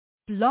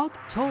Blog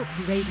Talk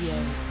Radio.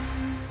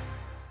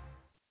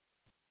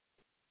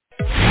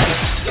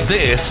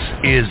 This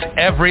is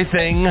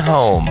Everything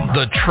Home,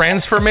 the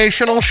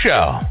transformational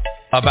show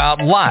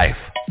about life,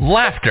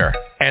 laughter,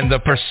 and the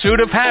pursuit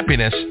of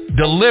happiness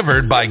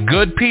delivered by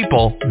good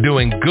people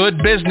doing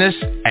good business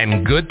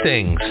and good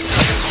things.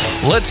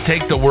 Let's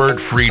take the word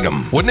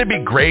freedom. Wouldn't it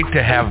be great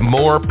to have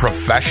more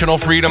professional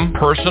freedom,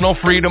 personal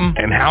freedom,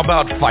 and how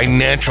about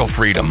financial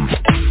freedom?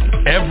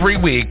 Every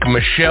week,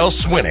 Michelle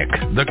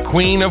Swinick, the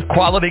queen of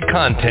quality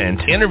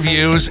content,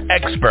 interviews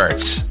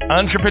experts,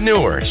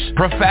 entrepreneurs,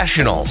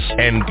 professionals,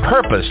 and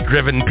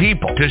purpose-driven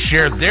people to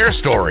share their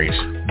stories,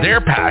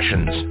 their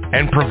passions,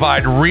 and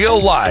provide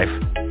real-life,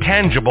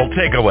 tangible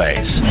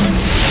takeaways.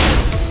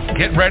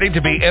 Get ready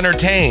to be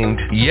entertained,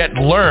 yet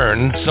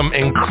learn some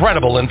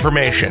incredible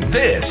information.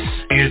 This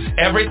is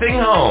Everything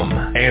Home,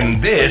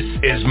 and this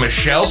is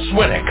Michelle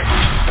Swinick.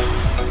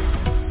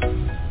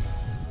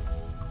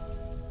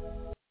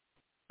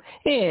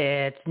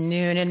 It's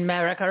noon in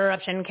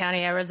Corruption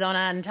County,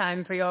 Arizona, and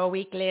time for your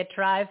weekly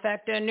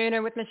Trifecta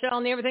Nooner with Michelle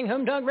on the Everything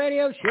Home Dog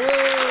Radio Show.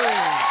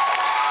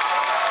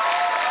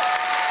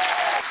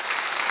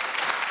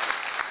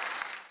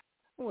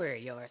 We're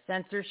your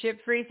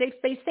censorship-free, safe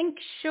space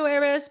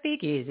sanctuary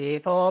speakeasy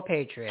for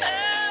patriots.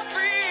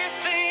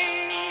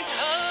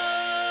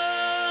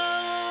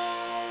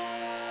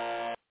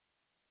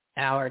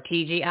 Our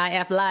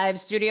TGIF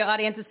live studio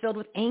audience is filled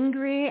with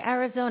angry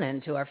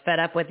Arizonans who are fed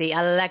up with the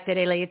elected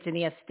elites and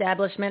the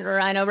establishment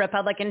rhino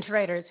Republican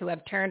traitors who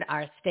have turned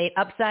our state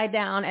upside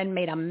down and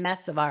made a mess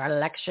of our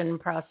election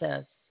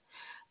process.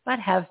 But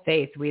have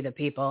faith, we the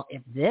people.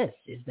 If this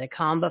is the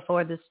calm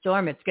before the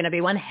storm, it's going to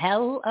be one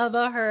hell of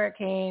a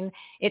hurricane.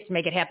 It's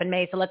Make It Happen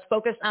May, so let's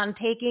focus on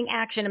taking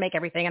action to make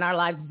everything in our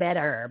lives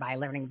better by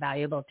learning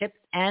valuable tips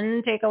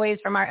and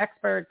takeaways from our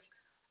experts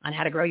on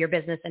how to grow your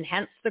business,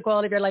 enhance the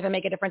quality of your life, and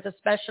make a difference,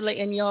 especially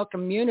in your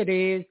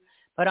communities.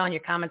 Put on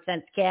your common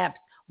sense caps.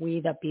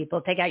 We the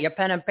people. Take out your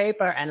pen and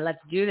paper, and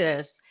let's do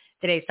this.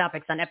 Today's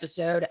topics on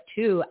episode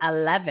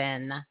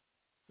 211,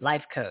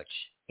 Life Coach,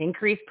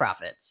 Increase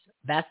Profits,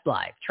 Best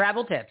Life,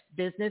 Travel Tips,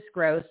 Business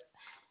Growth,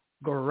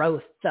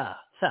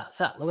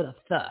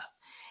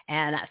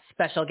 and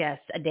special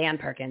guests Dan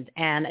Perkins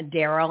and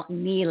Daryl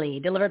Neely,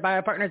 delivered by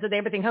our partners at the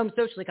Everything Home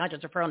Socially Conscious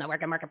Referral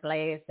Network and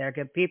Marketplace. They're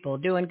good people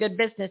doing good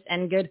business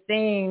and good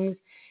things.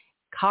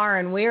 Carr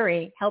and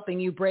Weary, helping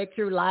you break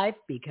through life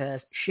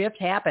because shift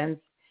happens.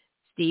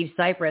 Steve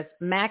Cypress,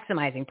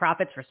 maximizing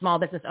profits for small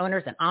business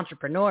owners and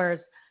entrepreneurs.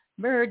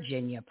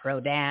 Virginia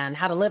Prodan,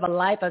 how to live a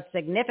life of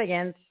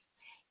significance.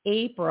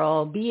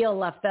 April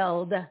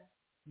Bielefeld.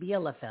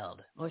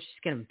 Oh,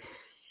 she's going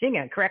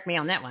to correct me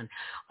on that one.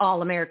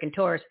 All American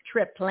Tourist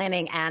Trip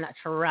Planning and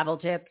Travel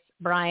Tips.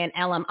 Brian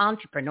Ellum,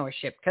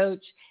 Entrepreneurship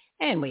Coach.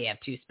 And we have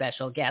two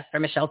special guests for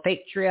Michelle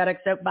Patriotic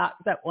Soapbox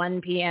at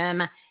 1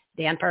 p.m.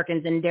 Dan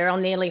Perkins and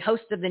Daryl Neely,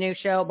 host of the new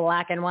show,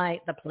 Black and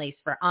White, the place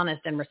for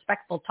honest and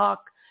respectful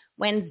talk.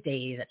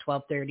 Wednesdays at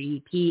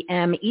 12:30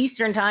 p.m.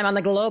 Eastern Time on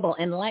the Global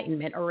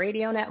Enlightenment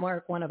Radio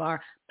Network, one of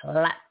our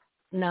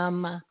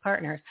platinum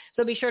partners.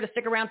 So be sure to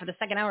stick around for the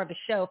second hour of the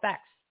show.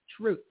 Facts,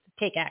 truth,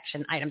 take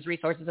action, items,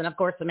 resources, and of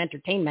course some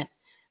entertainment.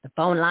 The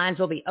phone lines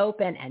will be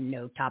open and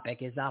no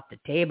topic is off the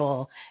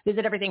table.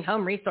 Visit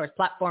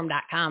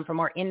everythinghomeresourceplatform.com for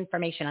more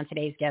information on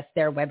today's guests,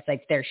 their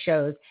websites, their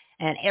shows,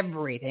 and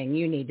everything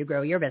you need to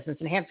grow your business,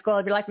 enhance the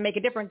quality of your life, and make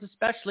a difference,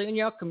 especially in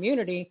your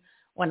community.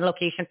 One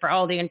location for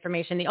all the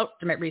information, the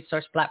ultimate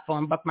resource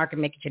platform. Bookmark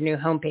and make it your new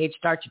homepage.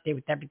 Start your day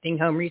with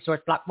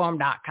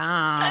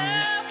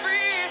everythinghomeresourceplatform.com.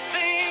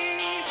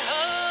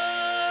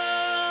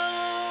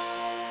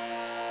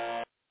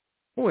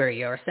 We're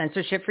your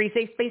censorship-free,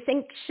 safe space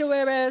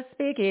sanctuary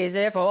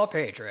speakeasy for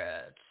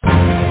patriots.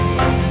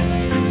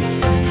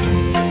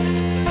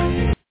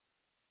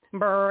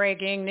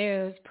 Breaking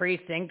news,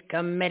 precinct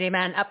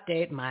committeeman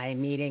update. My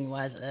meeting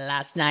was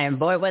last night, and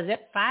boy, was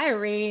it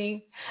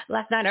fiery.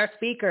 Last night, our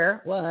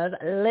speaker was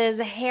Liz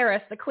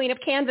Harris, the queen of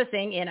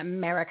canvassing in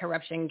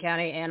Corruption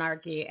County,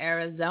 Anarchy,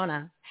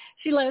 Arizona.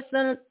 She let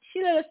us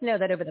know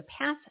that over the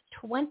past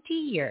 20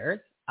 years,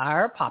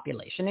 our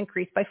population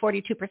increased by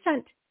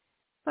 42%.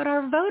 But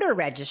our voter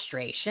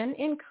registration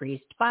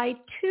increased by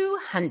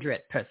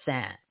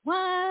 200%.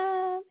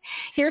 What?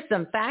 Here's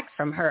some facts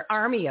from her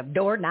army of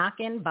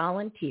door-knocking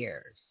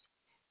volunteers.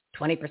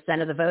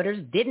 20% of the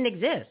voters didn't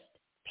exist.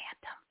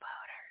 Phantom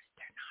voters.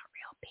 They're not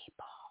real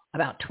people.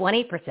 About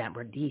 20%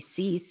 were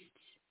deceased,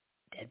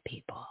 dead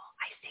people.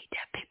 I see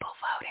dead people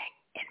voting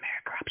in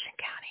Corruption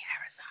County,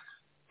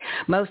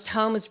 Arizona. Most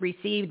homes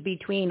received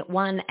between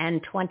 1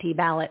 and 20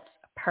 ballots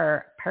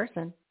per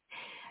person.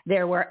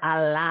 There were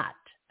a lot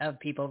of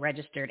people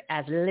registered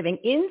as living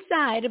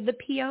inside of the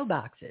P.O.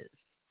 boxes.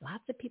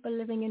 Lots of people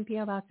living in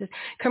P.O. boxes.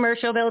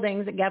 Commercial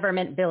buildings,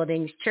 government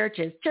buildings,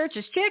 churches,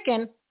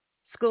 chicken,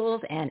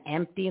 schools, and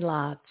empty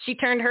lots. She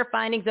turned her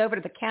findings over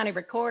to the county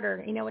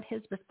recorder. You know what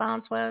his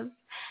response was?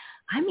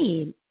 I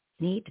need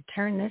to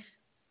turn this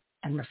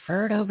and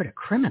refer it over to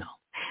criminal.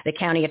 The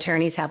county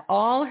attorneys have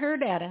all her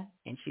data,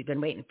 and she's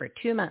been waiting for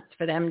 2 months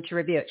for them to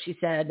review it. She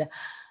said,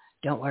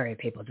 don't worry,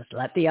 people. Just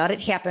let the audit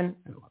happen,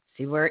 and we'll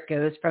see where it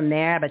goes from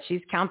there. But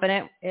she's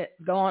confident it's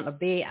going to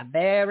be a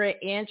very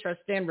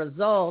interesting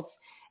result.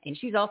 And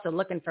she's also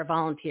looking for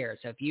volunteers.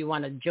 So if you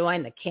want to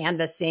join the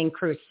canvassing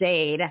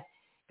crusade,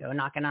 go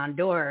knocking on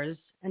doors.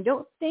 And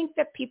don't think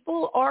that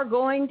people are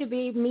going to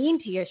be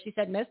mean to you. She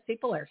said most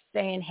people are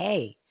saying,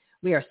 hey,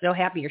 we are so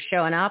happy you're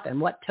showing up,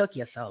 and what took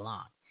you so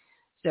long?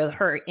 So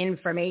her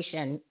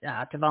information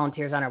to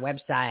volunteers on our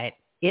website,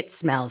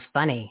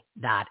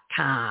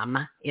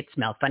 itsmellsfunny.com.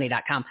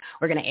 Itsmellsfunny.com.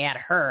 We're going to add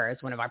her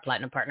as one of our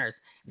platinum partners.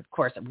 Of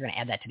course, we're going to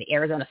add that to the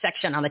Arizona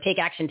section on the Take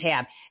Action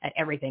tab at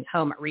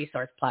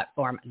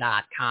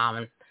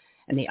everythinghomeresourceplatform.com.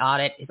 And the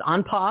audit is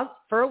on pause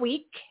for a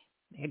week.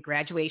 They had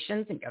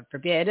graduations, and God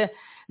forbid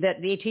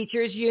that the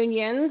teachers'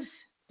 unions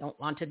don't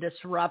want to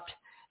disrupt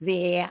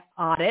the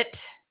audit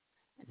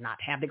and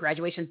not have the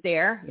graduations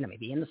there,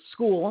 maybe in the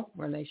school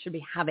where they should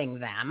be having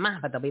them,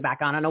 but they'll be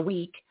back on in a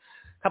week.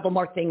 A couple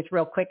more things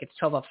real quick. It's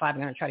 12:05. I'm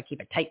going to try to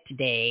keep it tight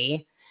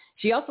today.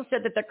 She also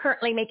said that they're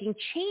currently making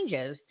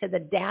changes to the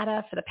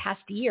data for the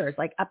past years,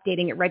 like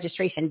updating at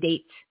registration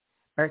dates,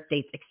 birth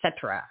dates,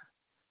 etc.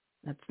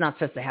 That's not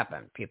supposed to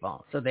happen,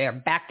 people. So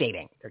they're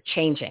backdating. They're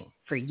changing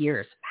for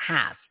years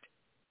past.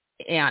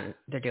 And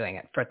they're doing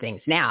it for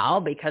things now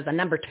because on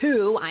number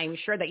 2, I'm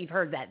sure that you've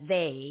heard that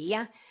they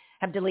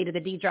have deleted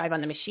the D drive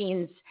on the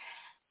machines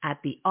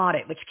at the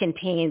audit, which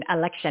contained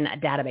election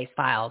database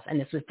files. And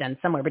this was done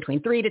somewhere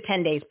between 3 to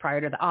 10 days prior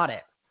to the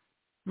audit.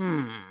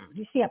 Do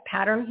you see a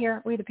pattern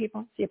here, we the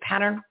people? See a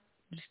pattern?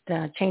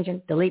 Just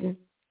changing, deleting.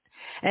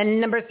 And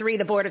number 3,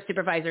 the Board of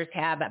Supervisors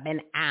have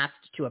been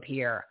asked to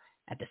appear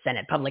at the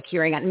Senate public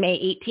hearing on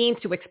May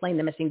 18th to explain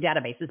the missing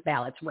databases,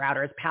 ballots,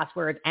 routers,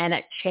 passwords, and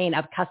a chain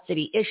of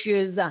custody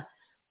issues.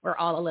 We're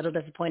all a little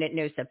disappointed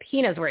no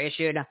subpoenas were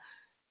issued.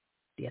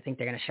 Do you think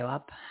they're going to show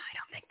up? I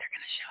don't think they're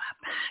going to show up.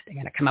 They're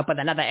going to come up with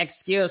another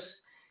excuse.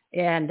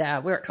 And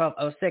we're at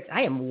 12:06.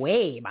 I am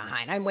way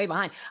behind. I'm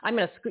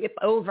going to skip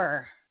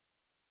over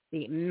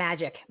the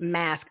magic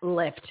mask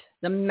lift.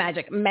 The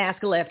magic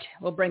mask lift.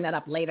 We'll bring that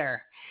up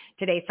later.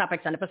 Today's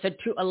topics on episode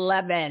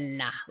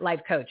 211,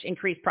 Life Coach,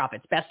 Increased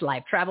Profits, Best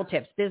Life, Travel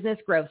Tips, Business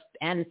Growth,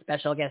 and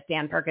special guest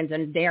Dan Perkins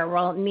and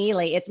Daryl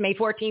Neely. It's May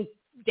 14th,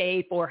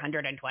 day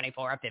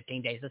 424 of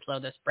 15 days to slow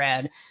the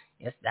spread.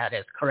 Yes, that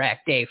is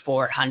correct. Day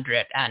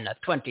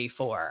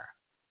 424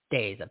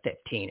 days of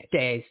 15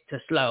 days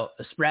to slow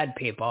the spread,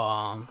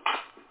 people.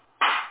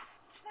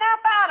 Snap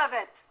out of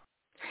it.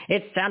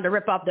 It's time to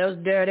rip off those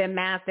dirty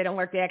masks. They don't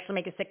work. They actually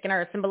make you sick and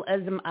are a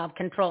symbolism of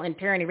control and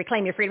tyranny.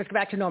 Reclaim your freedoms. Go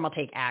back to normal.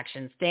 Take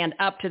action. Stand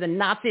up to the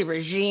Nazi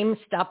regime.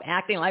 Stop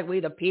acting like we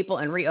the people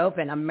and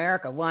reopen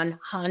America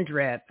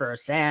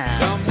 100%.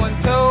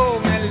 Someone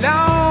told me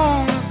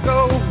long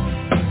ago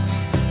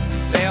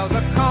there's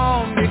a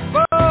calm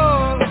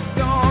before the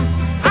storm.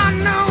 I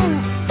know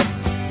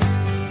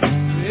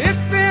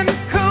it's been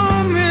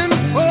coming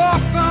for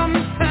some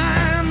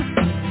time.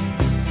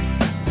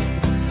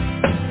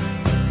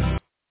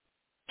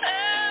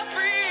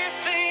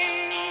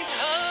 Everything's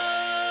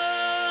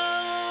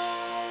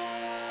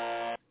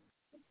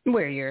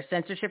We're your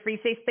censorship-free,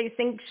 safe space,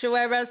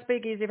 sanctuary,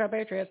 speakeasy for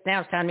patriots. Now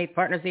it's time to meet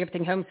partners of the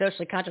Everything Home,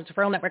 Socially Conscious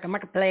Referral Network, and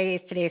Marketplace.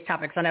 Today's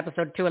topics on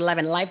episode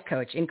 211, Life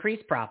Coach,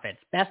 Increased Profits,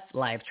 Best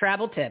Life,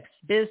 Travel Tips,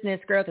 Business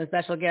Growth, and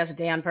special guests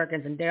Dan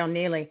Perkins and Daryl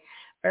Neely.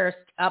 First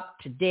up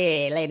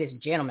today, ladies and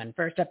gentlemen,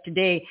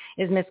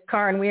 is Miss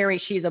Karen Weary.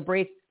 She's a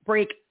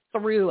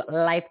breakthrough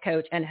life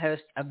coach and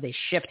host of the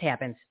Shift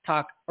Happens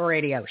talk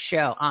radio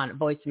show on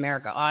Voice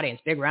America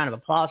Audience. Big round of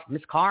applause for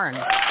Miss Karen.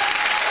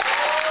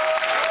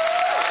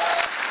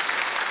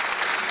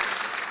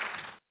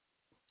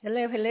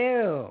 Hello,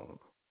 hello.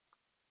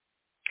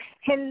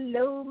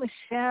 Hello,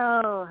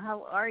 Michelle.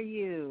 How are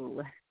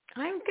you?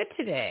 I'm good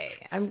today.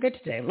 I'm a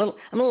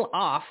little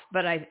off,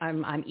 but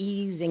I'm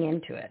easing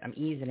into it.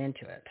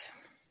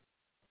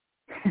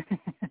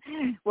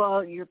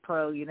 Well, you're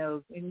pro.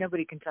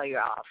 Nobody can tell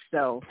you're off,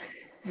 so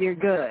you're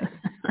good.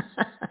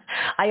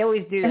 I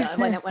always do that.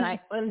 When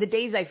the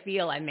days I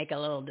feel, I make a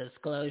little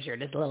disclosure,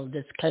 just a little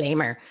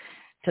disclaimer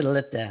to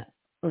let the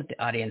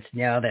audience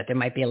know that there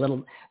might be a lot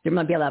of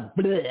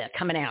bleh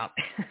coming out.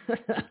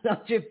 So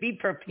just be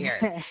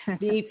prepared.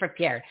 Be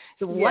prepared.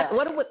 So what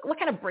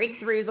kind of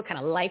breakthroughs, what kind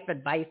of life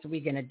advice are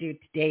we going to do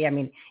today? I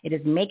mean, it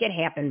is Make It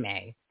Happen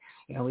May.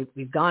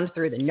 We've gone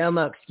through the No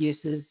Mo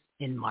Excuses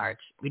in March.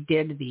 We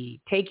did the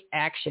Take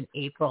Action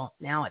April.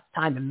 Now it's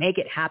time to Make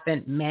It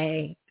Happen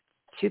May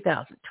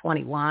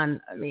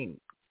 2021. I mean,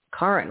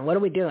 Karen, what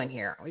are we doing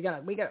here? We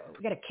got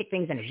to kick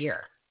things into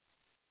gear.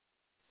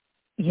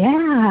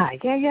 Yeah.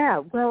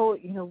 Well,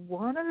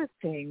 one of the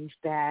things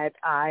that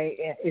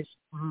is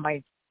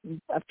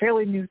a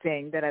fairly new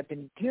thing that I've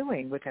been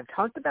doing, which I've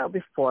talked about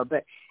before,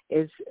 but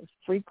is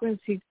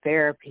frequency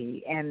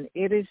therapy. And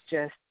it is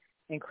just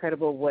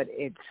incredible what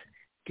it's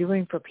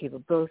doing for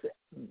people, both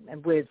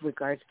with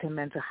regards to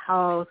mental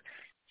health,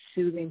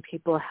 soothing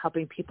people,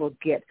 helping people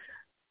get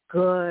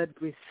good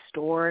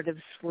restorative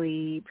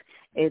sleep.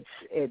 There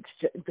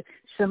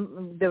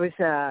was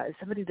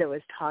somebody that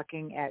was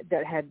talking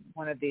that had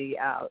one of the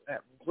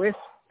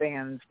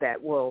wristbands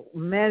that will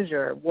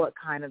measure what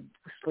kind of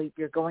sleep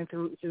you're going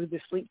through the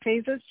sleep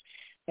phases.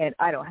 And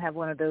I don't have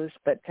one of those,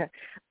 but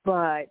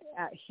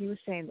he was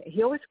saying that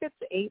he always gets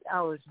 8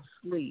 hours of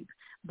sleep,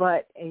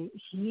 but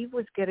he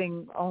was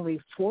getting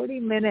only 40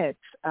 minutes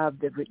of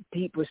the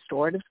deep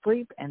restorative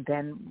sleep, and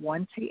then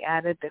once he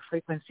added the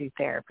frequency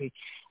therapy,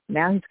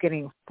 now he's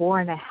getting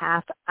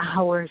 4.5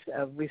 hours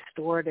of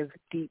restorative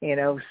deep,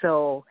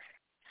 so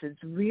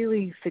it's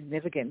really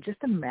significant. Just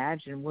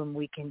imagine when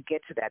we can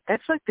get to that.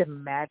 That's like the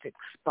magic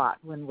spot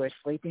when we're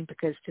sleeping,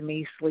 because to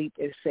me, sleep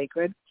is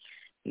sacred.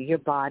 Your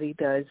body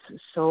does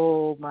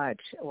so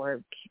much,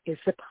 or is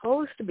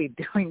supposed to be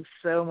doing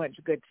so much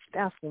good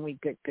stuff when we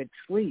get good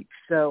sleep.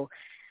 So,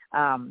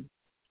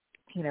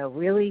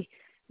 really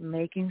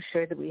making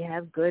sure that we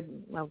have good,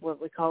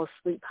 what we call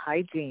sleep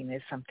hygiene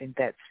is something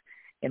that's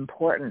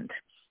important.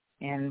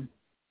 And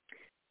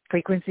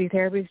frequency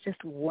therapy is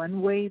just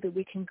one way that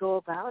we can go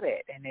about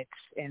it, and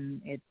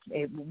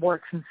it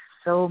works in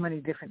so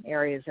many different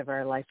areas of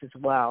our life as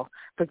well.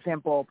 For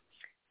example,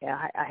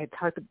 I had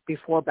talked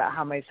before about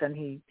how my son,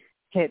 he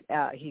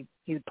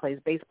plays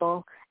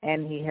baseball,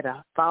 and he hit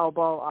a foul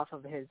ball off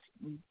of his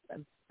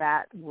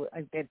bat.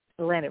 It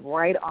landed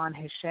right on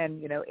his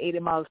shin, 80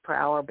 miles per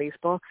hour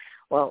baseball.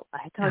 Well, I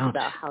had talked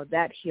about how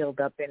that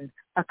healed up in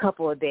a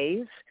couple of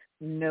days.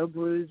 No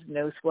bruise,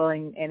 no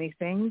swelling,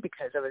 anything,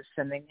 because I was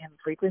sending him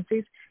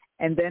frequencies.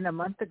 And then a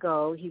month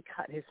ago, he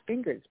cut his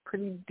fingers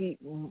pretty deep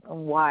and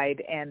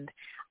wide, and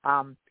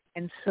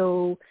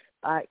so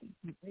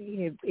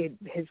it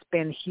has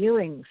been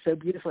healing so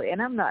beautifully.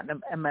 And I'm not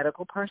a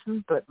medical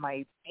person, but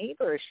my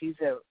neighbor, she's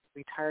a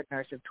retired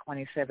nurse of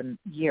 27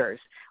 years.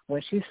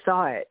 When she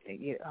saw it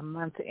a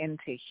month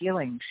into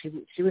healing,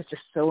 she was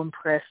just so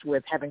impressed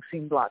with having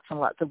seen lots and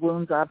lots of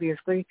wounds,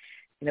 obviously,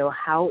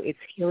 how it's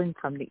healing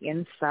from the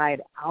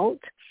inside out.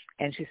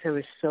 And she said it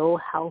was so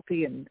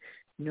healthy and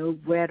no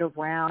red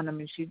around. I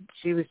mean,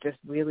 she was just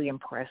really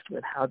impressed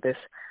with how this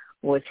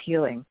was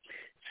healing.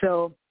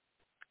 So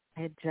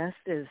it just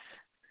is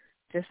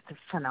just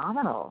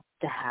phenomenal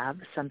to have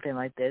something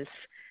like this,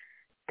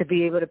 to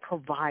be able to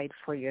provide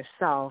for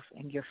yourself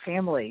and your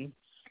family,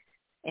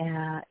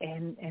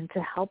 and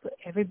to help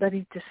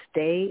everybody to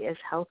stay as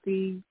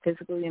healthy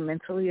physically and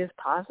mentally as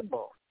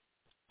possible.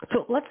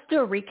 So let's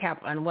do a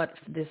recap on what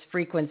this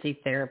frequency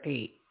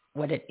therapy,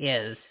 what it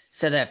is,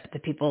 so that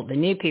the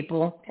new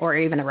people, or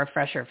even a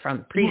refresher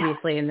from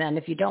previously, and then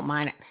if you don't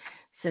mind,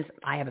 since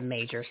I have a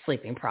major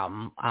sleeping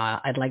problem,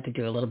 I'd like to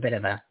do a little bit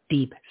of a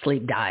deep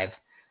sleep dive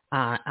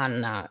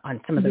on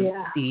some of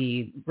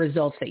the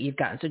results that you've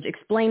gotten. So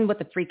explain what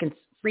the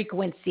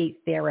frequency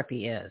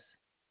therapy is.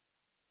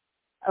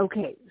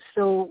 Okay,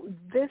 so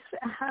this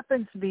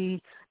happens to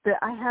be that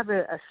I have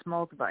a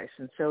small device,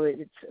 and so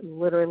it's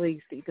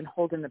literally so you can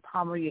hold in the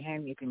palm of your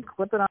hand, you can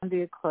clip it onto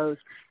your clothes,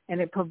 and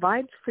it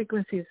provides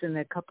frequencies in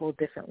a couple of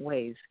different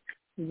ways.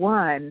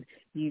 One,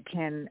 you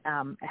can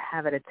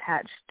have it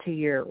attached to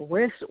your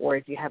wrist, or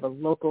if you have a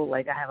local,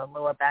 like I have a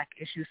lower back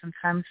issue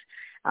sometimes,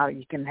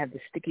 you can have the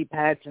sticky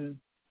pads and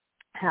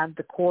have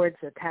the cords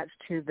attached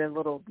to the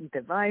little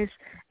device,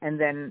 and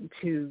then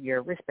to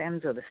your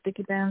wristbands or the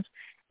sticky bands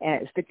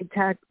and sticky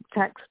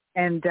tacks,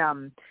 and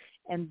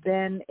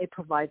then it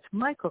provides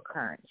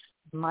microcurrents.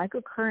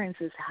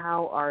 Microcurrents is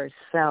how our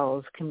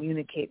cells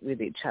communicate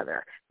with each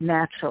other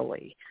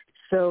naturally.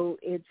 So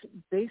it's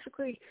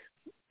basically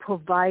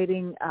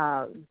providing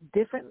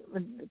different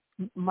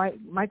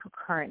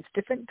microcurrents,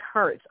 different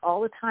hertz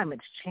all the time.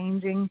 It's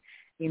changing,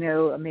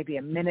 maybe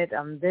a minute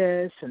on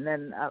this, and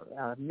then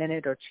a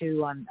minute or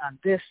two on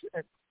this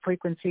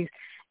frequencies,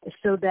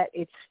 so that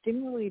it's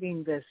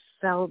stimulating the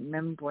cell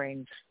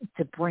membranes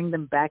to bring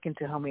them back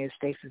into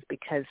homeostasis,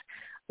 because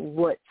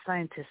what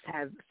scientists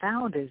have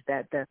found is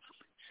that the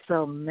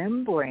cell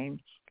membrane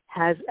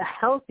has a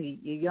healthy,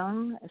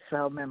 young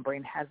cell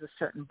membrane has a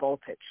certain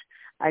voltage.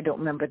 I don't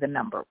remember the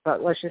number,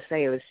 but let's just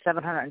say it was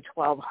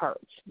 712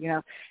 hertz,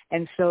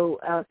 And so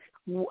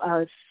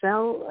a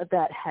cell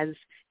that has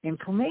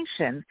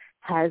inflammation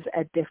has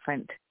a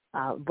different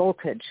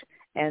voltage.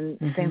 And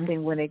same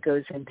thing when it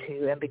goes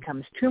into and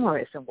becomes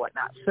tumorous and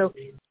whatnot. So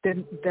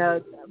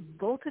the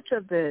voltage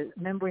of the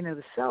membrane of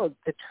the cell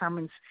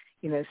determines,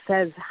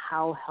 says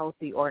how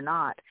healthy or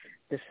not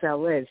the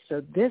cell is.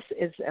 So this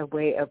is a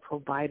way of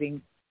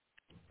providing,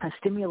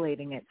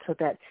 stimulating it so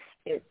that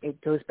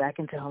it goes back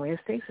into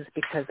homeostasis,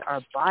 because our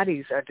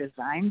bodies are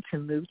designed to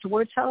move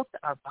towards health.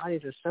 Our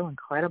bodies are so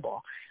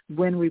incredible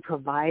when we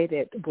provide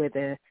it with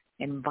an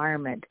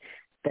environment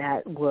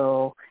that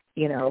will,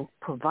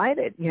 provide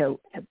it,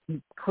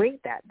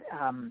 create that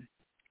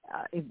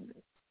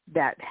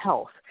that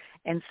health.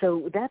 And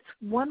so that's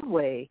one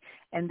way.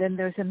 And then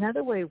there's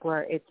another way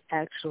where it's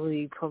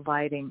actually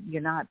providing,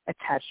 you're not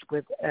attached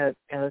with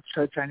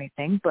electrodes or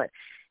anything, but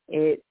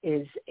it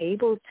is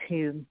able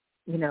to,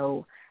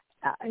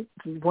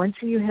 once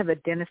you have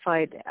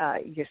identified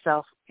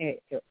yourself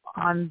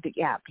on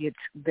the app,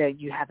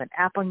 you have an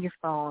app on your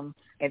phone.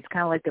 It's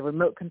kind of like the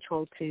remote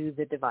control to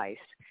the device.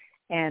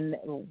 And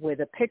with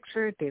a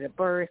picture, date of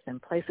birth,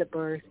 and place of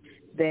birth,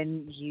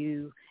 then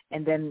you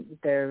and then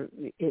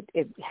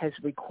it has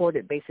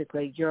recorded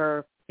basically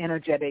your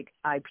energetic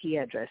IP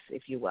address,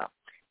 if you will,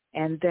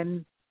 and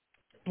then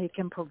it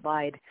can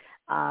provide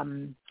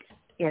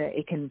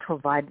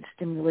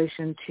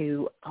stimulation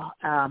to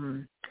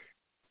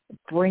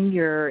bring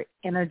your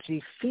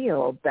energy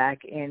field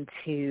back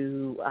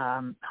into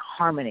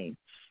harmony.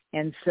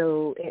 And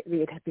so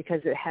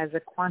because it has a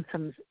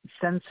quantum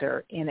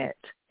sensor in it,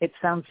 it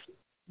sounds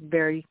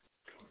very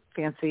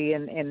fancy,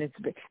 and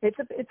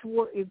it's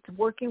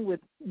working with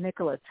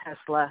Nikola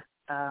Tesla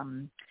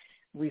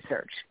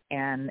research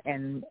and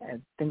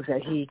things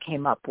that he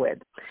came up with.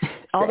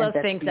 All those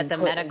things that the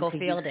medical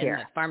field and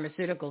the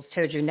pharmaceuticals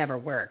told you never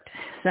worked.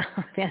 So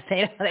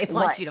they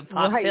want you to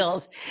pop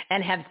pills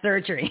and have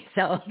surgery.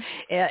 So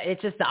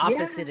it's just the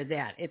opposite of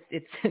that.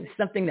 It's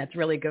something that's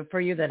really good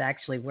for you that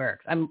actually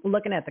works. I'm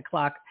looking at the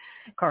clock,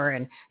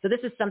 Karin. So this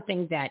is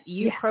something that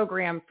you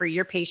program for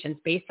your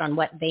patients based on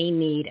what they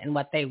need and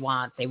what they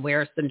want. They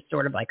wear some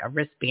sort of like a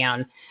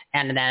wristband,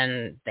 and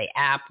then the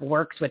app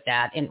works with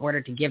that in order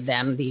to give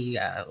them the,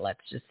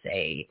 let's just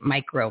say,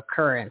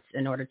 microcurrents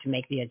in order to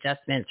make the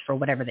adjustments for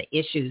whatever the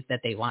issues that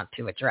they want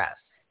to address.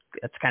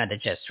 That's kind of the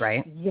gist,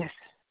 right? Yes.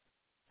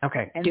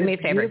 Okay. Do me a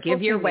favor.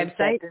 Give your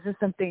website. This is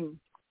something.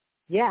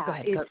 Yeah. Go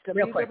ahead. It's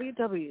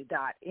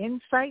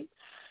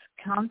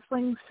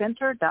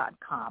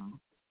www.insightscounselingcenter.com.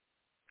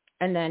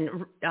 And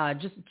then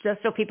just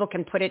so people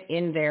can put it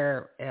in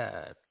their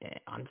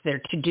on their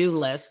to-do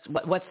list,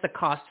 what's the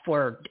cost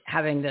for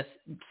having this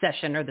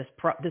session or this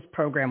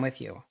program with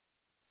you?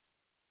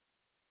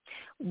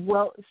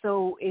 Well,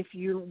 so if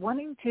you're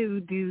wanting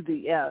to do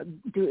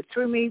it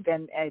through me,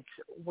 then it's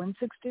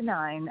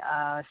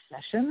 $169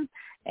 session,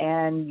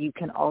 and you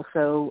can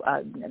also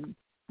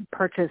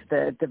purchase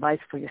the device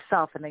for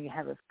yourself, and then you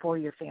have it for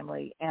your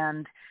family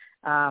and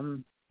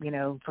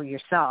for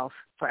yourself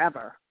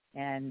forever.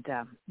 And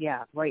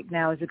right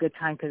now is a good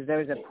time because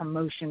there's a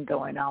promotion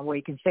going on where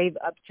you can save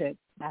up to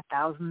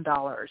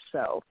 $1,000.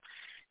 So.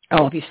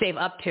 Oh, if you save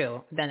up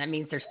to, then that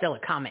means there's still a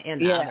comma in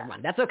the other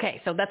one. That's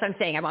okay. So that's what I'm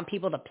saying. I want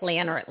people to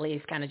plan, or at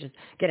least kind of just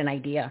get an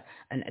idea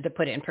and to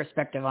put it in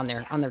perspective on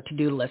their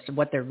to-do list of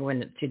what they're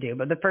going to do.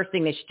 But the first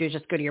thing they should do is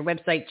just go to your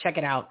website, check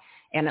it out,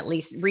 and at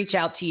least reach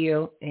out to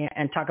you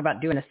and talk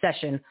about doing a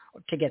session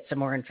to get some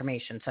more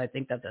information. So I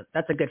think that's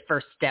a good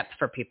first step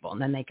for people,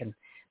 and then they can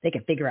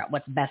figure out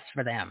what's best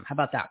for them. How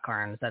about that,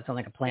 Karin? Does that sound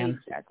like a plan?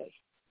 Exactly.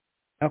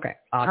 Okay.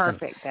 Awesome.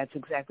 Perfect. That's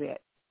exactly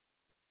it.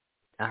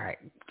 All right.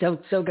 So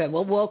good.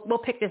 Well, we'll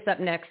pick this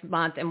up next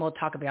month, and we'll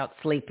talk about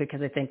sleep,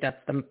 because I think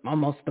that's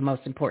almost the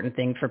most important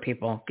thing for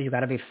people. You got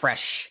to be fresh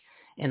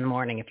in the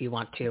morning if you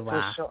want to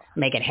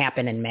make it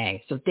happen in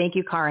May. So thank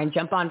you, Karin.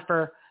 Jump on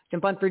for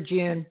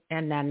June,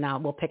 and then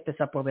we'll pick this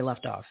up where we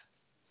left off.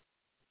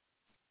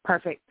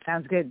 Perfect.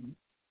 Sounds good.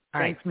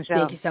 Thanks, right. Michelle.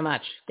 Thank you so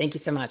much.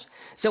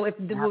 So if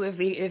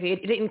you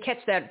didn't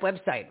catch that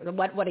website,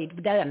 what he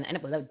done, and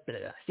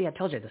see, I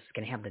told you this is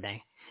going to happen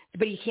today.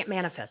 But you can't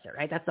manifest it,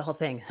 right? That's the whole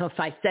thing. So if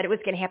I said it was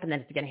going to happen,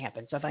 then it's going to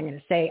happen. So if I'm going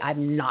to say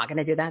I'm not going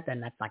to do that,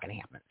 then that's not going to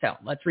happen. So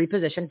let's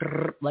reposition.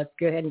 Let's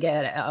go ahead and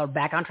get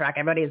back on track.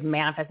 Everybody is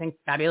manifesting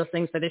fabulous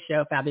things for this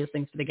show, fabulous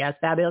things for the guests,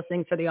 fabulous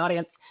things for the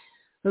audience,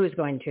 who is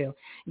going to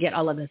get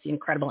all of this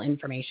incredible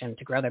information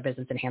to grow their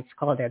business, enhance the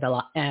quality of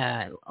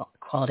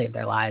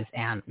their lives,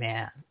 and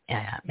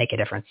make a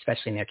difference,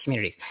 especially in their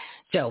communities.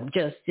 So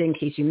just in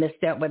case you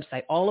missed that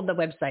website, all of the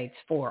websites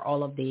for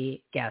all of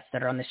the guests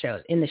that are on the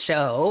show, in the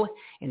show,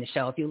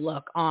 if you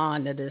look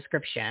on the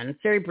description,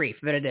 it's very brief,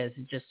 but it is,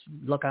 just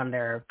look on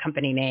their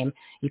company name.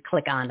 You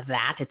click on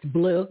that. It's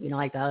blue,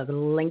 like the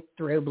link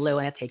through blue,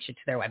 and it takes you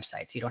to their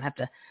website. So you don't have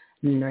to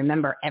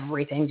remember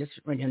everything. Just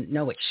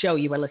know which show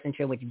you were listening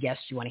to, which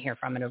guests you want to hear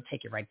from, and it'll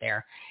take you right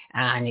there.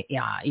 And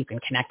you can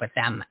connect with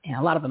them. And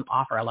a lot of them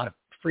offer a lot of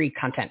free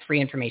content,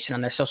 free information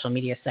on their social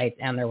media sites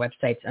and their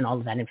websites, and all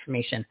of that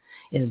information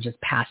is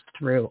just passed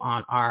through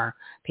on our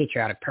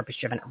patriotic,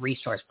 purpose-driven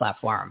resource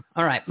platform.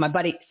 All right, my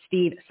buddy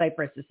Steve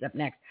Cypress is up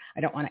next.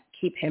 I don't want to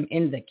keep him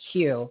in the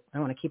queue. So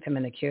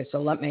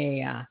let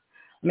me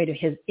do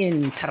his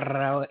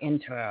intro.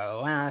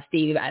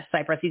 Steve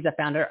Cypress, he's the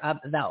founder of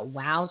the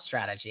WOW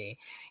Strategy,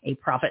 a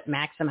profit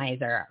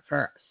maximizer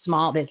for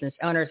small business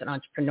owners and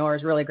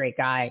entrepreneurs. Really great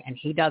guy. And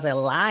he does a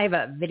live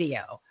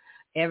video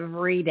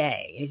every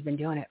day. He's been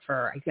doing it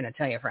he's going to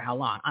tell you for how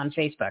long, on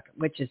Facebook,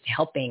 which is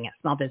helping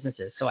small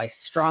businesses. So I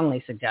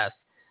strongly suggest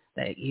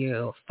that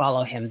you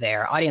follow him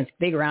there. Audience,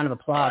 big round of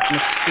applause.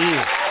 Mr.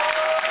 Steve.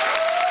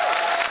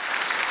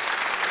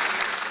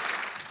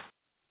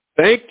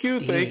 Thank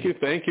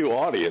you,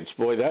 audience.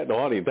 Boy,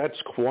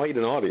 that's quite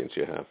an audience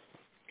you have.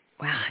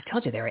 Wow, I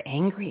told you they were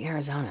angry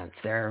Arizonans.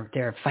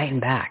 They're fighting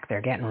back.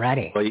 They're getting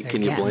ready. Well,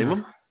 can you blame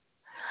them?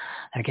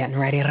 They're getting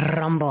ready to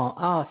rumble.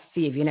 Oh,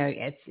 Steve,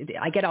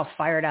 I get all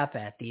fired up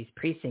at these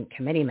precinct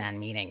committeeman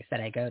meetings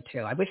that I go to.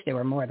 I wish they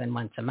were more than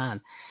once a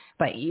month.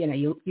 But,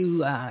 you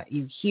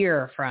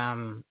hear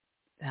from,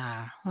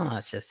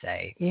 let's just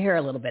say, you hear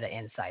a little bit of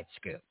inside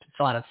scoop. It's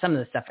a lot of some of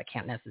the stuff I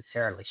can't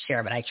necessarily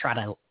share, but I try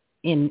to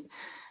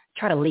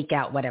leak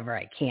out whatever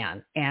I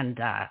can. And,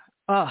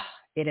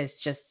 it is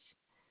just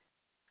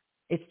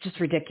it's just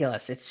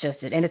ridiculous. It's just,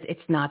 and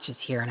it's not just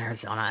here in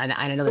Arizona. And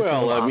I know this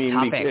well, is I mean,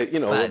 topic,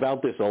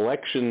 about this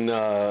election,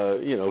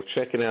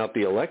 checking out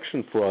the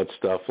election fraud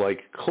stuff,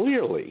 like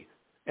clearly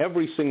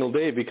every single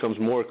day it becomes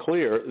more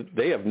clear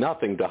they have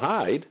nothing to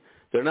hide.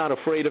 They're not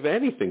afraid of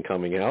anything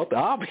coming out,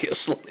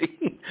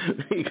 obviously,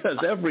 because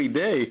every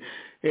day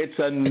it's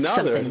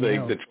another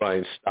thing to try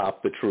and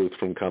stop the truth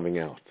from coming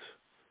out.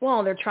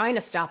 Well, they're trying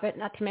to stop it,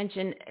 not to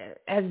mention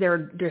as they're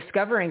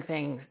discovering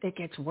things, it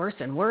gets worse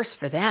and worse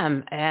for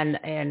them. And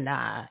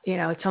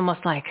it's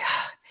almost like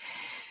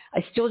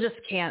I still just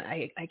can't,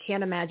 I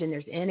can't imagine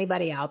there's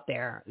anybody out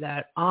there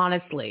that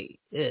honestly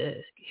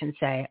can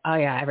say, oh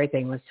yeah,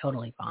 everything was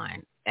totally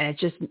fine. And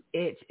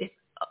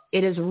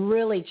it has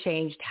really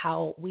changed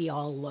how we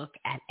all look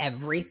at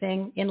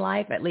everything in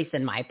life, at least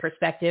in my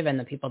perspective and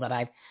the people that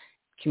I've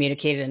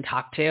communicated and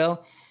talked to.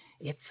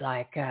 It's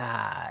like,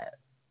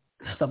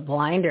 the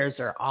blinders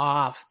are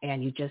off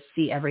and you just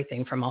see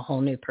everything from a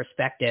whole new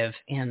perspective.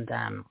 And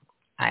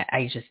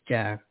I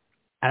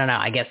don't know.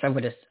 I guess I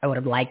would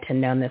have liked to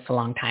known this a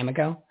long time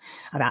ago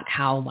about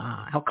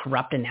how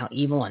corrupt and how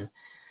evil and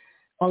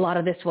a lot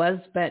of this was.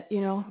 But,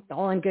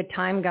 all in good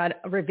time, God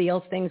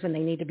reveals things when they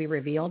need to be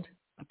revealed,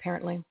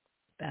 apparently.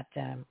 But,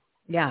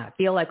 I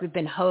feel like we've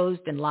been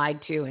hosed and lied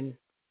to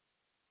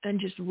and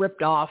just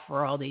ripped off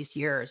for all these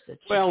years.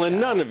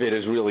 None of it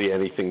is really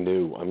anything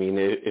new. I mean,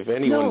 if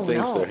anyone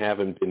thinks there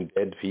haven't been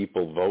dead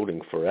people voting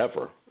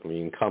forever, I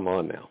mean, come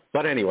on now.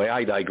 But anyway,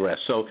 I digress.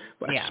 So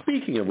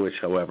Speaking of which,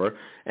 however,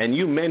 and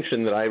you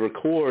mentioned that I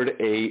record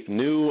a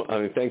new,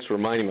 thanks for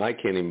reminding me, I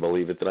can't even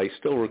believe it, that I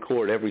still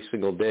record every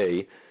single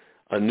day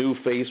a new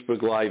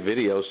Facebook Live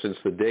video since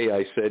the day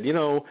I said,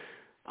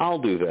 I'll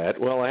do that.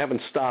 Well, I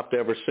haven't stopped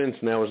ever since,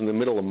 and that was in the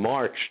middle of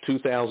March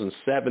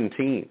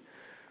 2017.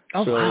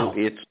 Oh, so wow.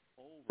 It's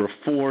over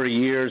 4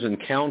 years and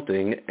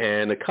counting,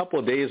 and a couple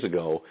of days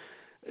ago,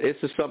 this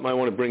is something I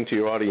want to bring to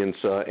your audience,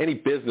 any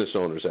business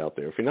owners out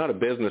there. If you're not a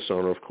business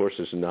owner, of course,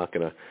 this is not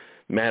going to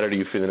matter to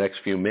you for the next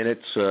few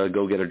minutes.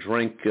 Go get a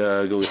drink,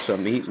 go get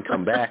something to eat, and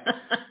come back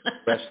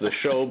rest of the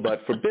show.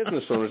 But for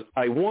business owners,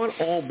 I want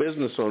all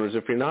business owners,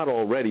 if you're not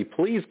already,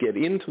 please get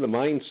into the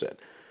mindset.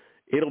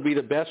 It'll be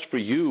the best for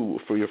you,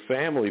 for your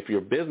family, for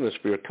your business,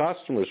 for your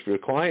customers, for your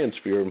clients,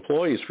 for your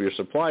employees, for your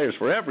suppliers,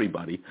 for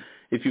everybody.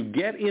 If you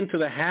get into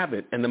the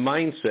habit and the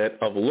mindset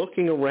of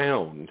looking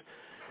around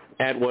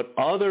at what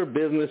other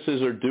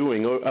businesses are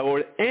doing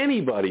or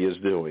anybody is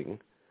doing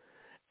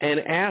and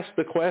ask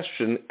the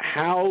question,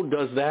 how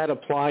does that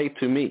apply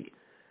to me?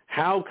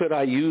 How could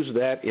I use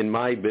that in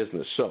my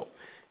business? So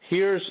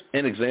here's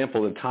an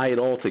example to tie it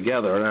all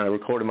together, and I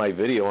recorded my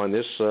video on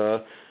this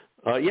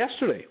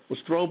yesterday. It was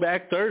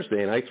Throwback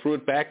Thursday, and I threw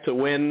it back to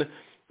it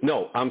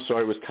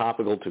was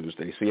Topical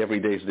Tuesday. See, every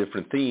day's a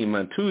different theme.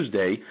 On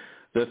Tuesday,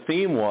 the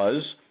theme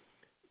was,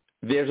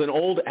 there's an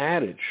old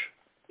adage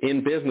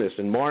in business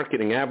and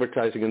marketing,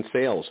 advertising, and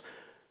sales.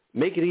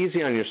 Make it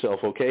easy on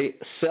yourself, okay?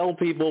 Sell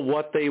people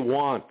what they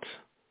want.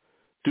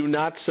 Do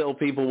not sell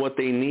people what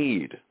they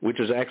need, which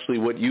is actually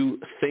what you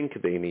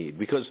think they need.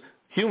 Because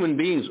human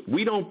beings,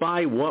 we don't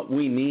buy what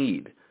we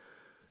need.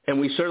 And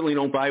we certainly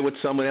don't buy what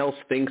someone else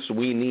thinks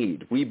we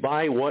need. We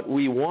buy what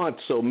we want.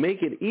 So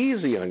make it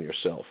easy on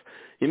yourself.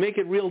 You make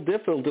it real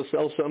difficult to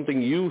sell something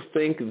you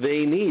think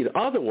they need.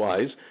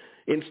 Otherwise,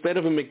 instead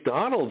of a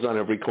McDonald's on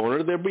every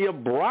corner, there'd be a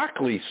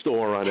broccoli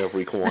store on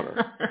every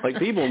corner. Like,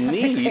 people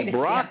need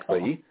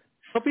broccoli,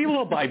 but people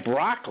don't buy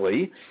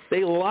broccoli.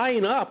 They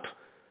line up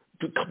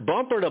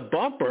bumper to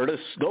bumper to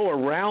go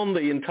around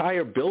the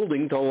entire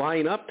building to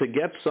line up to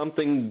get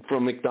something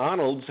from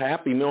McDonald's,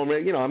 Happy Meal.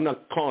 I'm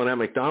not calling out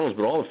McDonald's,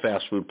 but all the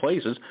fast food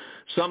places,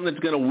 something that's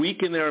going to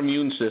weaken their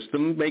immune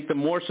system, make them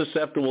more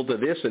susceptible to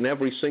this and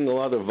every single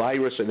other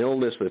virus and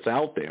illness that's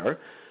out there.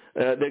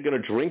 They're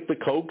going to drink the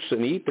Cokes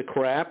and eat the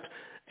crap,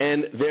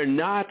 and they're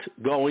not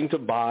going to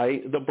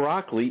buy the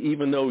broccoli,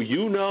 even though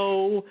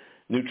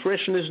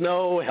nutritionists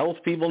know, health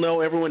people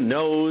know, everyone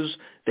knows,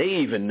 they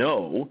even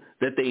know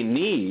that they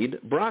need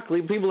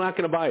broccoli. People are not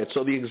going to buy it.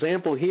 So the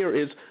example here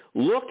is,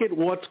 look at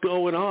what's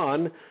going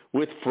on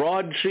with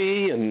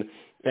Fraudchi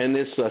and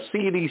this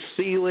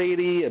CDC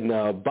lady and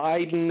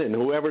Biden and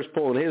whoever's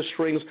pulling his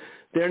strings.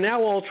 They're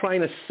now all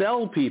trying to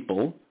sell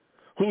people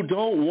who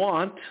don't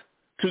want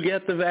to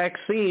get the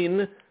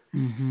vaccine.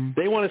 Mm-hmm.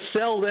 They want to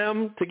sell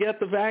them to get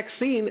the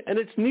vaccine, and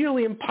it's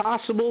nearly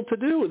impossible to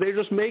do. They're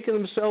just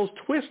making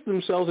twist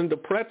themselves into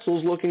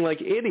pretzels looking like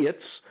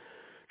idiots,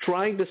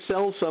 trying to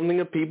sell something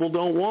that people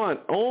don't want.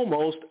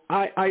 Almost,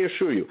 I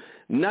assure you,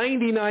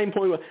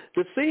 99.1%,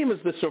 the same as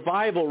the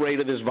survival rate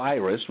of this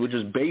virus, which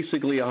is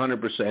basically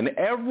 100%.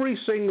 Every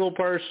single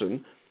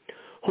person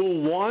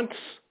who wants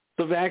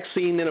the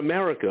vaccine in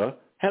America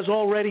has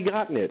already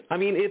gotten it. I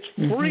mean, it's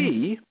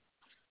free. Mm-hmm.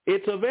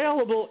 It's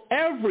available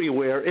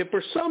everywhere. If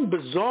for some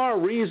bizarre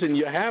reason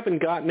you haven't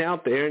gotten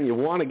out there and you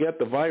want to get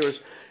the virus,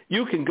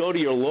 you can go to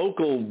your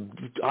local,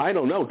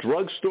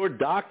 drugstore,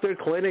 doctor,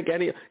 clinic,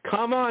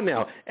 come on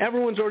now.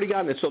 Everyone's already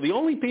gotten it. So the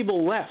only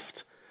people left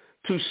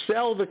to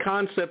sell the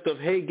concept of,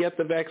 hey, get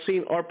the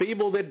vaccine, are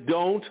people that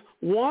don't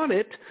want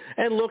it,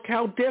 and look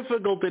how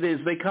difficult it is.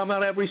 They come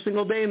out every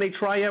single day and they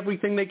try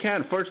everything they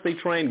can. First, they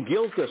try and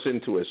guilt us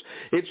into it.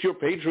 It's your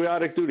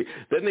patriotic duty.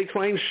 Then they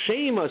try and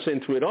shame us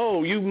into it.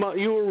 Oh,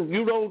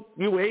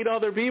 you hate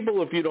other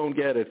people if you don't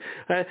get it.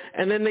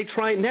 And then they're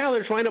trying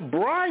to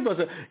bribe us.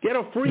 Get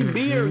a free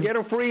beer, get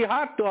a free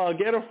hot dog,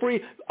 get a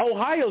free.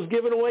 Ohio's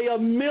giving away $1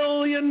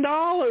 million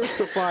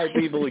to 5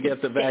 people to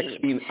get the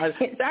vaccine.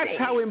 That's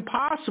how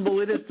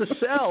impossible it is to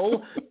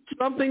sell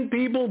something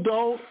people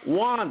don't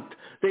want.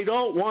 They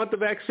don't want the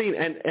vaccine.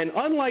 And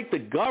unlike the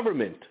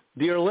government,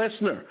 dear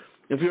listener,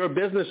 if you're a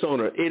business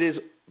owner, it is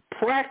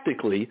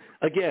practically,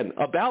 again,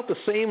 about the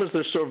same as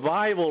the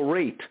survival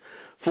rate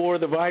for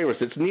the virus.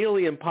 It's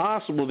nearly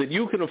impossible that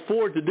you can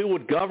afford to do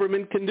what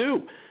government can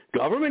do.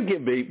 Government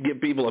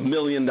give people $1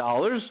 million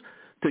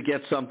to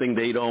get something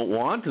they don't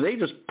want. They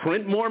just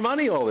print more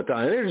money all the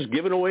time. They're just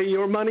giving away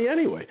your money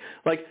anyway.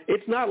 Like,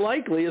 it's not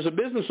likely as a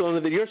business owner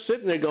that you're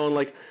sitting there going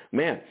like,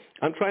 man,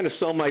 I'm trying to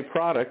sell my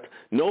product.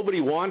 Nobody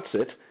wants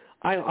it.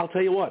 I'll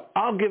tell you what,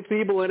 I'll give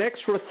people an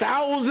extra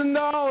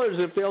 $1,000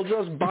 if they'll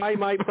just buy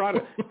my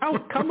product.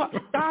 Come on,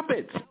 stop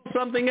it.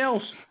 Something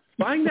else.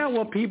 Find out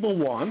what people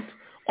want.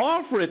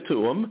 Offer it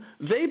to them.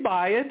 They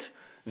buy it.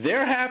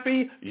 They're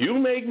happy. You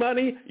make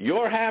money.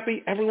 You're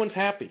happy. Everyone's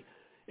happy.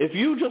 If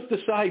you just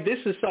decide this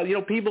is,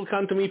 people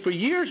come to me for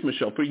years,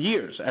 Michelle, for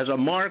years, as a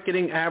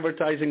marketing,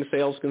 advertising,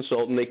 sales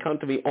consultant. They come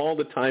to me all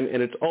the time,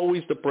 and it's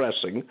always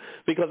depressing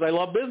because I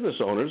love business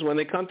owners when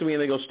they come to me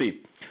and they go,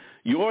 Steve,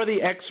 you're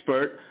the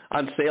expert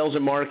on sales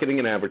and marketing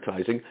and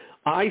advertising.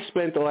 I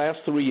spent the last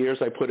 3 years,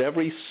 I put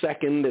every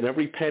second and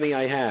every penny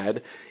I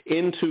had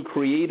into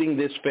creating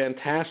this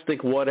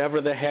fantastic whatever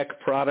the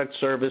heck product,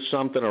 service,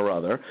 something or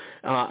other.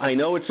 I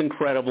know it's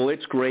incredible.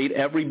 It's great.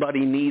 Everybody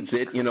needs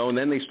it, and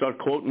then they start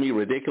quoting me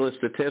ridiculous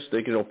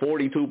statistic.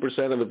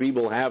 42% of the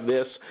people have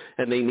this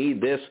and they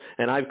need this,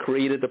 and I've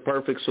created the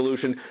perfect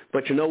solution.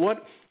 But you know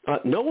what?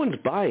 No one's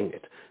buying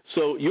it.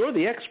 So you're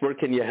the expert.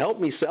 Can you help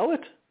me sell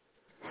it?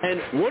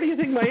 And what do you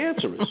think my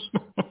answer is?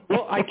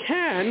 Well, I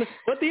can,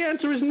 but the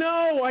answer is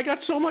no. I got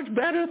so much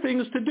better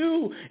things to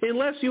do.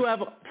 Unless you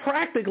have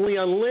practically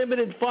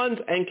unlimited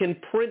funds and can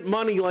print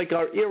money like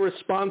our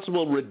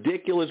irresponsible,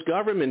 ridiculous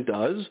government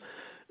does,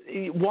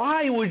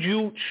 why would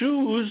you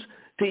choose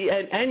to,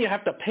 and you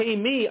have to pay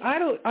me?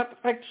 I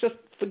just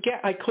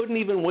forget. I couldn't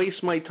even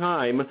waste my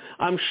time.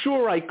 I'm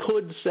sure I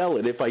could sell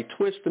it if I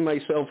twisted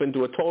myself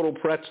into a total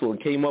pretzel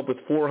and came up with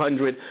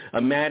 400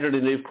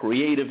 imaginative,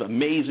 creative,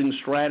 amazing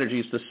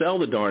strategies to sell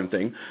the darn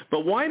thing.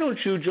 But why don't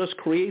you just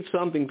create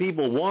something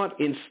people want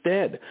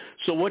instead?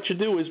 So what you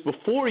do is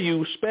before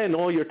you spend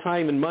all your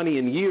time and money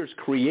and years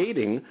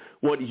creating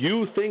what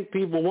you think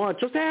people want,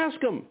 just ask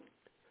them.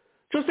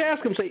 Just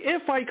ask them. Say,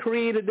 if I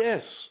created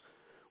this,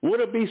 would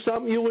it be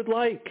something you would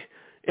like?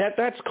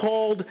 That's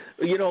called,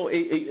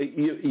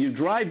 you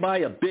drive by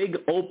a big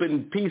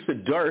open piece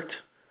of dirt,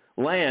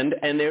 land,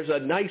 and there's a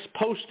nice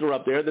poster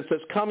up there that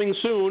says, coming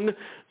soon,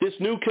 this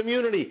new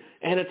community.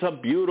 And it's a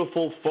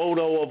beautiful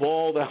photo of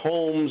all the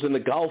homes and the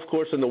golf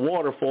course and the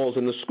waterfalls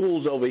and the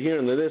schools over here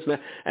and the this and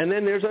that. And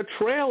then there's a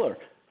trailer.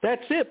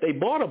 That's it. They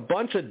bought a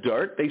bunch of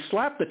dirt. They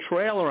slapped the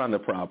trailer on the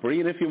property,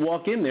 and if you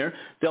walk in there,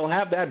 they'll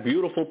have that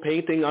beautiful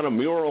painting on a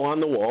mural on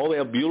the wall. They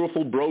have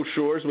beautiful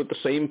brochures with the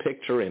same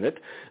picture in it.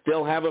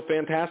 They'll have a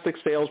fantastic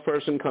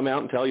salesperson come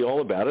out and tell you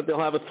all about it. They'll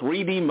have a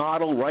 3D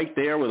model right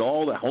there with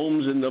all the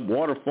homes in the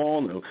waterfall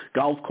and the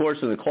golf course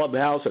and the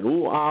clubhouse and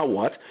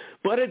what.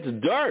 But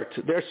it's dirt.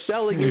 They're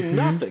selling you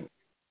nothing.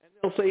 And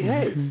they'll say,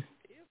 hey,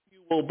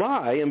 will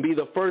buy and be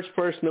the first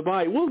person to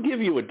buy, we'll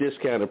give you a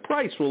discounted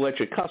price. We'll let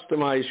you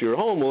customize your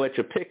home. We'll let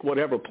you pick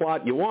whatever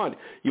plot you want.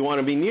 You want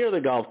to be near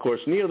the golf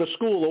course, near the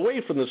school,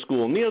 away from the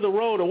school, near the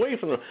road, away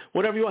from the,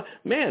 whatever you want.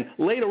 Man,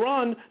 later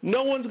on,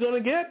 no one's going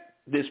to get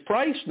this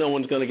price. No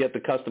one's going to get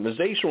the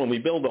customization. When we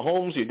build the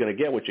homes, you're going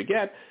to get what you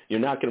get. You're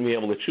not going to be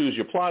able to choose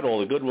your plot. All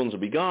the good ones will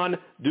be gone.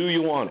 Do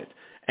you want it?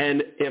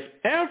 And if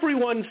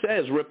everyone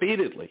says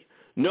repeatedly,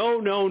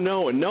 no, no,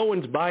 no, and no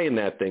one's buying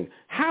that thing,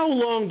 how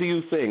long do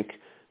you think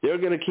they're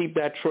going to keep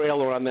that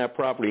trailer on that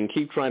property and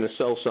keep trying to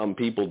sell something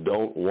people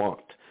don't want?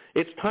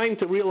 It's time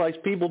to realize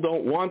people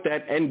don't want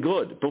that, and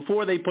good.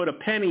 Before they put a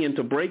penny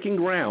into breaking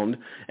ground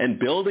and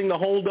building the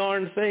whole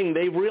darn thing,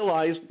 they've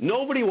realized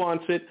nobody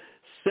wants it.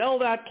 Sell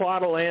that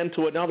plot of land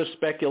to another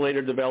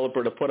speculator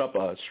developer to put up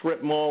a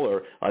strip mall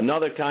or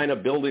another kind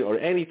of building or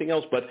anything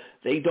else, but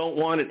they don't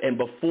want it. And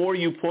before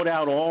you put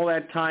out all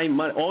that time,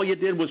 money, all you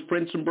did was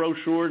print some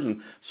brochures and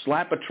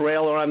slap a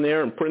trailer on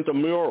there and print a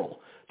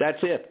mural. That's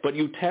it. But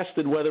you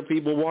tested whether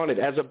people want it.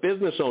 As a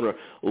business owner,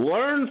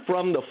 learn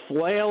from the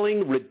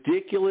flailing,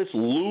 ridiculous,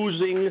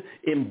 losing,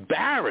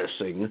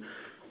 embarrassing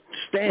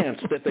stance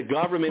that the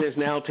government is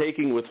now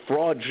taking with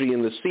Fraudgy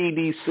and the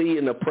CDC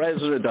and the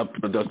president,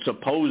 the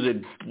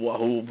supposed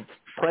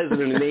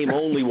president in name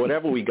only,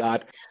 whatever we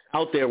got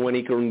out there when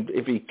he can,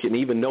 if he can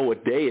even know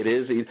what day it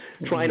is, he's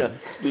trying to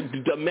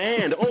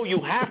demand,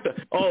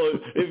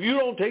 if you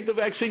don't take the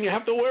vaccine, you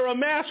have to wear a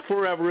mask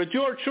forever. It's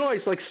your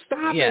choice. Like,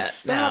 stop it.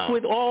 Stop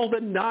with all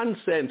the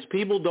nonsense.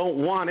 People don't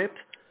want it.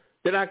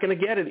 They're not going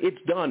to get it.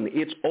 It's done.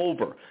 It's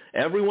over.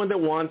 Everyone that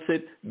wants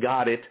it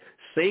got it.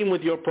 Same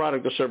with your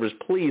product or service.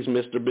 Please,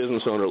 Mr.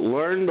 Business Owner,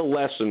 learn the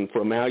lesson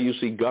from how you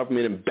see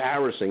government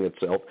embarrassing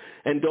itself,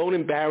 and don't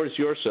embarrass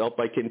yourself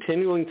by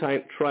continuing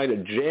to try to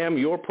jam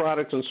your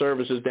products and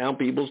services down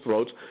people's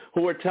throats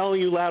who are telling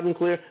you loud and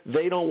clear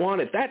they don't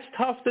want it. That's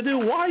tough to do.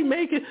 Why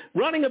make it?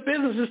 Running a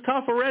business is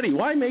tough already.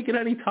 Why make it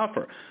any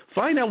tougher?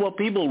 Find out what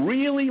people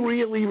really,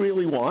 really,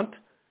 really want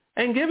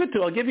and give it to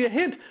them. I'll give you a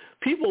hint.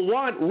 People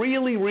want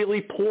really,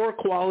 really poor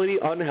quality,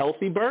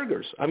 unhealthy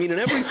burgers. I mean, in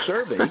every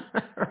survey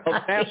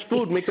of fast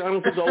food,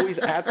 McDonald's is always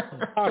at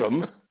the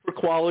bottom for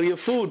quality of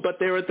food, but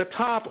they're at the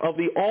top of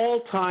the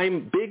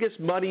all-time biggest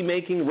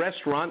money-making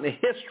restaurant in the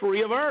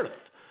history of Earth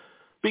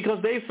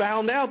because they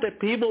found out that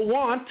people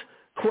want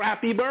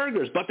crappy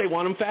burgers, but they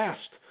want them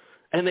fast.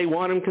 And they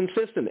want them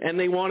consistent. And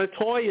they want a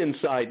toy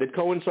inside that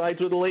coincides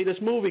with the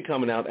latest movie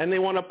coming out. And they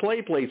want a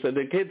play place that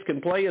the kids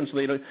can play in so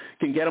they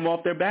can get them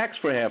off their backs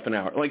for half an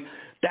hour. Like,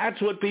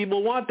 that's what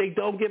people want. They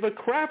don't give a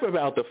crap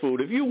about the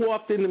food. If you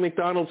walked into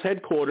McDonald's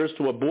headquarters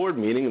to a board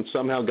meeting and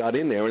somehow got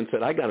in there and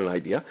said, I got an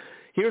idea,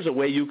 here's a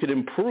way you could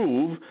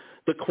improve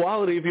the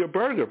quality of your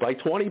burger by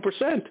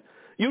 20%.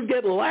 You'd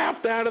get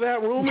laughed out of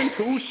that room in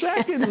 2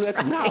 seconds.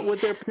 That's not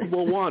what their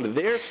people want.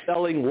 They're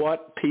selling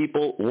what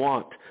people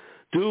want.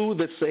 Do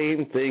the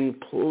same thing,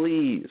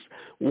 please.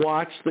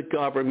 Watch the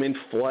government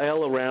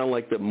flail around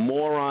like the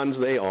morons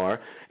they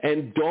are,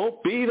 and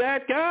don't be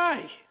that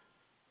guy.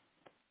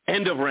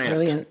 End of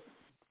rant.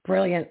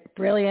 Brilliant,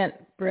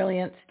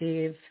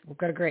 Steve. We've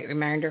got a great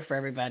reminder for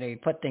everybody.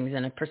 Put things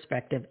in a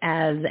perspective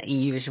as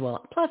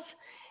usual. Plus,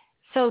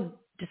 so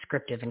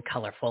descriptive and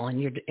colorful in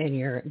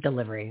your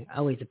delivery.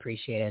 Always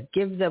appreciated.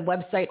 Give the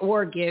website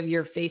or give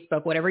your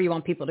Facebook, whatever you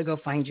want people to go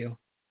find you.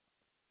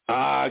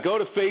 Go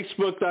to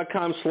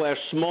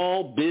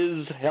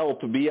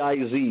facebook.com/smallbizhelp,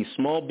 B-I-Z,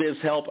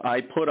 smallbizhelp.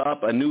 I put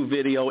up a new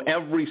video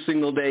every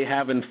single day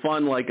having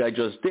fun like I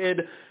just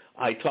did.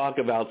 I talk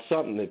about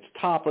something that's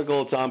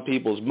topical. It's on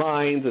people's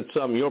minds. It's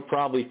something you're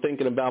probably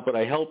thinking about, but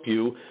I help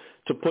you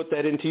to put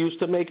that into use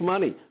to make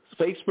money.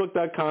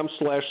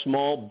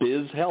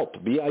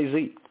 Facebook.com/smallbizhelp,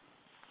 B-I-Z.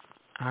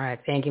 All right.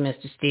 Thank you,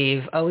 Mr.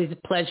 Steve. Always a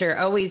pleasure.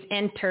 Always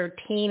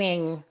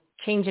entertaining.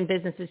 Changing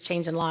businesses,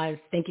 changing lives.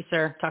 Thank you,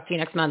 sir. Talk to you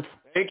next month.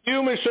 Thank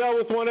you, Michelle,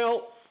 with one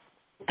L.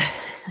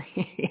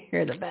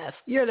 You're the best.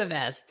 You're the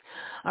best.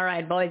 All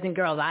right, boys and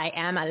girls, I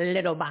am a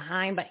little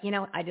behind, but,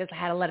 I just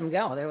had to let him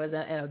go. There was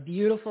a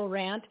beautiful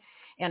rant,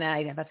 and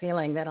I have a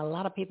feeling that a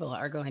lot of people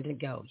are going to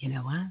go, you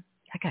know what?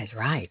 That guy's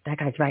right.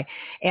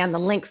 And the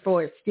link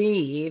for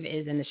Steve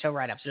is in the show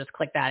write-up, so just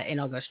click that, and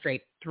it'll go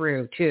straight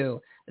through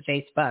to the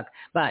Facebook.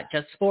 But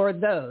just for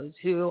those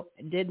who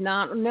did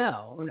not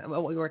know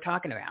what we were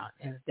talking about,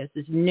 this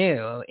is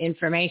new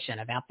information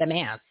about the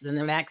masks and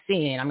the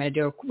vaccine. I'm going to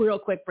do a real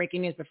quick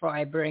breaking news before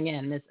I bring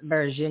in Miss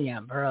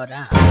Virginia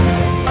Prodan.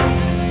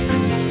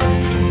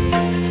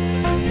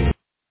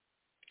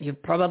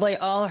 You've probably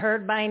all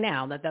heard by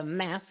now that the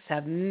masks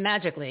have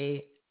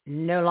magically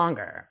no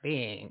longer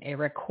being a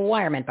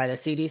requirement by the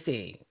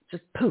CDC.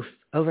 Just poof,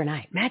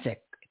 overnight.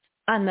 Magic. It's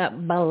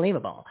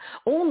unbelievable.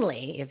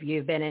 Only if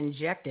you've been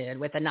injected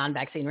with a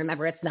non-vaccine.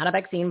 Remember, it's not a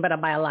vaccine, but a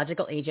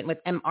biological agent with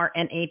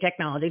mRNA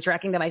technology,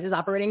 tracking devices,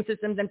 operating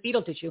systems, and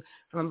fetal tissue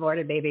from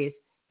aborted babies.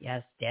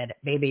 Yes, dead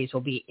babies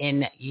will be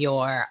in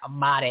your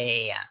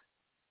body.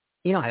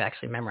 I've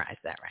actually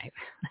memorized that, right?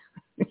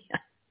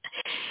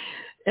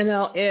 And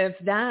now, if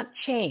that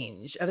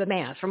change of the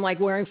mask from like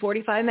wearing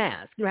 45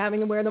 masks, you're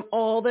having to wear them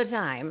all the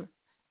time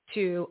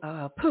to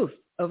poof,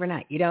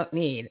 overnight, you don't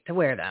need to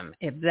wear them.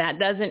 If that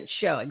doesn't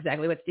show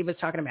exactly what Steve was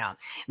talking about,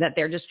 that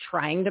they're just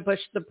trying to push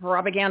the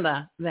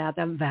propaganda that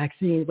the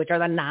vaccines, which are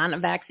the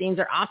non-vaccines,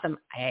 are awesome,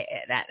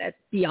 that's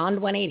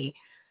beyond 180,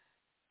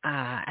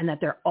 and that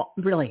they're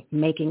really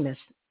making this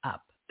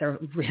up. They're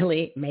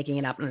really making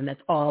it up, and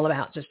it's all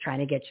about just trying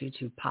to get you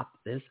to pop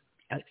this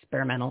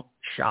experimental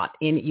shot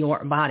in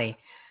your body.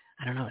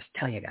 I don't know what to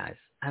tell you guys.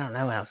 I don't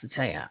know what else to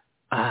tell you.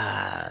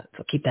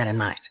 So keep that in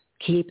mind.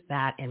 Keep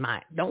that in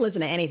mind. Don't listen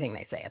to anything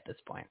they say at this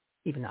point,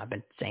 even though I've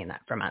been saying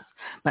that for months.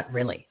 But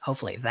really,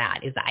 hopefully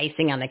that is the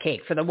icing on the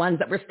cake for the ones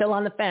that were still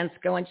on the fence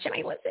going, should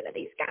I listen to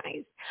these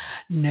guys?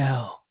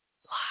 No.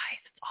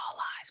 Lies. It's all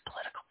lies.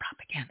 Political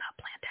propaganda,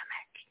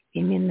 pandemic.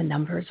 Even the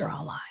numbers are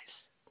all lies.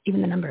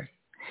 Even the numbers.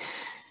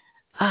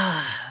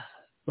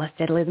 Less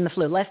deadly than the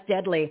flu. Less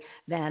deadly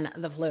than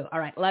the flu. All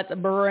right, let's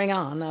bring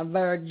on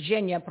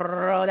Virginia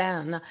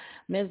Prodan.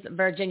 Ms.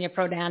 Virginia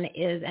Prodan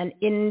is an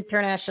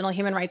international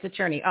human rights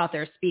attorney,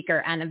 author,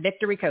 speaker, and a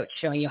victory coach,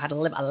 showing you how to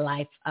live a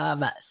life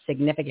of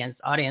significance.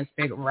 Audience,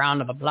 big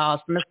round of applause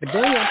for Ms.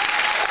 Virginia.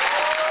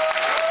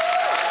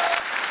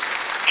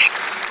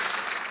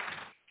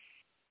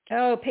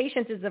 Oh,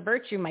 patience is a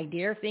virtue, my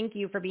dear. Thank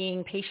you for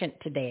being patient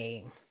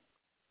today.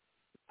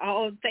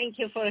 Oh, thank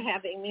you for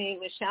having me,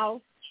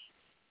 Michelle.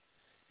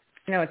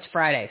 It's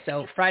Friday,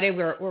 so Friday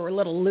we're a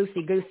little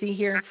loosey-goosey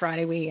here.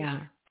 Friday we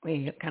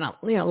kind of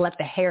let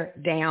the hair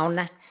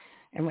down,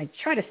 and we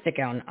try to stick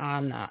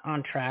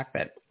on track.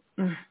 But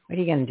what are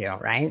you gonna do,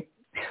 right?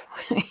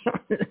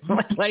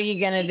 What are you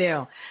going to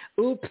do?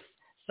 Oops.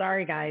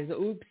 Sorry, guys.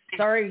 Oops.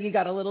 Sorry, you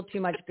got a little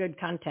too much good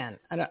content.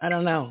 I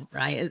don't know,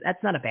 right?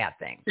 That's not a bad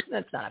thing.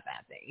 That's not a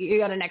bad thing. You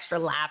got an extra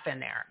laugh in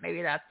there.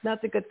 Maybe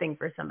that's a good thing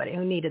for somebody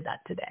who needed that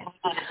today.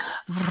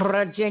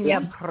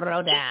 Virginia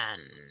Prodan.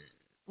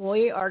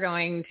 We are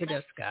going to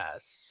discuss,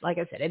 like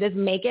I said, it is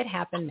Make It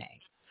Happen May.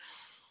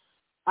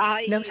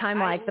 No time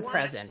like the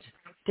present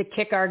to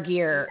kick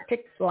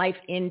life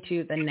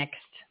into the next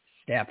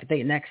step.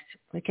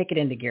 We kick it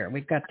into gear.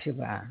 We've got to,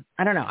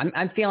 I don't know.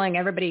 I'm feeling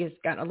everybody's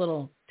gotten a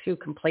little too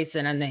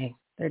complacent and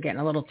they're getting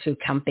a little too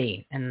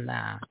comfy, and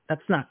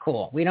that's not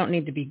cool. We don't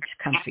need to be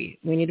comfy.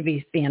 We need to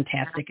be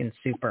fantastic and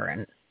super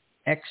and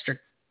extra,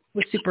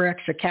 with super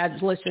extra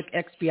cadulicious,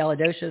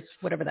 expialidocious,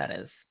 whatever that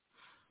is.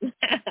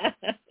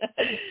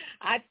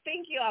 I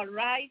think you are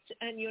right.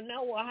 And you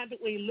know what?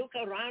 We look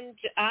around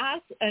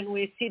us and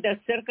we see the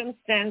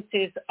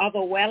circumstances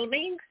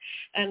overwhelming.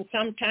 And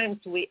sometimes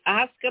we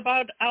ask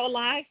about our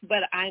life,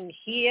 but I'm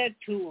here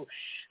to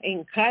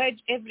encourage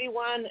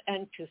everyone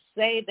and to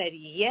say that,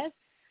 yes,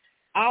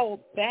 our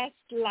best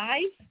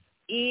life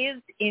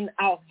is in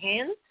our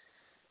hands,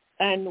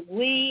 and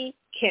we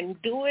can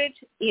do it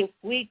if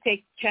we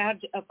take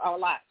charge of our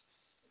lives.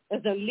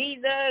 As a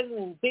leader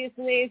in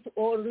business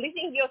or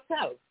leading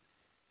yourself,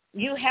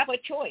 you have a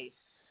choice.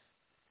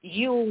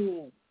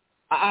 You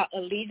are a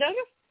leader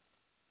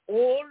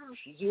or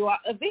you are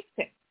a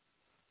victim.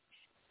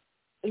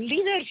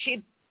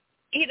 Leadership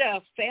either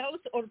fails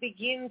or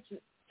begins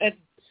at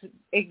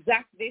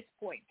exact this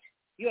point.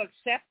 You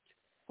accept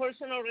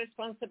personal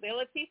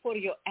responsibility for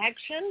your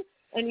action,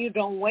 and you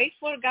don't wait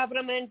for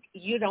government.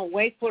 You don't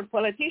wait for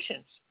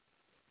politicians.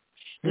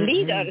 Mm-hmm.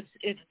 Leaders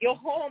at your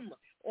home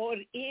or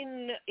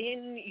in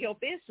your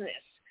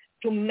business,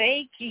 to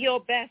make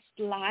your best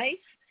life,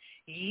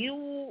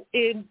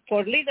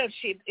 for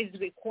leadership is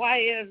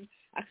required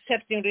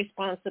accepting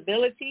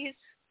responsibilities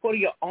for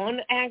your own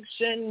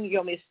action,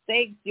 your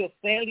mistakes, your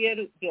failure,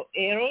 your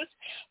errors,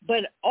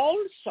 but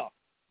also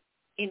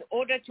in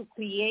order to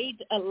create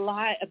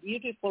a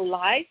beautiful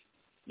life,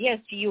 yes,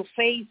 you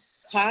face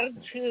hard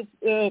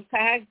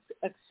facts,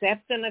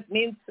 accept and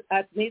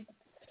admit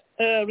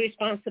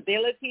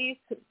responsibilities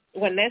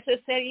when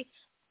necessary,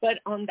 but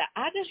on the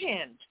other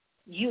hand,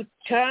 you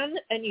turn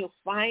and you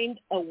find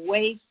a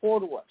way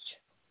forward.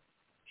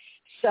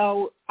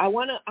 So I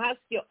want to ask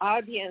your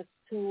audience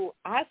to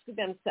ask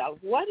themselves,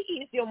 what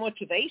is your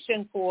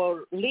motivation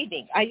for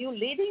leading? Are you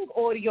leading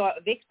or you're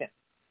a victim?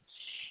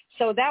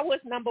 So that was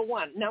number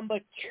one. Number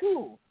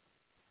two,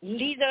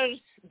 leaders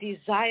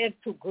desire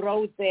to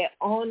grow their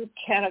own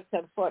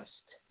character first.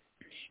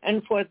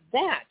 And for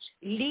that,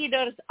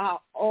 leaders are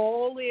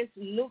always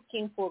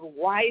looking for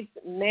wise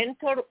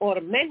mentor or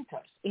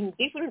mentors in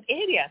different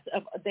areas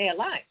of their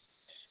lives,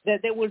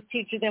 that they will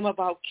teach them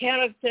about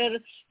character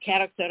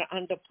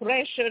under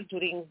pressure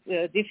during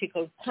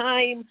difficult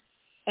time.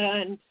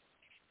 And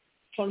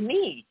for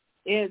me,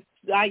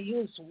 I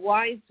use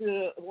wise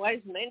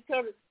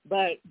mentor,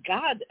 but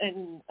God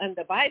and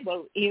the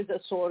Bible is a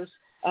source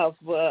of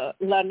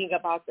learning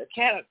about the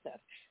character.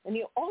 And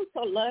you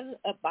also learn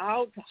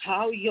about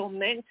how your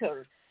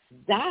mentor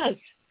does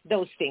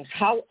those things,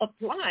 how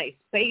applies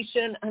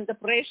patience under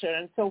pressure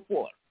and so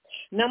forth.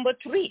 Number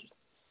three,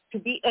 to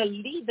be a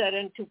leader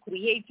and to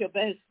create your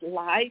best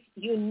life,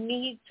 you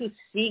need to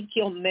seek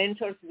your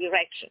mentor's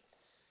direction.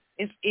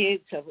 If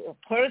it's a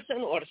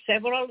person or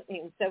several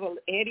in several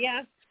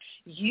areas,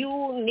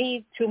 you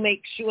need to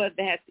make sure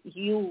that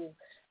you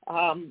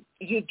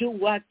do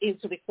what is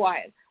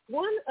required.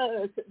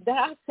 There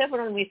are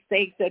several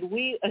mistakes that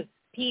we as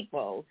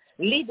people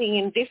living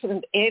in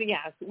different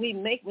areas, we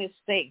make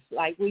mistakes,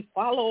 like we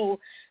follow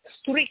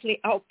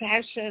strictly our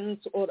passions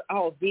or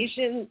our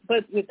vision,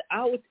 but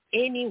without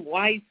any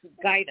wise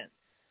guidance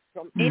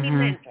from any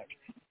mentor,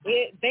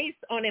 based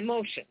on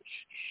emotions.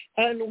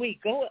 And we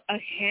go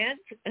ahead,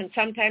 and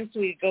sometimes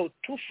we go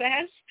too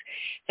fast,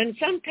 and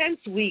sometimes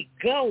we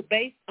go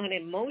based on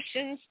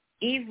emotions,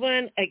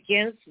 even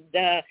against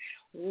the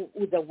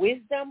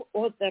wisdom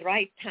or the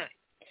right time.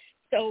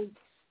 So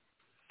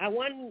I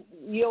want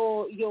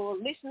your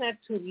listener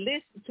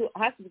to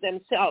ask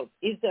themselves,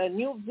 is a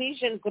new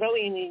vision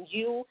growing in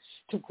you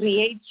to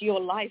create your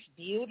life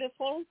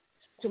beautiful,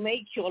 to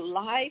make your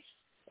life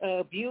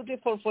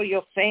beautiful for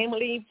your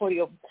family,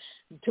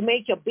 to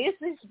make your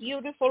business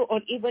beautiful, or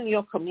even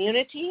your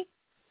community?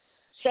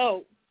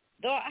 So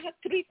there are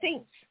three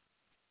things.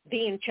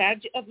 Be in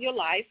charge of your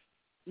life,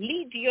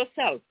 lead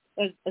yourself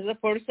as a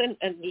person,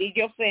 and lead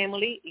your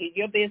family, lead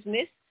your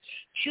business.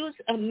 Choose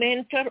a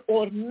mentor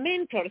or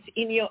mentors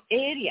in your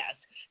areas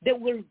that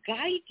will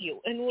guide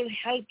you and will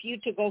help you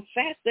to go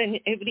faster in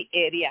every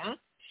area.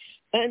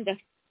 And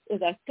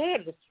the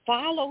third,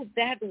 follow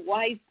that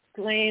wise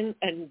plan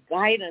and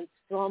guidance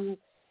from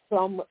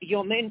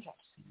your mentors.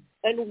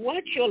 And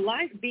watch your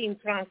life being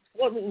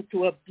transformed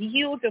into a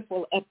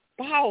beautiful, a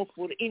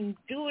powerful,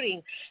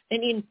 enduring,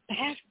 and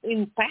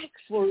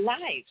impactful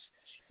life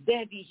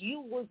that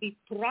you will be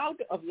proud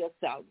of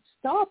yourself.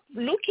 Stop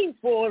looking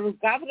for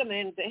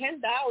government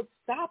handouts.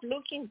 Stop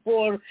looking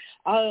for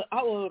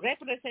our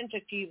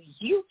representatives.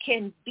 You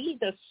can be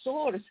the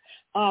source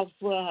of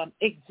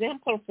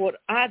example for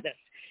others.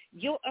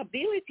 Your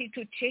ability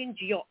to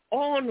change your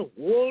own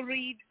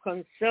worried,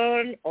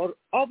 concerned, or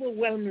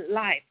overwhelmed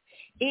life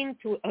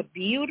into a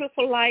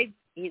beautiful life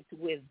is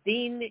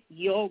within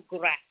your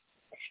grasp.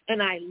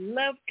 And I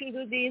love to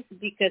do this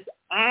because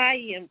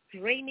I am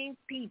training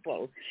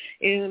people.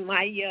 In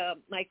my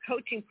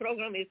coaching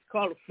program is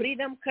called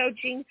Freedom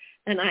Coaching,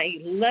 and I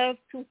love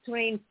to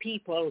train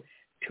people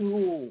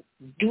to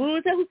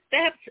do those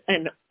steps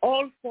and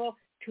also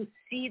to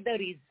see the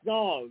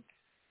results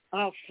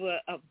of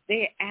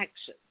their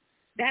actions.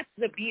 That's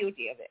the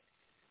beauty of it.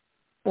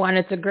 Well, and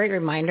it's a great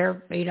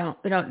reminder.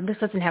 This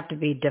doesn't have to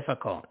be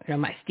difficult.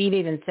 Steve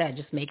even said,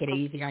 just make it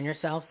easy on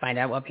yourself. Find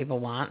out what people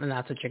want, and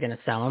that's what you're going to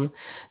sell them.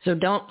 So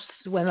don't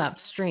swim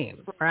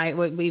upstream, right?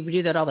 We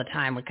do that all the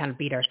time. We kind of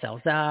beat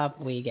ourselves up.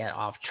 We get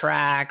off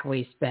track.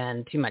 We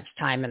spend too much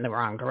time in the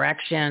wrong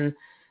direction.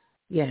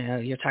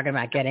 You're talking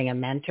about getting a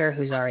mentor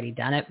who's already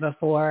done it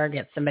before.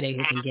 Get somebody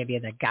who can give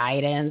you the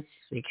guidance,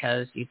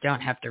 because you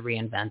don't have to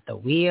reinvent the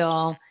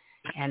wheel.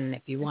 And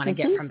if you want to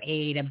get from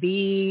A to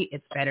B,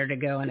 it's better to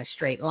go in a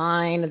straight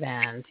line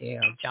than to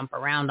jump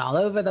around all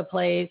over the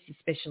place,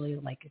 especially,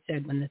 like I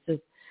said, when this has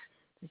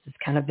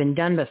kind of been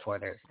done before.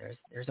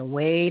 There's a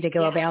way to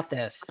go about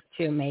this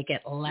to make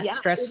it less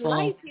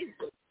stressful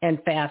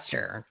and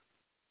faster.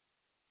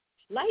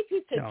 Life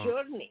is a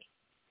journey.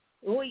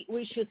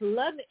 We should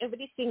learn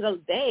every single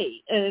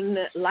day,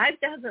 and life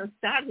doesn't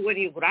start when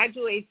you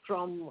graduate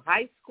from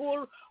high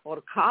school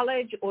or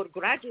college or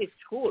graduate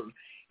school.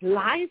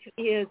 Life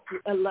is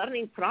a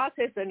learning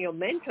process, and your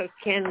mentor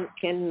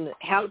can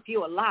help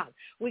you a lot.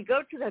 We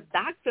go to the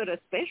doctor, a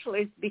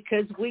specialist,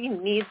 because we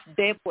need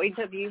their point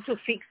of view to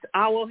fix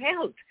our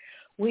health.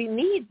 We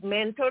need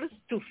mentors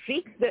to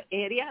fix the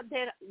area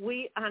that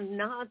we are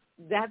not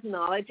that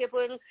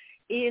knowledgeable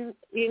in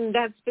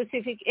that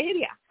specific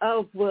area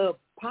of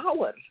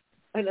power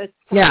and a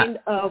kind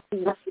of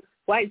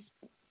wise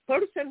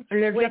person.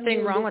 There's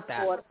nothing wrong with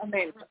that.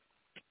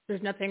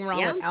 There's nothing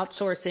wrong with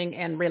outsourcing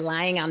and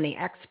relying on the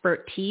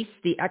expertise,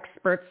 the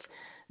experts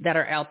that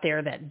are out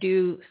there that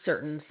do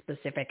certain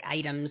specific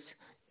items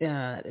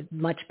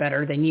much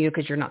better than you,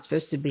 because you're not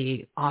supposed to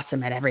be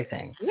awesome at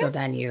everything. So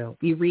then you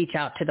reach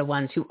out to the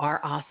ones who are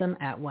awesome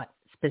at what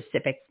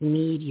specific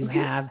need you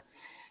have.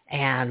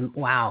 And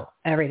wow,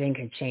 everything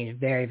can change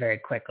very, very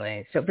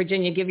quickly. So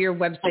Virginia, give your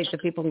website so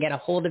people can get a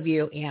hold of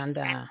you and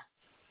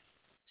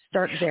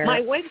start their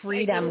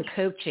Freedom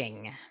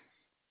Coaching.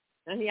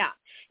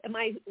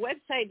 My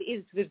website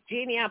is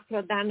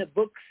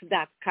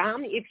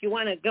virginiaprodanabooks.com. If you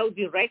want to go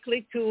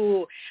directly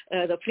to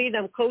the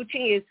Freedom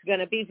Coaching, it's going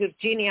to be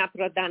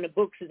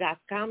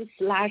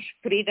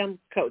virginiaprodanabooks.com/freedom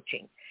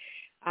coaching.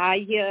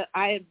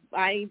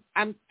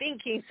 I'm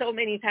thinking so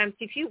many times,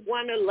 if you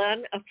want to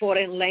learn a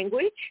foreign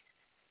language,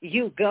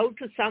 you go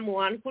to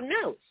someone who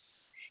knows.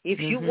 If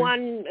you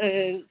want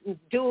to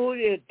do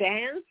a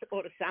dance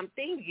or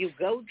something, you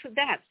go to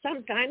that.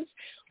 Sometimes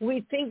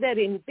we think that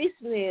in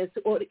business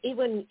or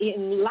even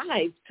in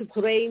life, to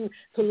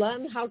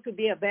learn how to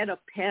be a better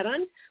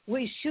parent,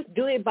 we should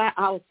do it by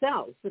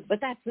ourselves.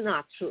 But that's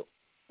not true.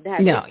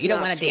 No, you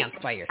don't want to dance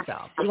by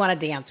yourself. You want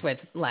to dance with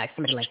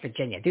somebody like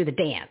Virginia. Do the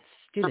dance.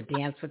 Do the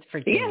dance with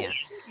Virginia.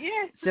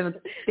 Yes. So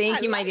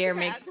thank you, my dear.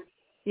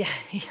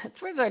 That's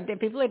where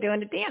people are doing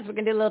the dance. We're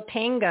going to do a little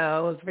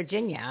tango with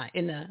Virginia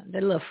in the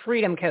little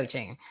Freedom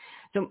Coaching.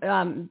 So,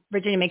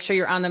 Virginia, make sure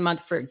you're on the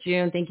month for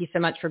June. Thank you so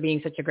much for being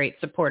such a great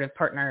supportive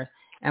partner,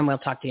 and we'll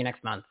talk to you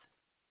next month.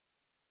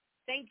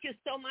 Thank you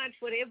so much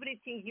for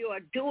everything you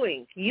are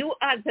doing. You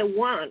are the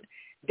one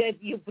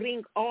that you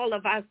bring all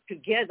of us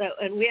together,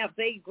 and we are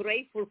very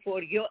grateful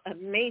for your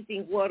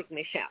amazing work,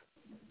 Michelle.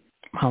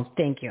 Well,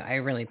 thank you. I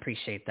really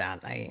appreciate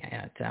that.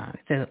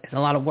 It's a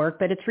lot of work,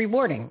 but it's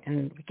rewarding,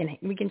 and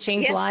we can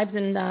change lives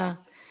and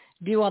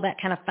do all that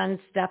kind of fun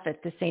stuff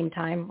at the same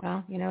time.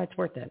 Well, it's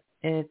worth it.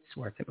 It's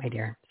worth it, my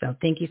dear. So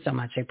thank you so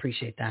much. I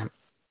appreciate that.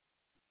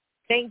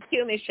 Thank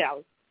you,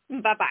 Michelle.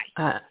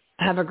 Bye-bye.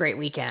 Have a great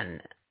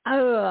weekend.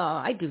 Oh,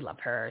 I do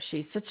love her.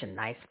 She's such a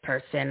nice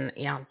person,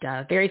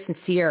 very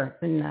sincere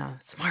and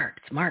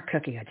smart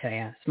cookie, I tell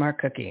you, smart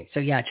cookie. So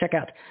yeah, check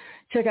out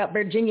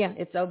Virginia.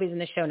 It's always in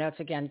the show notes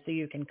again, so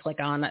you can click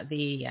on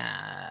the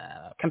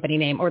company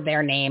name or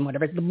their name,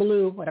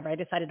 whatever I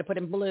decided to put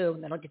in blue,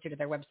 and that'll get you to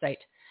their website.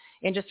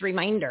 And just a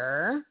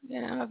reminder,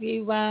 if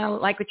you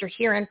like what you're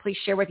hearing, please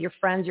share with your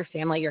friends, your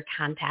family, your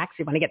contacts.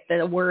 You want to get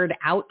the word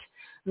out.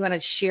 We want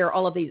to share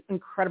all of these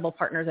incredible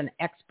partners and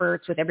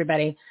experts with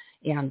everybody,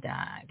 and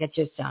get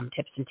you some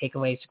tips and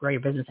takeaways to grow your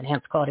business,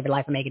 enhance the quality of your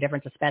life, and make a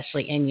difference,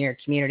 especially in your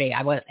community.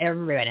 I want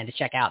everybody to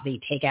check out the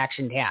Take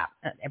Action tab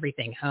at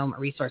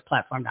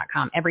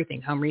everythinghomeresourceplatform.com,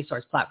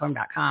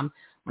 everythinghomeresourceplatform.com.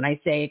 When I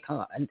say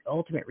an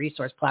ultimate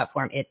resource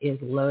platform, it is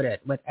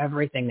loaded with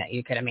everything that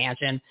you could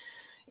imagine.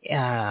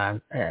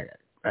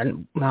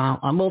 and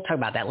we'll talk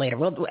about that later.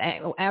 We'll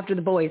after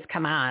the boys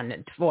come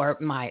on for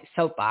my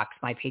soapbox,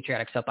 my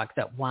patriotic soapbox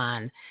at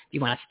 1. If you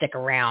want to stick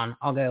around,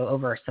 I'll go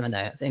over some of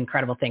the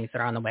incredible things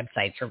that are on the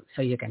website,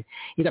 so you can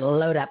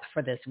load up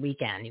for this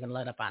weekend. You can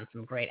load up on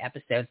some great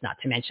episodes, not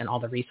to mention all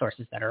the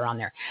resources that are on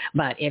there.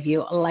 But if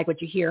you like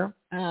what you hear,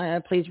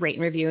 please rate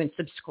and review and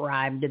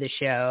subscribe to the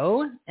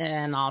show,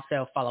 and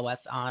also follow us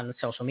on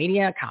social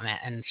media, comment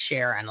and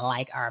share and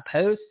like our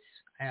posts.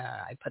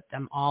 I put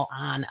them all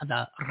on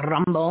the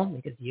Rumble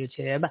because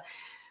YouTube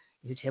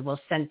will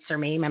censor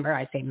me. Remember,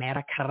 I say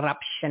Meta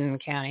Corruption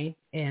County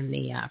in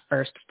the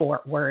first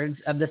 4 words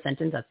of the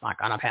sentence. That's not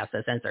going to pass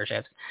the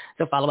censorship.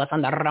 So follow us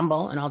on the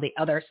Rumble and all the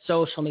other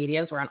social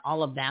medias. We're on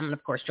all of them. And,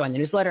 of course, join the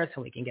newsletter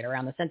so we can get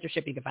around the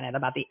censorship. You can find out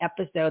about the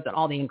episodes and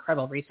all the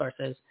incredible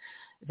resources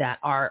that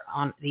are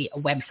on the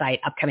website,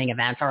 upcoming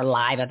events, our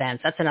live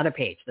events. That's another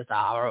page.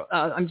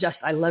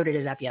 I loaded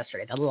it up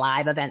yesterday. The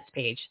live events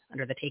page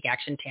under the Take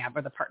Action tab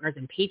or the Partners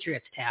and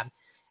Patriots tab,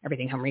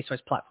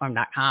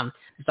 everythinghomeresourceplatform.com.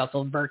 There's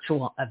also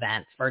virtual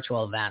events.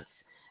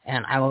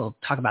 And I will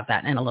talk about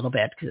that in a little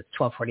bit because it's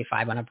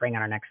 12:45 when I bring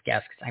on our next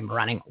guest because I'm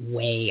running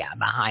way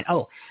behind.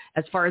 Oh,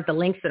 as far as the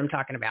links that I'm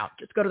talking about,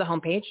 just go to the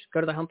homepage.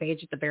 Go to the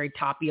homepage at the very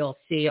top. You'll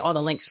see all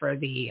the links for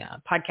the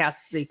podcasts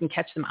so you can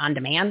catch them on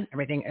demand.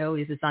 Everything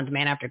always is on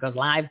demand after it goes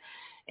live.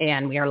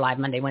 And we are live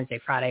Monday, Wednesday,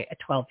 Friday at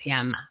 12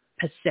 p.m.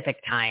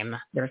 Pacific time.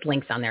 There's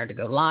links on there to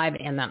go live.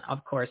 And then,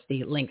 of course,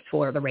 the links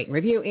for the rate and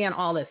review and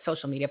all the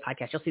social media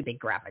podcasts. You'll see big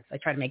graphics. I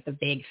try to make the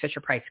big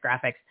Fisher-Price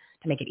graphics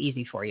to make it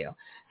easy for you.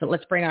 So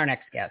let's bring our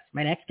next guest.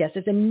 My next guest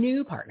is a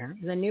new partner.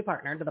 He's a new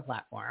partner to the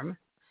platform,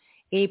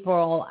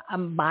 April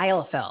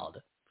Bielefeld.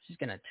 She's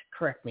going to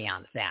correct me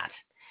on that.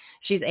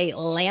 She's a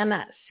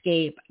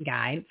landscape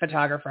guide,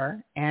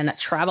 photographer, and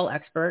travel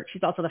expert.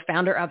 She's also the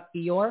founder of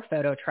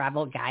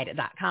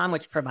YourPhotoTravelGuide.com,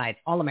 which provides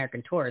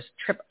all-American tours,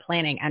 trip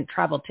planning, and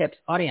travel tips.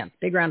 Audience,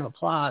 big round of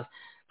applause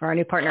for our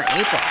new partner,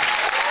 April.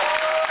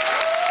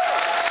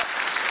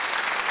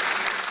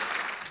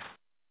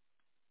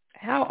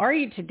 How are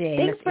you today,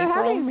 Thanks for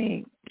having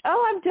me.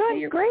 Oh, I'm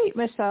doing great,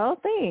 Michelle.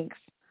 Thanks.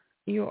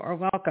 You are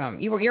welcome.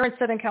 You're in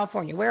Southern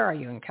California. Where are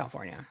you in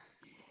California?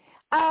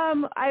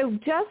 I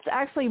just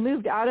actually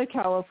moved out of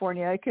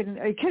California. I couldn't.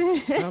 Oh,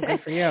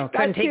 good for you.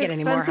 Couldn't take it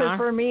anymore, huh?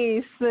 For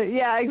me. So,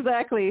 yeah,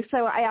 exactly.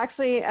 So I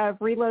actually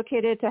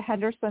relocated to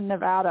Henderson,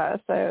 Nevada.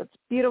 So it's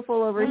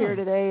beautiful over here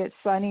today. It's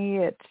sunny.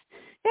 It's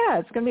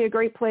going to be a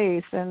great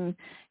place and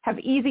have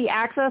easy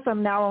access.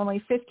 I'm now only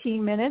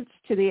 15 minutes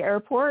to the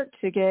airport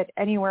to get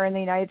anywhere in the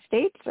United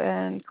States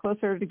and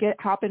closer to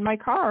hop in my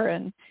car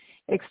and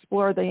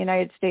explore the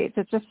United States.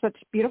 It's just such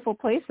beautiful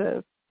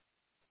places.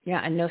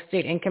 Yeah, and no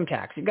state income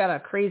tax. You've got a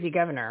crazy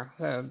governor.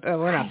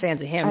 We're not fans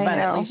of him, but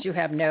at least you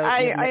have no.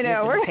 I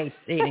know. You pay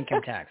state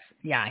income tax.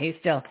 Yeah, he's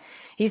still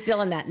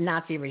in that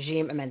Nazi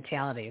regime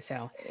mentality.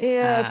 So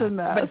yeah, it's a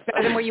mess. But it's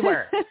better than where you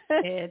were.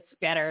 It's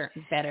better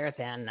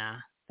than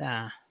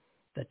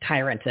the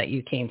tyrant that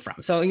you came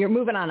from. So you're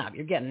moving on up.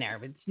 You're getting there.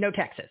 It's no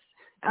Texas.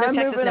 No I'm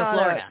Texas, moving no on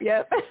Florida. Up.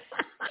 Yep.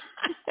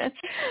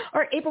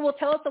 All right, April, well,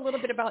 tell us a little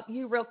bit about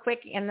you real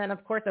quick. And then,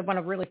 of course, I want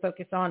to really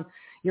focus on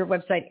your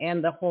website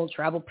and the whole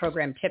travel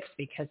program tips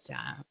because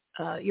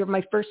you're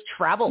my first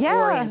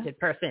travel-oriented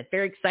person. It's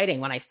very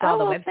exciting when I saw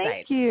the website.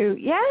 Thank you.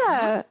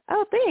 Yeah.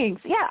 Oh,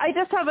 thanks. Yeah, I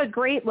just have a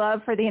great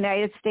love for the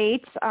United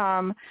States.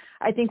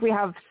 I think we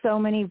have so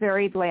many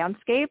varied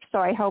landscapes, so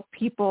I help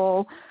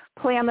people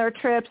plan their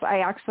trips. I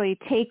actually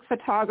take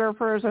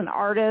photographers and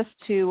artists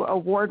to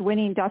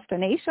award-winning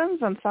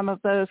destinations, and some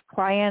of those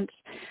clients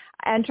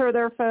enter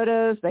their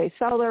photos, they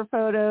sell their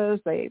photos,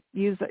 they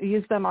use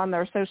them on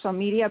their social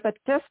media, but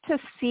just to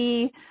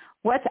see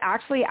what's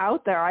actually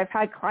out there. I've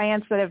had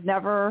clients that have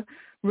never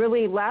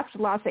really left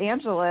Los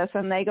Angeles,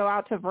 and they go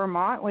out to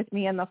Vermont with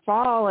me in the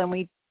fall, and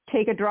we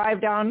take a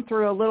drive down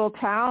through a little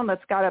town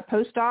that's got a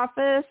post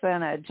office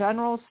and a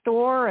general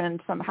store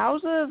and some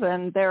houses,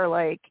 and they're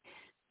like,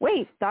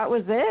 wait, that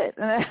was it?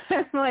 And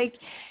I'm like,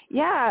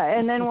 yeah.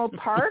 And then we'll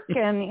park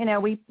and,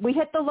 we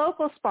hit the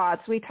local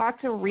spots. We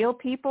talk to real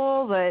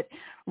people that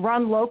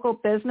run local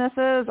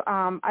businesses.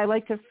 I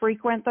like to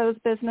frequent those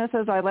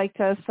businesses. I like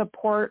to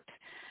support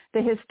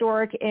the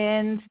historic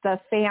inns, the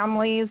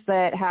families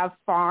that have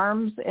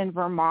farms in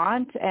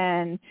Vermont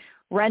and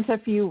rent a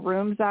few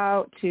rooms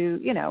out to,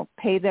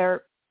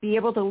 be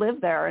able to live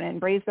there and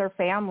raise their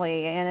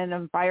family in an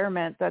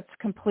environment that's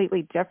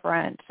completely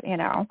different,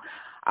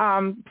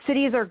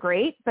 Cities are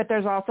great, but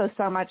there's also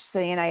so much to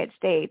the United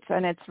States,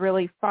 and it's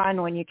really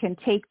fun when you can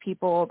take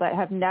people that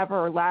have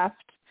never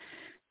left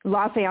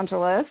Los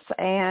Angeles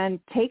and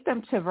take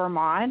them to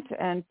Vermont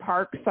and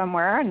park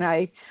somewhere. And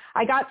I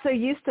got so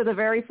used to the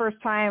very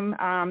first time,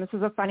 this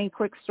is a funny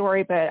quick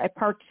story, but I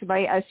parked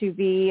my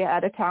SUV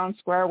at a town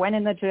square, went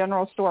in the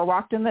general store,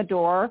 walked in the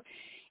door,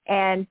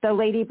 and the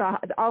lady,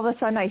 all of a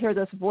sudden I hear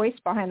this voice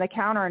behind the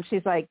counter, and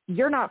she's like,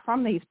 "You're not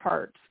from these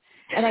parts."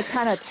 And I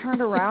kind of turned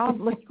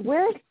around, like,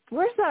 where's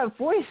that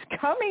voice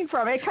coming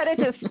from? It kind of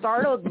just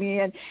startled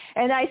me. And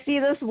I see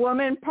this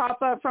woman pop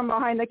up from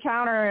behind the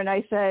counter, and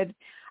I said,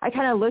 I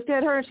kind of looked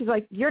at her and she's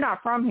like, "You're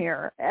not from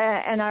here."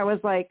 And I was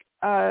like,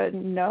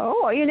 no.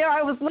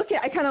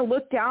 I kind of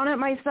looked down at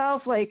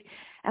myself like,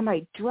 am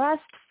I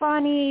dressed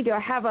funny? Do I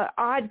have an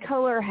odd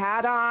color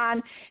hat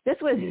on? This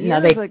was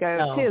years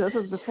ago, too. This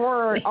was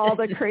before all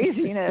the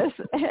craziness.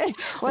 It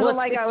wasn't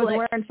like I was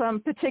wearing some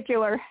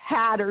particular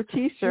hat or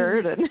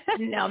T-shirt.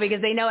 No,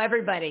 because they know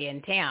everybody in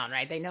town,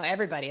 right? They know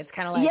everybody. It's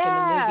kind of like in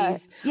the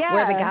movies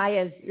where the guy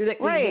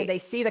is,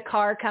 they see the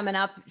car coming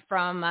up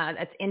from,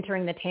 that's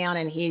entering the town,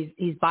 and he's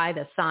by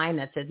the sign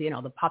that says,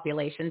 the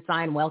population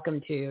sign,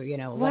 welcome to,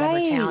 whatever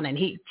town, and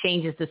he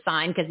changes the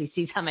sign because he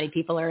sees how many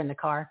people are in the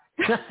car.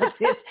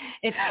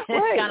 it's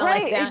kind of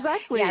like that.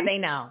 Exactly. Yeah, they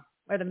know.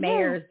 Or the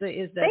mayor is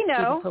the chief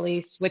of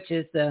police, which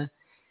is the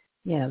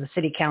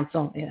city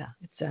council. Yeah,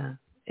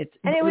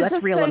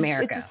 that's real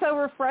America. It's so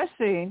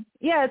refreshing.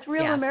 Yeah, it's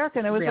real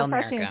American. It was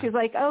refreshing. America. She's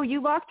like, "Oh,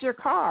 you locked your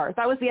car."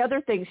 That was the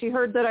other thing. She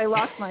heard that I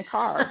locked my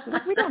car. She's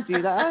like, "We don't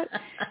do that."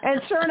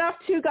 And sure enough,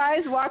 2 guys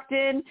walked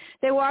in.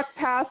 They walked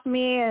past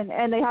me,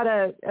 and they had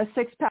a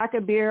 6-pack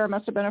of beer. It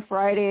must have been a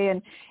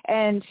Friday.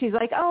 And she's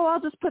like, "Oh,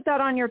 I'll just put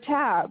that on your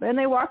tab." And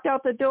they walked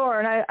out the door.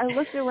 And I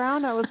looked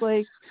around. I was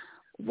like,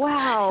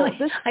 "Wow,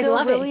 this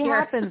still really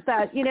happens."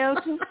 That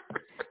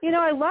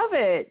I love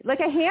it. Like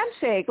a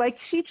handshake. Like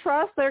she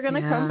trusts they're going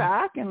to come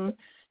back and,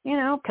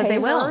 pay they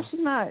will. her.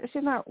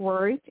 She's not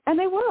worried. And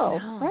they will.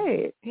 No.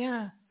 Right.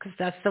 Yeah. Because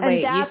that's the way and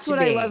it used to be. that's what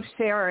I love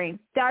sharing.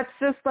 That's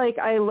just like,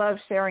 I love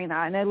sharing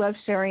that. And I love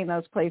sharing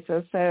those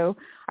places. So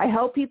I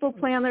help people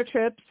plan their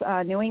trips.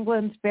 New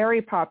England's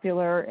very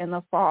popular in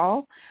the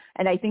fall.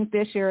 And I think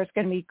this year it's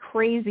going to be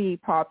crazy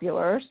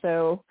popular.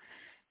 So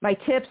my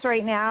tips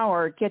right now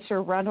are get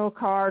your rental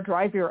car,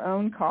 drive your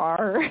own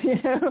car,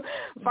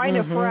 find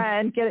a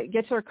friend,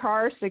 get your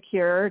car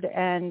secured,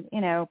 and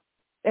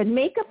and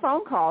make a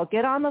phone call.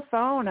 Get on the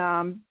phone.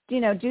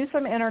 Do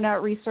some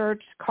internet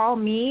research. Call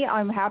me.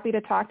 I'm happy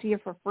to talk to you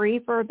for free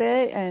for a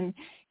bit and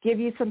give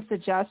you some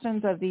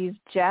suggestions of these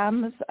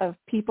gems of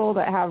people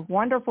that have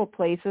wonderful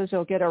places.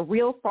 You'll get a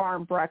real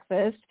farm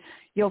breakfast.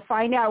 You'll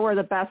find out where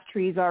the best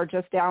trees are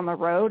just down the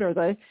road, or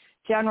the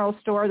general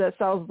store that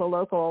sells the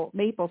local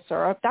maple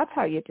syrup. That's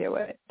how you do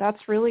it. That's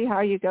really how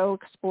you go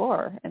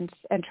explore and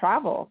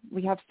travel.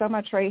 We have so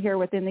much right here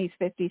within these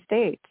 50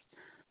 states.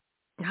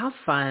 How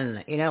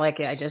fun.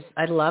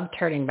 I love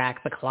turning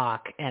back the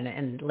clock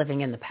and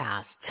living in the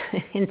past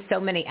in so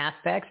many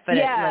aspects, but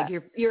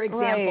your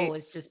example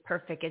is just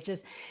perfect.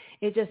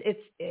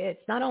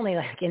 It's not only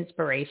like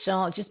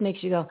inspirational, it just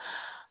makes you go,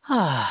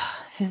 oh,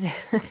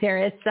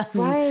 there is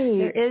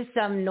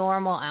some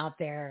normal out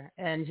there,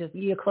 and just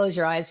you close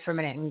your eyes for a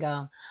minute and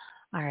go,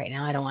 all right,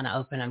 now I don't want to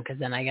open them because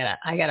then I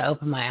gotta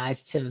open my eyes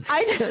to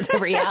the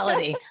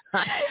reality.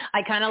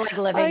 I kind of like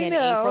living in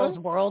April's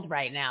world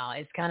right now.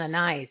 It's kind of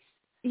nice.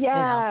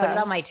 Yeah, put it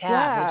on my tab.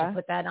 Yeah. Would you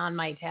put that on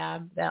my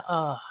tab?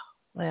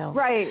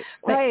 Right.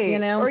 Or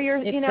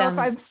if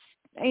I'm,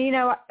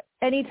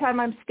 anytime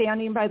I'm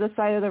standing by the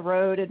side of the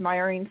road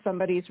admiring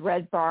somebody's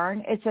red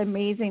barn, it's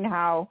amazing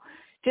how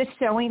just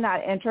showing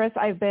that interest.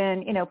 I've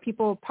been,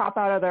 people pop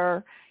out of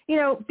their,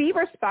 be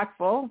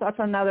respectful. That's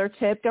another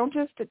tip. Don't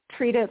just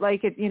treat it like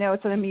it's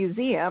in a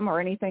museum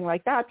or anything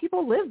like that.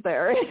 People live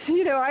there.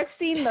 I've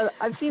seen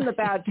the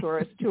bad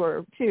tourist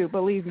tour too,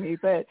 believe me.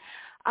 But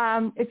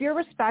if you're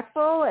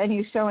respectful and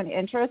you show an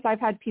interest, I've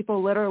had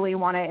people literally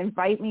want to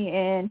invite me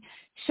in,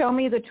 show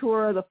me the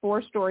tour of the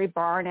 4-story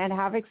barn, and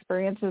have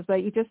experiences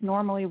that you just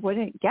normally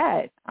wouldn't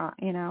get,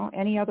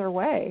 any other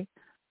way.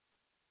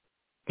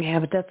 Yeah,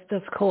 but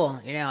that's cool.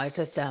 It's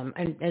just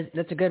and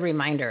that's a good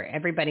reminder.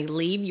 Everybody,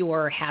 leave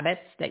your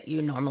habits that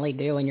you normally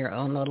do in your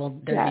own little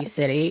dirty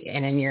city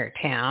and in your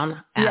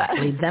town.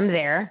 Leave them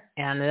there,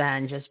 and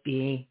then just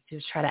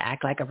try to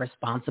act like a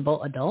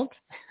responsible adult.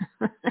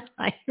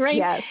 Right?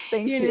 Yes,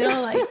 thank you.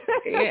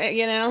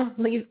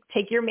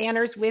 Take your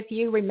manners with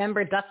you.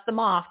 Remember, dust them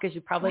off because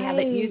you probably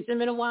haven't used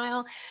them in a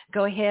while.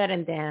 Go ahead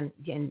and then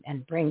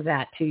and bring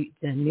that to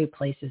the new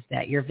places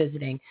that you're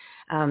visiting.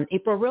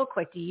 April, real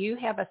quick, do you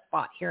have a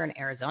spot here in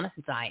Arizona,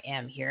 since I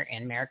am here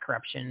in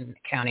Maricorruption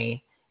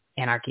County,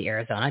 Anarchy,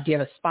 Arizona? Do you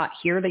have a spot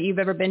here that you've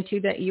ever been to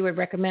that you would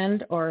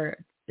recommend, or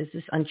is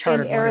this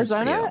uncharted waters for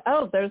you? In Arizona?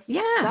 Oh,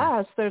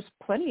 there's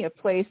plenty of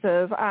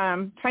places.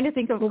 Trying to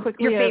think of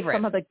quickly of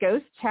some of the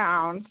ghost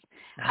towns.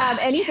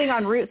 Anything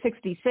on Route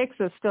 66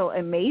 is still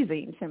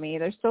amazing to me.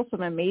 There's still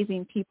some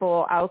amazing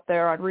people out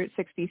there on Route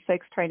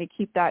 66 trying to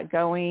keep that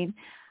going.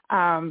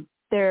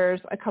 There's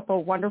a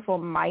couple wonderful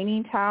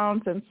mining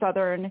towns in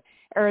southern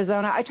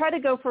Arizona. I try to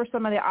go for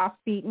some of the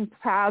off-beaten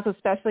paths,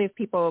 especially if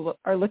people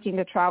are looking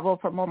to travel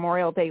for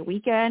Memorial Day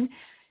weekend.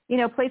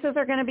 Places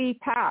are going to be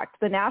packed.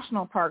 The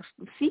national parks.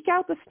 Seek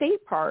out the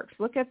state parks.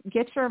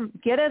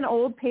 Get an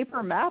old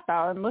paper map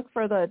out and look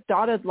for the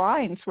dotted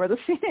lines where the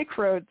scenic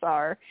roads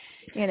are.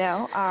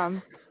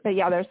 But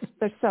yeah, there's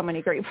so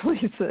many great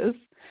places.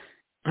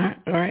 All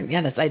right.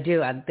 Yeah, I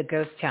do. The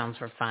ghost towns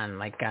were fun.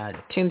 Like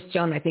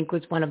Tombstone, I think,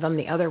 was one of them.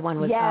 The other one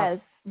was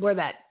where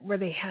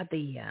they had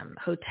the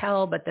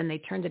hotel, but then they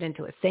turned it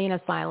into a sane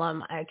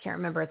asylum. I can't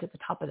remember. It's at the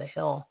top of the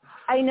hill.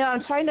 I know.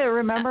 I'm trying to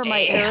remember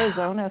my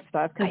Arizona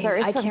stuff because there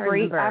is some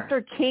great.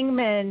 After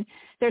Kingman,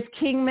 there's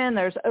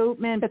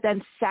Oatman, but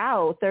then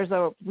south there's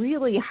a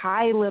really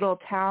high little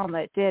town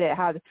that did it.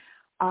 Had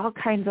all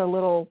kinds of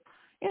little.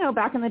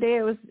 Back in the day,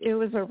 it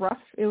was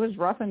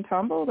rough and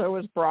tumble. There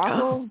was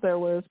brothels. But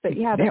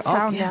the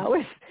town now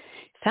is.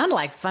 Sound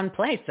like a fun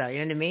place, though. You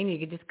know what I mean? You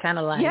could just kind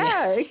of like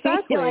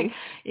exactly.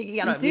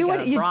 You do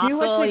what you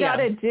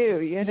gotta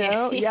do. You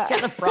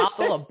got a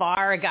brothel, a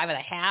bar, a guy with a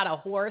hat, a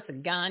horse, a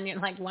gun. You're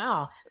like,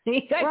 wow, you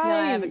guys know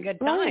I have a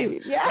good time.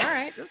 Right. Yeah. All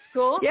right, that's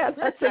cool. Yes,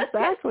 that's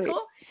exactly.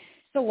 Cool.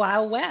 It's the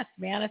Wild West,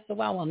 man. It's the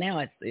wild. Well, now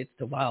it's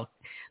the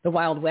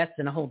Wild West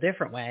in a whole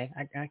different way.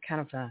 I kind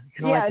of like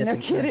this. No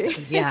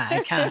kidding.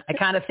 I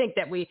kind of think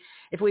that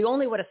if we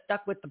only would have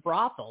stuck with the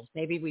brothels,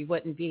 maybe we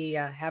wouldn't be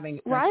having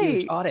a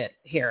huge audit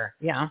here.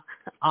 Yeah,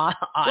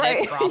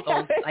 audit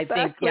brothels. Exactly. I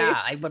think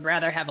I would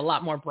rather have a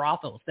lot more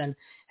brothels than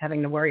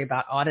having to worry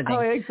about auditing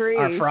I agree.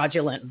 our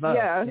fraudulent votes.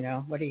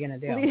 Yeah. What are you going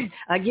to do?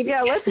 Let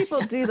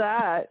people do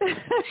that.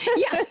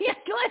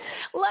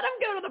 Let them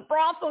go to the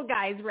brothel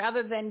guys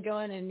rather than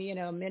going and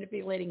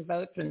manipulating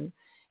votes and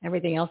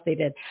everything else they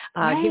did.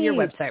 Give your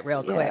website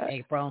real quick,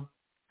 April.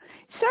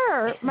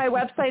 Sure. My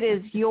website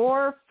is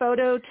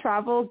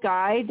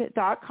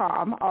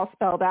yourphototravelguide.com, all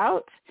spelled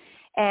out.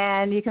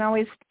 And you can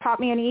always pop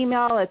me an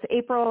email. It's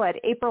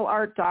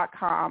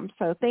april@aprilart.com.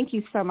 So thank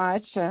you so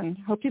much and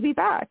hope to be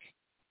back.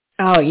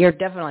 Oh, you're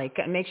definitely.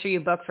 Make sure you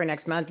book for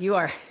next month. You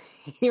are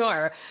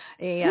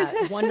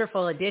a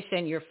wonderful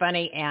addition. You're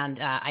funny, and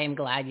I am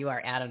glad you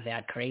are out of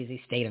that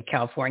crazy state of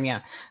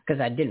California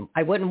because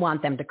I wouldn't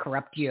want them to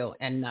corrupt you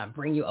and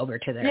bring you over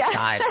to their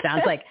side.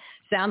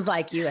 Sounds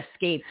like you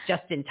escaped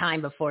just in time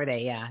before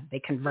they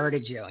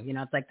converted you.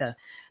 It's like the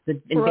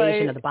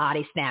invasion of the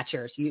body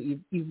snatchers.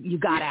 You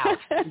got out.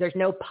 There's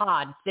no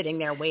pod sitting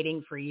there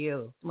waiting for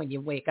you when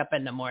you wake up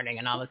in the morning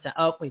and all of a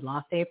sudden, we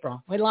lost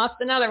April. We lost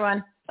another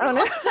one. Oh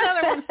no,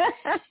 another one.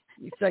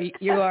 So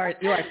you are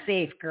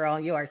safe, girl.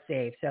 You are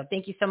safe. So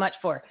thank you so much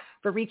for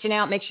reaching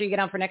out. Make sure you get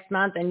on for next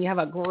month, and you have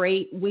a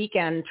great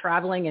weekend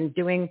traveling and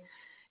doing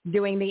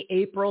the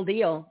April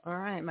deal. All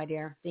right, my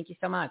dear. Thank you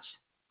so much.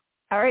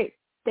 All right.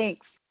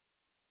 Thanks.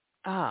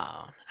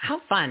 Oh, how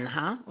fun,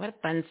 huh? What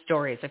fun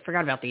stories. I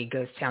forgot about the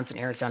ghost towns in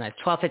Arizona. It's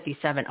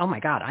 12:57. Oh, my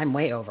God. I am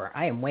way over.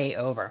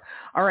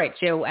 All right,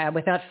 so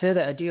without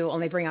further ado,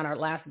 only bring on our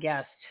last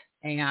guest,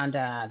 and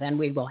then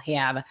we will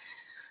have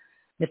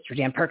Mr.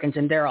 Dan Perkins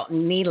and Daryl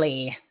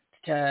Neely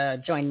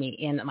to join me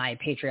in my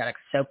patriotic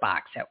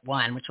soapbox at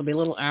 1, which will be a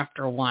little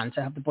after 1,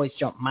 so I hope the boys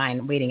don't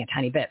mind waiting a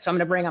tiny bit. So I'm going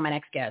to bring on my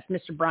next guest,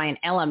 Mr. Brian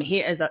Elam. He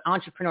is an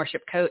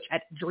entrepreneurship coach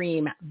at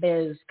Dream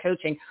Biz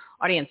Coaching.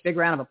 Audience, big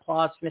round of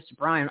applause for Mr.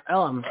 Brian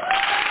Elam.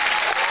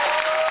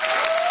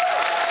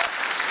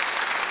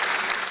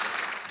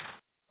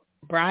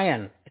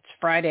 Brian, it's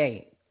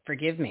Friday.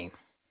 Forgive me.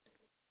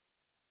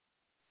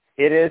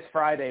 It is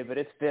Friday, but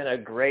it's been a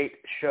great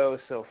show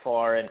so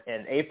far. And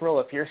April,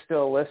 if you're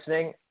still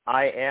listening,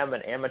 I am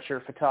an amateur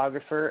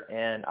photographer,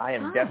 and I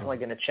am definitely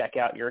going to check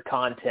out your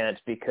content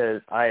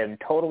because I am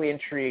totally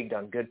intrigued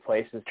on good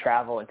places to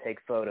travel and take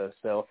photos.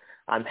 So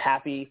I'm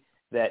happy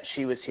that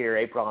she was here,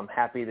 April. I'm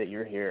happy that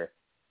you're here.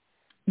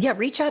 Yeah,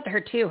 reach out to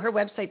her too. Her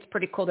website's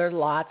pretty cool. There's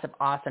lots of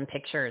awesome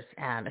pictures,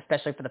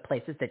 especially for the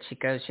places that she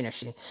goes.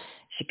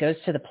 She goes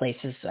to the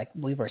places like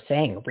we were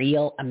saying,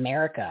 real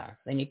America,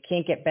 and you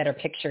can't get better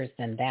pictures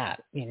than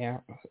that.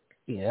 So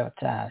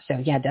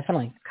yeah,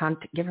 definitely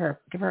give her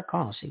a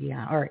call.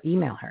 Or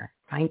email her.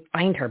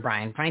 Find her,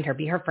 Brian. Find her.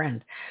 Be her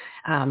friend.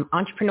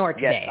 Entrepreneur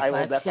today. Yes, I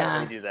will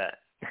definitely do that.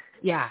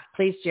 Yeah,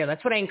 please do.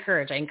 That's what I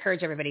encourage. I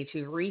encourage everybody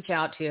to reach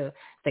out to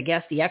the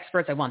guests, the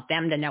experts. I want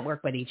them to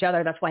network with each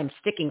other. That's why I'm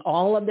sticking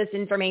all of this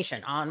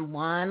information on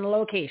one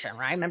location,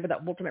 right? Remember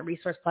the ultimate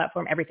resource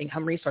platform,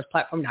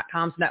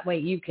 everythinghomeresourceplatform.com. So that way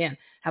you can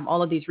have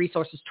all of these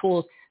resources,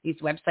 tools,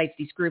 these websites,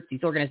 these groups,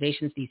 these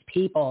organizations, these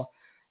people,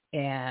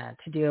 to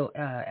do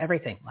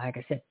everything, like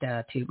I said,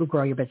 to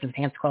grow your business,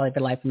 enhance the quality of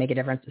your life, and make a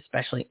difference,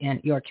 especially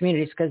in your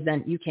communities, because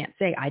then you can't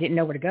say, I didn't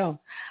know where to go.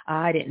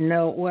 I didn't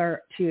know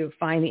where to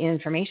find the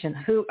information.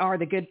 Who are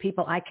the good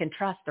people I can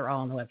trust? They're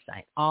all on the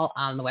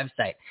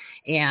website.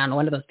 And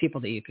one of those people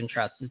that you can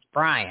trust is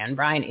Brian.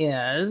 Brian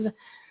is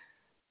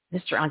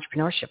Mr.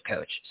 Entrepreneurship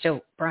Coach.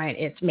 So, Brian,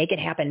 it's Make It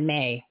Happen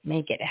May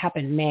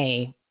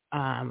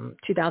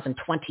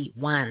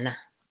 2021.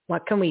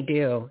 What can we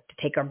do to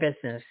take our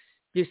business,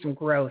 do some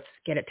growth,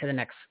 get it to the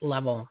next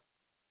level,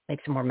 make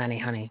some more money,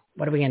 honey?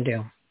 What are we going to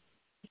do?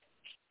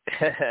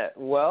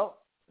 Well,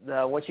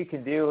 what you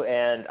can do,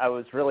 and I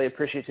was really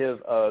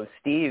appreciative of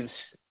Steve's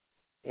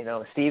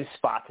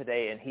spot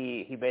today, and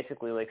he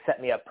basically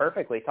set me up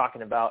perfectly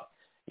talking about,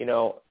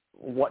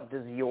 what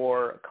does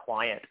your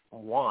client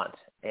want?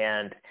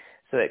 And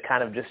so it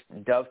kind of just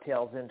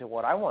dovetails into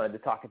what I wanted to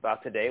talk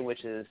about today,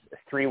 which is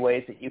 3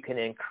 ways that you can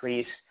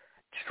increase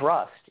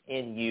trust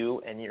in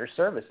you and your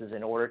services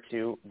in order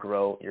to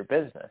grow your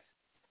business.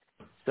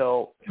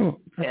 So, and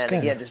good.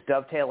 again, just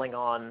dovetailing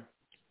on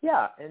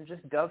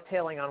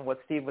what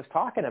Steve was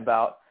talking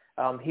about.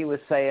 He was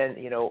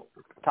saying,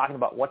 talking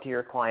about what do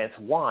your clients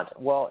want?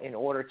 Well, in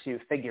order to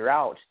figure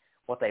out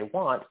what they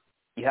want,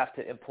 you have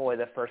to employ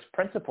the first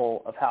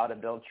principle of how to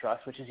build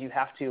trust, which is you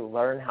have to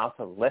learn how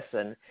to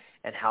listen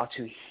and how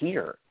to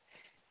hear,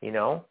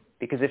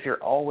 because if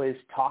you're always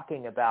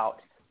talking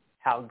about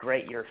how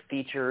great your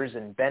features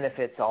and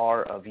benefits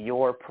are of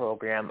your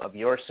program, of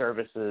your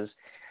services,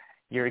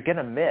 you're going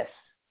to miss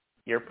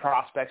your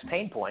prospects'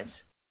 pain points.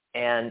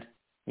 And,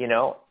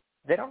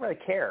 they don't really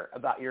care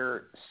about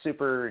your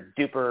super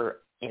duper,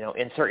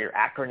 insert your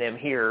acronym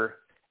here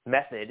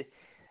method.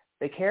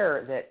 They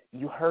care that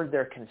you heard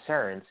their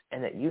concerns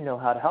and that you know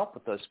how to help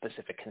with those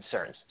specific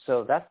concerns.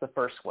 So that's the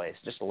first way, is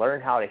just learn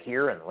how to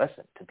hear and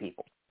listen to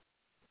people.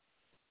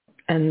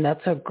 And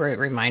that's a great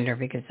reminder,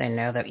 because I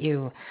know that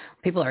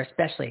people are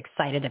especially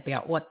excited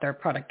about what their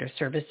product or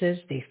service is.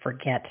 They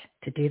forget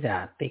to do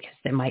that because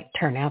it might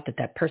turn out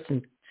that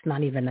person's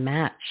not even the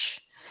match.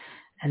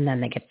 And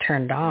then they get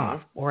turned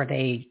off, or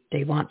they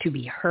want to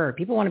be heard.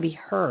 People want to be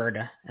heard,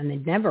 and they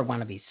never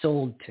want to be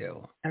sold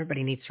to.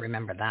 Everybody needs to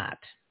remember that.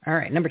 All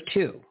right, number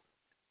 2.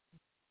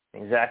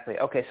 Exactly.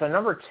 Okay, so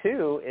number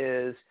 2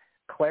 is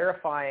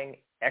clarifying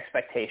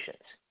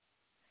expectations.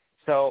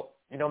 So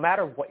no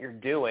matter what you're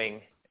doing,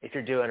 if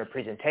you're doing a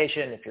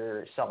presentation, if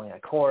you're selling a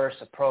course,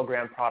 a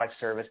program, product,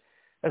 service,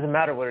 doesn't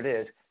matter what it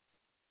is,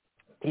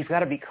 you've got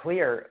to be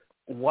clear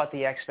what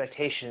the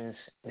expectations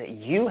that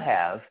you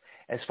have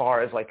as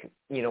far as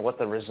what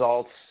the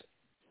results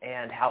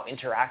and how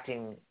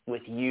interacting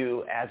with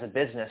you as a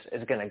business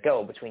is going to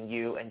go between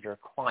you and your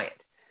client.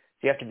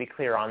 So you have to be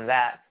clear on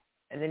that.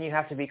 And then you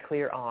have to be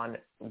clear on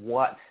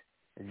what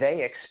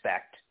they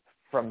expect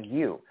from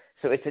you.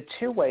 So it's a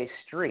two-way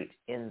street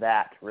in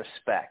that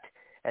respect.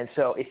 And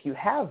so if you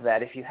have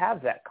that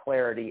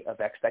clarity of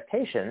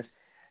expectations,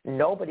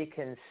 nobody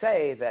can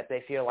say that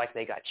they feel like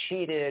they got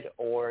cheated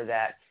or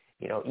that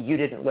you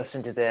didn't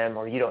listen to them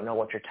or you don't know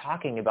what you're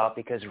talking about,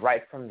 because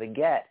right from the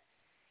get,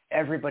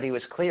 everybody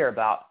was clear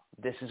about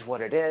this is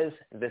what it is,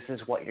 this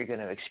is what you're going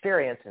to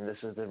experience, and this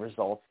is the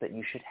results that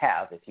you should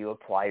have if you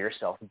apply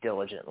yourself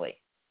diligently.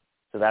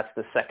 So that's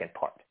the second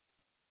part.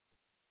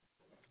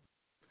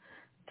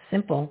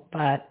 Simple,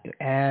 but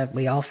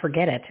we all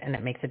forget it, and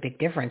it makes a big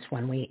difference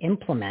when we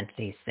implement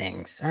these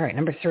things. All right,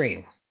 number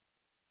 3.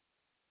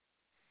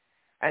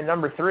 And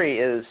number 3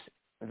 is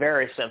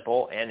very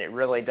simple, and it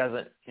really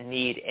doesn't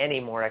need any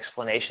more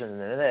explanation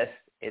than this.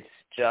 It's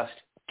just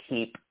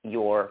keep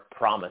your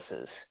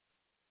promises.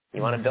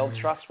 You want to build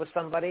trust with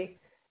somebody?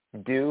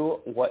 Do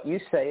what you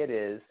say it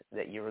is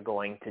that you are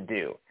going to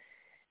do.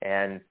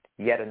 And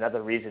yet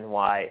another reason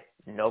why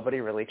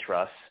nobody really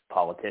trusts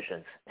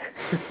politicians.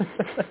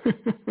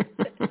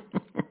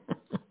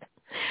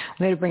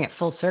 Way to bring it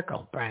full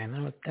circle,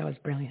 Brian. That was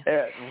brilliant.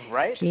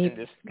 Right?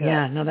 That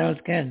was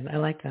good. I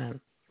like that.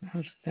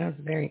 That was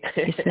very,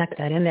 you snuck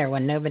that in there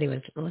when nobody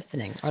was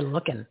listening or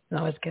looking.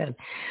 That was good.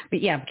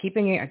 But yeah,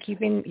 keeping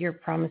your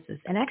promises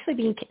and actually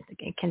being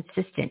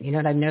consistent. You know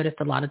what I've noticed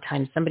a lot of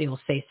times, somebody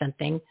will say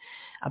something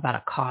about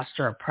a cost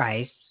or a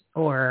price,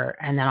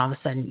 and then all of a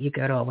sudden you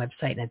go to a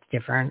website and it's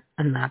different.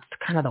 And that's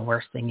kind of the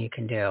worst thing you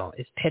can do,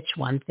 is pitch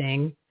one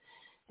thing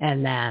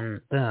and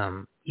then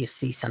boom, you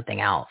see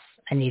something else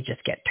and you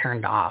just get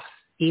turned off,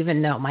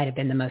 even though it might have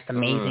been the most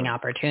amazing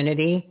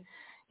opportunity.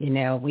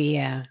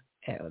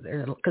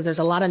 Because there's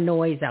a lot of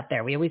noise out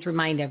there. We always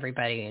remind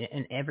everybody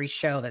in every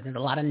show that there's a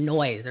lot of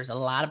noise. There's a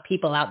lot of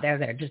people out there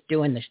that are just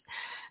doing the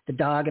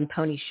dog and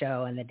pony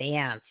show and the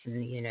dance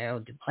and,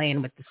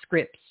 playing with the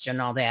scripts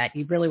and all that.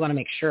 You really want to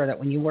make sure that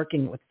when you're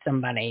working with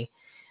somebody,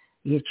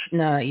 you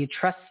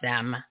trust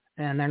them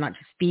and they're not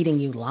just feeding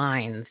you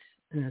lines.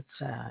 And it's,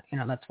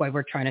 that's why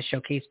we're trying to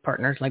showcase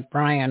partners like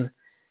Brian,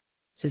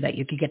 so that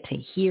you can get to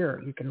hear,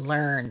 you can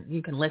learn,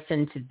 you can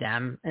listen to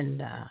them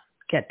and,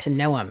 get to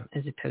know them,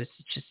 as opposed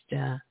to just,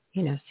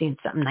 seeing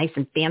something nice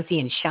and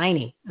fancy and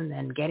shiny and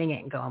then getting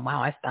it and going,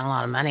 wow, I spent a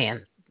lot of money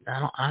and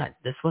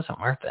this wasn't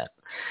worth it.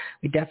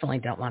 We definitely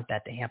don't want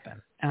that to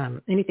happen.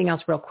 Anything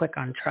else real quick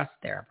on trust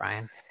there,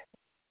 Brian?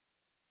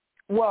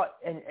 Well,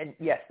 and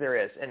yes, there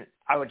is. And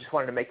I just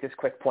wanted to make this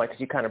quick point,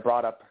 because you kind of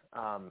brought up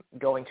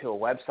going to a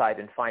website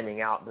and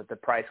finding out that the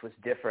price was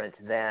different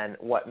than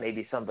what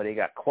maybe somebody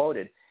got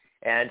quoted.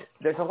 And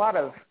there's a lot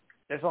of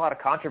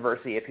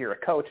controversy if you're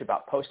a coach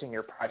about posting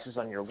your prices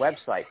on your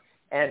website.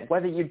 And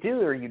whether you do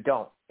or you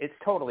don't, it's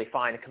totally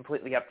fine and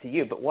completely up to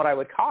you. But what I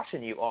would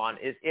caution you on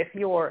is, if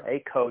you're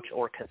a coach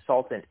or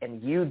consultant and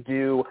you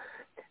do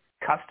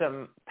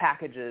custom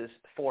packages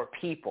for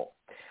people,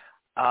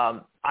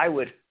 I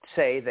would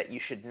say that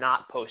you should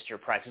not post your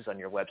prices on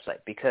your website,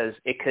 because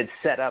it could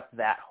set up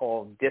that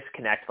whole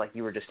disconnect like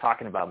you were just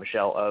talking about,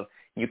 Michelle, of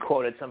you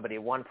quoted somebody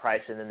one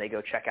price and then they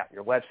go check out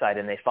your website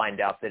and they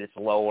find out that it's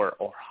lower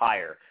or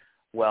higher.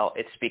 Well,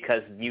 it's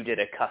because you did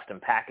a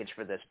custom package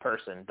for this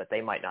person, but they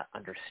might not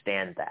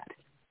understand that.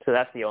 So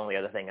that's the only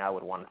other thing I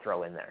would want to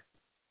throw in there.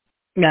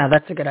 Yeah,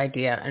 that's a good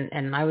idea.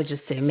 And I would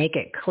just say make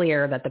it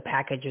clear that the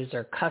packages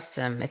are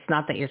custom. It's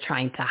not that you're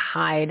trying to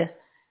hide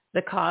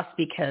the cost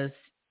because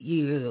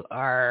you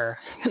are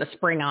going to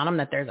spring on them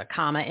that there's a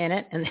comma in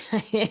it, and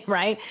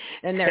right?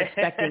 And they're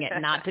expecting it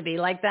not to be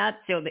like that.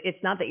 So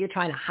it's not that you're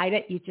trying to hide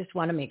it. You just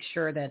want to make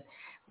sure that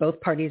both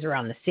parties are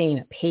on the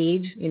same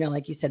page,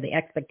 like you said, the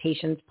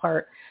expectations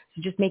part.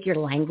 So just make your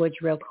language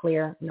real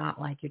clear, not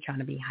like you're trying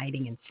to be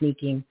hiding and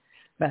sneaking,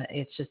 but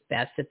it's just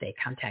best that they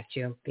contact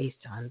you based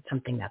on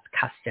something that's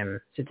custom.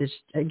 So this,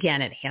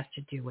 again, it has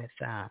to do with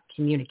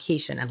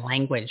communication and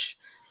language.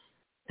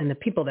 And the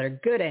people that are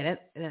good at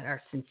it, that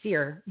are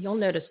sincere, you'll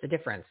notice the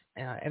difference.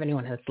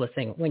 Anyone who's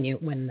listening,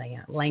 when the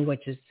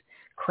language is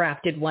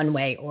crafted one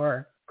way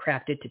or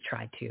crafted to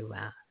try to,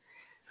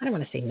 I don't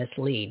want to say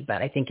mislead,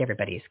 but I think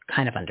everybody's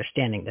kind of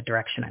understanding the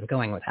direction I'm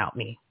going without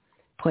me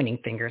pointing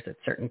fingers at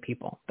certain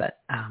people. But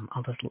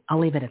I'll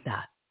leave it at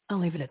that. I'll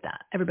leave it at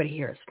that. Everybody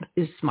here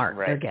is smart.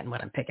 Right. They're getting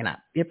what I'm picking up.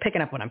 You're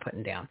picking up what I'm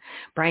putting down.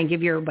 Brian,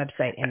 give your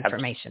website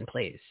information,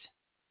 please.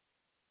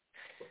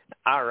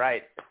 All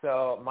right.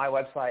 So my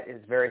website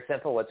is very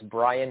simple. It's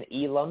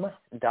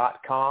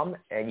brianelam.com,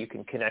 and you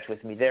can connect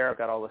with me there. I've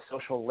got all the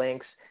social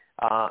links,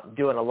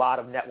 doing a lot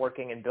of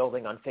networking and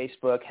building on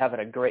Facebook,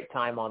 having a great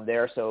time on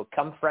there. So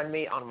come friend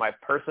me on my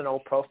personal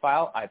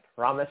profile. I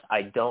promise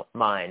I don't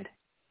mind.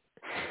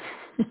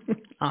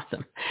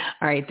 Awesome.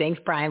 All right. Thanks,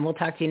 Brian. We'll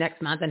talk to you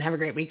next month, and have a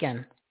great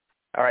weekend.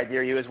 All right,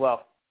 dear. You as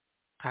well.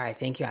 All right.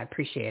 Thank you. I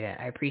appreciate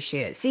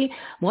it. See,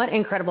 what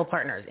incredible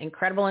partners,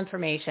 incredible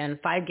information,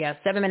 5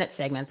 guests, 7-minute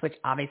segments, which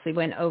obviously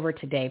went over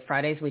today.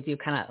 Fridays, we do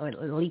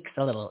it leaks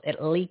a little.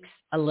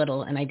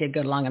 And I did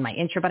go along in my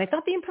intro, but I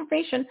thought the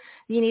information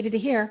you needed to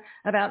hear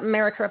about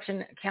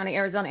Maricorruption County,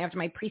 Arizona, after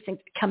my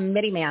precinct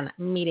committee man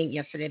meeting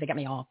yesterday, they got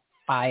me all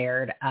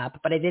fired up.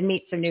 But I did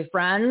meet some new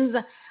friends.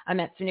 I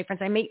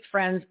meet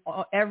friends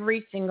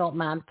every single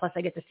month. Plus,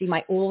 I get to see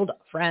my old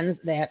friends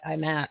that I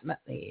met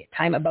the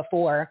time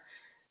before.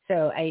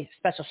 So a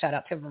special shout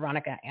out to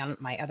Veronica and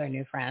my other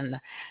new friend,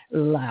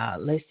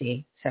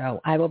 Lucy.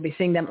 So I will be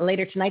seeing them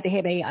later tonight. They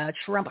have a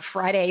Trump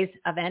Fridays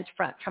event.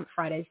 Trump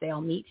Fridays, they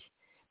all meet.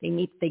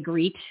 They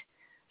greet.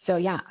 So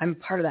yeah, I'm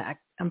part of that.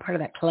 I'm part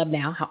of that club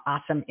now. How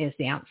awesome is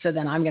that? So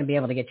then I'm going to be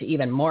able to get you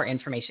even more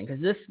information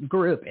because this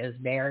group is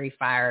very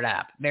fired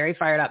up, very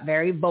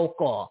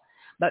vocal,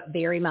 but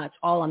very much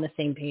all on the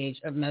same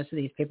page of most of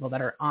these people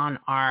that are on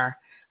our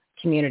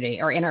community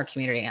or in our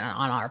community and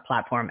on our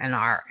platform and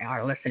our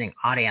listening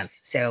audience.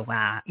 So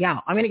yeah,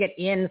 I'm going to get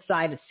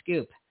inside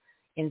scoop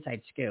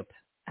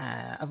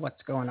of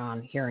what's going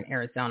on here in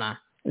Arizona,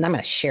 and I'm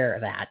going to share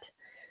that.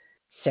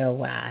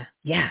 So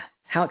yeah,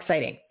 how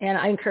exciting. And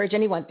I encourage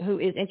anyone who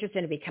is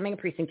interested in becoming a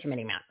precinct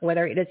committee man,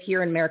 whether it is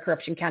here in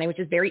Maricorruption County, which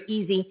is very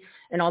easy,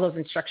 and all those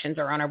instructions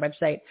are on our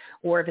website,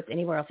 or if it's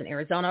anywhere else in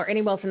Arizona or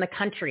anywhere else in the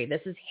country. This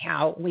is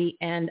how we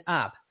end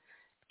up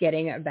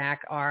getting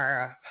back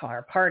our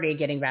party,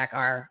 getting back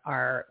our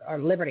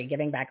liberty,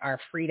 getting back our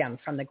freedom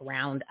from the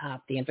ground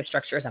up. The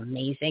infrastructure is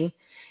amazing,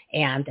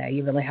 and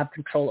you really have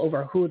control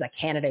over who the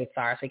candidates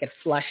are, so we could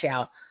flush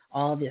out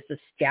all this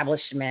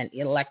establishment,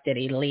 elected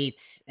elites,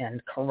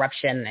 and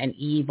corruption and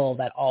evil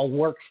that all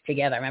works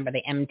together. Remember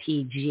the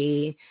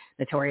MTG,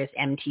 notorious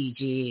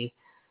MTG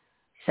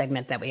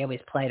segment that we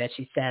always play that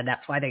she said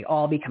that's why they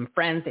all become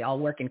friends. They all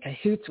work in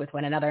cahoots with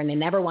one another, and they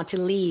never want to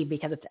leave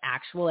because it's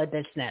actual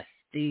business.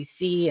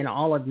 DC and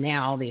all of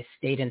now these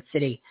state and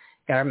city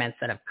governments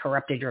that have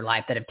corrupted your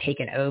life, that have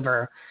taken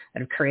over,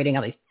 that are creating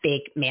all these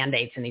fake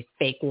mandates and these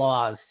fake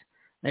laws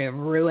that have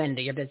ruined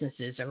your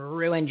businesses, have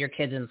ruined your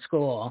kids in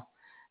school.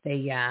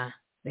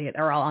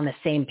 They're all on the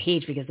same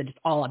page because it's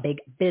all a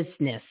big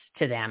business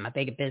to them, a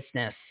big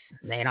business.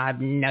 They don't have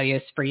no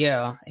use for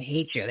you. They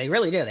hate you. They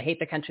really do. They hate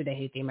the country. They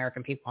hate the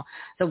American people.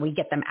 So we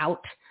get them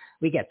out.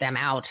 We get them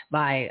out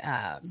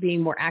by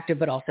being more active,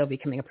 but also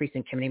becoming a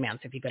precinct committee man.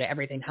 So if you go to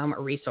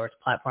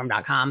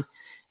everythinghomeresourceplatform.com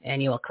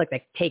and you will click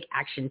the Take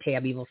Action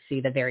tab, you will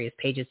see the various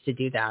pages to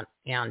do that.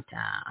 And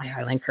I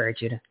highly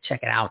encourage you to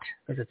check it out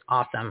because it's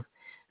awesome.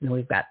 And then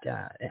we've got,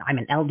 I'm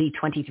an LD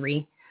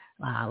 23.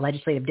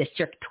 Legislative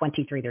District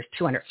 23. There's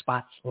 200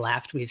 spots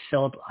left. We've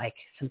filled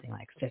something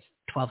like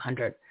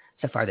 1,200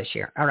 so far this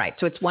year. All right.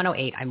 So it's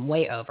 108. I'm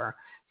way over.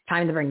 It's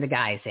time to bring the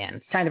guys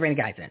in.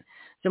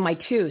 So my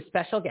 2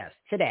 special guests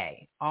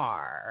today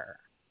are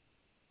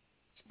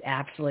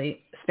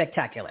absolutely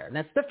spectacular. And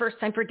that's the first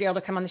time for Daryl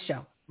to come on the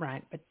show,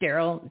 right? But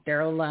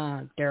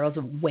Daryl's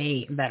a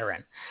way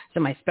veteran. So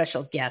my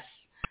special guests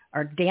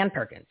are Dan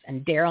Perkins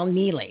and Daryl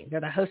Neely. They're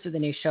the hosts of the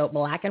new show,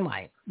 Black and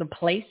White, the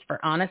place for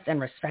honest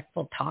and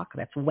respectful talk.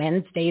 That's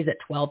Wednesdays at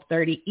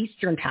 12:30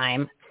 Eastern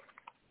Time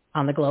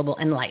on the Global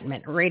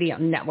Enlightenment Radio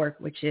Network,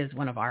 which is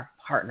one of our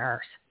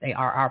partners. They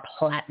are our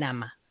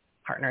platinum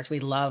partners. We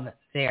love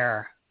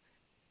their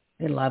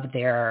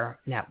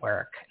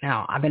network.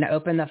 Now, I'm going to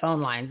open the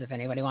phone lines if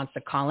anybody wants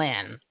to call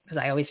in, because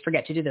I always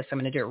forget to do this. I'm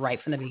going to do it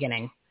right from the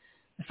beginning.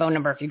 The phone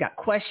number, if you've got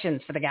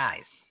questions for the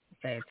guys.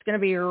 Okay, it's going to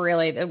be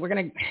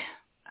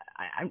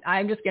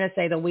I'm just going to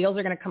say the wheels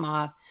are going to come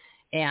off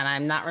and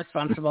I'm not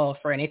responsible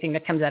for anything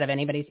that comes out of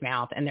anybody's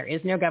mouth. And there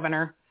is no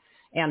governor,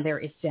 and there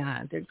is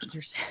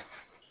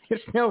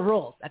there's no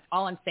rules. That's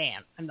all I'm saying.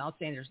 I'm not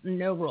saying there's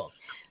no rules.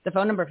 The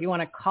phone number, if you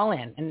want to call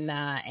in and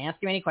ask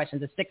you any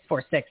questions, is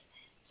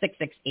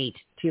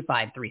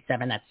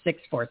 646-668-2537. That's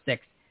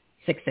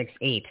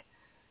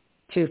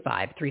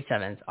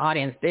 646-668-2537.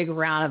 Audience, big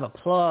round of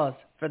applause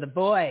for the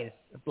boys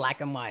of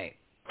Black and White.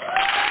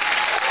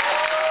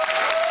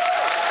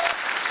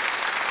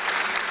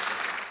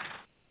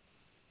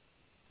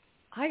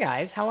 Hi,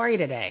 guys. How are you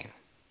today?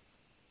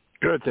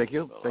 Good, thank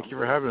you. Thank you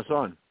for having us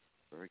on.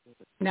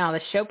 Now, the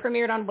show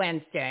premiered on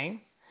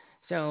Wednesday,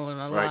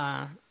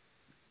 so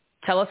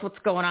tell us what's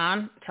going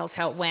on. Tell us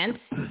how it went,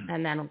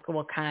 and then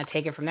we'll kind of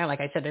take it from there.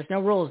 Like I said, there's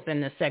no rules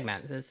in this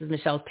segment. This is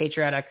Michelle's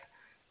Patriotic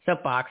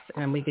Soapbox,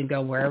 and we can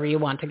go wherever you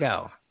want to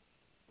go.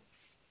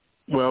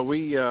 Well,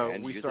 we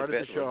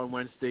started the show on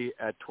Wednesday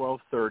at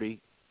 12:30,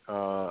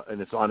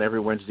 and it's on every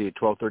Wednesday at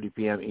 12:30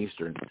 p.m.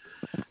 Eastern.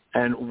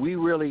 And we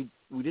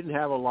didn't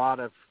have a lot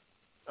of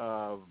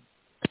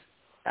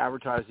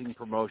advertising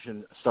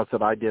promotion stuff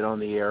that I did on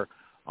the air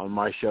on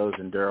my shows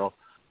and Daryl.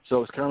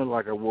 So it's kind of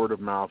like a word of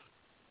mouth.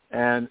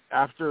 And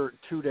after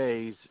 2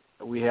 days,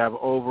 we have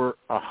over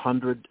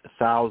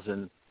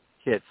 100,000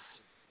 hits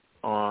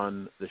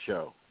on the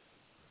show.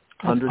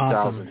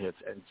 100,000 hits,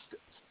 and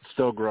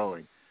still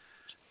growing.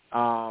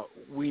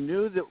 We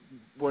knew that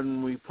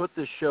when we put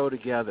this show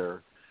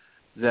together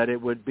that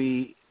it would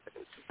be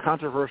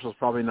controversial is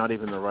probably not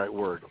even the right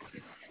word.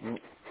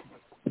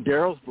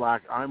 Daryl's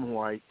black, I'm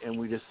white, and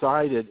we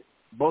decided,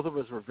 both of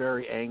us were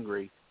very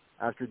angry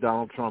after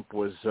Donald Trump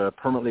was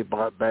permanently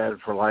banned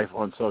for life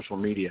on social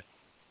media,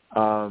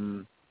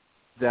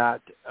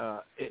 that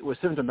it was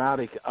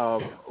symptomatic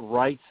of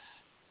rights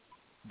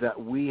that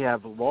we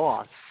have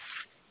lost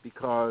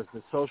because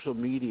the social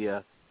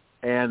media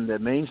and the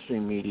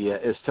mainstream media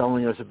is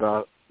telling us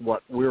about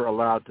what we're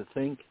allowed to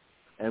think.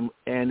 And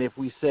if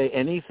we say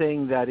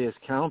anything that is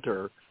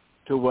counter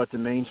to what the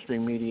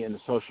mainstream media and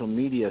the social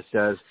media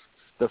says,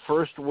 the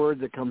first word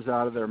that comes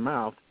out of their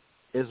mouth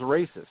is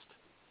racist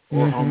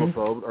or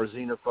homophobe or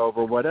xenophobe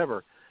or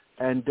whatever.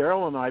 And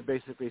Daryl and I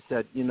basically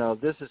said,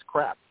 this is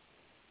crap.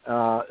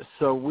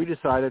 So we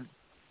decided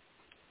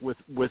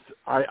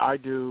I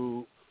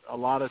do a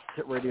lot of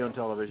radio and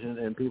television,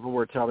 and people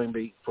were telling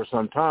me for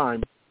some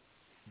time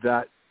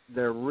that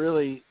they're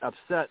really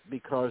upset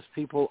because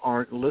people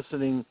aren't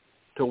listening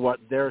to what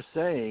they're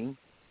saying,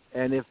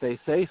 and if they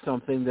say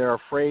something, they're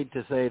afraid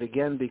to say it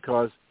again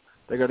because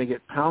they're going to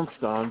get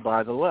pounced on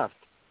by the left.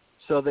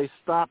 So they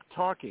stop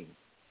talking.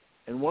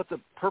 And what the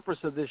purpose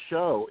of this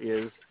show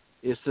is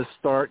to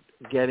start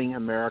getting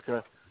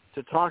America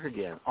to talk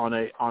again on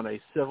a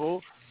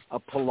civil, a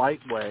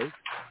polite way,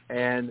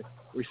 and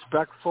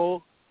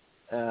respectful,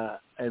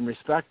 and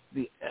respect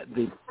the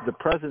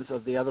presence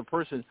of the other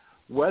person,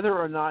 whether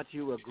or not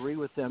you agree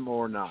with them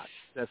or not.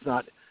 That's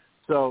not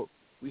so.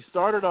 We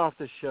started off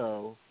the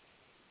show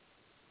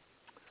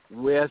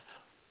with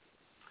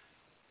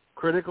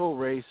critical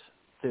race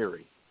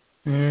theory,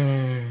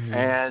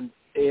 and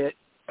it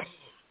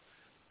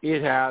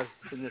has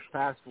in this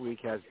past week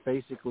has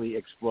basically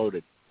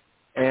exploded,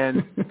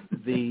 and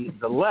the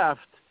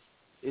left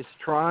is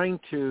trying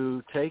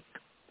to take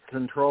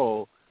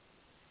control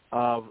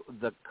of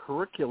the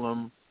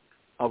curriculum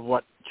of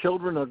what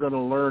children are going to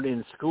learn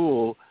in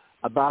school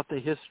about the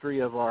history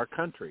of our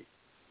country.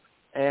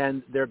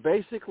 And they're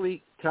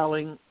basically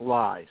telling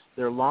lies.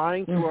 They're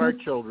lying to our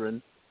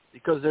children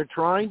because they're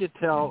trying to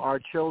tell our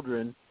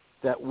children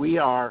that we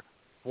are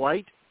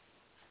white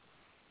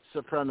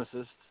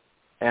supremacists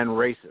and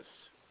racists,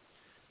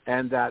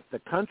 and that the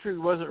country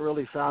wasn't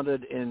really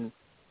founded in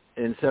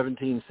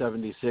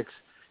 1776.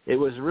 It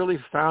was really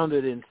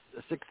founded in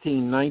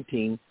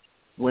 1619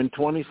 when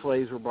 20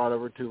 slaves were brought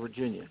over to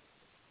Virginia,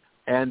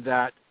 and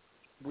that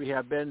we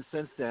have been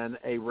since then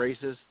a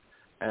racist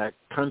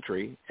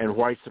country and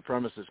white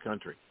supremacist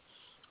country.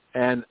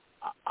 And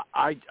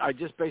I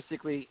just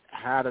basically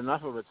had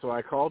enough of it, so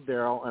I called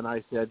Daryl and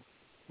I said,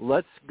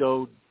 let's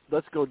go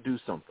do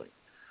something.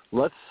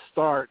 Let's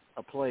start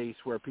a place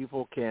where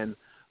people can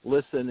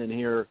listen and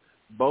hear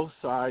both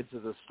sides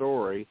of the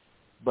story,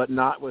 but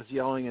not with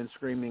yelling and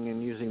screaming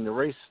and using the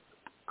race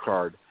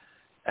card.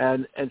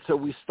 And so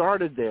we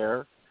started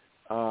there,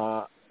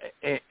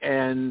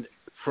 and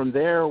from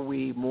there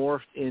we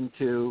morphed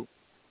into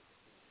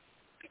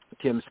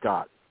Tim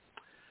Scott,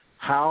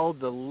 how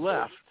the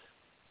left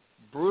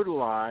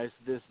brutalized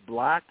this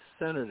black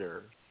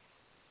senator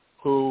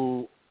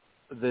who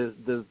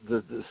the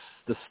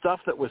stuff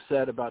that was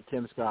said about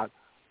Tim Scott,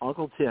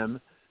 Uncle Tim,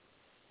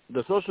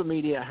 the social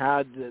media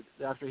had,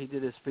 after he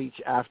did his speech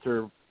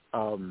after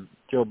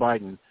Joe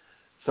Biden,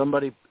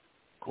 somebody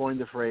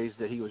coined the phrase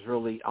that he was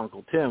really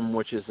Uncle Tim,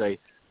 which is a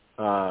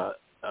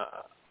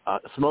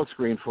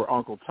smokescreen for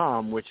Uncle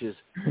Tom, which is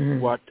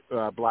what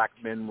black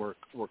men were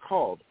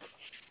called.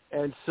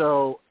 And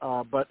so,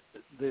 but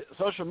the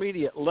social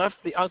media left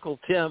the Uncle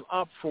Tim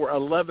up for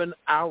 11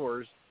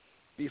 hours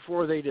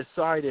before they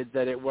decided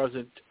that it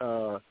wasn't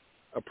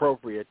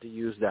appropriate to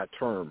use that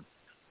term.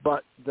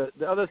 But the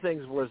other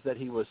things was that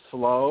he was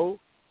slow.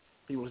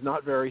 He was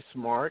not very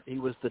smart. He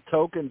was the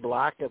token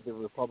black of the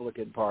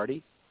Republican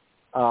Party.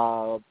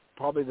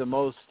 Probably the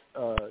most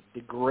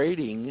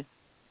degrading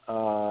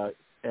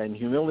and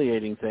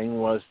humiliating thing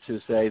was to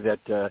say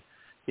that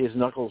his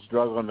knuckles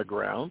drug on the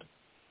ground.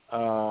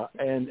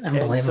 And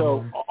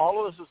so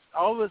all of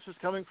this was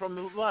coming from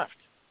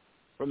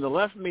the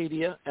left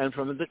media and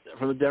from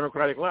the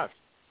Democratic left.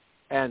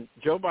 And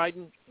Joe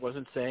Biden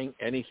wasn't saying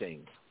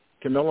anything.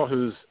 Camilla,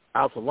 who's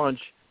out to lunch,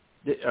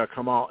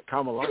 Kamala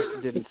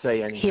didn't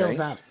say anything. Heels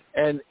up.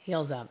 And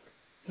Heels up.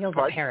 Heels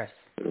up Harris.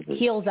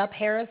 Heels up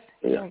Harris.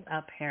 Heels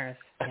up Harris.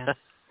 Yeah.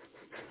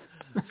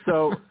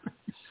 So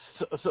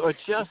it's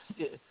just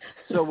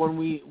so when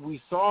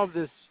we saw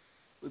this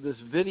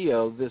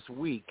video this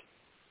week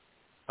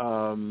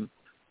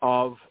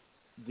of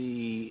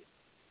the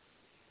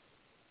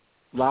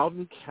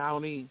Loudoun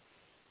County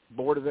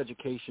Board of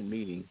Education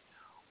meeting,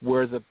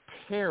 where the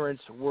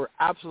parents were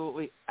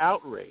absolutely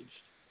outraged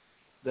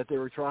that they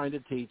were trying to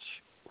teach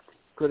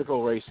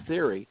critical race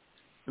theory.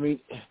 I mean,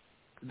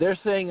 they're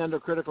saying under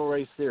critical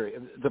race theory,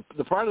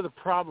 the part of the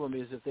problem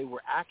is if they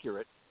were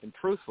accurate and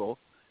truthful,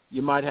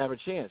 you might have a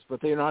chance,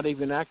 but they're not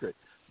even accurate.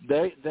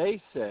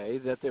 They say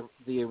that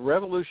the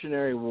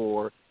Revolutionary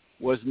War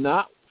was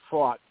not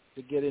fought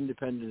to get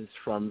independence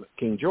from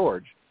King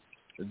George.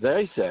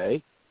 They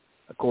say,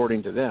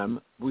 according to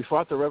them, we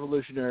fought the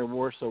Revolutionary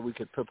War so we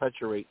could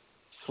perpetuate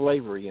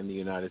slavery in the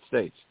United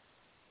States.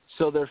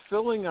 So they're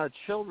filling our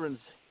children's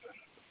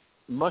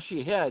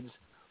mushy heads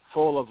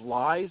full of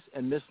lies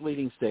and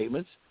misleading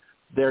statements.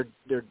 They're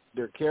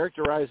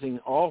characterizing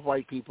all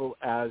white people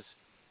as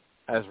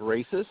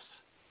racists,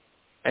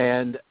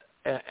 and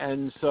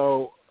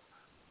so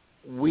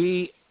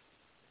we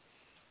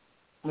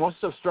must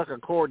have struck a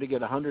chord to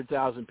get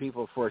 100,000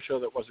 people for a show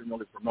that wasn't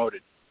really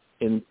promoted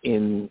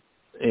in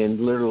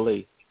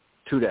literally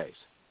 2 days.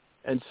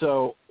 And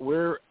so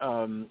we're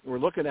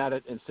looking at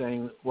it and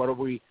saying, what are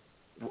we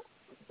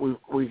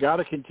got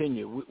to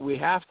continue. We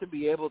have to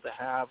be able to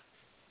have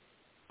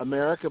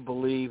America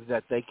believe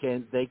that they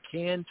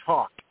can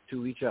talk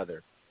to each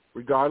other,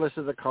 regardless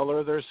of the color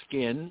of their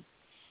skin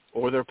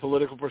or their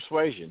political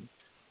persuasion,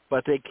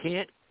 but they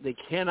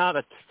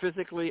cannot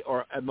physically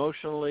or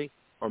emotionally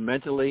or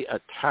mentally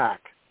attack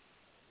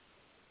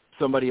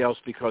somebody else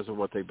because of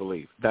what they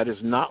believe. That is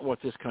not what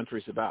this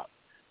country's about.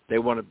 They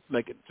want to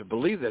make it to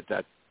believe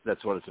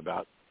that's what it's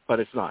about, but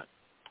it's not.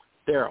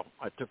 Daryl,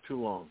 I took too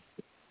long.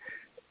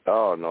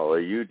 Oh, no,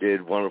 you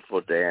did wonderful,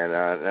 Dan,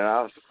 and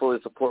I fully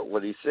support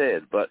what he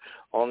said. But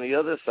on the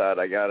other side,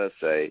 I got to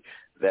say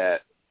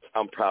that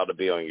I'm proud to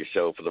be on your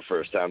show for the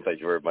first time. Thank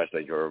you very much.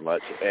 Thank you very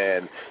much.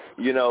 And,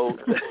 you know,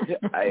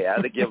 I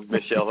got to give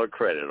Michelle her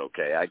credit,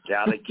 okay? I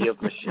got to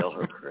give Michelle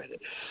her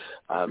credit.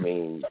 I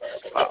mean,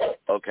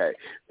 okay.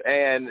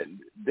 And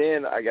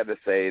then I got to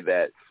say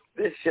that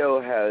this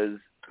show has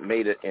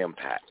made an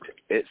impact.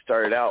 It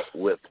started out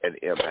with an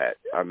impact.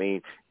 I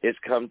mean, it's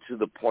come to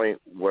the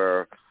point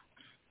where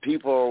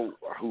people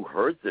who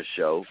heard the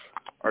show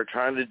are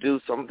trying to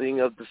do something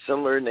of the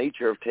similar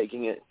nature of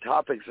taking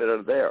topics that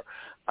are there.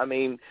 I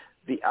mean,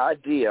 the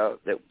idea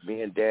that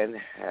me and Dan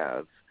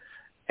have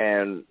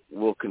and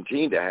will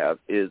continue to have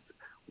is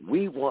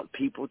we want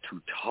people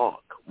to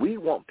talk. We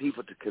want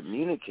people to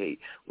communicate.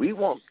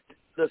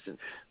 Listen,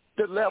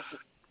 the left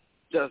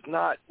does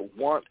not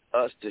want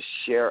us to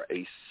share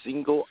a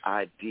single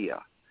idea,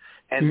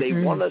 and they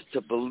want us to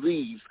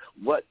believe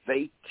what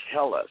they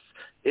tell us.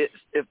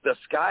 If the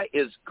sky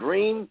is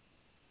green,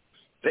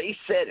 they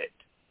said it,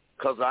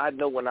 because I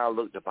know when I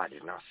looked up, I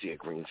did not see a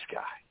green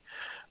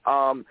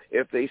sky.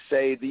 If they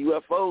say the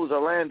UFOs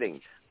are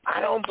landing,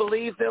 I don't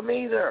believe them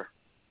either.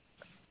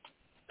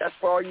 That's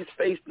for all you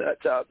space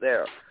nuts out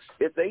there.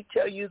 If they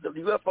tell you the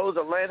UFOs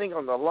are landing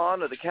on the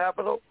lawn of the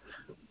Capitol,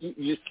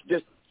 you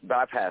just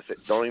bypass it.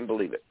 Don't even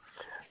believe it.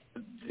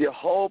 The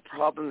whole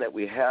problem that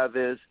we have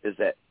is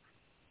that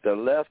the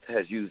left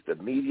has used the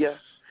media,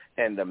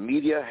 and the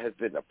media has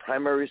been the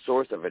primary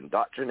source of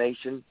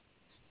indoctrination.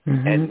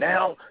 And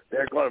now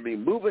they're going to be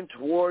moving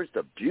towards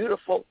the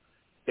beautiful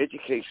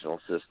educational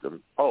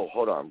system. Oh,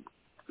 hold on.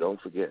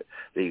 Don't forget.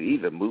 They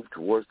even moved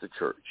towards the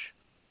church.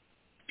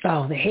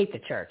 Oh, they hate the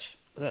church.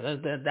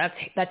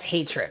 That's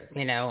hatred,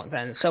 you know.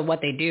 And so what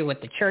they do with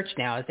the church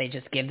now is they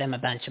just give them a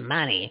bunch of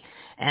money,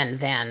 and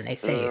then they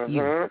say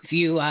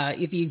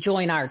if you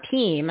join our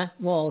team,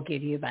 we'll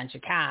give you a bunch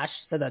of cash.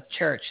 So the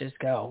churches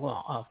go,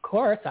 well, of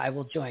course I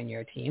will join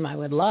your team. I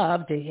would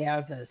love to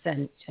have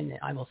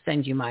I will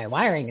send you my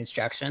wiring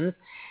instructions.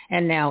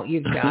 And now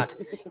you've got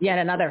yet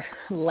another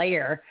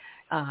layer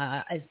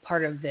as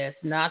part of this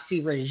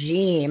Nazi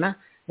regime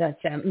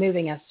that's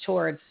moving us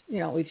towards, you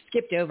know, we've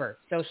skipped over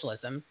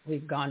socialism.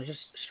 We've gone just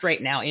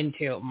straight now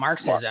into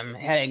Marxism,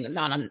 heading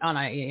on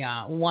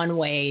a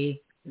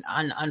one-way,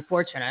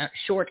 unfortunate,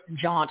 short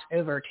jaunt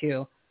over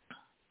to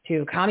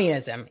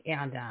communism.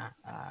 And,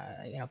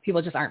 you know,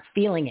 people just aren't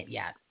feeling it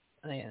yet.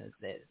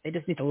 They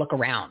just need to look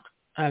around.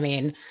 I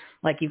mean,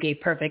 like you gave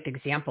perfect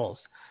examples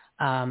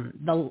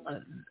the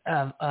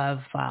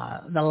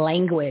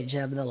language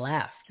of the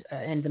left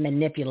and the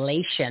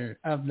manipulation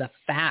of the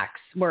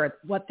facts, where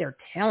what they're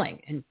telling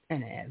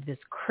and this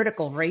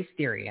critical race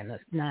theory and the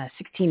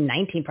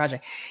 1619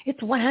 Project, it's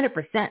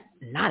 100%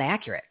 not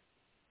accurate.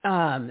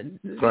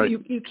 Right.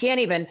 You can't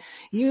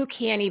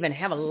even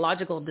have a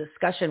logical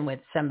discussion with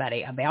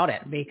somebody about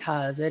it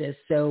because it is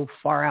so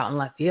far out in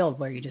left field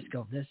where you just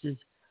go, this is,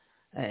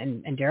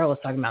 and Daryl was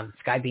talking about the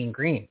sky being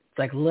green. It's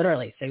like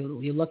literally, so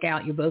you look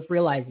out, you both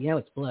realize,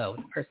 it's blue.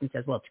 The person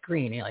says, well, it's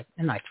green. And you're like,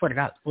 no, I swear to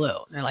God, it's blue.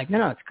 And they're like,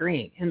 no, it's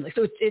green. And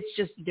so it's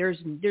just, there's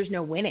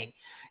no winning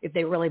if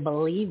they really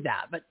believe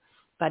that.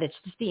 But it's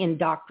just the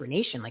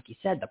indoctrination, like you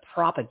said, the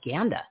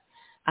propaganda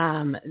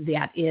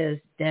that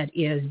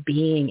is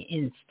being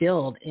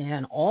instilled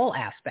in all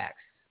aspects.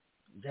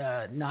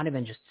 Not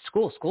even just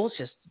school. School's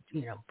just,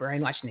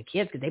 brainwashing the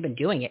kids because they've been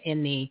doing it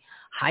in the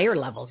higher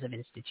levels of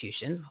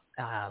institutions,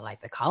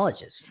 like the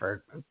colleges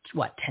for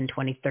 10,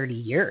 20, 30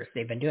 years.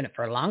 They've been doing it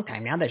for a long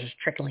time. Now they're just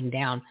trickling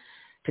down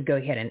to go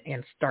ahead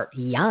and start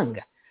young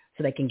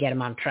so they can get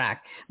them on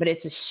track. But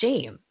it's a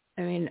shame.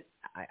 I mean,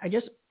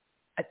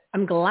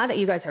 I'm glad that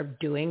you guys are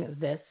doing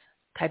this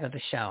type of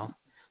a show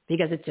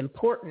because it's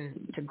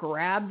important to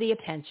grab the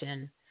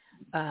attention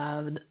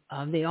of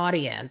the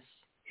audience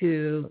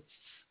who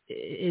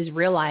is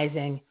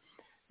realizing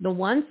the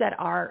ones that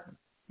are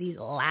these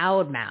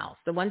loud mouths,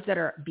 the ones that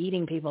are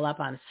beating people up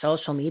on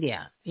social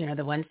media,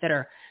 the ones that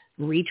are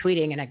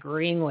retweeting and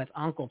agreeing with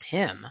Uncle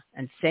Tim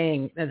and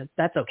saying that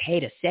that's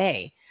okay to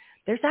say,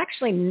 there's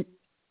actually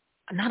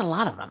not a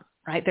lot of them,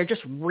 right? They're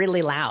just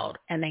really loud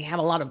and they have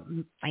a lot of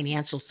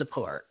financial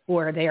support,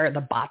 or they are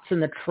the bots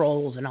and the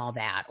trolls and all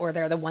that, or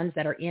they're the ones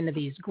that are into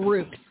these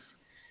groups.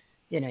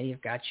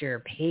 You've got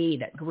your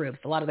paid groups,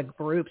 a lot of the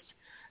groups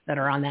that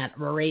are on that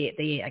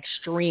the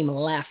extreme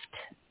left,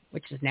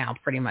 which is now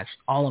pretty much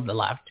all of the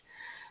left.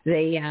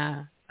 They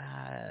have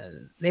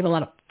a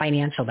lot of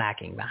financial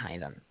backing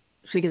behind them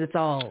because it's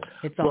all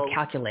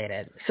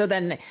calculated. So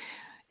then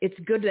it's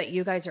good that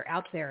you guys are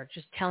out there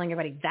just telling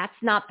everybody that's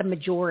not the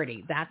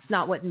majority. That's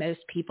not what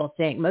most people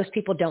think. Most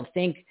people don't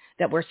think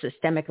that we're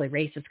systemically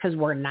racist because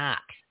we're not.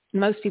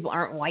 Most people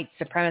aren't white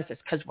supremacists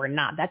because we're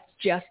not. That's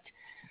just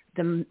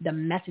the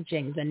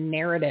messaging, the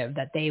narrative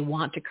that they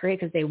want to create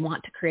because they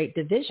want to create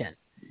division.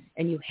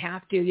 And you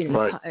have to,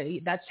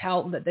 right. That's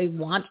how they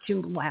want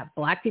to have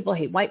black people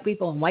hate white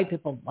people and white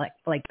people like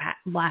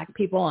black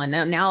people. And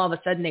now all of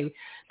a sudden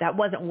that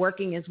wasn't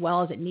working as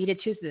well as it needed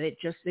to. So they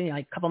just,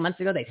 like a couple months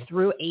ago, they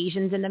threw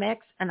Asians in the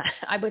mix. And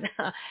I would,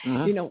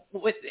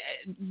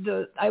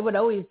 I would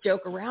always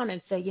joke around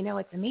and say,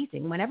 it's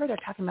amazing. Whenever they're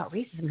talking about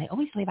racism, they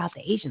always leave out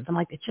the Asians. I'm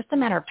like, it's just a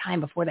matter of time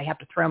before they have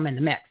to throw them in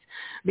the mix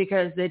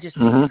because they just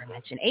never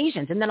mention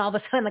Asians. And then all of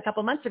a sudden, a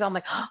couple months ago, I'm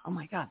like, oh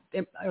my God,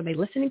 are they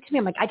listening to me?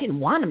 I'm like, I didn't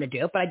want them to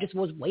do it, but I just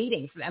was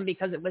waiting for them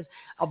because it was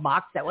a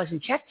box that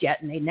wasn't checked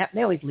yet, and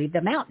they always leave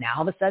them out. Now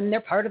all of a sudden they're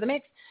part of the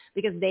mix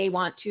because they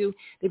want to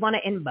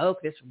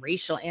invoke this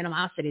racial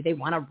animosity. They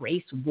want a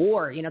race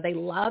war. They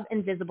love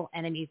invisible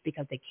enemies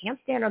because they can't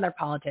stand on their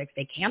politics.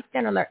 They can't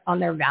stand on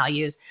their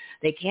values.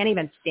 They can't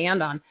even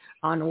stand on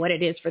what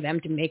it is for them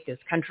to make this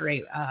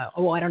country,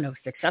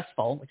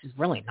 successful, which is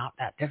really not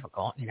that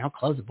difficult.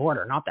 Close the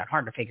border, not that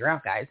hard to figure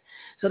out, guys.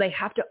 So they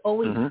have to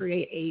always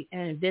create an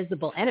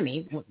invisible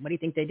enemy. What do you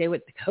think they did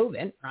with the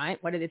COVID,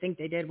 right? What do they think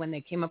they did when they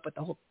came up with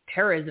the whole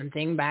terrorism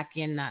thing back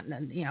in,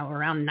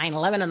 around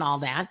 9/11 and all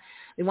that?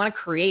 They want to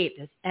create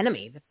this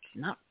enemy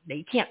that's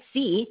they can't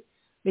see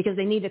because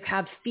they need to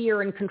have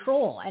fear and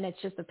control. And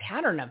it's just a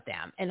pattern of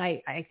them. And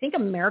I think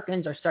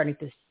Americans are starting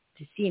to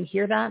see and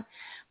hear that.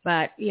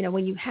 But,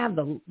 when you have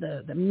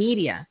the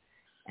media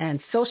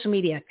and social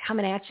media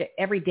coming at you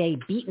every day,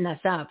 beating us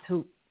up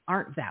who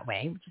aren't that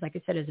way, which is, like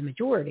I said, is a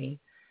majority,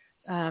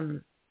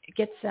 it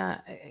gets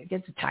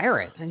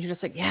tiring. And you're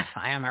just like, yeah,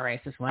 I am a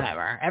racist,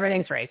 whatever.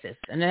 Everything's racist.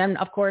 And then,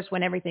 of course,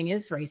 when everything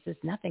is racist,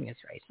 nothing is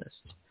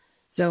racist.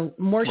 So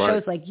more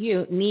shows like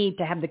you need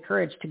to have the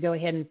courage to go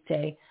ahead and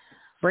say,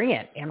 bring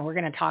it. And we're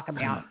going to talk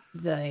about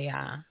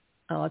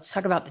let's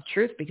talk about the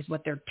truth, because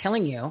what they're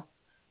telling you,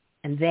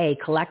 and they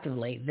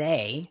collectively,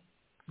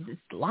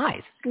 it's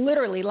lies, it's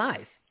literally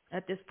lies.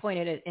 At this point,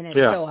 it's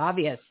so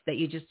obvious that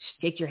you just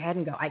shake your head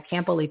and go, I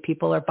can't believe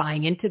people are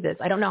buying into this.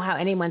 I don't know how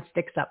anyone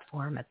sticks up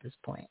for them at this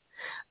point,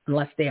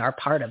 unless they are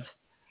part of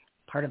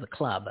the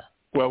club.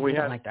 Well, we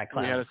had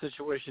a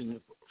situation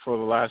for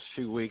the last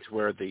few weeks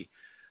where the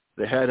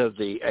head of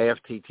the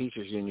AFT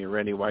Teachers Union,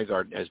 Randy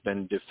Weingart, has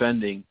been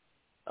defending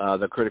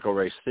the critical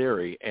race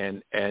theory,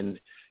 and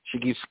she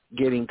keeps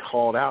getting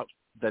called out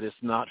that it's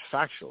not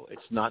factual,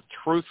 it's not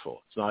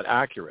truthful, it's not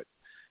accurate.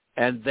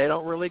 And they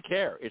don't really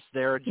care. It's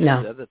their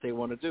agenda that they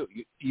want to do.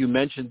 You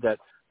mentioned that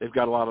they've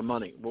got a lot of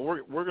money. Well,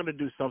 we're going to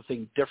do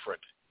something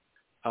different.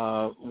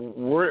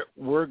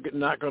 We're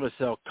not going to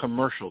sell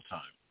commercial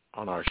time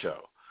on our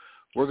show.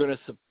 We're going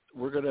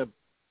to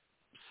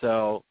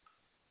sell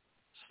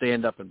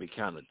stand up and be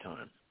counted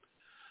time,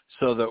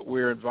 so that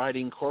we're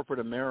inviting corporate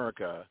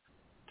America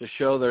to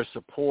show their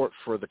support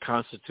for the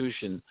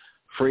Constitution,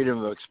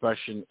 freedom of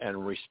expression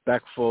and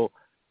respectful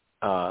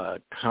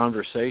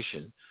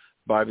conversation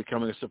by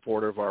becoming a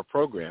supporter of our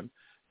program.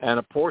 And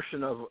a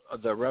portion of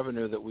the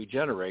revenue that we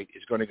generate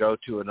is going to go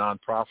to a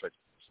nonprofit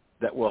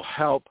that will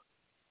help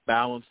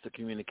balance the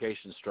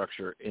communication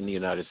structure in the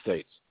United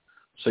States.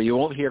 So you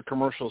won't hear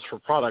commercials for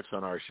products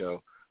on our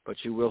show, but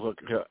you will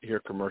hear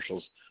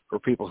commercials for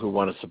people who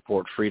want to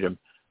support freedom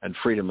and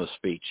freedom of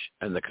speech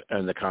and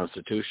the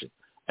Constitution.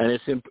 And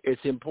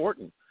it's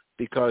important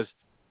because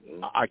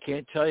I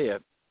can't tell you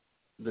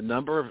the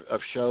number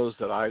of shows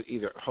that I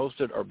either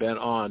hosted or been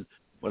on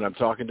when I'm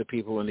talking to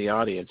people in the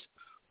audience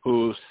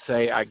who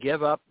say, I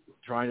give up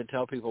trying to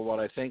tell people what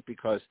I think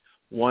because,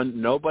 one,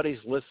 nobody's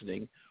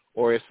listening,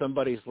 or if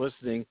somebody's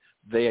listening,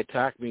 they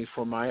attack me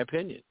for my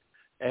opinion.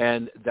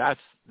 And that's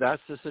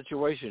the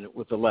situation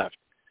with the left.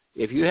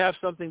 If you have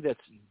something that's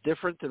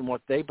different than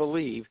what they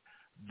believe,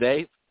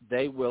 they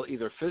will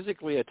either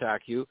physically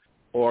attack you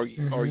or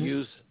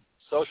use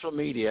social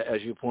media,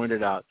 as you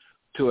pointed out,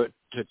 to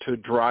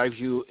drive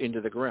you into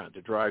the ground,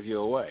 to drive you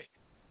away.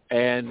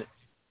 And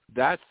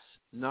that's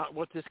not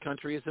what this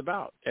country is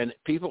about. And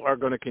people are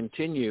going to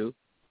continue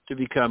to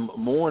become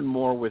more and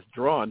more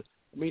withdrawn.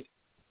 I mean,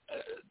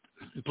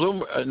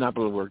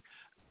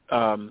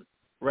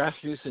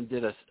 Rasmussen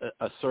did a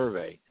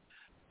survey,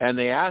 and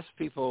they asked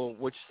people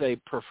which they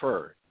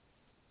preferred,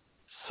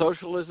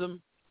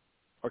 socialism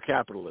or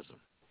capitalism.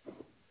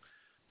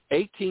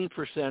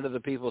 18% of the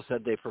people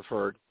said they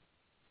preferred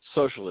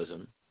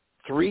socialism.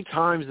 3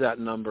 times that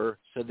number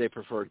said they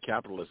preferred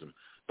capitalism.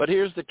 But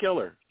here's the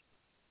killer.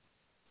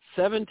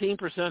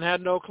 17%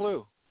 had no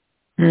clue.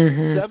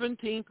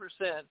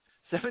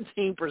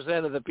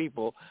 17% of the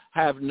people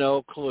have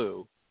no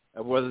clue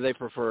of whether they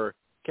prefer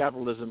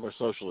capitalism or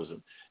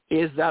socialism.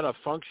 Is that a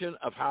function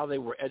of how they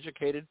were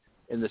educated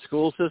in the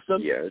school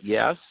system?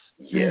 Yes.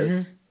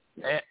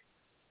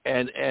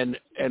 And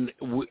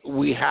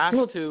we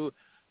have to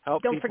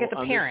help don't people forget the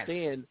understand.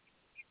 Parents.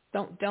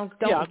 Don't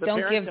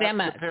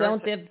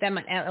give them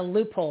a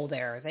loophole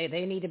there.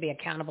 They need to be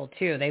accountable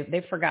too.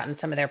 They've forgotten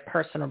some of their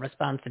personal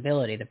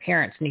responsibility. The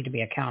parents need to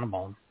be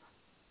accountable.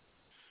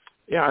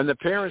 Yeah, and the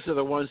parents are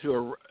the ones who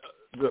are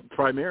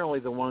primarily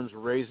the ones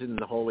raising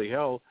the holy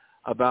hell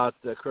about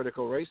the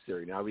critical race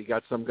theory. Now, we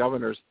got some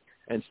governors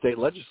and state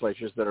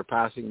legislatures that are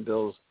passing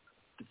bills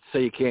that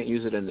say you can't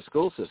use it in the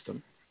school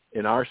system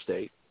in our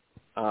state.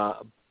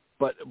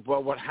 But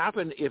what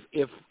happened if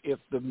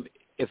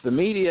the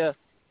media,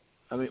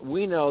 I mean,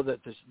 we know that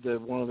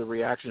one of the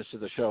reactions to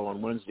the show on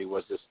Wednesday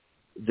was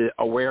the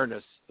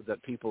awareness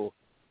that people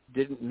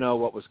didn't know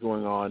what was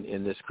going on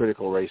in this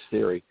critical race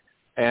theory.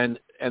 And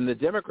the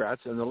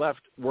Democrats and the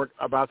left weren't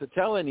about to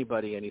tell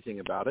anybody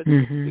anything about it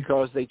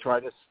because they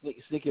tried to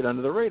sneak it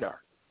under the radar.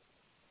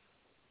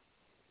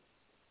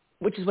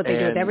 Which is what they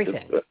do with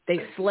everything. They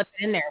slip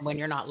in there when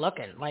you're not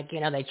looking. Like,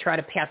 they try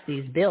to pass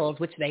these bills,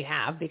 which they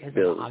have because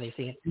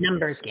obviously it's a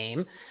numbers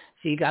game.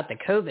 So you got the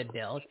COVID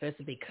bill. It's supposed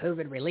to be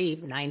COVID relief.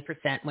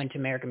 9% went to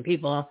American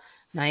people.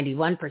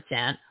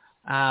 91%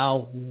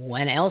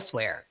 went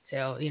elsewhere.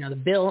 So, the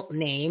bill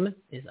name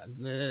is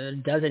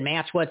doesn't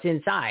match what's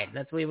inside.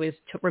 That's what we always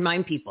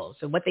remind people.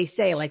 So what they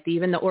say, like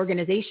even the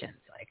organizations,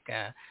 like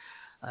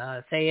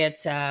say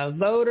it's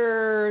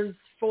Voters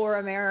for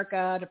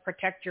America to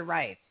Protect Your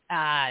Rights.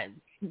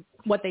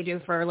 What they do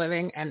for a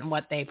living and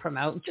what they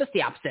promote, just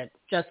the opposite.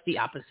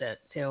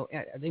 So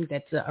I think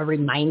that's a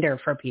reminder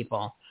for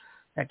people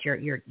that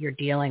you're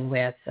dealing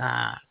with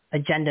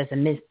agendas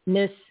and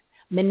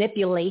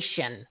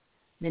manipulation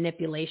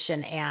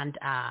and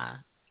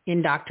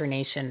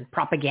indoctrination,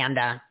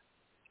 propaganda,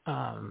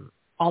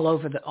 all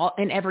over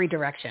in every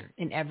direction,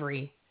 in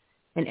every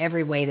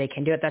way they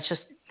can do it.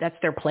 That's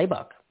their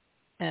playbook,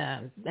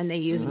 and they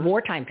use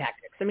wartime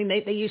tactics. I mean,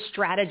 they use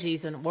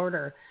strategies in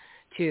order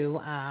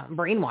to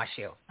brainwash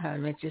you.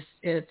 And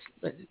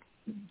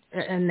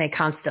they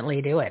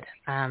constantly do it.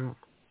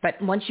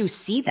 But once you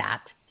see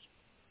that,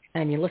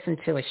 and you listen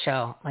to a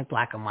show like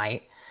Black and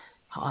White,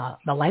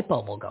 the light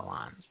bulb will go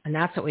on. And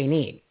that's what we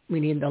need. We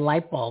need the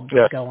light bulb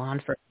to go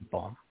on for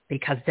people,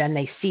 because then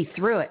they see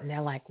through it and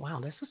they're like,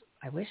 wow,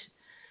 I wish,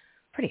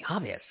 pretty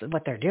obvious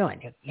what they're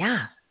doing.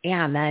 Yeah.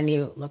 And then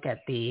you look at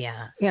the,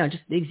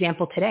 just the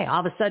example today,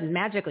 all of a sudden,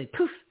 magically,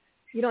 poof,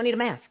 you don't need a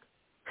mask.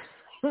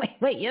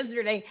 Wait,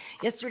 yesterday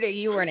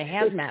you were in a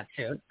hazmat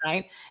suit,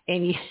 right?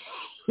 And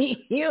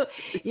you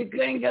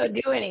couldn't go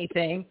do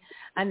anything.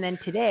 And then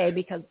today,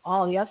 because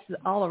all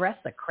the rest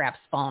of the crap's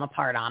falling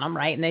apart on them,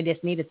 right? And they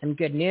just needed some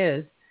good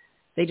news.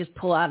 They just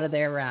pull out of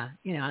their,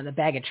 the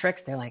bag of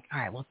tricks. They're like, all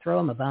right, we'll throw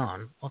them a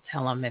bone. We'll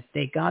tell them if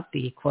they got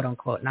the quote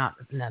unquote,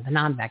 the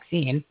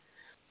non-vaccine,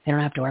 they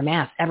don't have to wear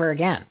masks ever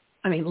again.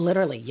 I mean,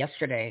 literally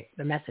yesterday,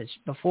 the message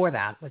before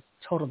that was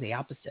totally the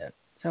opposite.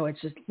 So it's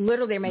just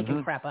literally they're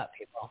making crap up,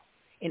 people,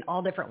 in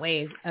all different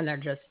ways. And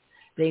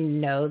they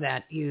know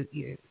that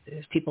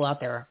there's people out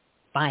there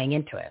buying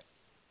into it,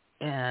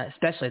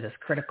 especially this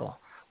critical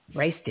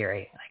race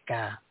theory,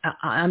 like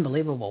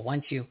unbelievable.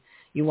 Once you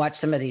watch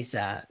some of these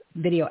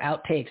video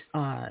outtakes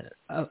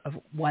of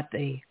what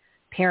the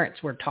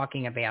parents were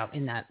talking about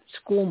in that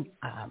school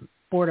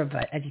Board of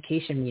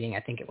Education meeting, I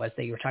think it was,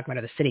 that you were talking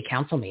about at the city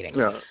council meeting,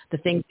 the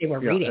things they were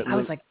reading. I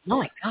was like, oh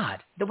my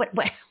God,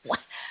 what?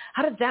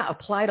 How does that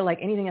apply to like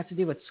anything that has to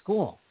do with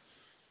school?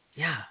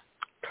 Yeah.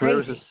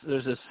 Crazy.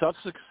 There's a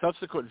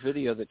subsequent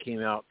video that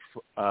came out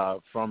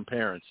from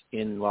parents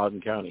in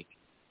Loudoun County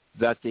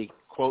that they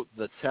quote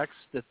the text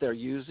that they're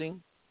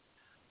using.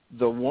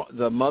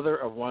 The mother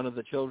of one of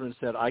the children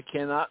said, "I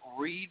cannot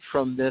read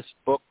from this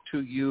book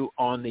to you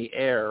on the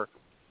air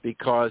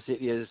because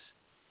it is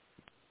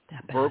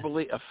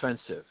verbally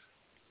offensive."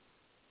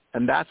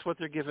 And that's what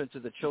they're given to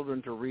the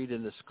children to read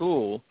in the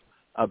school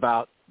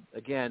about,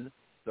 again,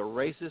 the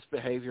racist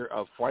behavior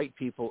of white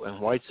people and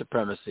white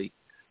supremacy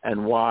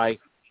and why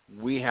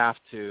we have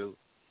to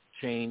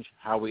change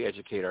how we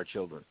educate our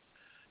children.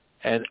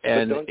 And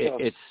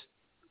it's...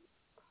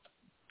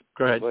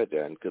 Go ahead. Go ahead,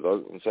 Dan, because I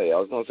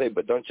was going to say,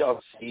 but don't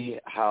y'all see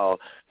how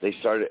they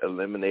started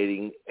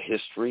eliminating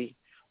history,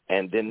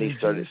 and then they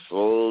started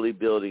slowly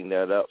building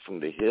that up from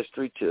the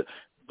history to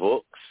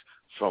books,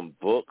 from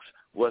books,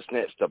 what's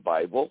next, the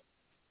Bible?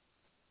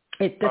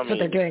 That's what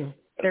they're doing.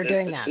 They're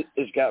doing that.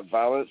 It's got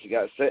violence, it's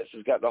got sex,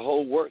 it's got the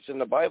whole works in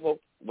the Bible.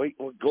 Well,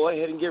 go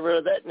ahead and get rid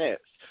of that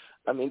next.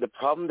 I mean, the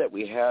problem that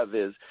we have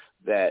is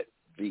that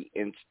the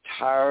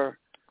entire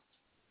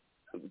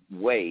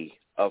way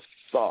of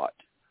thought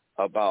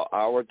about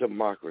our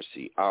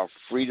democracy, our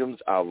freedoms,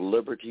 our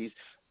liberties,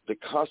 the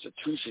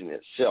Constitution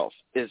itself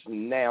is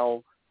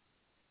now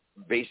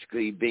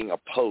basically being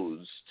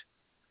opposed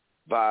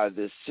by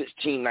the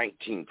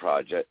 1619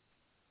 Project,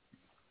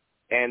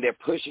 and they're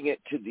pushing it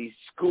to these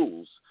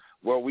schools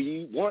where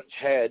we once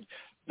had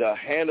the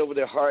hand over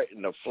their heart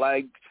and the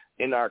flag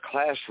in our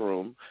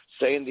classroom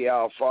saying the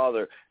Our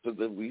Father, so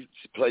that we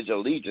pledge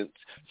allegiance,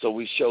 so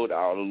we showed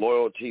our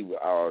loyalty,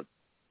 our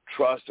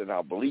trust and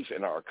our belief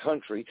in our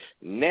country.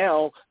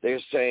 Now they're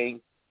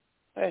saying,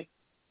 hey,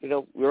 we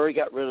already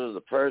got rid of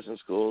the prayers in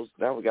schools.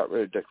 Now we got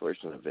rid of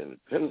Declaration of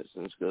Independence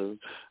in schools.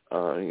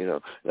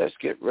 Let's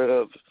get rid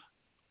of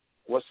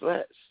what's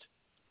next.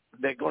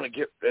 They're going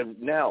to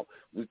now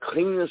we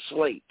clean the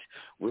slate.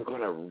 We're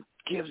going to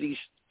give these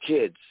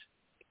kids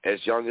as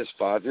young as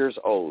 5 years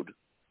old.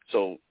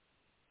 So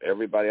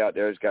everybody out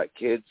there has got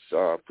kids,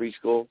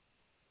 preschool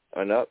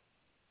and up,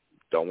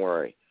 don't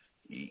worry.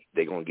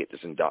 They're going to get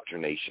this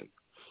indoctrination.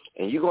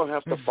 And you're going to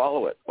have to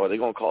follow it, or they're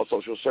going to call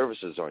social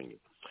services on you.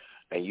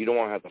 And you don't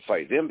want to have to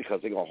fight them because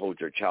they're going to hold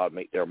your child,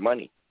 make their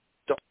money.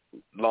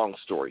 Long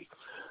story.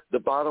 The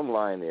bottom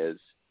line is,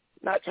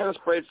 not trying to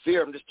spread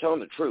fear, I'm just telling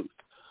the truth.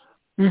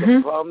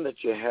 The problem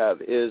that you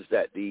have is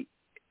that the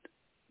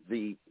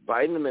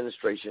Biden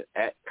administration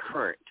at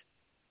current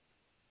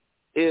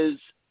is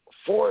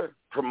for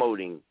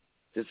promoting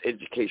this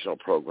educational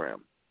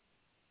program.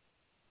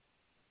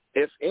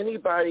 If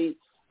anybody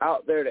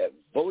out there that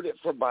voted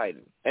for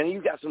Biden, and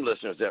you got some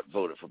listeners that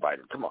voted for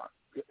Biden, come on.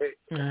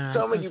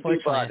 Some of you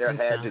people out there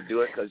had to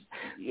do it because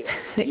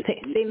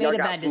they made a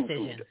bad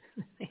decision.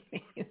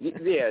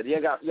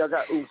 y'all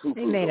got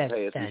They made a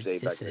okay, as bad we say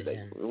back in the day.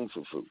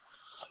 decision.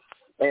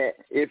 And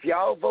if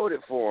y'all voted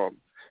for him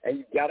and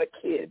you got a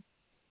kid,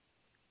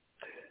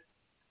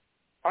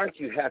 aren't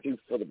you happy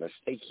for the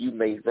mistake you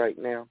made right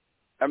now?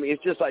 I mean,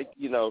 it's just like,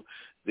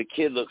 the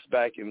kid looks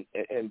back in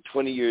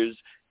 20 years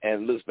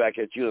and looks back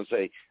at you and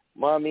say,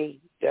 Mommy,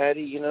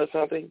 Daddy, you know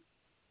something?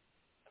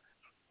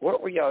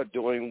 What were y'all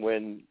doing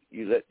when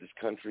you let this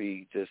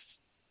country just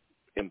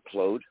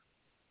implode?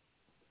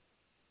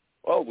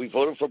 Oh, we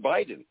voted for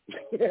Biden.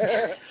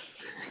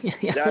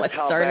 That's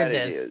how bad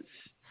it is.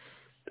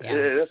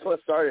 Yeah. That's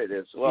what started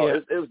this.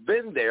 Well, it's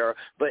been there,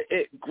 but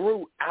it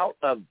grew out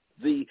of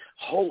the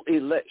whole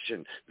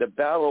election, the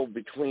battle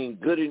between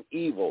good and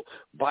evil,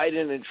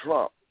 Biden and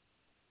Trump.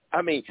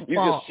 I mean, you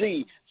can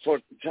see for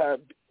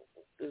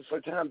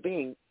time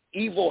being,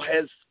 evil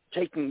has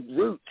taken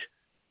root.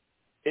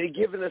 It's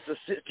given us a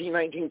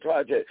 1619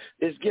 Project.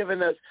 It's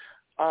given us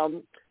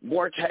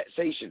more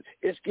taxation.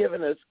 It's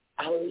given us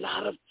a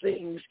lot of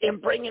things in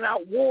bringing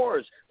out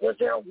wars. Was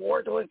there a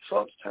war during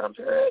Trump's time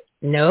period?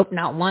 Nope,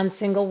 not one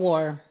single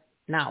war.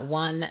 Not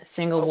one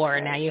single war.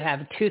 Now you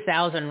have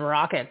 2,000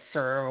 rockets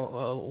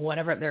or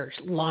whatever they're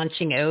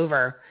launching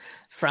over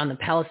from the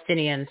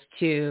Palestinians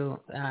to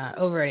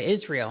over to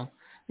Israel.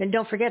 And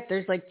don't forget,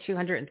 there's like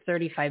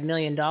 $235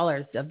 million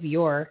of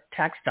your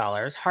tax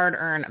dollars,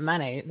 hard-earned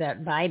money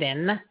that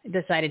Biden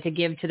decided to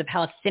give to the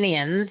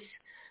Palestinians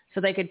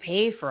so they could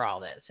pay for all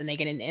this and they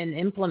can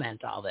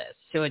implement all this.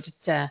 So it just,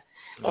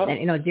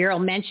 and,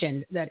 Daryl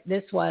mentioned that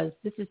this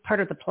is part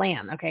of the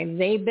plan. Okay,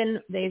 they've been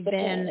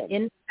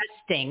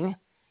investing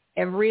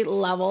every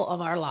level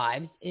of our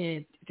lives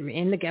in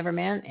the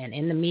government and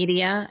in the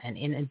media and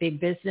in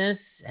big business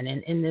and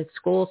in the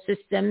school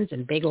systems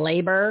and big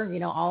labor,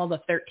 all of the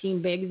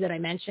 13 bigs that I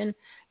mentioned.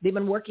 They've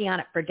been working on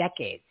it for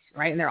decades,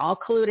 right? And they're all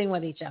colluding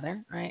with each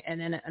other, right?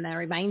 And I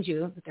remind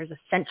you that there's a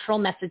central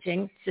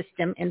messaging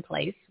system in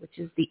place, which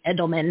is the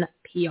Edelman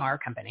PR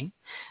company.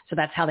 So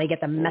that's how they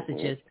get the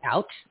messages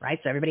out, right?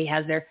 So everybody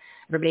has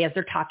Everybody has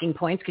their talking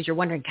points because you're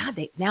wondering, God,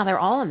 now they're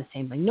all on the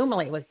same thing.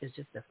 Normally it was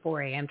just the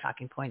 4 a.m.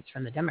 talking points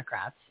from the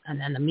Democrats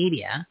and then the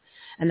media.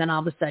 And then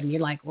all of a sudden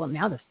you're like, well,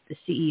 now the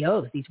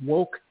CEOs, these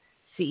woke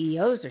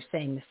CEOs are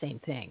saying the same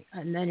thing.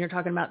 And then you're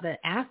talking about the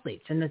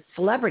athletes and the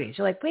celebrities.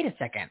 You're like, wait a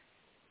second.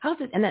 How's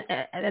it? And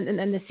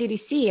then the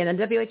CDC and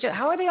the WHO,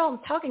 how are they all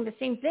talking the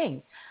same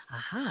thing?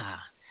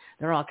 Aha.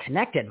 They're all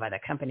connected by the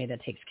company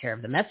that takes care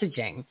of the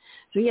messaging.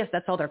 So yes,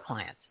 that's all their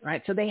clients,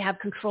 right? So they have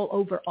control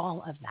over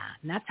all of that.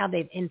 And that's how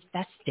they've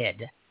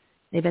infested.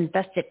 They've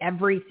infested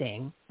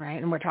everything,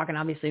 right? And we're talking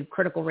obviously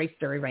critical race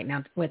theory right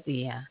now with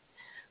the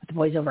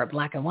boys over at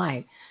Black and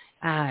White.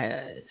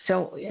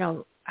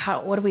 So,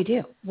 what do we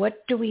do?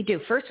 What do we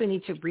do? First, we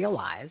need to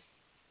realize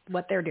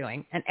what they're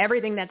doing. And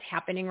everything that's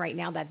happening right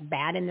now that's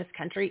bad in this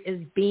country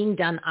is being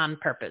done on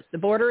purpose. The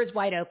border is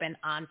wide open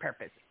on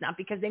purpose. It's not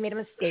because they made a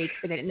mistake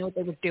or they didn't know what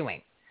they were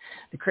doing.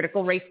 The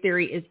critical race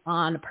theory is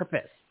on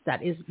purpose.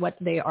 That is what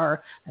they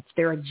are. That's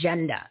their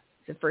agenda.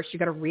 So first, you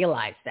got to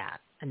realize that.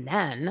 And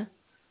then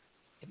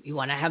if you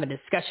want to have a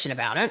discussion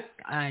about it,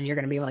 and you're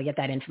going to be able to get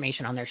that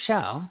information on their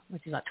show,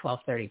 which is at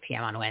 12:30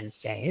 p.m. on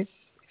Wednesdays,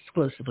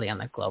 exclusively on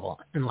the Global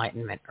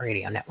Enlightenment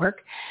Radio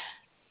Network.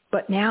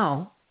 But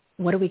now,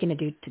 what are we going to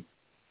do to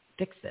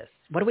fix this?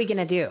 What are we going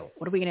to do?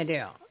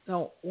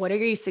 So what are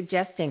you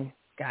suggesting,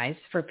 guys,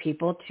 for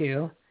people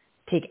to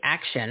take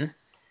action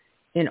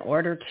in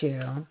order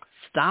to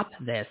stop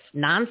this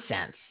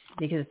nonsense?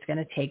 Because it's going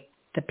to take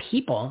the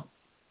people,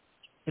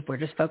 if we're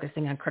just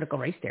focusing on critical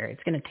race theory,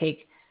 it's going to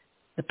take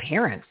the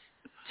parents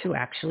to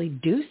actually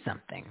do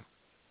something.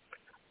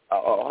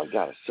 Oh, I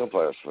got a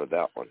simple answer for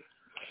that one.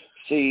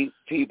 See,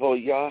 people,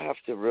 y'all have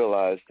to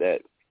realize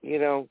that,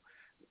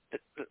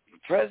 the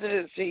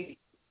presidency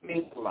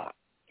means a lot.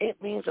 It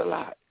means a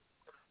lot.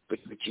 But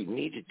what you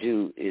need to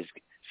do is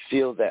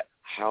fill that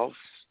House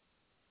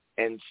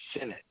and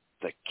Senate,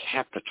 the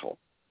Capitol.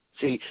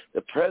 See,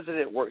 the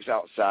president works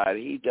outside.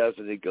 He does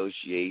the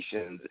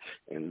negotiations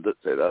and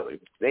looks at other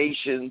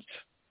nations.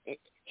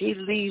 He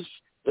leaves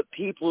the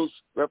people's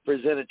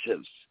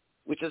representatives,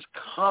 which is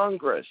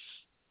Congress,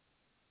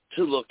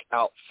 to look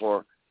out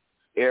for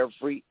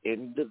every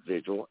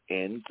individual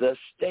in the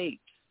state.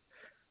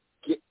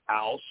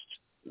 Oust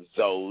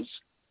those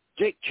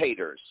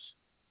dictators.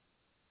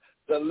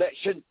 The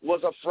election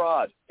was a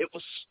fraud. It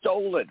was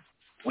stolen.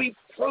 We've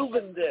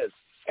proven this.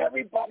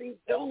 Everybody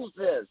knows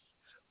this.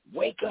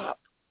 Wake up.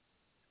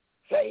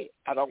 Say,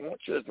 I don't want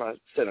you as my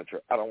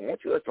senator. I don't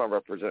want you as my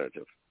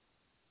representative.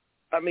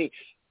 I mean,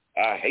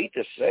 I hate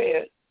to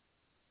say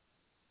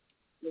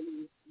it.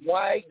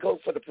 Why go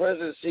for the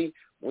presidency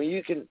when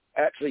you can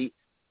actually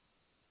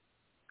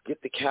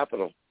get the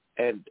Capitol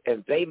and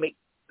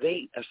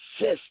they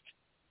assist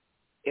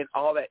in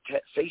all that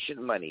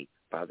taxation money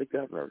by the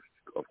governor,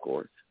 of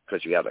course,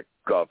 because you have a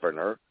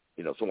governor,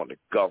 someone to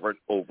govern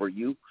over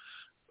you,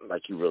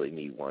 like you really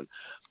need one.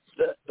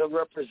 The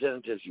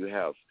representatives you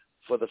have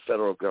for the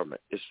federal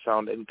government is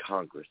found in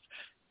Congress.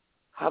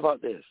 How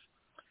about this?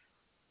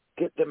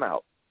 Get them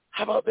out.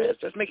 How about this?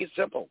 Let's make it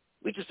simple.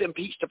 We just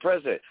impeach the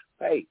president.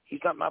 Hey,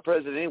 he's not my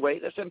president anyway.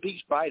 Let's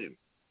impeach Biden.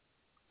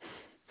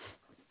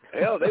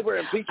 Hell, they were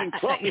impeaching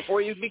Trump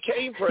before he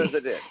became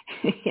president.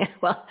 Yeah,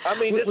 well, I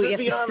mean, let's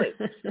be honest.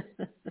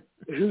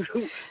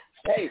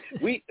 Hey,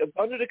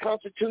 under the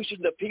Constitution,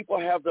 the people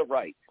have the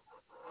right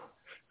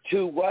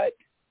to what?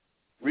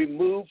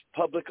 Remove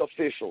public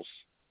officials.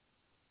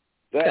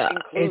 That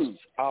includes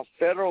our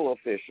federal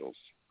officials.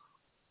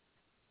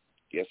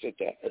 Yes, it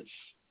does.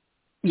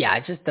 Yeah,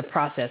 just the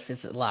process is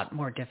a lot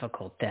more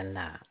difficult than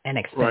and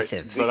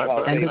expensive.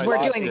 Right. And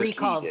we're doing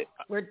recalls.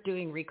 We're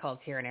doing recalls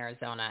here in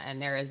Arizona, and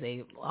there is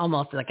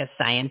almost like a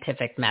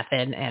scientific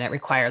method, and it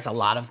requires a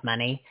lot of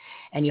money,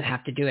 and you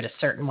have to do it a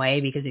certain way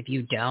because if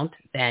you don't,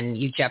 then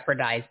you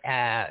jeopardize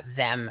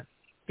them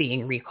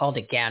being recalled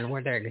again,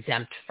 where they're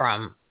exempt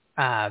from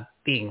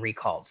being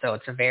recalled. So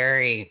it's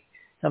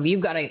so you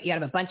got to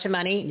have a bunch of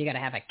money, and you got to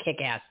have a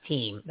kick-ass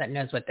team that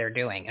knows what they're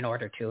doing in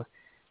order to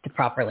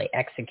properly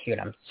execute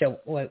them. So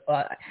but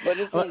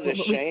isn't it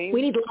a shame?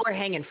 We need lower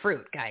hanging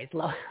fruit, guys.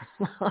 Lower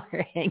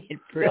hanging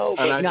fruit. No,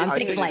 I'm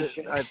thinking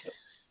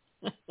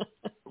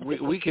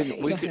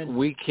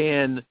we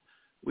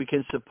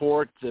can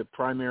support the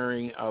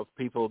primarying of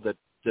people that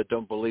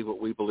don't believe what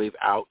we believe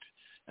out,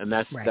 and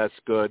that's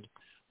good.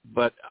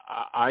 But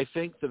I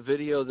think the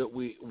video that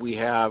we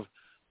have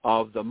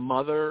of the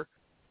mother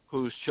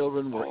whose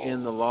children were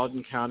in the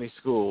Loudoun County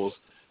schools,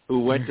 who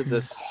went to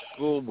the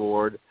school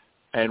board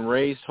and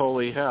raised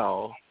holy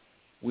hell.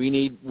 We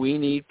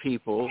need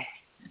people,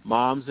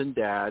 moms and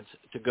dads,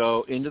 to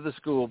go into the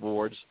school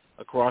boards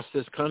across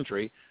this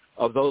country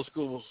of those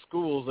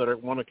schools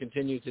that want to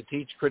continue to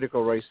teach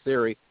critical race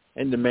theory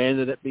and demand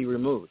that it be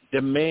removed.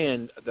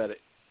 Demand that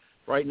it.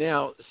 Right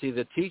now, see,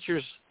 the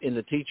teachers in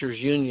the teachers'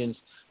 unions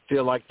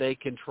feel like they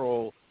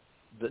control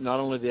not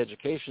only the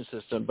education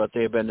system, but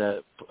they have been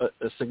a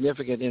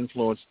significant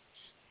influence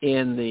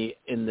in the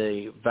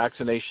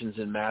vaccinations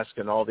and masks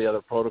and all the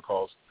other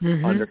protocols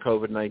under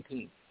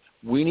COVID-19.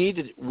 We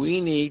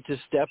need to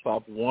step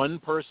up one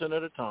person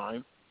at a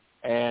time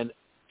and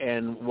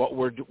and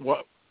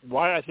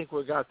why I think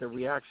we got the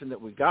reaction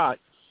that we got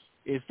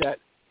is that,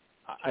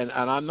 and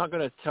I'm not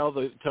going to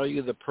tell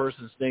you the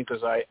person's name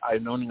because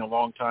I've known him a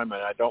long time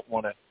and I don't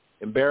want to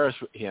embarrass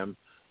him,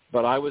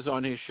 but I was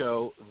on his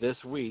show this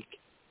week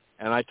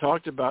and I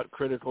talked about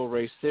critical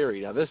race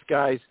theory. Now, this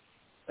guy's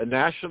a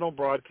national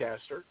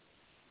broadcaster.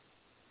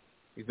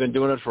 He's been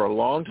doing it for a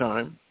long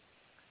time.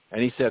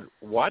 And he said,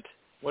 what?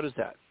 What is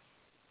that?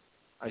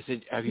 I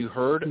said, have you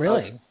heard of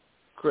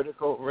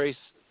critical race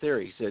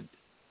theory? He said,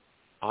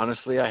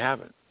 honestly, I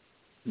haven't.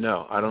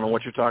 No, I don't know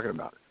what you're talking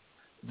about.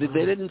 They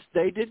didn't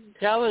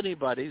tell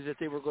anybody that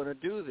they were going to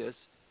do this,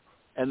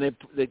 and they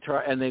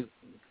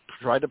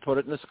tried to put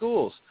it in the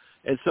schools.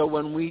 And so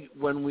when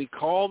we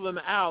call them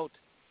out,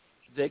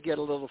 they get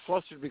a little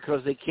flustered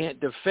because they can't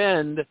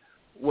defend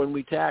when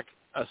we attack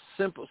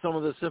some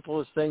of the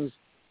simplest things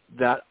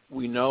that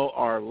we know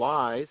are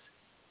lies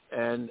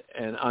and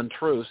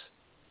untruths.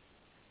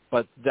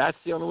 But that's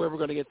the only way we're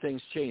going to get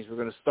things changed. We're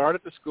going to start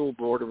at the school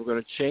board, and we're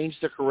going to change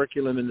the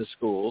curriculum in the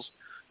schools,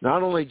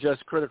 not only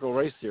just critical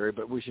race theory,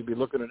 but we should be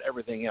looking at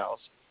everything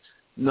else.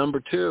 Number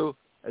two,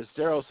 as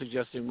Daryl's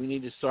suggesting, we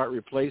need to start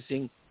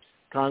replacing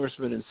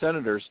congressmen and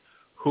senators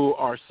who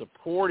are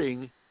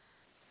supporting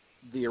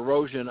the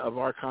erosion of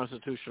our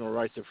constitutional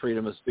rights of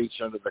freedom of speech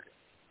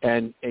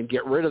and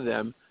get rid of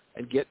them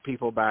and get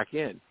people back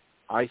in.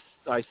 I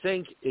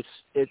think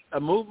a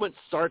movement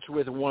starts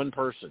with one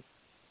person.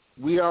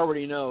 We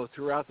already know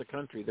throughout the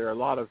country there are a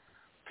lot of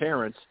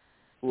parents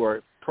who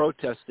are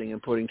protesting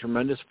and putting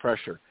tremendous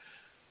pressure,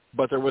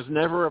 but there was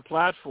never a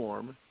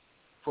platform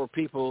for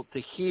people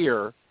to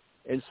hear.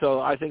 And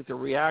so I think the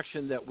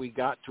reaction that we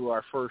got to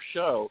our first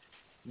show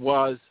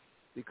was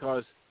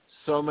because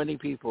so many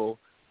people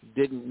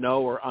didn't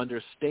know or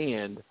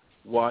understand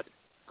what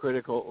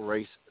critical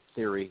race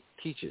theory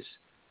teaches.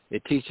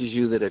 It teaches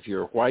you that if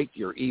you're white,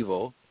 you're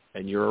evil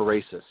and you're a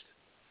racist.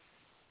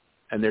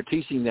 And they're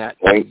teaching that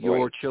to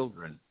your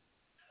children.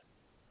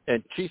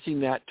 And teaching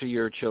that to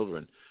your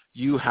children.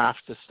 You have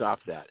to stop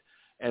that.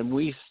 And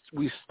we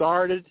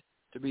started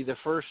to be the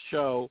first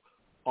show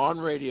on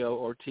radio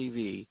or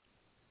TV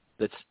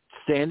that's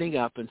standing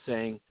up and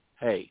saying,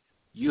 hey,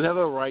 you have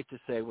a right to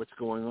say what's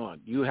going on.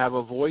 You have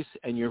a voice,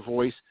 and your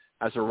voice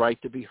has a right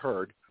to be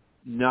heard,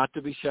 not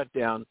to be shut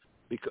down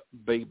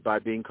by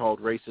being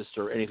called racist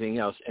or anything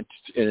else and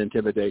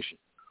intimidation.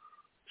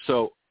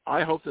 So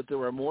I hope that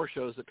there are more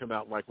shows that come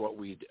out like what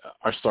we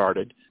are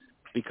started,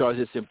 because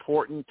it's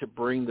important to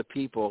bring the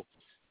people.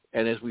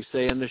 And as we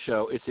say in the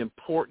show, it's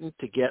important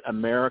to get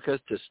America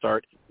to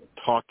start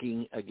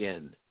talking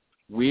again.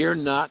 We're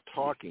not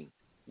talking.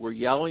 We're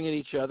yelling at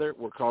each other.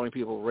 We're calling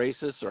people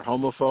racists or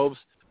homophobes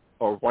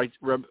or white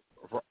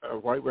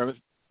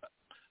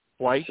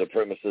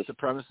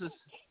supremacists.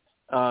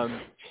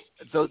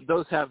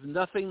 Those have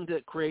nothing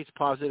that creates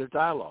positive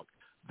dialogue.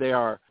 They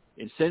are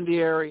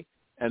incendiary,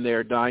 and they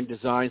are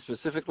designed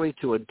specifically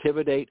to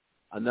intimidate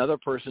another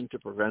person to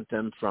prevent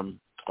them from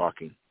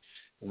talking.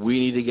 We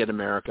need to get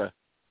America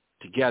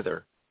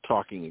together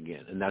talking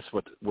again, and that's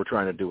what we're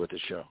trying to do with the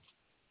show.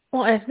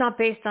 Well, it's not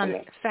based on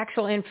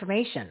factual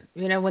information.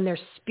 You know, when they're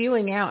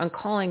spewing out and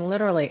calling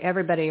literally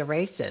everybody a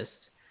racist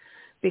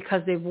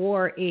because they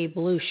wore a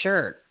blue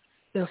shirt,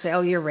 they'll say,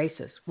 oh, you're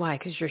racist. Why?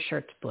 Because your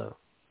shirt's blue.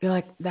 You're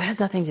like, that has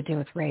nothing to do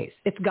with race.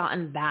 It's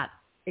gotten that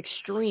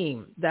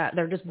extreme that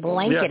they're just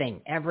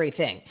blanketing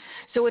everything.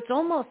 So it's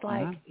almost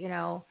like, you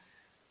know,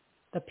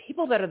 the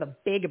people that are the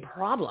big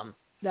problem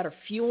that are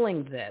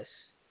fueling this,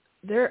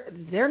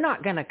 they're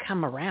not going to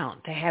come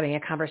around to having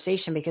a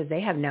conversation because they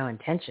have no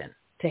intention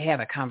to have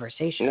a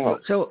conversation. No.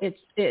 So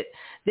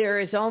there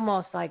is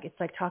almost like, it's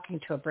like talking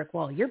to a brick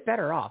wall. You're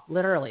better off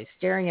literally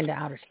staring into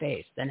outer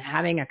space than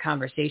having a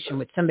conversation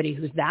with somebody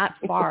who's that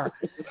far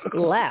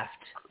left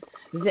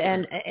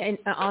than and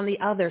on the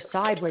other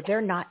side where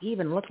they're not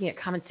even looking at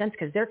common sense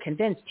because they're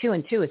convinced 2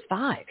 and 2 is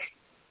 5.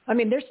 I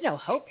mean, there's no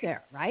hope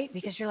there, right?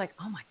 Because you're like,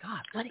 oh my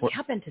God, what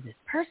happened to this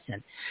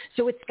person?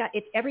 So it's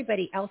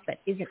everybody else that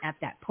isn't at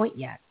that point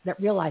yet that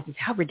realizes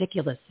how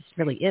ridiculous this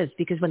really is,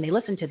 because when they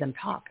listen to them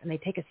talk and they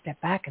take a step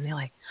back and they're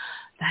like,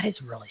 that is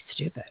really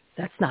stupid.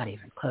 That's not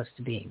even close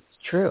to being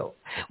true.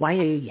 Why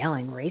are you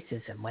yelling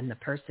racism when the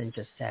person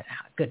just said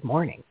good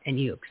morning and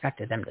you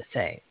expected them to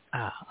say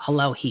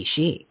hello, he,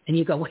 she. And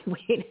you go,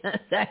 wait a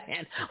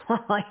second.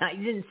 Well, I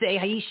didn't say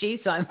he,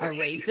 she, so I'm a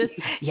racist.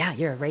 Yeah,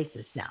 you're a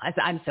racist now.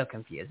 I'm so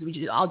confused.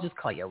 I'll just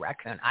call you a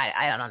raccoon.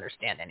 I don't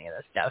understand any of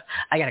this stuff.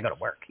 I got to go to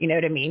work. You know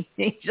what I mean?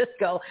 You just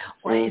go,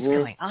 what is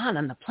going on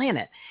the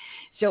planet?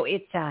 So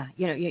it's,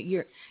 you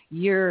know,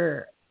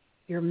 your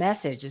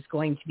message is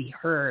going to be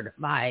heard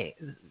by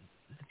the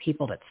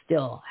people that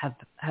still have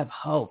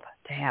hope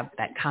to have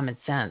that common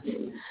sense,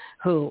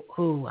 who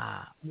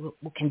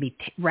can be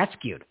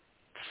rescued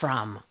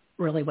from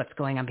really what's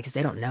going on because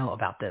they don't know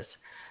about this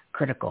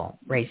critical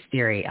race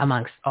theory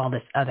amongst all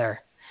this other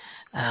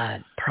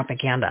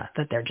propaganda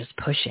that they're just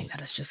pushing.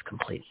 That is just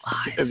complete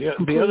lies.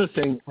 The other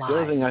thing,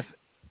 and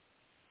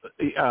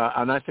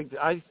I think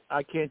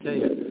I can't tell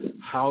you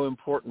how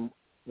important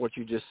what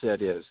you just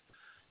said is,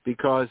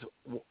 because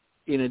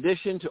in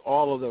addition to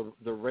all of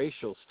the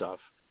racial stuff,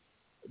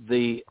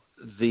 the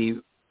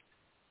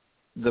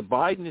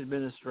Biden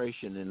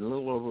administration in a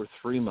little over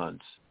 3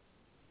 months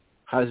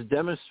has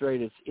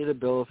demonstrated its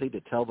inability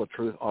to tell the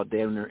truth on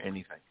damn near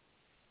anything.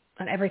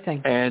 On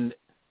everything. And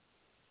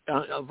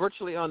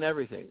virtually on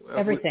everything.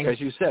 Everything. As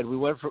you said, we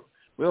went from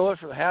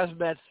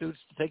hazmat suits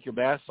to take your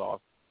mask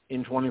off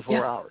in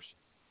 24 hours.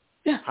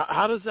 Yeah.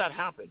 How does that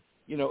happen?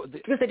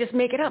 Because they just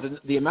make it up.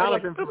 The amount of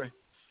like, information.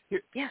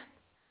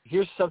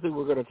 Here's something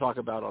we're going to talk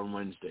about on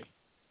Wednesday.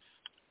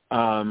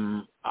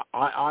 I'm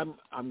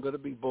going to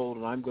be bold,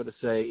 and I'm going to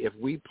say if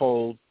we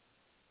polled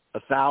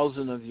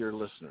 1,000 of your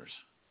listeners,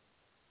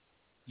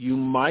 you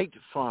might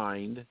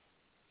find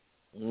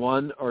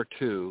one or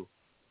two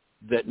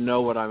that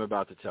know what I'm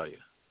about to tell you.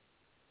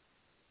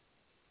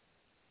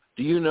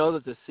 Do you know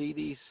that the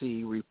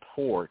CDC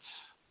reports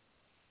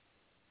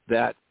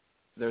that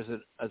there's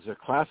a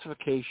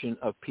classification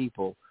of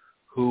people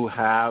who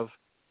have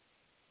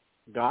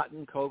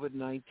gotten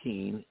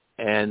COVID-19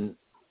 and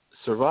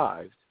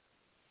survived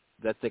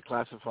that they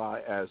classify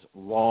as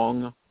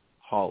long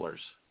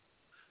haulers?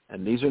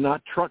 And these are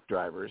not truck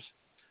drivers.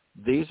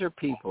 These are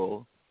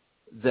people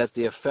that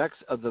the effects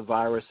of the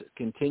virus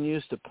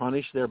continues to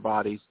punish their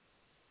bodies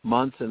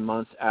months and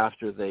months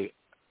after they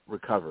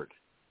recovered.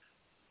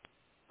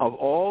 Of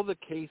all the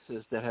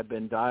cases that have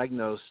been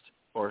diagnosed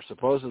or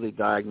supposedly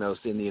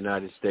diagnosed in the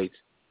United States,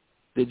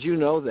 did you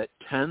know that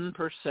 10%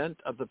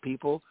 of the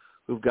people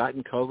who've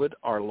gotten COVID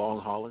are long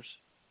haulers?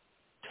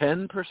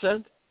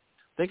 10%?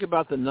 Think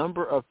about the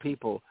number of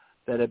people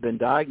that have been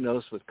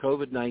diagnosed with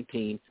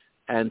COVID-19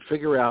 and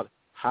figure out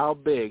how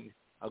big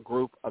a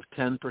group of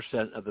 10%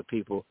 of the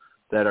people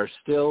that are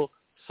still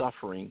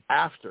suffering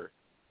after.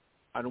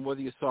 I don't know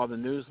whether you saw the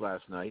news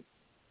last night.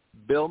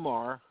 Bill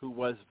Maher, who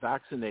was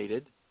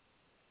vaccinated,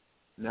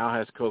 now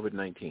has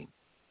COVID-19.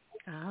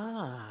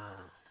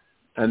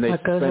 And they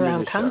what goes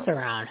around comes show.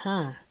 around,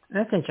 huh?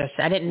 That's interesting.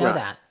 I didn't know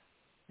that.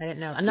 I didn't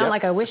know. Not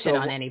like I wish it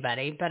on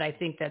anybody, but I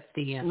think that's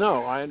the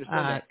no, I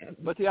understand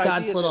that. But the God's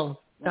idea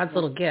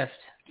little gift.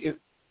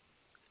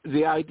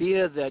 The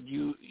idea that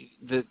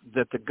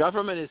that the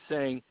government is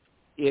saying,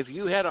 if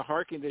you had a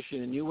heart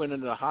condition and you went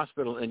into the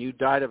hospital and you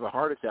died of a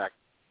heart attack,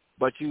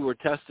 but you were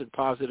tested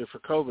positive for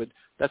COVID,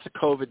 that's a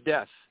COVID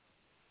death.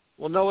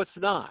 Well, no, it's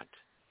not,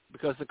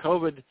 because the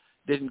COVID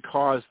didn't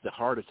cause the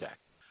heart attack.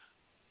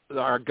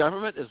 Our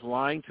government is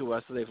lying to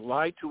us. They've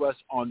lied to us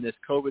on this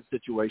COVID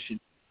situation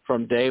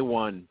from day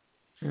one.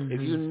 Mm-hmm. If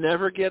you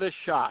never get a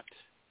shot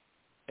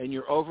and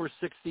you're over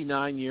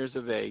 69 years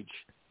of age,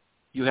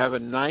 you have a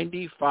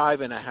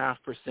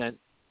 95.5%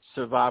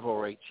 survival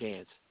rate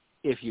chance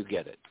if you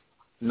get it.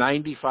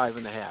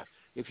 95.5.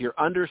 If you're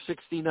under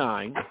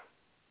 69,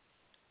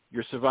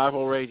 your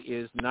survival rate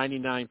is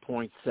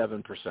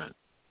 99.7%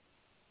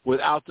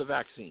 without the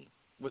vaccine.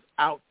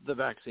 Without the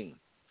vaccine.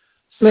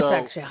 So it's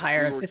actually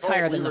higher. It's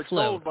higher than the flu.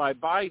 We were told by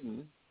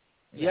Biden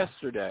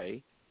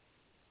yesterday,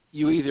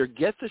 you either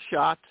get the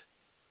shot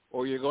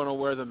or you're going to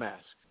wear the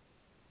mask.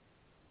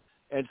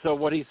 And so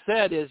what he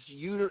said is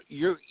you're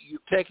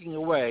taking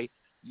away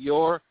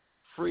your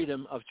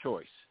freedom of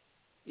choice.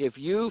 If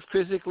you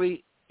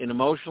physically and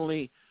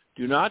emotionally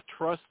do not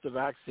trust the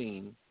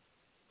vaccine,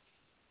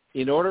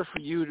 in order for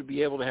you to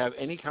be able to have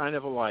any kind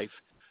of a life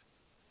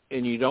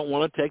and you don't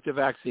want to take the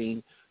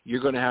vaccine, you're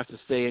going to have to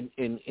stay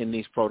in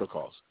these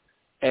protocols.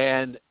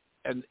 And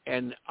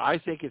I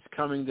think it's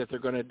coming that they're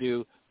going to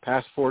do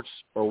passports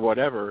or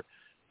whatever,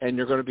 and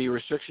there are going to be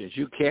restrictions.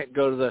 You can't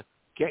go to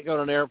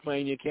an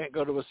airplane, you can't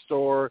go to a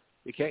store,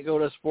 you can't go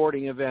to a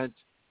sporting event,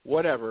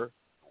 whatever.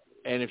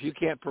 And if you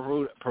can't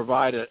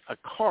provide a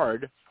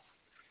card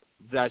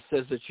that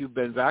says that you've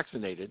been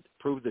vaccinated,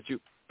 prove that you've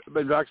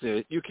been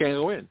vaccinated, you can't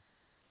go in.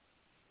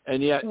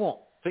 And yet,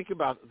 think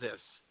about this.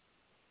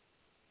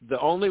 The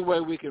only way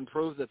we can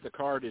prove that the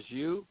card is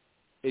you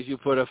is you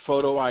put a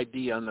photo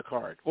ID on the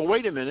card. Well,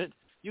 wait a minute.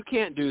 You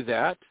can't do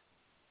that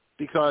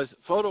because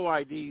photo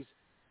IDs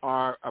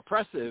are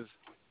oppressive.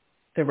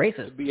 They're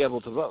racist. To be able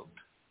to vote.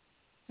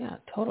 Yeah,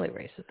 totally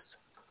racist.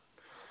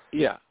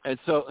 Yeah, and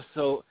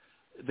so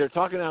they're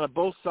talking out of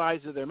both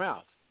sides of their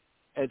mouth.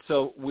 And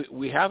so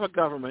we have a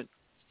government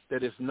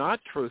that is not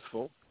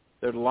truthful.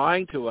 They're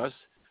lying to us.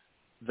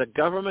 The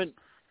government,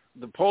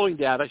 the polling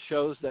data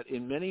shows that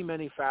in many,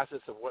 many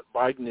facets of what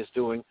Biden is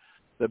doing,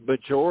 the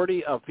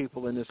majority of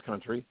people in this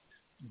country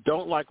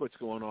don't like what's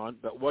going on.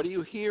 But what do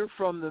you hear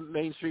from the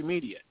mainstream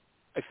media?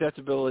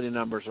 Acceptability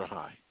numbers are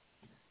high.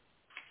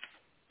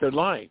 They're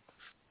lying.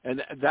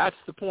 And that's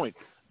the point.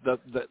 The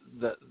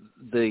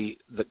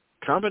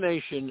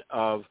combination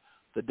of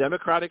the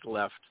Democratic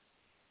left,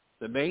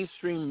 the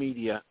mainstream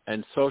media,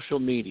 and social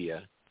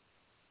media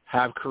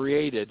have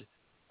created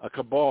a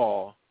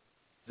cabal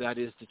that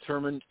is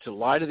determined to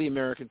lie to the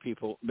American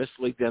people,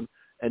 mislead them,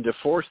 and to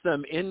force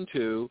them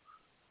into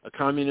a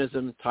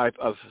communism type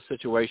of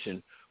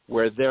situation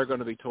where they're going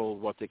to be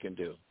told what they can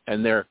do.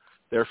 And their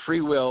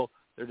free will,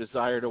 their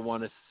desire to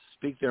want to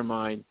speak their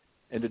mind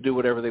and to do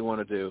whatever they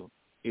want to do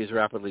is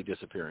rapidly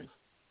disappearing.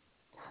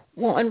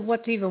 Well, and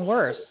what's even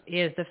worse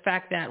is the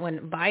fact that when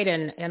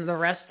Biden and the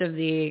rest of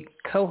the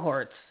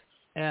cohorts,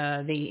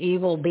 the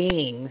evil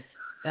beings,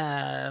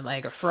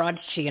 like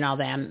Fraudchi and all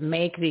them,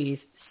 make these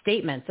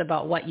statements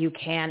about what you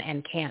can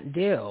and can't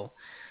do,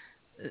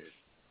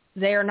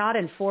 they are not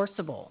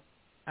enforceable.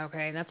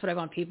 Okay, that's what I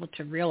want people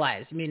to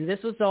realize. I mean, this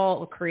was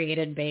all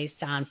created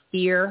based on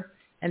fear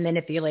and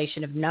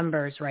manipulation of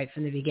numbers right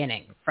from the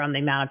beginning, from the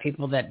amount of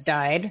people that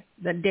died,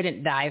 that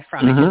didn't die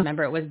from it.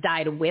 Remember, it was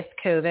died with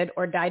COVID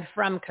or died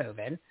from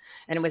COVID,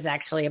 and it was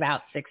actually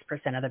about 6%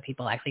 of the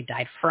people actually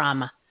died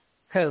from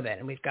COVID.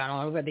 And we've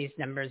gone over these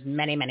numbers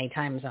many, many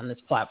times on this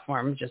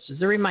platform, just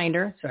as a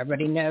reminder, so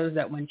everybody knows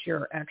that when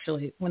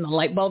the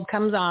light bulb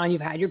comes on,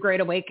 you've had your great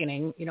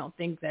awakening, you don't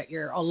think that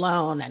you're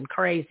alone and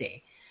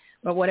crazy.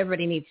 But what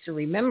everybody needs to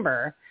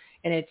remember,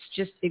 and it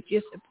just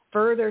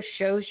further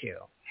shows you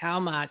how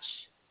much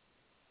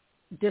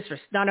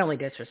not only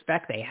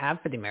disrespect they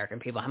have for the American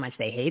people, how much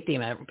they hate the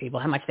American people,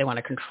 how much they want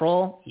to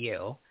control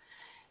you.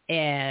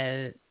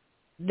 And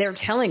they're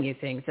telling you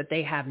things that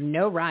they have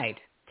no right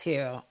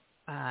to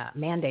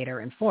mandate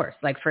or enforce.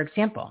 Like, for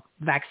example,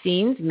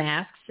 vaccines,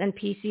 masks, and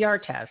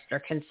PCR tests are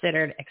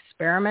considered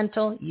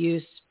experimental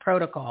use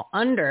protocol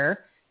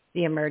under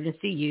the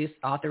Emergency Use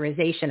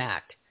Authorization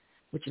Act,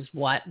 which is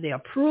what the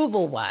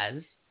approval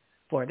was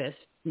for this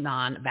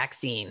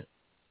non-vaccine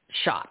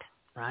shot,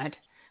 right?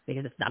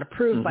 Because it's not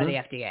approved by the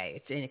FDA.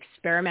 It's an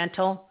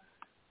experimental,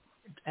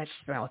 it's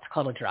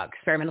called a drug,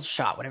 experimental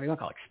shot, whatever you want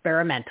to call it,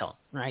 experimental,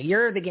 right?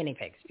 You're the guinea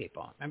pigs,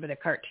 people. Remember the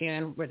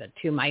cartoon where the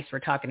two mice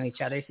were talking to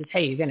each other? He says,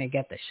 hey, you're going to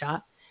get the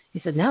shot?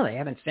 He said, no, they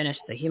haven't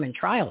finished the human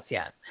trials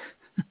yet.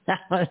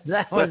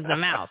 that was the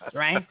mouse,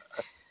 right?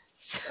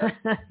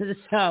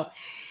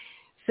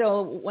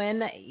 So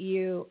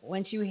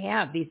once you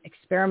have these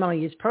experimental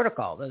use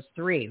protocol, those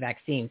three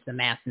vaccines, the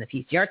mask, and the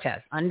PCR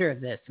test under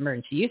this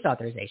emergency use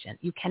authorization,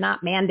 you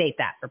cannot mandate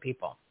that for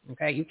people.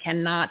 Okay, you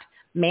cannot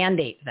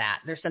mandate that.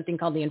 There's something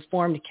called the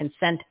Informed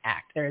Consent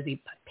Act. There's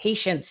the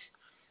Patient's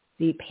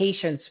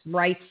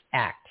Rights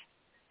Act,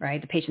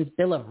 right? The Patient's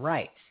Bill of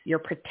Rights. You're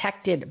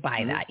protected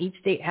by that. Each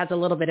state has a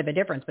little bit of a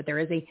difference, but there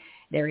is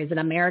an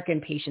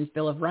American Patient's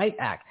Bill of Rights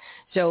Act.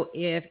 So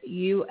if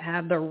you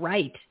have the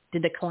right to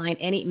decline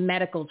any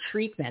medical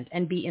treatment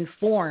and be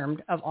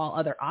informed of all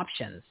other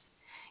options,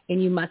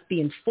 and you must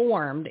be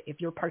informed if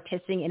you're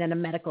participating in a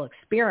medical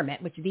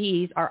experiment, which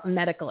these are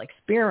medical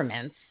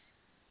experiments,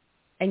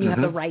 and you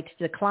have the right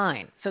to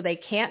decline. So they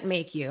can't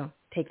make you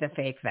take the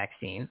fake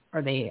vaccine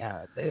or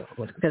because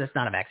it's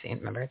not a vaccine.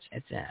 Remember,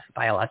 it's a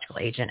biological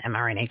agent,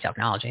 mRNA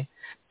technology.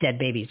 Dead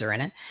babies are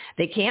in it.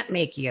 They can't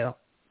make you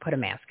put a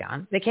mask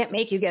on. They can't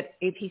make you get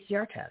a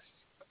PCR test.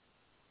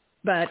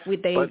 But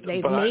they've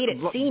made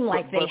it seem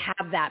like they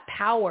have that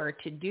power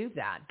to do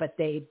that, but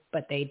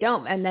they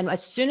don't. And then as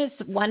soon as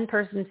one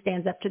person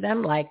stands up to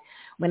them, like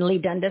when Lee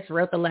Dundas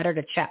wrote the letter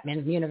to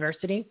Chapman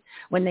University,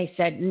 when they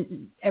said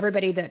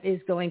everybody that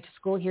is going to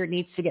school here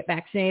needs to get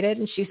vaccinated,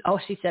 and she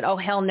said, oh,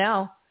 hell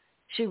no.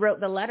 She wrote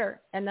the letter,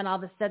 and then all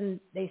of a sudden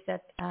they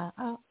said,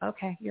 oh,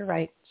 okay, you're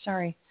right.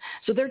 Sorry.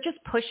 So they're just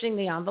pushing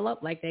the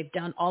envelope like they've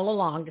done all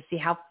along to see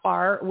how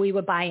far we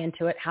would buy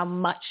into it, how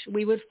much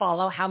we would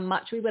follow, how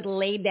much we would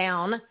lay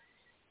down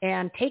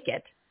and take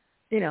it,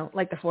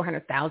 like the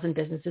 400,000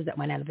 businesses that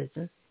went out of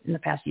business in the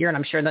past year. And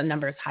I'm sure the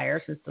number is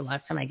higher since the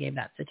last time I gave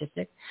that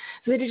statistic.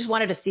 So they just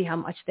wanted to see how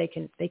much they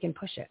can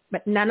push it.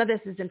 But none of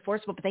this is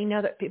enforceable, but they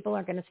know that people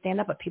are going to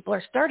stand up, but people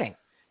are starting.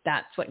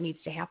 That's what needs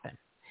to happen.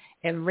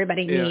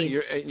 Everybody needs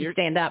to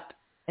stand up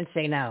and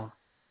say no.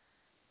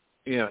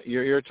 Yeah,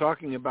 you're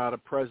talking about a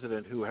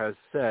president who has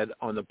said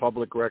on the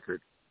public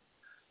record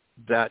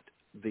that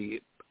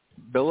the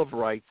Bill of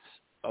Rights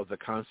of the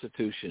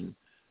Constitution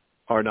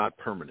are not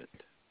permanent.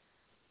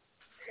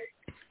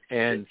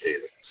 And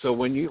so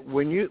when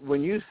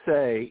you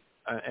say,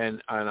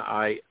 and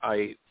I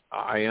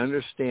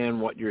understand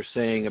what you're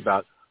saying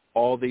about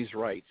all these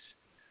rights,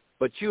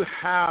 but you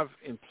have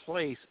in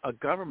place a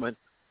government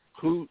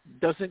who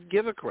doesn't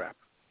give a crap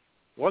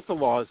what the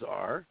laws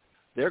are.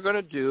 They're going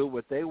to do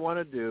what they want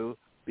to do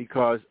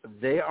because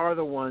they are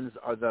the ones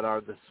that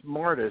are the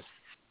smartest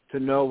to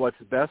know what's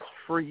best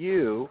for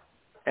you,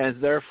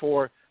 and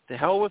therefore, to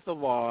hell with the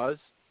laws.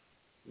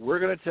 We're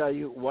going to tell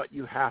you what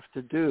you have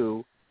to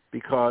do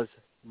because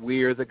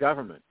we're the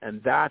government.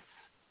 And that's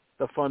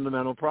the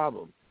fundamental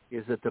problem,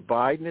 is that the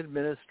Biden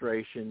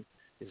administration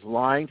is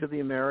lying to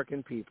the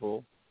American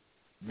people.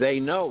 They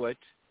know it,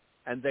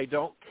 and they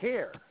don't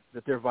care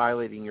that they're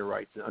violating your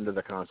rights under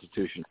the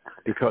Constitution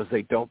because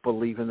they don't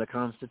believe in the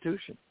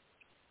Constitution.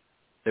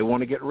 They want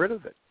to get rid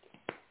of it.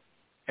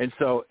 And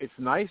so it's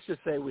nice to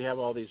say we have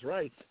all these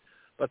rights,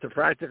 but the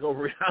practical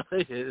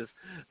reality is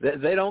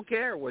that they don't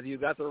care whether you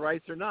got the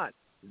rights or not.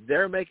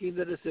 They're making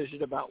the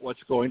decision about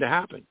what's going to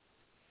happen.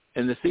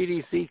 And the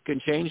CDC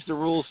can change the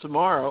rules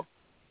tomorrow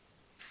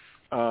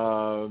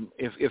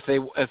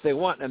if they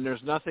want, and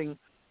there's nothing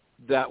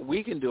that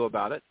we can do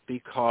about it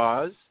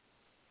because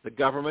the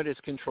government is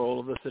control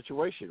of the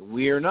situation.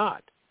 We are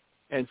not.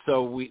 And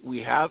so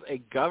we have a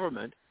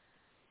government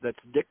that's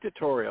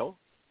dictatorial,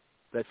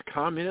 that's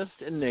communist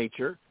in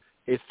nature.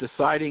 It's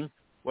deciding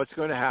what's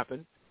going to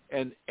happen.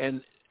 And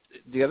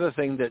the other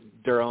thing that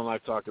Daryl and I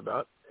have talked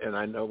about, and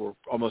I know we're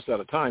almost out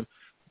of time,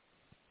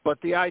 but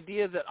the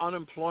idea that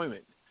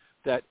unemployment,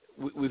 that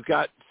we've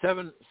got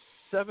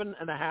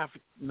 7.5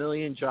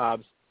 million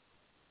jobs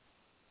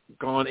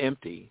gone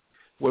empty,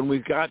 when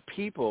we've got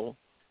people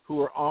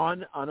who are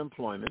on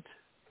unemployment,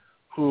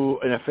 who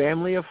in a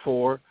family of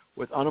 4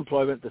 with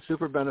unemployment, the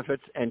super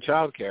benefits, and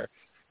child care,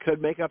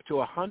 could make up to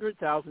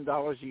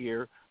 $100,000 a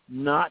year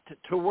not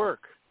to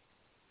work.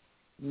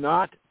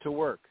 Not to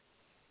work.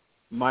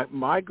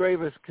 My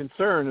gravest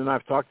concern, and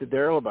I've talked to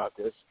Daryl about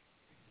this,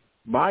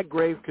 my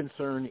grave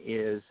concern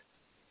is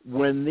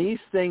when these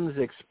things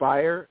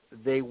expire,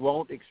 they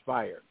won't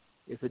expire.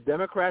 If the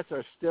Democrats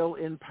are still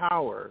in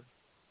power,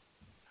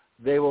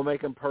 they will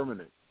make them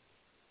permanent.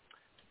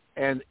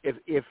 And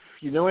if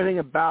you know anything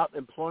about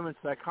employment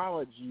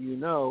psychology, you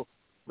know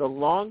the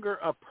longer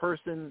a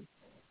person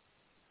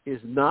is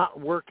not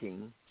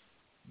working,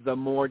 the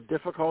more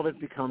difficult it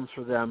becomes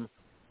for them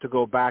to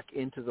go back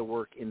into the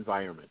work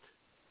environment.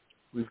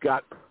 We've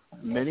got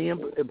many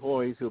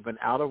employees who have been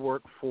out of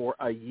work for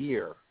a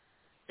year.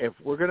 If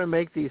we're going to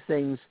make these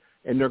things,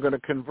 and they're going to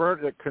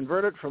convert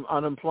it from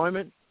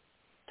unemployment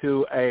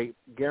to a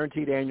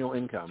guaranteed annual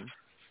income,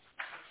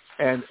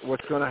 and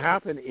what's going to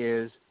happen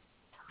is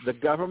the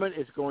government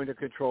is going to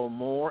control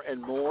more and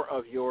more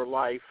of your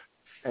life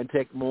and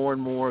take more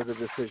and more of the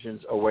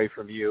decisions away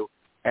from you,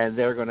 and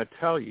they're going to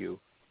tell you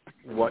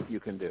what you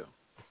can do.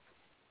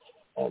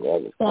 And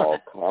that is called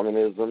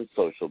communism,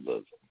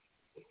 socialism.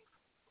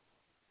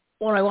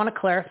 Well, I want to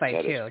clarify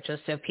too,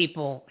 just so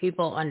people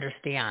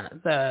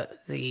understand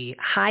the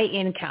high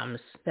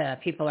incomes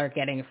that people are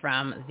getting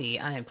from the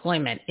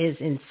unemployment is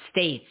in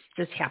states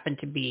just happen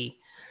to be,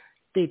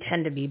 they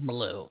tend to be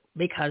blue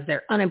because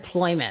their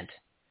unemployment,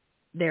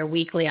 their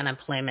weekly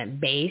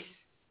unemployment base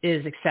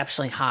is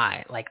exceptionally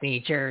high, like New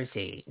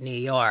Jersey, New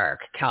York,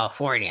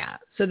 California.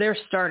 So they're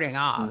starting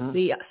off. Mm-hmm.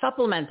 The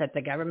supplement that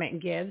the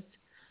government gives,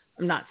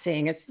 I'm not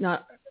saying it's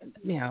not,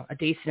 a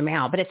decent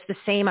amount, but it's the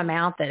same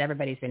amount that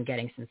everybody's been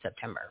getting since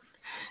September.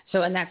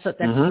 So, and that's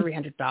mm-hmm.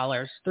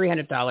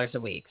 $300 a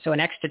week. So an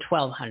extra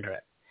 $1,200.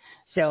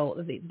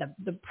 So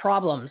the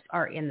problems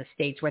are in the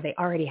states where they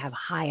already have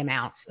high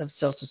amounts of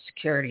Social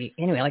Security.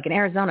 Anyway, like in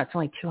Arizona, it's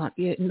only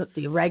 $200,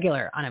 the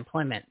regular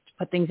unemployment. To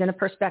put things into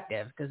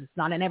perspective, because it's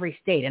not in every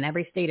state, and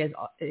every state is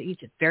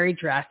each very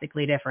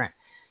drastically different.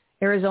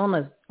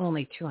 Arizona's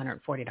only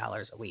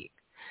 $240 a week.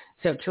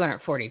 So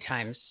 240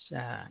 times,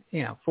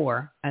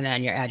 4, and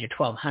then you add your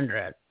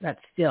 1,200. That's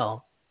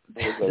still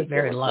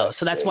very low.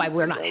 So that's why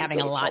we're not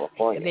having a lot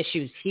of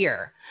issues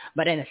here.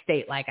 But in a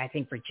state like I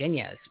think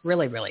Virginia is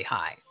really, really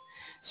high.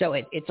 So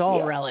it's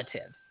all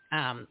relative.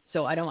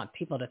 So I don't want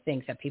people to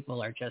think that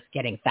people are just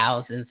getting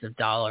thousands of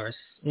dollars,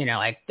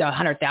 like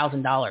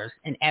 $100,000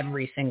 in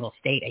every single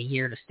state a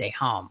year to stay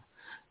home,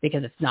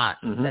 because it's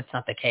not. Mm-hmm. That's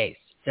not the case.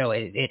 So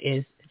it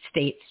is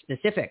state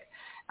specific.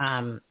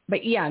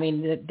 But yeah, I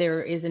mean,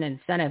 there is an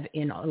incentive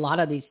in a lot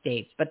of these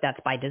states, but that's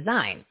by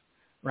design,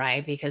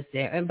 right? Because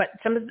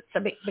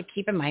but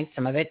keep in mind,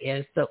 some of it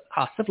is the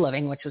cost of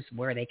living, which was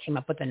where they came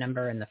up with the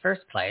number in the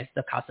first place.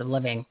 The cost of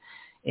living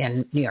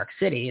in New York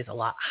City is a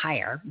lot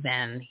higher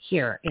than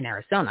here in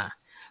Arizona.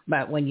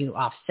 But when you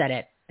offset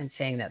it and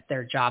saying that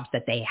they're jobs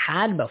that they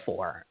had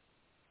before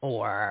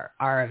or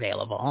are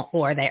available,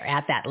 or they're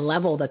at that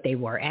level that they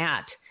were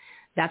at,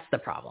 that's the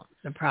problem.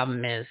 The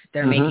problem is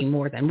they're mm-hmm. making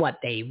more than what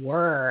they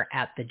were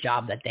at the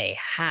job that they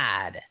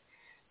had.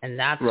 And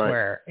that's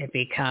where it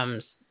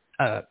becomes,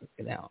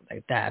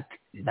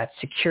 that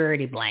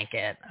security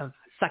blanket of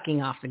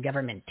sucking off the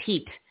government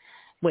teat,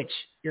 which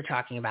you're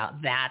talking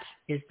about. That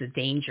is the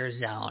danger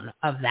zone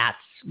of that's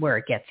where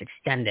it gets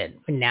extended.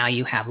 And now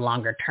you have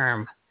longer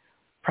term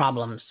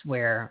problems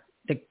where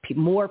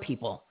more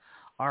people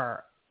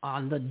are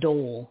on the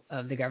dole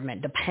of the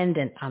government,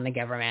 dependent on the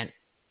government,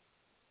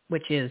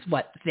 which is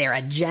what their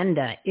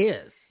agenda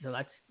is. So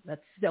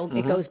that's still, mm-hmm.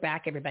 It goes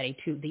back, everybody,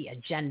 to the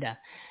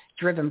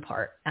agenda-driven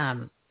part.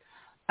 Do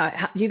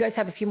you guys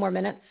have a few more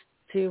minutes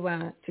to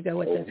go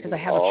with this? Because I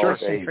have a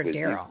question for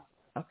Daryl.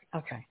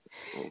 Okay.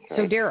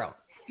 So Daryl,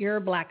 you're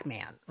a black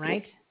man,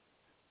 right?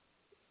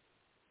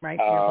 Right?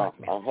 You're a black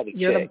man.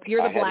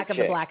 You're the black of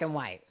the black and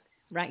white,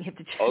 right? You have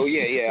to check. Oh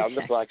yeah. I'm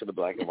the black of the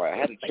black and white. I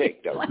had to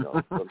check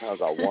though.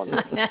 Sometimes I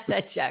wonder.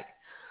 That check.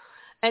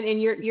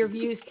 And your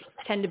views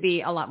tend to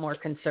be a lot more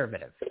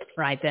conservative,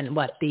 right, than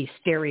what the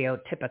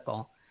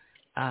stereotypical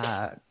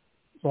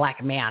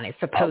black man is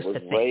supposed to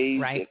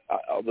think, right?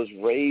 I was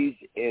raised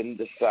in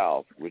the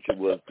South, which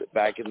was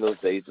back in those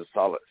days, the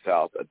solid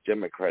South, a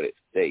Democratic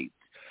state.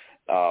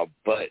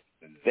 But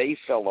they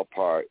fell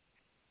apart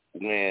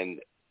when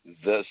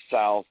the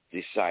South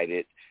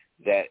decided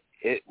that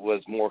it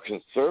was more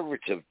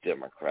conservative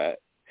Democrat,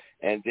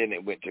 and then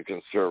it went to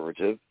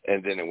conservative,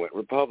 and then it went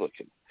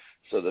Republican.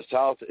 So the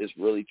South is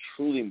really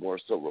truly more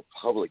so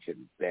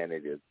Republican than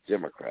it is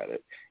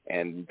Democratic,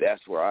 and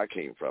that's where I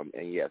came from.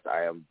 And yes,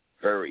 I am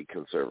very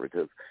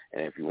conservative,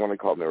 and if you want to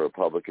call me a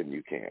Republican,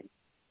 you can.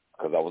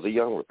 because I was a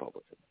young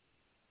Republican.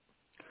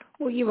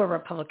 Well, you were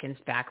Republicans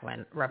back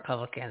when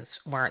Republicans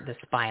weren't the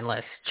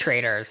spineless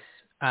traitors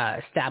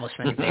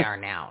establishment they are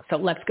now. So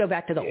let's go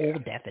back to the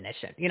old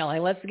definition.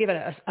 Like let's give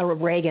it a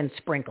Reagan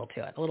sprinkle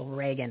to it, a little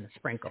Reagan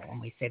sprinkle when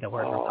we say the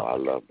word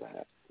Republican. I love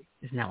that.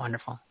 Isn't that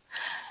wonderful?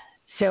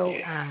 So,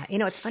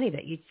 it's funny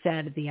that you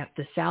said the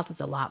South is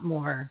a lot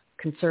more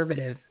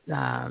conservative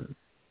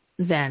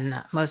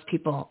than most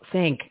people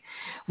think,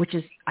 which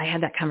is, I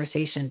had that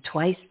conversation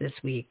twice this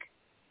week,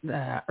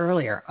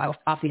 earlier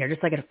off the air,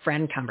 just like a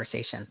friend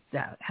conversation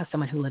that has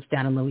someone who lives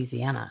down in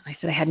Louisiana. I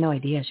said, I had no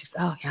idea. She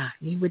said, oh yeah,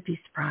 you would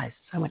be surprised.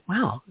 So I went,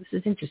 wow, this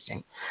is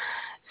interesting.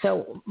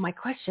 So my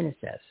question is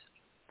this: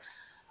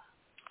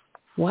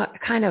 what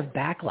kind of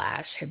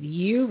backlash have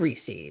you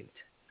received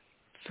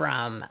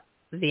from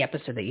the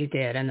episode that you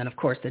did, and then of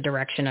course the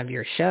direction of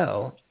your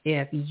show,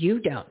 if you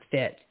don't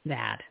fit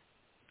that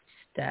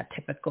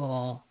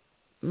typical,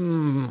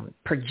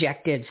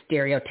 projected,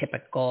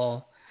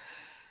 stereotypical,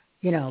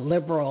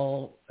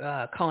 liberal,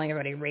 calling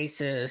everybody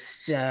racist,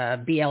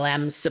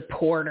 BLM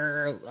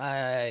supporter,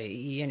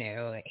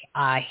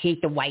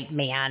 hate the white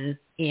man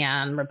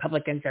and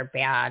Republicans are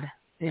bad,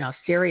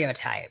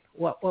 stereotype?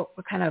 What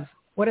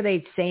are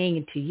they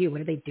saying to you?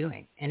 What are they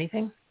doing?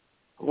 Anything?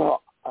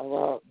 Well,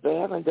 they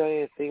haven't done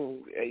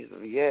anything as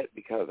of yet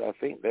because I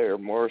think they're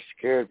more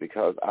scared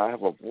because I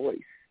have a voice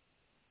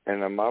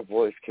and my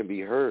voice can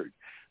be heard.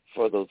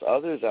 For those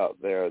others out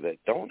there that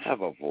don't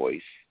have a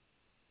voice,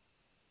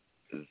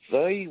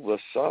 they will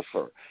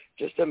suffer.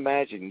 Just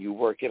imagine you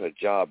work in a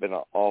job in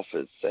an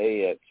office,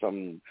 say at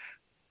some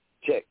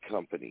tech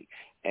company,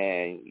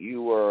 and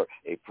you were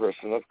a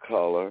person of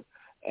color,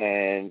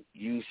 and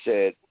you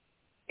said,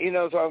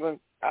 something,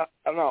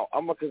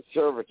 I'm a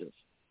conservative.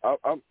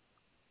 How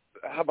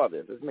about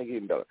this? Let's make it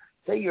even better.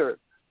 Say your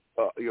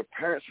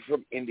parents are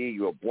from India,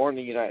 you were born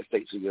in the United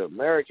States, so you're an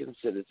American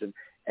citizen,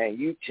 and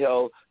you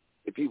tell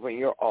the people in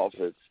your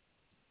office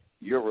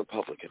you're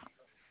Republican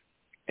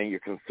and you're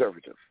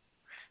conservative.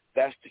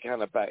 That's the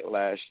kind of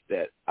backlash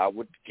that I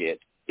would get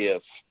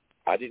if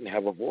I didn't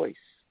have a voice.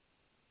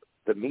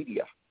 The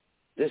media,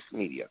 this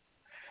media.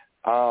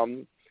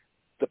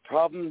 The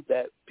problem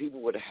that people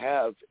would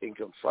have in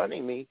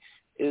confronting me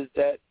is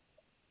that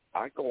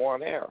I go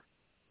on air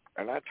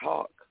and I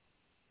talk,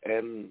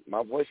 and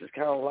my voice is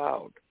kind of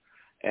loud,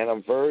 and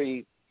I'm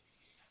very,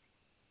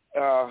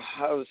 I'm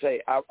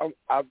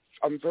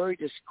very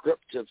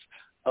descriptive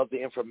of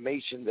the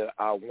information that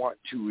I want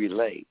to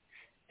relay.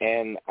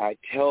 And I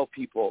tell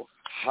people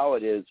how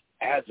it is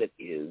as it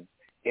is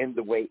in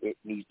the way it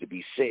needs to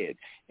be said,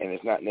 and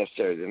it's not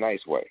necessarily the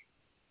nice way.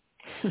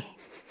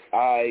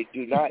 I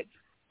do not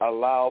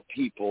allow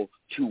people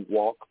to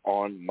walk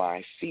on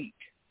my feet,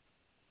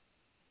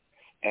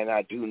 and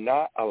I do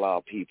not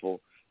allow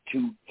people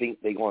to think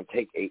they're going to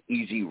take an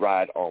easy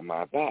ride on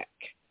my back,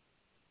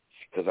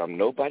 because I'm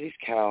nobody's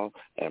cow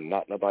and I'm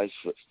not nobody's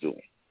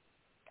footstool.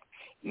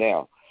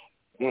 Now,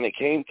 when it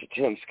came to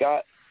Tim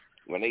Scott,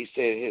 when they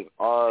said his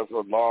arms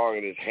were long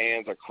and his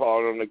hands are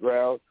clawed on the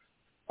ground,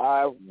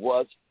 I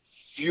was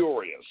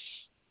furious.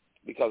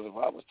 Because if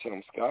I was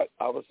Tim Scott,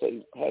 I would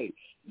say, hey,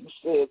 you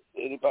said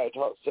anybody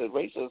said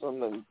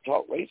racism and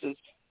talk racist,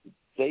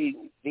 they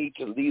need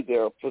to leave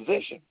their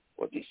position.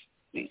 Well,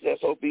 these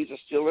SOBs are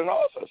still in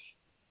office.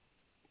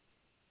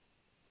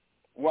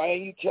 Why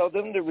don't you tell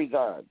them to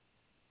resign?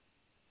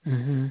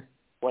 Mm-hmm.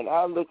 When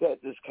I look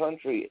at this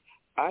country,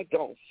 I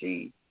don't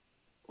see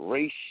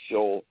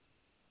racial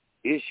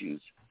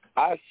issues.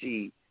 I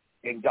see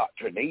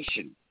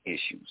indoctrination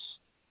issues.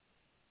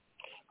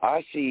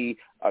 I see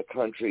a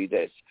country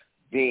that's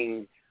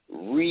being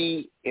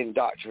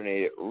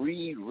re-indoctrinated,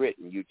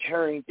 rewritten. You're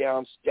tearing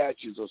down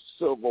statues of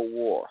Civil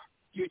War.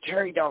 You're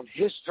tearing down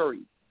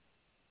history.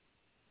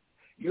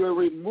 You're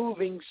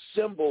removing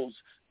symbols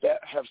that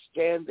have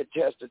stand the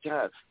test of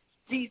time.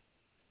 These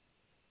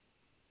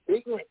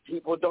ignorant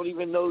people don't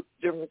even know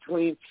the difference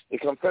between the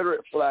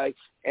Confederate flag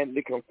and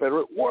the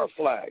Confederate war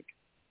flag,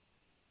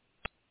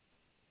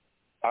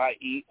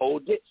 i.e.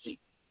 Old Dixie.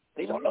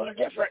 They don't know the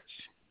difference.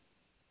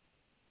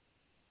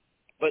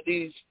 But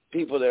these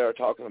people that are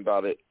talking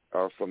about it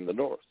are from the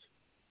North,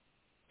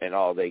 and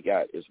all they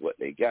got is what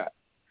they got.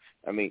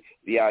 I mean,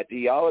 the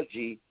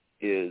ideology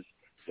is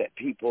that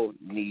people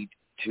need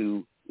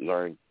to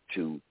learn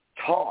to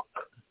talk.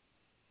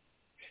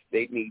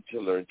 They need to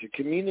learn to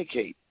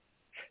communicate.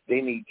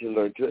 They need to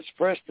learn to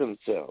express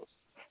themselves.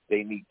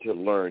 They need to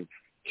learn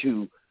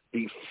to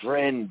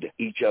befriend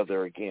each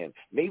other again.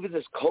 Maybe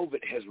this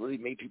COVID has really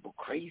made people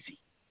crazy.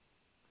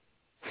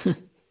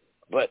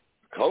 But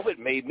COVID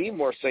made me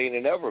more sane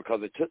than ever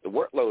because it took the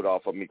workload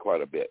off of me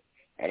quite a bit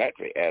and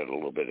actually added a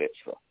little bit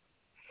extra.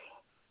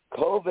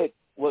 COVID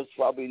was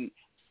probably,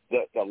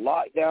 the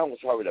lockdown was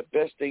probably the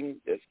best thing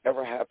that's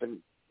ever happened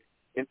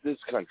in this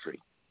country,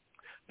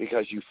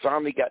 because you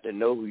finally got to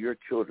know who your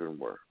children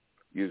were.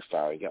 You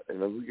finally got to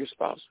know who your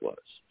spouse was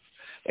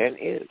and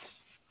is.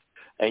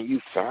 And you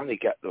finally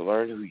got to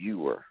learn who you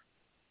were.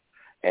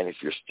 And if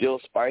you're still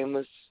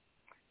spineless,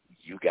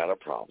 you got a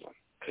problem.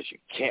 because you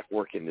can't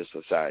work in this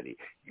society.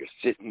 You're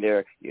sitting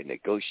there, you're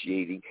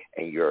negotiating,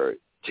 and you're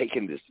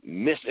taking this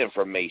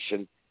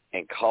misinformation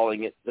and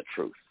calling it the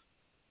truth.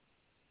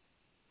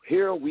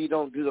 Here we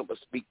don't do that but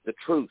speak the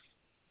truth.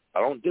 I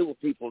don't deal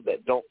with people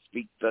that don't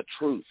speak the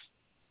truth.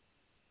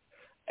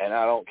 And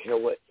I don't care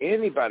what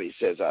anybody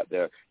says out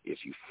there. If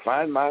you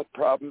find my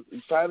problem,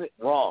 you find it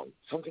wrong,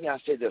 something I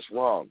said that's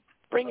wrong,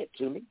 bring it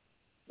to me.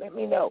 Let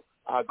me know.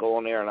 I'll go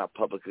on there and I'll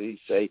publicly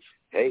say,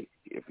 hey,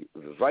 if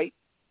it's right,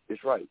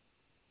 it's right.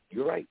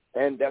 You're right.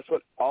 And that's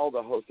what all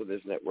the hosts of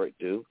this network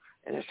do,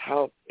 and that's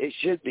how it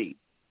should be.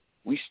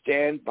 We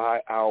stand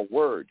by our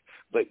word.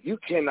 But you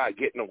cannot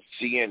get no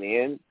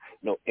CNN,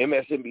 no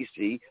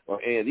MSNBC,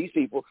 or any of these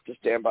people to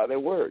stand by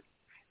their word.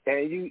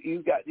 And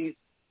you got these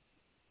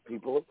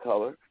people of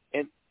color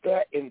in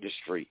that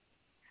industry,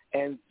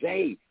 and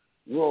they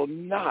will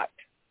not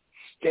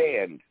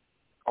stand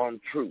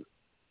on truth.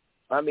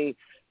 I mean,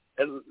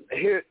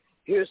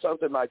 here's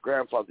something my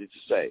grandfather used to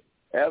say.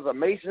 As a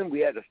Mason, we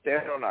had to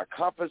stand on our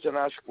compass and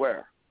our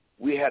square.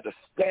 We had to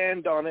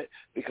stand on it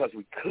because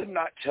we could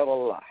not tell a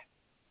lie.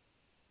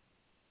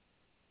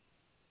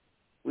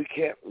 We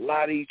can't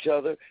lie to each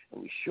other,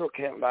 and we sure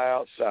can't lie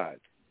outside.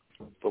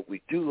 But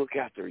we do look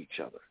after each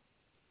other.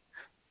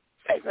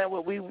 Isn't that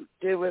what we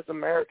did with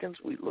Americans?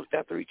 We looked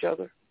after each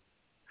other.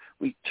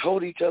 We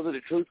told each other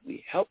the truth.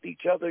 We helped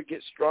each other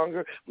get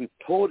stronger. We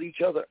pulled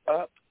each other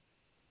up.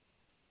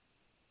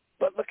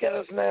 But look at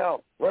us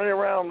now, running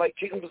around like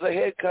chickens with their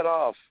head cut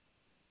off.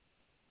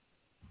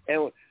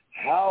 And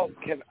how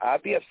can I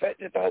be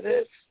affected by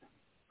this?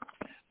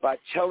 By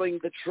telling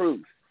the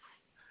truth.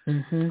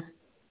 Mm-hmm.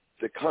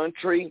 The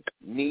country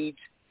needs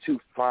to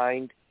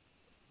find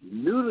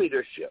new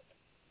leadership,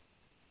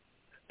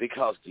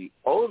 because the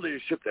old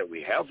leadership that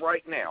we have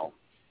right now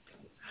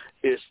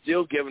is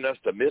still giving us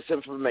the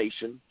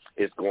misinformation.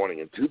 It's going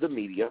into the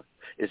media.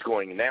 It's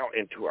going now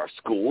into our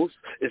schools.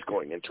 It's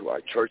going into our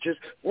churches.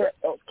 Where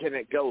else can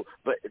it go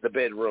but the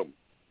bedroom?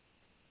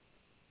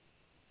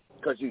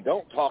 Because you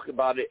don't talk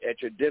about it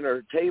at your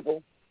dinner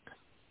table.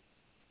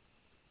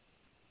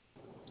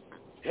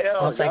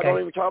 Hell, y'all don't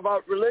even talk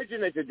about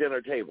religion at your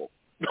dinner table.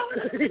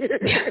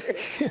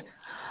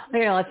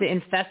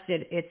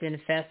 It's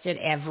infested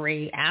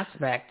every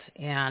aspect,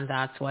 and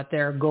that's what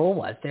their goal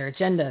was, their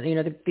agenda.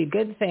 The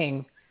good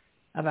thing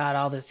about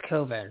all this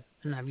COVID,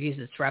 and I've used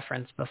this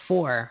reference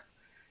before,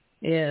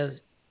 is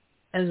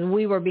as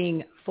we were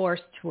being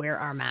forced to wear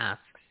our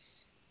masks,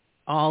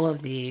 all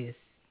of these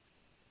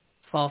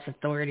false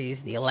authorities,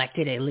 the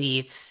elected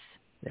elites,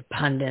 the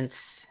pundits,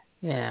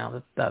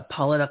 the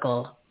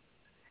political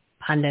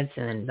pundits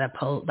and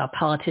the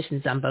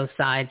politicians on both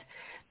sides,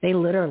 they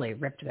literally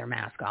ripped their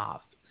mask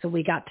off. So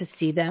we got to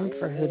see them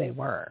for who they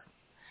were.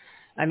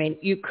 I mean,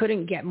 you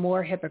couldn't get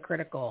more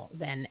hypocritical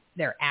than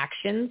their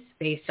actions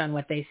based on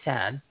what they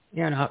said.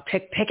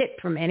 Pick it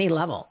from any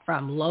level,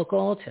 from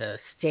local to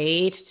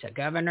state to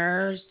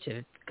governors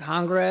to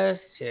Congress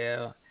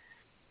to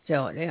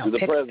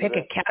pick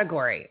a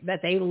category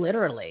that they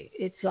literally,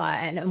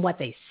 and what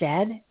they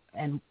said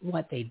and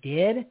what they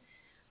did.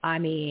 I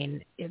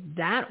mean, if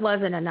that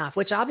wasn't enough,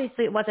 which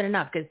obviously it wasn't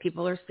enough because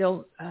people are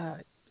still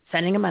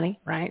sending them money,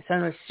 right? So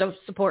they're still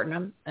supporting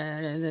them,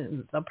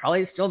 and they'll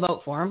probably still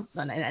vote for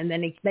them. And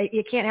then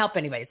you can't help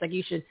anybody. It's like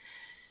you should,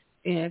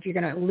 if you're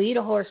going to lead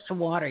a horse to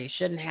water, you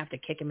shouldn't have to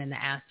kick him in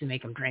the ass to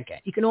make him drink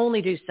it. You can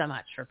only do so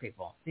much for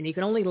people, and you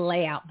can only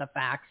lay out the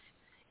facts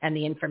and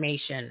the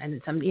information.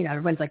 And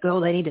everyone's like,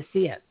 oh, they need to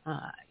see it.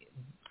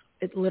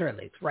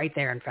 It's right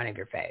there in front of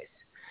your face.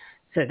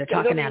 So they're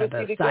talking out of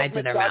both sides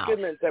of their mouth.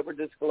 Documents that were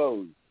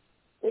disclosed.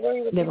 They don't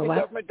even see the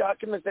government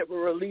documents that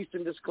were released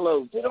and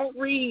disclosed. They don't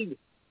read.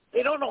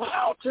 They don't know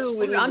how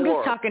to anymore. I'm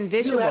just talking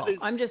visual.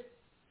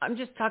 I'm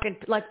just talking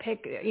like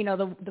pick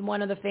the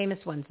one of the famous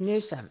ones,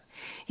 Newsom.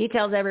 He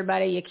tells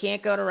everybody you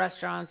can't go to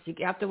restaurants. You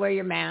have to wear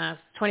your mask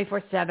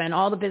 24/7.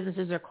 All the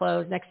businesses are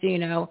closed. Next thing you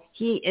know,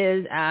 he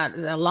is at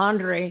the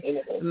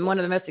Laundry, one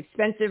of the most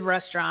expensive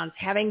restaurants,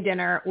 having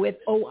dinner with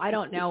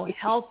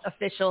health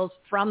officials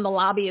from the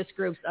lobbyist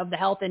groups of the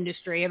health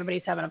industry.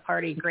 Everybody's having a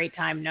party, great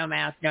time, no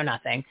mask, no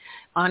nothing,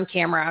 on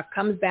camera.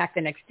 Comes back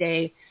the next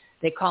day.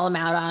 They call him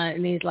out on it,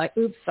 and he's like,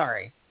 oops,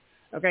 sorry.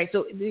 Okay,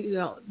 so,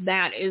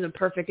 that is a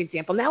perfect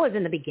example. That was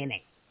in the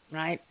beginning,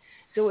 right?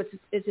 So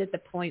it's at the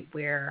point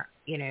where,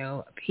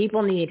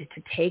 people need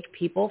to take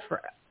people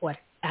for what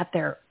at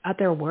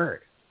their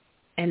word.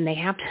 And they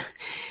have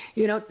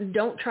to,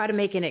 don't try to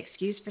make an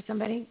excuse for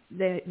somebody.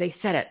 They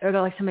said it. Or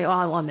they're like somebody,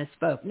 I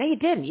misspoke. No, you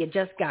didn't. You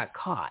just got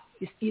caught.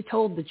 You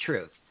told the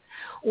truth.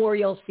 Or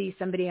you'll see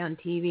somebody on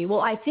TV,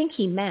 well, I think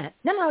he meant,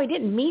 no, he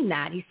didn't mean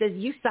that. He says,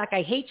 you suck,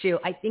 I hate you.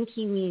 I think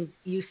he means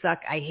you suck,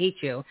 I hate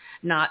you.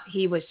 Not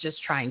he was just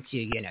trying to,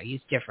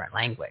 use different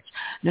language.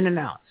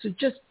 No. So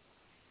just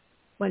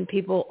when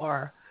people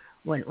are,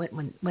 when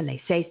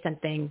they say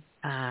something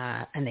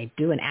and they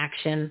do an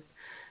action,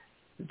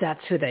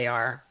 that's who they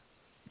are.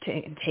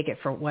 Take it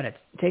for what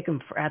take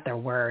them at their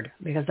word,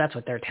 because that's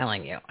what they're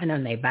telling you. And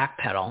then they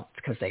backpedal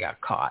because they got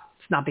caught.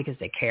 It's not because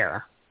they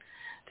care.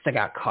 that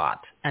got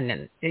caught. And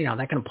then,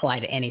 that can apply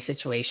to any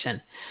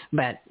situation.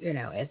 But,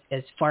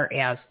 as far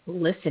as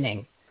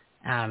listening,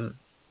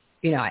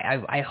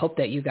 I hope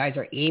that you guys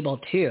are able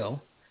to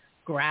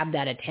grab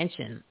that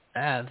attention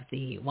of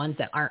the ones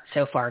that aren't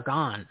so far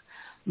gone.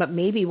 But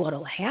maybe what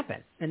will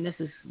happen, and this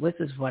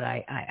is what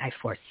I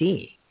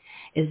foresee,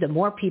 is the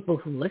more people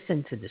who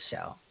listen to the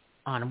show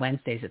on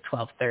Wednesdays at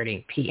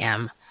 12:30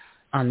 p.m.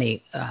 on the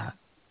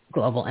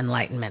Global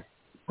Enlightenment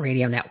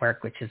Radio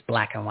Network, which is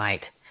black and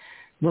white,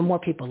 when more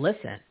people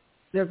listen,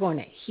 they're going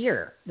to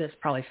hear this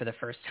probably for the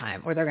first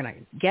time, or they're going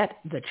to get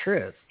the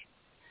truth,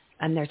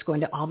 and there's going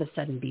to all of a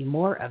sudden be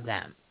more of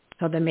them.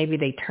 So then maybe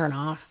they turn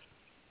off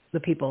the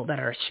people that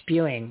are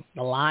spewing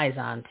the lies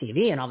on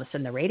TV, and all of a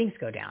sudden the ratings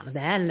go down.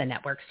 Then the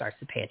network starts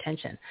to pay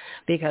attention,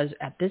 because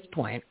at this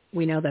point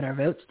we know that our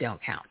votes don't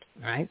count,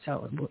 right?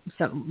 So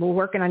we're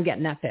working on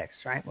getting that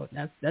fixed, right? Well,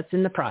 that's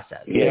in the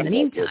process. Yeah. In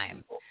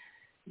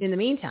the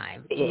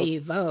meantime, we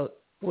vote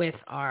with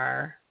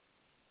our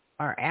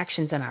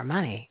actions and our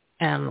money,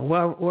 and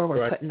where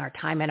we're putting our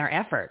time and our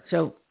effort.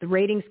 So the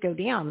ratings go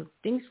down,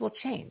 things will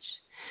change.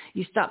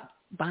 You stop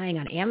buying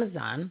on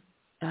Amazon.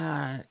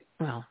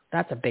 Well,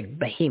 that's a big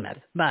behemoth,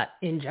 but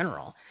in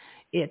general,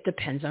 it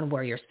depends on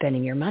where you're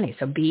spending your money.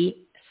 So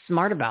be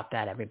smart about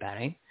that,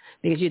 everybody,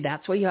 because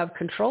that's what you have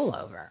control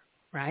over,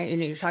 right?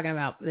 And you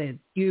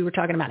were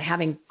talking about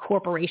having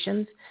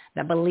corporations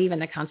that believe in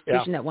the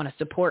Constitution, that want to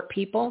support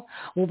people.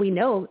 Well, we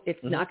know it's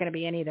not going to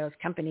be any of those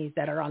companies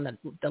that are on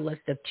the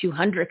list of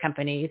 200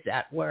 companies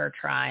that were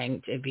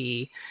trying to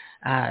be,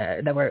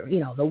 that were,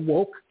 the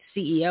woke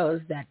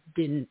CEOs that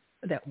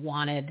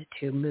wanted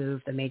to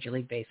move the Major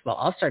League Baseball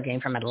All-Star game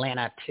from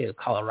Atlanta to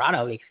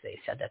Colorado because they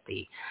said that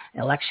the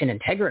election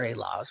integrity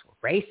laws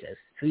were racist.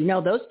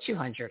 So those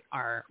 200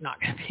 are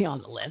not going to be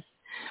on the list.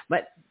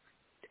 But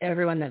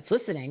everyone that's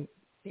listening,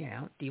 do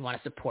you want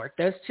to support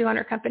those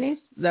 200 companies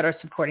that are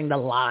supporting the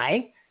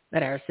lie,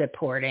 that are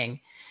supporting,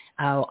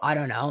 the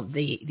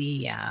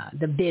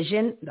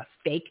vision, the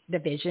fake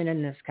division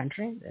in this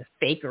country, the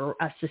fake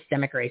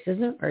systemic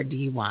racism, or do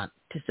you want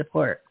to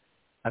support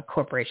a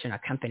corporation, a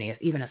company,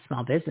 even a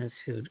small business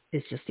who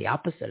is just the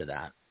opposite of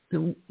that?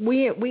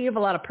 We have a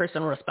lot of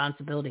personal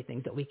responsibility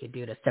things that we could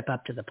do to step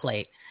up to the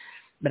plate,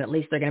 but at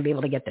least they're going to be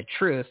able to get the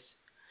truth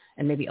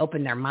and maybe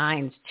open their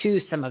minds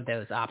to some of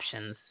those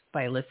options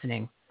by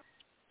listening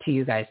to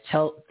you guys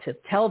tell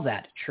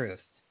that truth.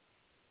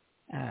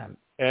 And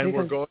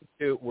we're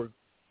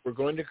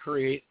going to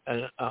create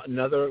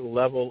another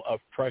level of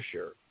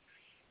pressure,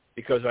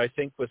 because I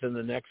think within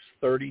the next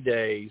 30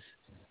 days,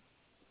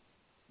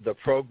 the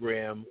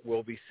program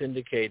will be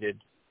syndicated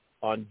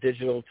on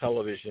digital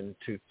television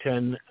to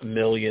 10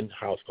 million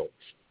households.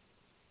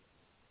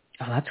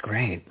 Oh, that's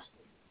great.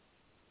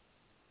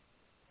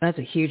 That's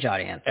a huge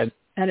audience. And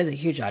that is a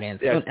huge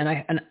audience. Yes.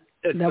 And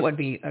that would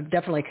be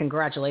definitely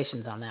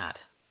congratulations on that.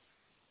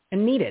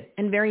 And needed,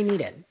 and very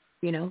needed.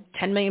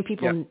 10 million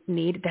people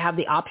need to have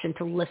the option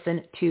to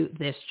listen to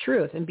this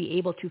truth and be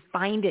able to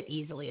find it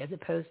easily, as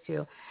opposed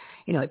to,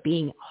 it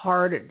being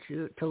hard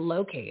to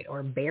locate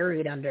or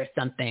buried under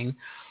something,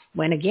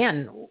 when,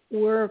 again,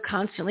 we're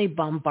constantly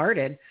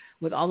bombarded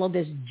with all of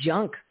this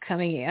junk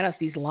coming at us,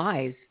 these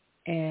lies.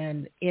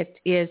 And it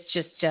is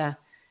just,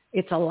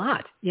 it's a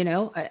lot,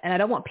 and I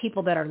don't want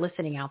people that are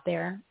listening out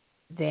there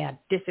that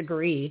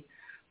disagree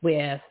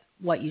with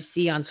what you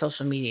see on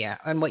social media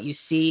and what you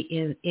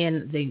see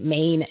in the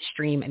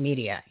mainstream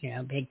media,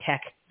 big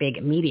tech,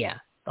 big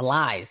media, the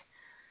lies.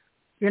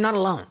 You're not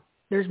alone.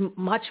 There's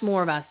much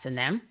more of us than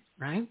them,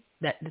 right?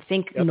 That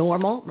think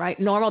normal, right?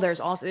 Normal, there's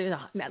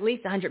at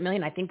least 100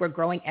 million. I think we're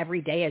growing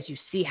every day as you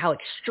see how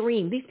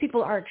extreme. These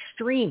people are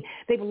extreme.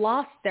 They've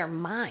lost their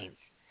minds.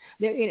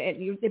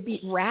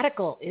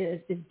 Radical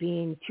is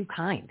being too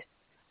kind,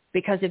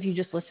 because if you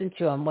just listen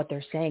to them, what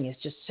they're saying is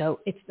just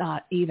it's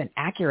not even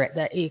accurate,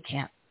 that you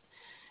can't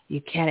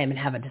even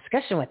have a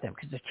discussion with them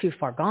because they're too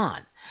far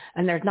gone.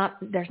 And there's not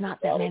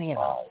that many of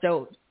them.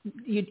 So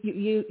you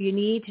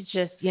need to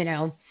just,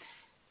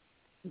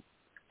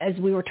 as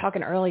we were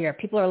talking earlier,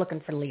 people are looking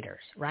for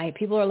leaders, right?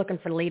 People are looking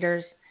for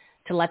leaders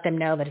to let them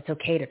know that it's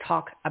okay to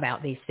talk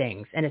about these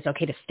things, and it's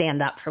okay to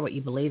stand up for what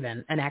you believe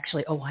in, and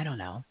actually,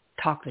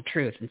 talk the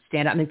truth and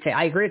stand up and say,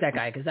 I agree with that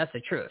guy because that's the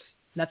truth.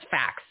 That's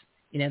facts.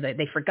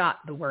 They forgot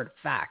the word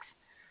facts.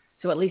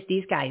 So at least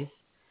these guys,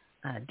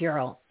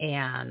 Daryl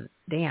and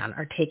Dan,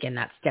 are taking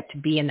that step to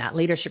be in that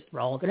leadership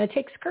role. And it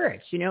takes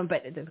courage,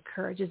 but the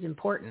courage is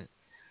important.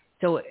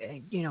 So,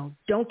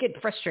 don't get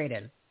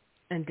frustrated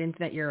and think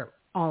that you're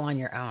all on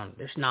your own.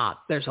 There's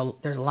not. There's a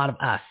lot of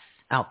us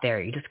out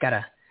there. You just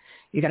gotta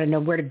know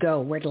where to go,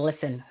 where to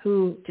listen,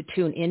 who to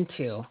tune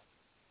into.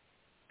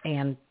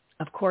 And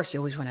of course, you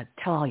always want to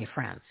tell all your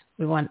friends.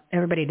 We want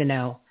everybody to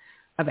know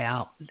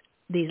about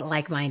these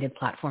like-minded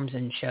platforms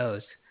and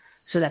shows,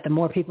 so that the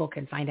more people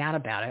can find out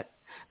about it.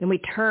 Then we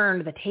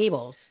turn the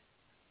tables,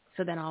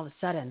 so then all of a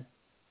sudden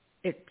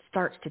it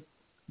starts to,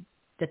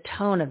 the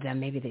tone of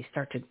them, maybe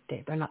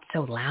they're not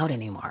so loud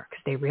anymore,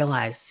 because they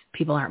realize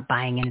people aren't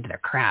buying into their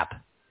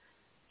crap,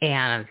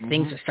 and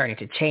things are starting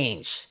to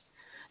change.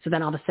 So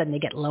then all of a sudden they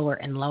get lower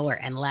and lower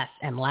and less,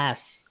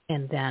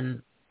 and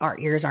then our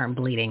ears aren't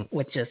bleeding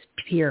with just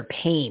pure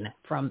pain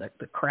from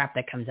the crap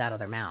that comes out of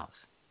their mouths.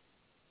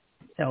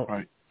 So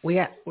we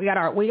got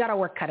our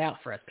work cut out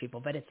for us, people,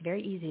 but it's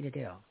very easy to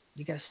do.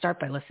 You got to start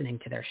by listening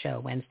to their show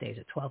Wednesdays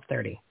at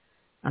 12:30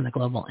 on the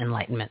Global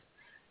Enlightenment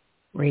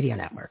Radio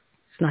Network.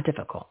 It's not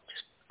difficult.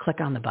 Just click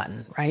on the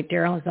button, right,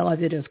 Daryl? Is all I have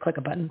to do is click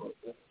a button?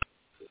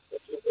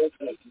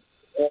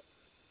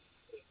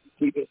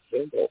 Keep it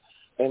simple.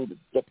 And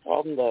the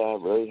problem that I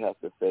really have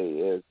to say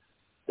is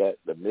that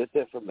the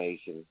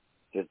misinformation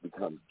has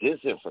become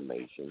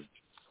disinformation.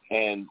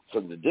 And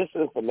from the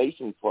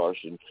disinformation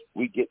portion,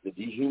 we get the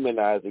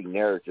dehumanizing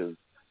narratives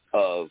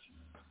of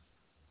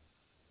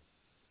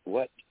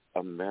what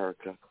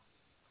America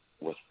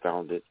was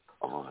founded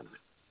on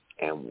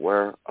and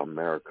where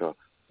America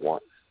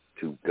wants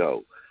to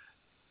go.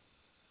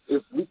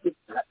 If we could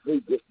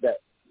actually get that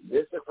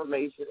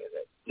disinformation and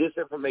that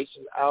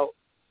disinformation out,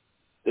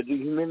 the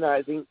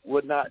dehumanizing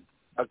would not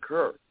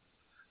occur.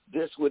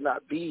 This would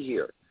not be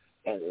here.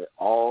 And it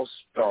all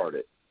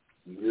started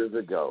years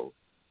ago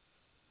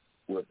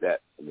with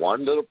that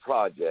one little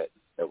project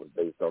that was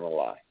based on a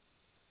lie.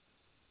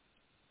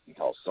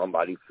 Because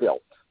somebody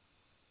felt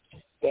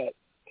that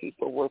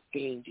people were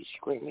being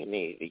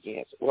discriminated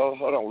against. Well,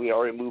 hold on. We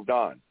already moved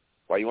on.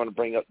 Why you want to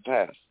bring up the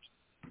past?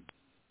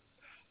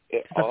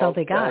 That's all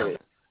they got.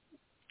 That's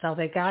all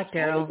they got,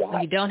 Daryl.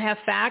 When you don't have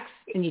facts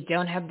and you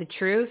don't have the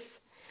truth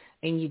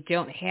and you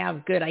don't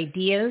have good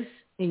ideas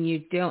and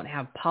you don't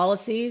have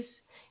policies,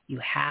 you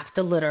have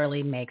to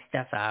literally make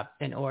stuff up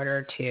in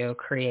order to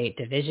create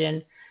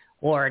division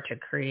or to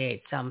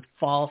create some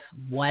false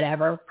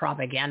whatever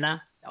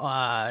propaganda.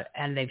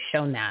 And they've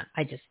shown that.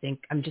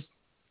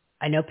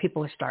 I know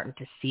people are starting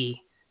to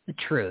see the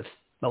truth,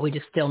 but we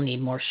just still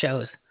need more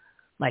shows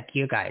like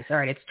you guys. All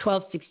right, it's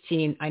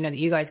 12:16. I know that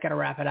you guys got to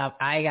wrap it up.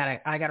 I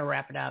gotta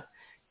wrap it up.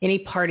 Any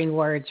parting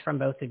words from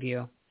both of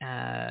you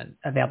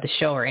about the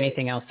show or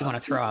anything else you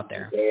want to throw out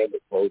there? To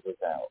close us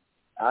out.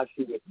 I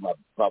see it, my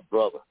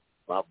brother.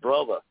 My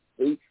brother.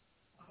 See?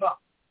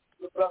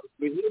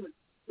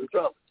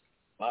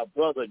 My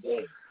brother,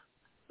 Dave,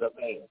 the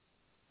man,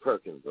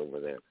 Perkins over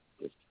there.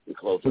 Just to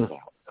close us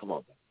out. Come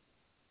on, man.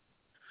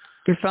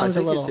 Your phone's a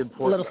little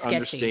sketchy.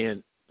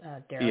 Understand.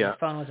 Daryl, your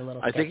phone was a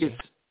little sketchy. I think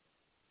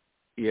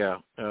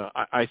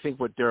I think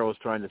what Daryl was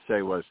trying to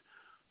say was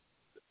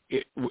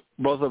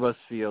both of us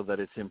feel that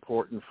it's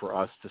important for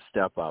us to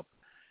step up.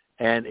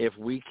 And if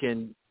we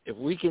can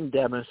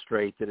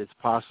demonstrate that it's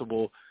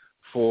possible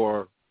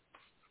for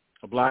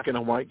a black and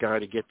a white guy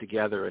to get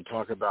together and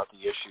talk about the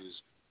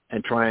issues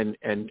and try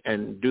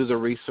and do the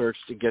research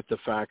to get the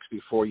facts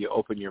before you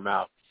open your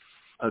mouth,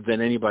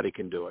 then anybody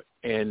can do it.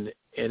 And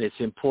it's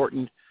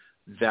important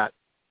that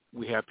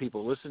we have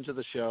people listen to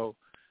the show.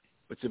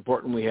 It's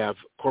important we have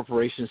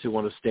corporations who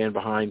want to stand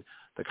behind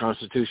the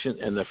Constitution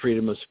and the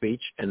freedom of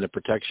speech and the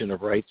protection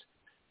of rights.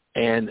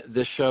 And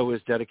this show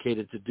is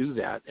dedicated to do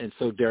that. And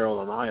so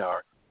Daryl and I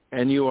are,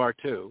 and you are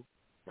too,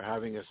 for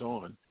having us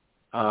on.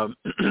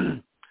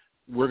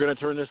 We're going to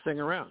turn this thing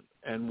around.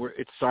 And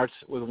it starts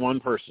with one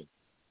person.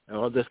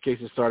 Now, in this case,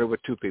 it started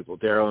with two people,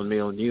 Daryl and me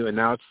and you, and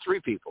now it's three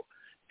people.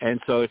 And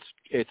so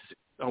it's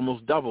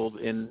almost doubled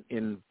in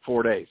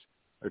 4 days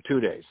or 2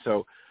 days.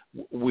 So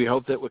we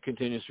hope that it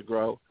continues to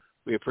grow.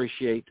 We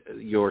appreciate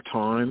your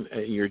time,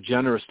 your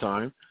generous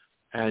time,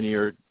 and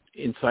your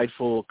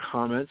insightful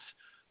comments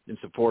in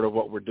support of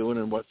what we're doing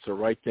and what's the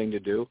right thing to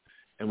do.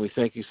 And we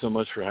thank you so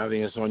much for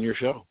having us on your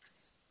show.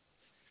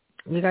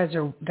 You guys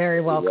are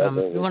very welcome.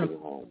 You want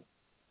to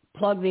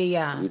plug the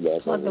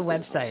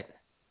website.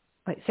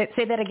 Wait,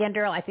 say that again,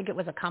 Daryl. I think it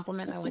was a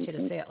compliment. I want you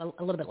to say it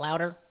a little bit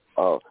louder.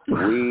 Oh,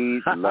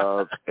 we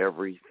love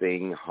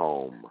everything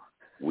home.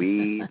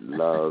 We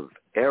love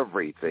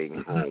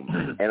everything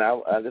home. And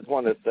I just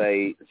want to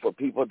say, for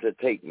people to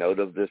take note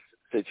of this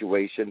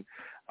situation,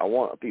 I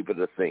want people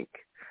to think.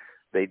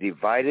 They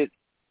divided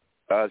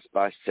us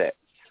by sex.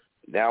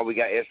 Now we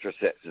got extra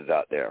sexes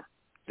out there.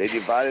 They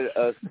divided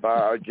us by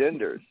our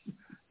genders.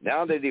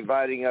 Now they're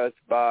dividing us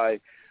by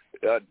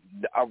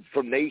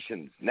from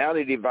nations. Now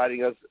they're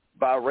dividing us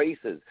by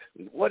races.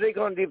 What are they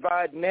going to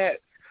divide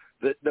next?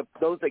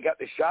 Those that got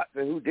the shot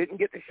and who didn't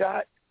get the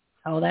shot?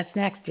 Oh, that's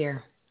next,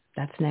 dear.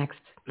 That's next.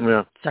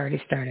 Yeah. It's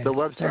already started. The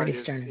website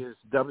is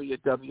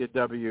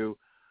www.blacks,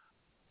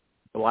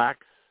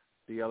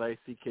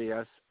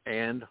 BLACKS,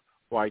 and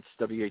whites,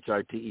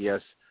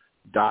 WHITES.US.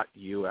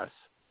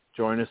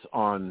 Join us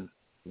on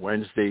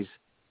Wednesdays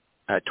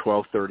at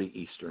 12:30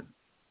 Eastern.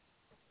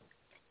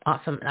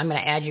 Awesome. I'm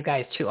going to add you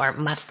guys to our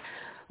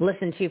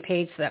must-listen-to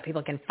page so that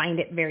people can find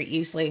it very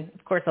easily.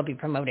 Of course, I'll be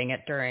promoting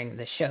it during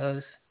the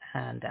shows,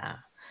 and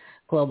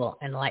Global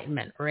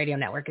Enlightenment Radio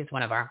Network is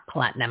one of our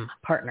platinum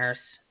partners.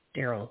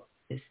 Daryl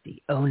is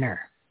the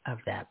owner of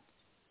that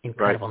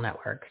incredible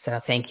network. So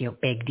thank you,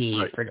 Big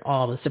D, for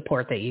all the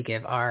support that you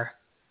give our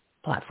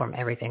platform,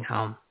 Everything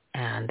Home.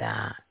 And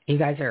you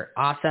guys are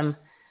awesome.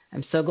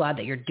 I'm so glad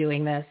that you're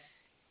doing this.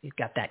 You've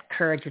got that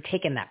courage. You're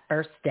taking that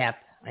first step.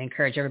 I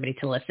encourage everybody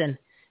to listen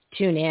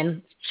tune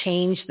in,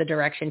 change the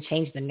direction,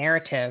 change the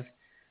narrative.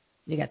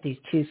 You got these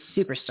two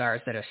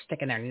superstars that are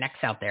sticking their necks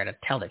out there to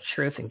tell the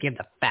truth and give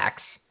the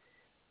facts.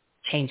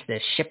 Change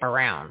this ship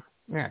around.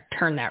 You're going to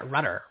turn that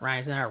rudder, right?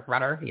 Isn't there a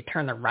rudder? You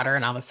turn the rudder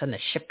and all of a sudden the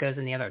ship goes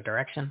in the other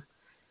direction.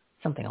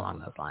 Something along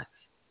those lines.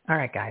 All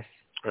right, guys.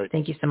 Right.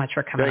 Thank you so much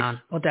for coming Thanks.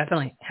 on. We'll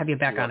definitely have you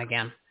back on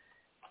again.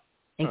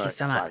 Thank you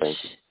so much.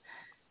 Thank you.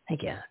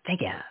 Thank you.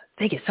 Thank you.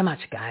 Thank you so much,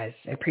 guys.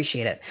 I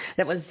appreciate it.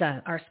 That was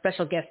our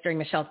special guest during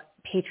Michelle's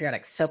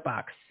Patriotic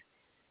Soapbox,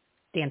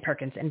 Dan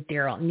Perkins and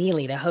Daryl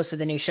Neely, the host of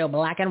the new show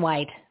Black and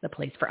White, the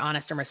place for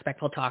honest and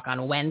respectful talk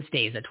on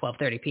Wednesdays at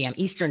 12:30 p.m.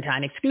 Eastern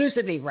Time,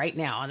 exclusively right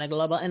now on the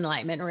Global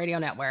Enlightenment Radio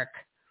Network,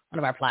 one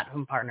of our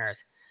platform partners,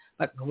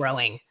 but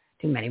growing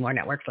to many more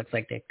networks. Looks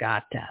like they've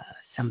got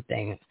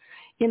something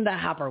in the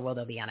hopper. Will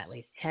they be on at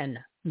least 10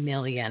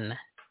 million?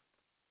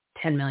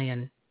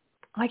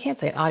 I can't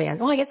say audience.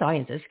 Well, I guess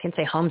audiences can't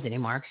say homes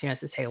anymore because, you know,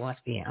 it's to say it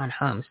must be on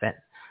homes. But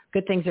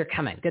good things are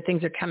coming. Good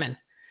things are coming.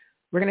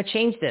 We're going to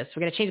change this.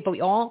 We're going to change it, but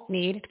we all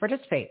need to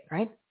participate,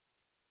 right?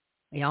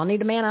 We all need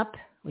to man up.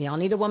 We all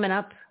need to woman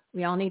up.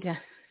 We all need to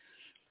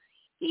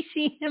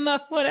see him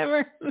up,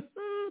 whatever.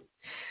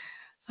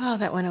 Oh,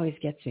 that one always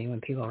gets me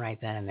when people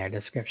write that in their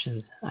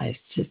descriptions. It's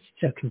just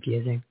so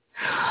confusing.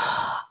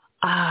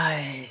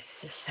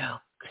 It's so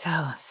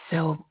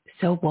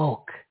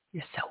woke.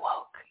 You're so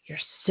woke. You're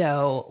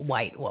so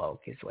white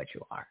woke is what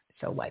you are.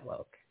 So white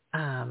woke.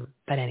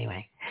 But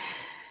anyway,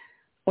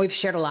 we've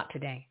shared a lot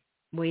today.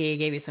 We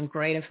gave you some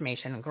great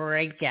information,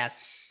 great guests,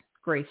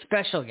 great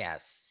special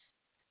guests,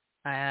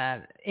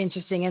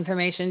 interesting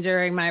information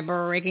during my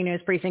breaking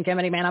news precinct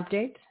committee man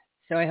update.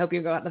 So I hope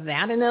you go out with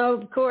that. And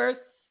of course,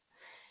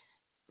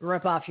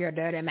 rip off your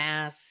dirty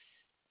mask,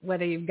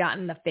 whether you've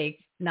gotten the fake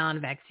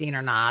non-vaccine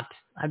or not.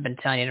 I've been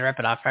telling you to rip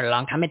it off for a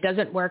long time. It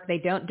doesn't work. They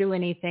don't do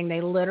anything. They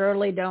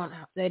literally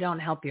don't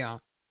help you.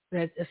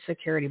 It's a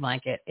security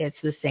blanket. It's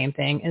the same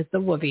thing as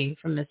the whoopee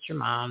from Mr.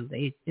 Mom.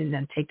 And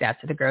then take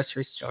that to the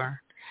grocery store.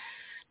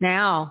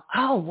 Now,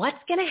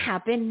 what's going to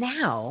happen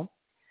now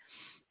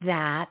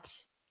that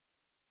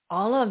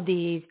all of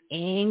these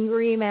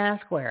angry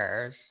mask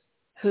wearers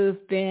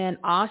who've been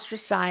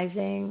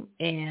ostracizing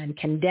and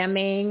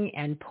condemning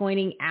and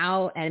pointing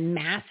out and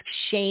mask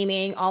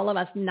shaming all of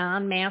us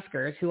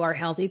non-maskers who are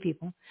healthy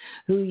people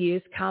who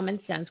use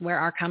common sense, wear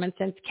our common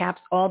sense caps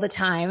all the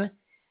time,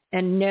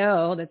 and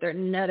know that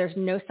there's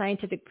no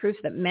scientific proof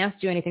that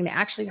masks do anything to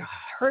actually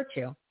hurt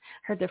you. I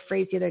heard the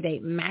phrase the other day,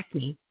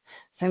 MACNE.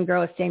 Some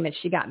girl was saying that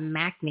she got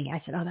MACNE.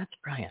 I said, oh, that's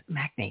brilliant,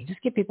 MACNE.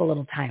 Just give people a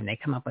little time. They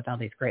come up with all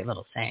these great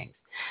little sayings.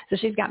 So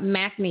she's got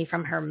MACNE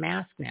from her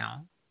mask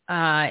now.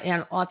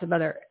 And lots of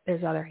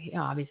there's other,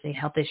 obviously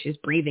health issues,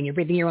 breathing. You're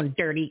breathing your own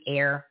dirty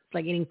air. It's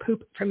like eating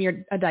poop from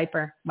a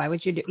diaper. Why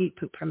would you eat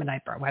poop from a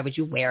diaper? Why would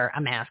you wear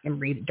a mask and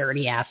breathe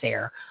dirty ass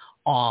air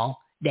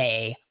all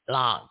day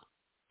long?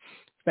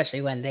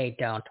 Especially when they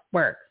don't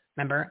work.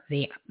 Remember,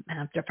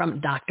 from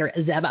Dr.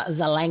 Zeba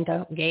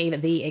Zelenko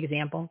gave the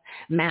example.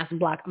 Mask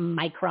block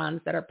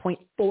microns that are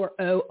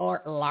 0.40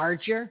 or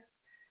larger.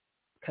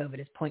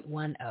 COVID is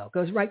 0.10.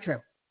 Goes right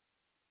through.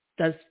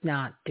 Does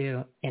not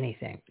do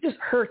anything. It just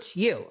hurts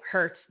you,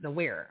 hurts the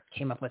wearer.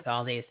 Came up with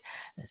all this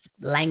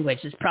language,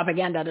 this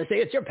propaganda to say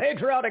it's your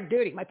patriotic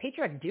duty. My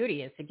patriotic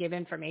duty is to give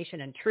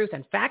information and truth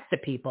and facts to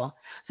people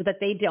so that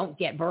they don't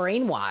get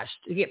brainwashed,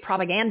 get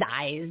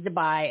propagandized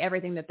by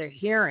everything that they're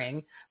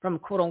hearing from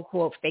quote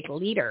unquote fake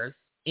leaders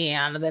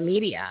and the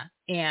media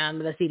and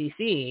the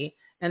CDC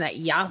and that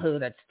Yahoo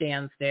that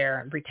stands there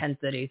and pretends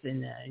that he's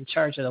in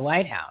charge of the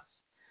White House.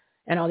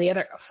 And all the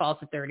other false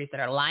authorities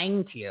that are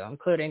lying to you,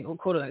 including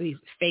these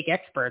fake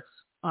experts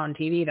on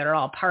TV that are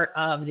all part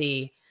of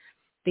the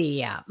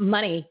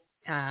money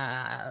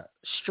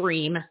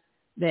stream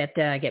that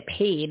get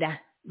paid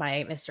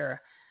by Mr.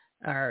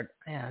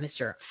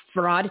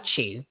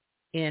 Fraudchi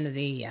in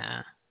the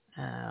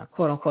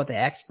quote unquote the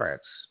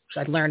experts.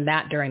 So I learned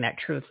that during that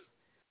Truth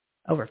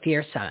Over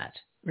Fear Summit.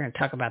 We're going to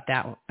talk about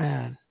that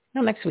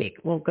next week.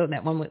 We'll go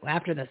that one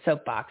after the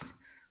soapbox.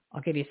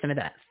 I'll give you some of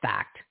that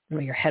fact.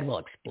 Your head will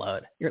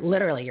explode.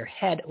 Your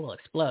head will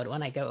explode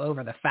when I go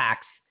over the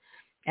facts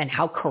and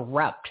how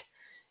corrupt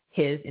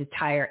his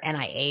entire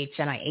NIH,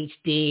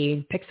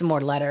 NIHD, pick some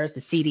more letters,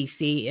 the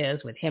CDC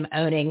is with him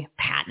owning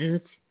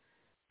patents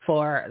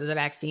for the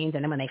vaccines.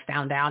 And then when they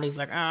found out, he's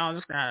like, oh, I'm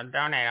just going to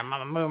donate them. I'm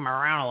going to move them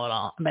around a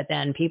little. But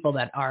then people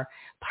that are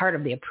part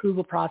of the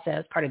approval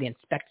process, part of the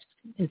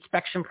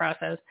inspection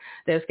process,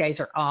 those guys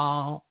are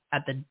all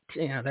at the,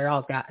 they're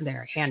all got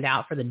their hand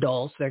out for the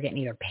dole. So they're getting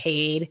either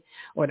paid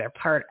or they're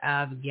part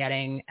of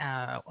getting,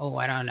 the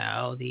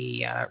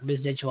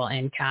residual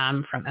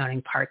income from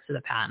owning parts of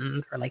the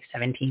patent for like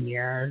 17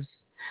 years.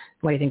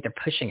 Why do you think they're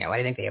pushing it? Why do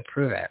you think they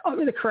approve it?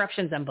 Oh, the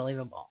corruption's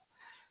unbelievable.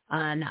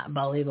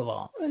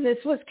 Unbelievable. And this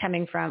was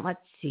coming from,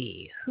 let's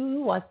see,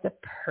 who was the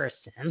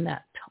person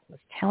that was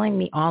telling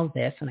me all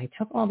this? And I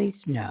took all these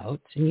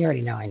notes, and you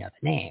already know I know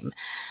the name.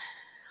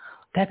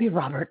 That'd be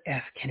Robert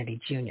F. Kennedy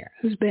Jr.,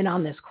 who's been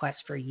on this quest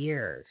for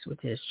years with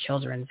his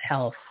children's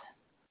health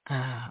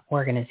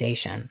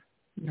organization.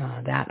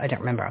 That I don't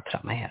remember off the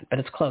top of my head, but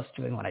it's close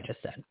to what I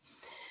just said.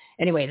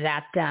 Anyway,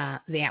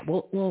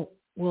 we'll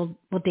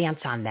dance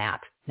on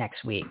that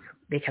next week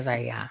because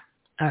I'm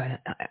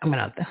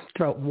gonna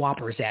throw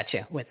whoppers at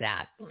you with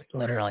that.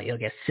 Literally, you'll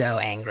get so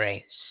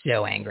angry.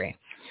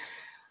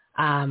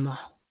 All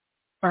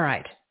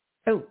right.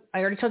 Oh, I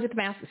already told you the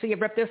mask. So you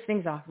rip those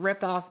things off.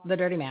 Rip off the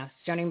dirty masks.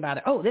 Don't even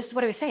bother. Oh, this is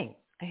what I was saying.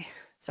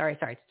 Sorry.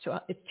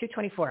 It's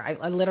 2:24.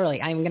 I'm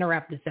going to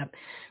wrap this up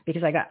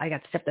because I got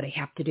stuff that I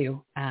have to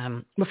do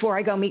before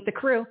I go meet the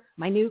crew,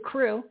 my new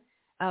crew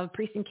of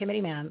precinct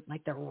committee men,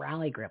 like the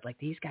rally group. Like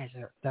these guys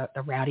are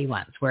the rowdy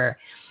ones. I'll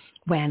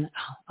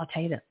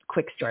tell you the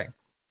quick story.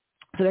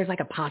 So there's like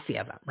a posse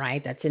of them,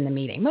 right? That's in the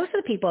meeting. Most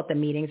of the people at the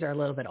meetings are a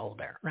little bit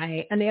older,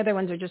 right? And the other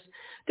ones are just,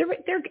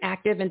 they're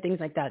active and things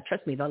like that.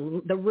 Trust me, the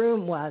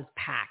room was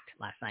packed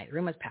last night. The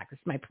room was packed. This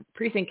is my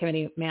precinct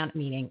committee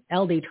meeting,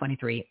 LD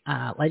 23,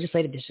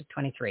 Legislative District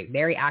 23,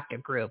 very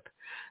active group,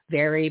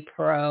 very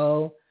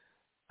pro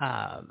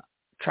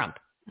Trump,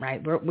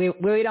 right?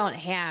 We don't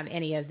have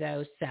any of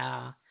those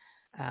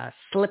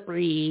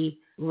slippery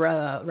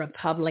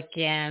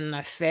Republican,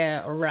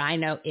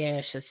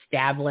 rhino-ish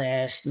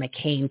established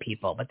McCain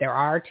people, but there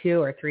are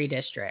 2 or 3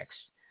 districts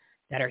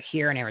that are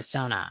here in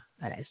Arizona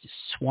that is just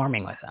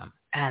swarming with them.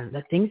 And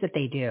the things that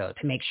they do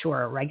to make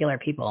sure regular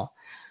people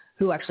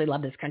who actually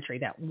love this country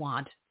that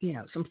want,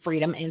 some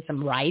freedom and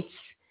some rights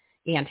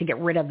and to get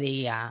rid of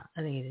these, like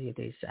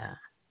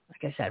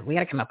I said, we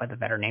got to come up with a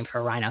better name for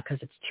a rhino because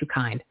it's too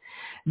kind.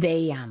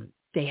 They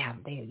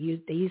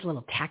use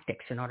little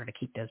tactics in order to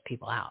keep those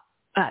people out.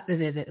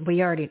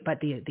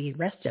 The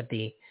rest of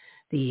the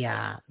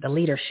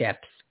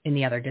leaderships in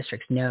the other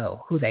districts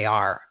know who they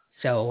are.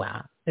 So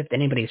if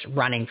anybody's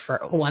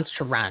wants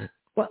to run,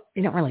 well,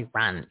 you don't really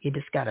run. You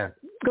just gotta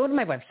go to the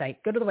website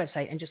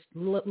and just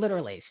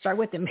literally start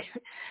with them.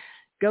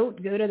 go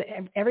to the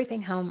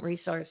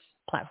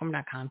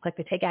everythinghomeresourceplatform.com. Click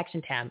the Take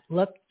Action tab.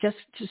 Look, just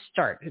to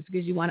start, it's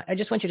because I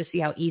just want you to see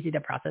how easy the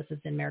process is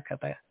in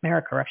Maricopa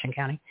Corruption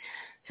County.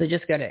 So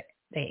just go to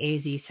the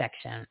AZ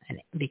section and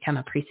become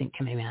a precinct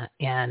committeeman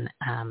in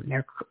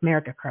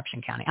Maricopa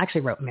Corruption County. I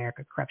actually wrote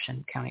Maricopa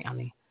Corruption County on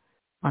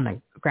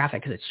the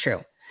graphic because it's true.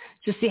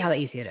 Just see how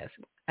easy it is.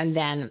 And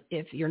then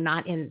if you're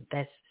not in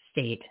this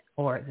state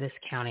or this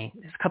county,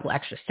 there's a couple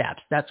extra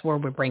steps. That's where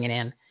we're bringing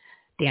in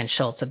Dan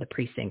Schultz of the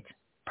Precinct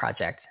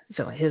Project.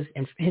 So his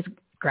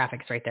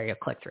graphics right there, you'll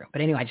click through.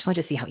 But anyway, I just want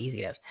you to see how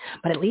easy it is.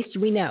 But at least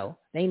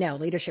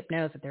leadership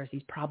knows that there's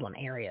these problem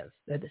areas.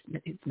 It's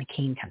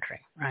McCain country,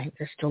 right?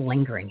 They're still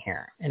lingering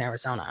here in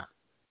Arizona.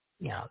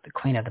 The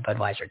queen of the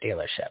Budweiser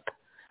dealership.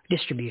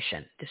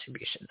 Distribution.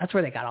 That's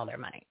where they got all their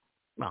money.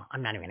 Well,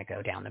 I'm not even going to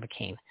go down the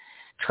McCain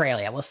trail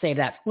yet. We'll save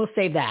that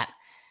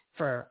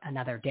for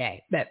another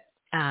day. But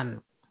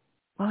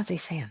what was I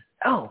saying?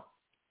 Oh,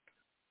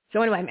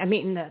 so anyway, I'm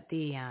meeting the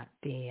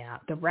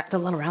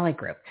little rally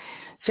group.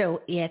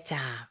 So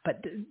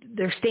but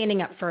they're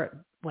standing up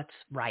for what's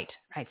right?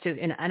 So,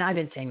 and I've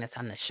been saying this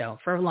on this show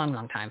for a long,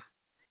 long time.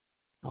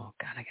 Oh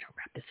God, I got to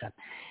wrap this up.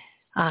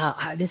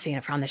 I've been saying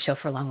it on the show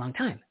for a long, long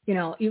time.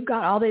 You've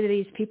got all of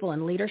these people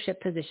in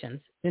leadership positions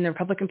in the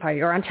Republican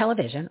Party or on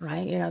television,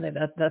 right?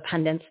 The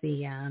pundits,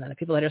 the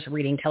people that are just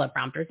reading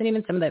teleprompters, and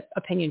even some of the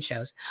opinion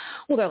shows.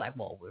 Well, they're like,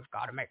 well, we've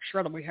got to make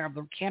sure that we have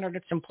the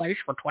candidates in place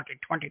for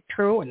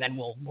 2022, and then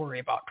we'll worry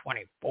about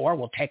 24.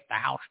 We'll take the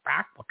House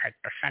back. We'll take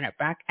the Senate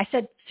back. I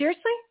said,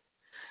 seriously?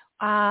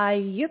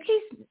 You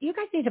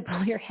guys need to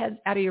pull your heads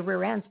out of your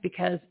rear ends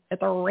because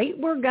at the rate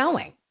we're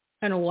going,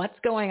 and what's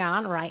going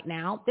on right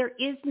now, there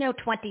is no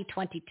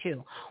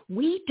 2022.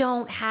 We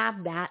don't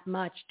have that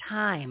much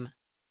time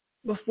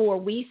before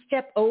we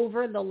step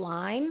over the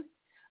line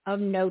of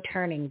no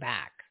turning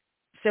back.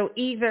 So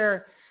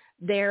either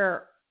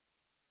they're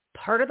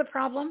part of the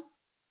problem,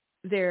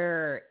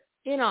 they're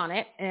in on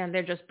it, and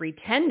they're just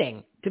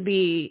pretending to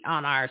be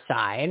on our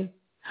side,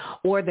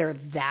 or they're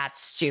that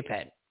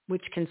stupid,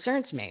 which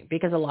concerns me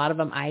because a lot of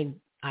them I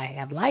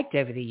have liked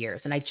over the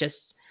years, and I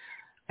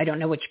don't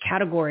know which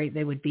category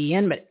they would be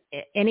in, but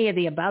any of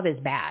the above is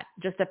bad.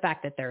 Just the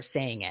fact that they're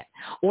saying it.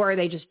 Or are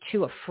they just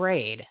too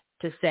afraid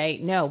to say,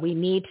 no, we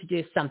need to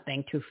do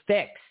something to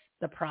fix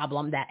the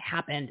problem that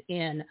happened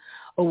in,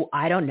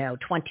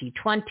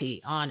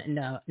 2020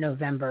 on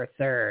November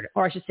 3rd,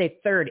 or I should say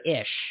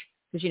 3rd-ish,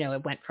 because,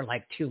 it went for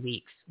like 2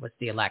 weeks was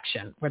the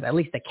election, or at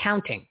least the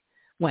counting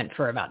went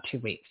for about 2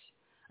 weeks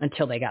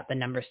until they got the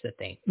numbers that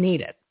they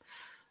needed.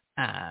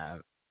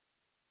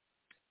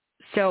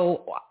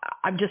 So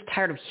I'm just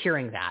tired of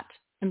hearing that.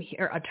 I'm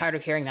tired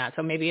of hearing that.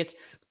 So maybe is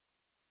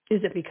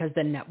it because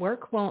the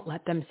network won't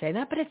let them say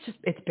that? But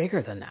it's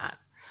bigger than that.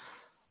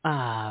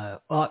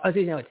 As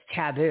you know, it's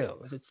taboo.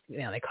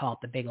 They call it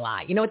the big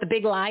lie. You know what the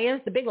big lie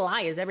is? The big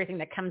lie is everything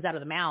that comes out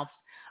of the mouths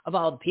of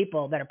all the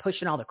people that are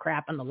pushing all the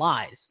crap and the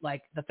lies,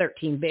 like the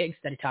 13 bigs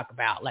that I talk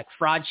about, like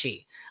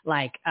Fraudchi,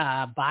 like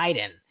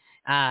Biden,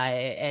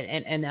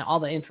 and all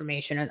the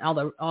information and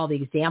all the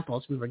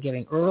examples we were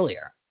giving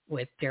earlier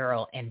with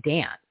Daryl and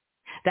Dan.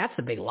 That's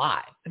the big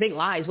lie. The big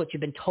lie is what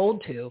you've been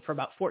told to for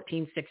about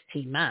 14,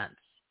 16 months.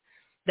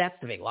 That's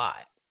the big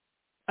lie.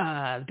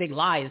 The big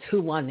lie is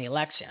who won the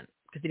election,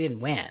 because he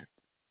didn't win.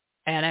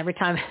 And every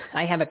time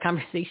I have a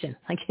conversation,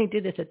 I can't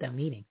do this at the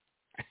meeting.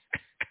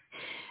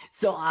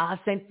 So I'll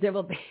say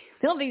there'll be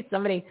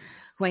somebody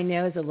who I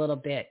know is a little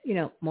bit,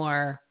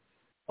 more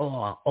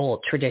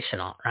old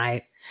traditional,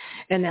 right?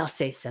 And they'll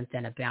say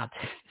something about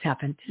this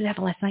happened. Did it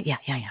happen last night? Yeah.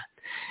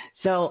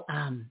 So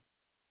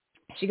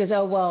she goes,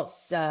 oh, well,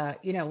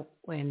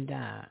 when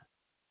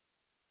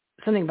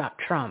something about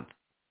Trump.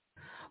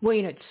 Well,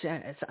 I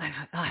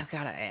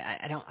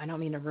don't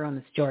mean to ruin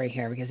the story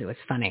here because it was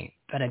funny,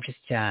 but I'm just,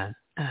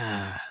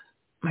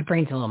 my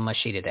brain's a little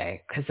mushy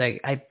today because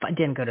I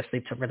didn't go to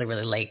sleep till really,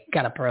 really late,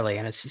 got up early,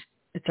 and it's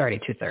already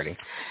 2:30.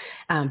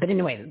 But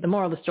anyway, the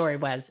moral of the story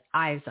was,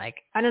 I was like,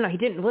 I don't know, he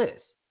didn't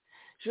lose.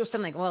 She was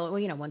something like, well,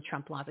 when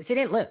Trump lost, I said, he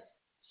didn't lose.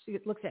 She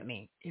looks at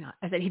me,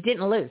 I said, he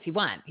didn't lose. He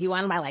won. He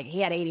won by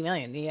he had 80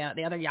 million.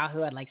 The other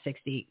Yahoo had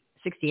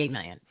 68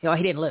 million. So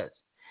he didn't lose.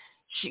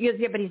 She goes,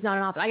 yeah, but he's not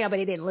an office. Yeah, but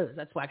he didn't lose.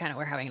 That's why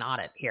we're having an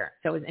audit here.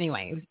 So it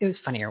was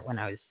funnier when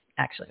it was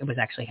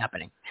actually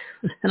happening.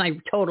 And I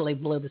totally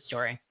blew the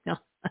story. No,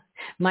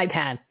 my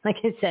bad. Like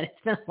I said, it's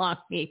been a long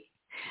week.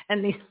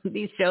 And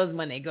these shows,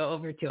 when they go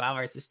over 2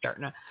 hours, they're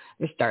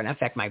starting to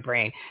affect my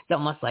brain. It's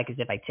almost like as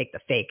if I take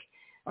the fake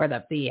or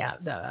the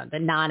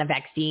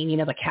non-vaccine,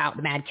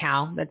 the mad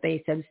cow that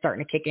they said is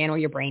starting to kick in, where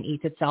your brain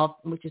eats itself,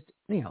 which is,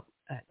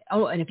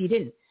 and if you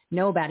didn't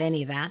know about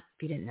any of that,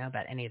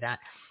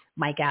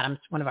 Mike Adams,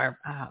 one of our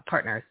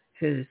partners,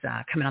 who's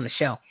coming on the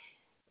show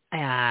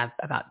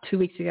about 2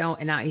 weeks ago,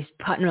 and now he's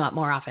putting them up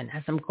more often,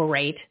 has some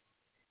great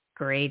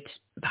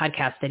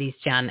podcasts that he's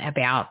done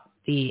about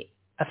the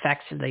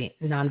effects of the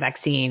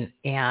non-vaccine.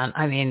 And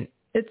I mean,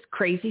 it's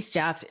crazy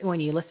stuff when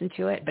you listen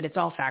to it, but it's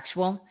all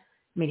factual.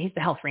 I mean, he's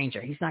the health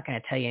ranger. He's not going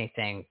to tell you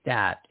anything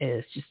that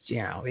is just,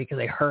 because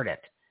they heard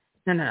it.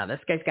 No. This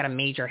guy's got a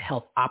major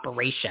health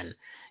operation.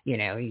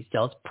 He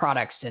sells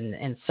products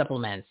and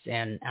supplements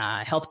and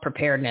health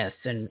preparedness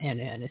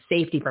and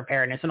safety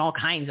preparedness and all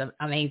kinds of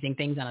amazing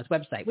things on his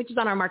website, which is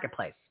on our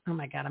marketplace. Oh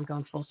my God, I'm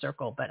going full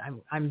circle, but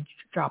I'm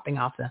dropping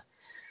off the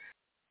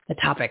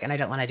topic, and I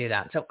don't want to do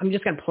that. So I'm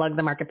just going to plug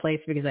the marketplace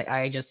because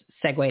I just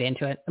segued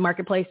into it. The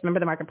marketplace,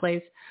 remember the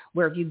marketplace,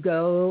 where if you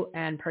go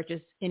and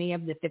purchase any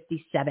of the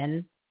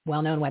 57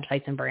 well-known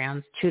websites and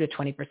brands, 2 to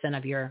 20%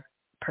 of your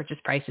purchase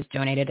price is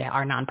donated to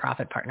our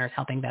nonprofit partners,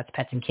 Helping Vets,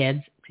 Pets, and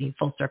Kids.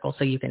 Full circle,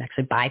 so you can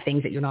actually buy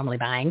things that you're normally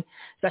buying,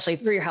 especially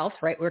for your health,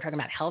 right? We were talking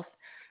about health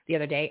the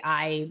other day.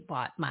 I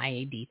bought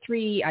my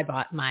D3, I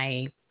bought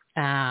my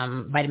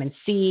vitamin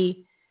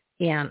C,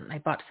 and I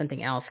bought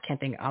something else. Can't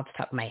think off the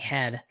top of my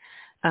head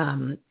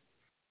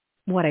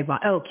what I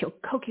bought. Oh,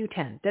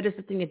 CoQ10. That has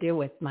something to do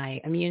with my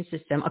immune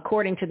system,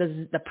 according to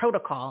the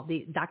protocol,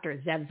 the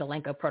Dr. Zev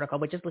Zelenko protocol,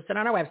 which is listed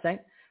on our website.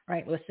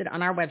 Right, listed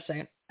on our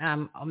website.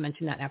 I'll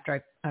mention that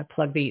after I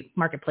plug the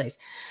marketplace.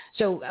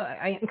 So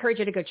I encourage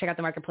you to go check out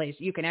the marketplace.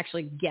 You can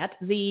actually get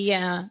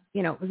the,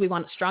 we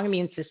want strong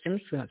immune systems.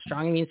 We want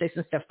strong immune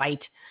systems to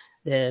fight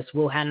this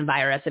Wuhan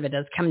virus if it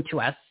does come to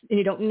us. And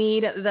you don't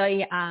need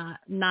the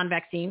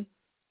non-vaccine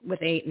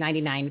with a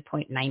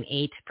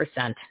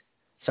 99.98%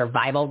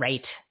 survival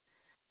rate.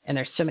 And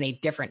there's so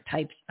many different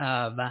types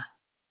of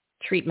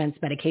treatments,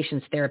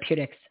 medications,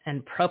 therapeutics,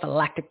 and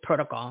prophylactic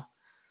protocol.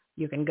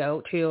 You can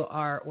go to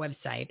our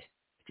website,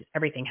 which is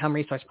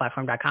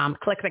everythinghomeresourceplatform.com.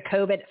 Click the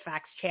COVID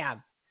facts tab.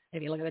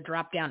 If you look at the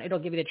drop down, it'll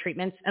give you the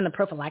treatments and the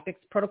prophylactics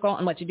protocol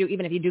and what to do,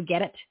 even if you do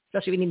get it.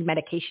 Especially if you need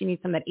medication, you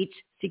need some of that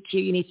HCQ,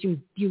 you need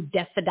some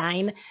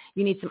budesonide,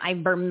 you need some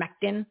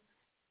ivermectin.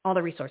 All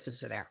the resources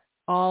are there.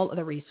 All of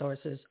the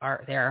resources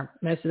are there.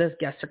 Most of those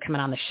guests are coming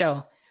on the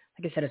show.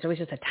 Like I said, it's always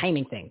just a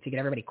timing thing to get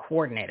everybody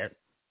coordinated.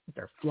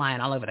 They're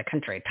flying all over the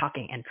country,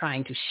 talking and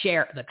trying to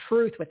share the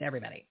truth with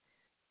everybody.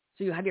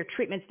 So you have your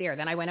treatments there.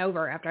 Then I went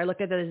over, after I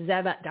looked at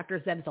the Dr.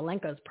 Zev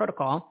Zelenko's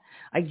protocol,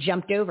 I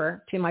jumped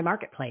over to my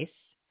marketplace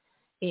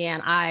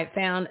and I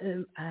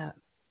found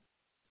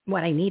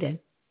what I needed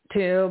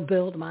to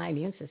build my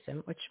immune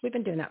system, which we've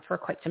been doing that for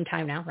quite some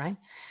time now, right?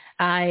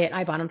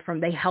 I bought them from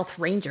the Health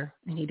Ranger,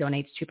 and he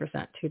donates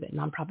 2% to the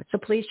nonprofit. So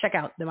please check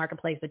out the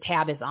marketplace. The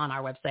tab is on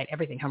our website,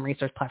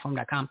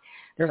 everythinghomeresourceplatform.com.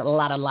 There's a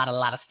lot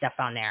of stuff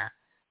on there,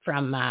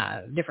 from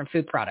different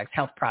food products,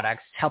 health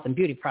and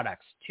beauty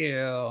products,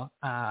 to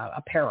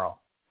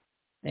apparel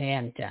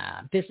and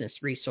business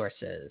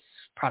resources,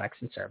 products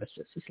and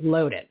services. It's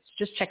loaded.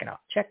 Just check it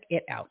out. Check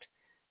it out.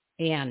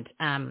 And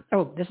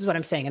this is what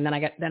I'm saying, and then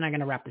I'm going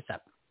to wrap this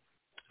up.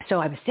 So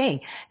I was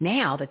saying,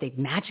 now that they've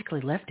magically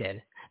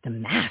lifted the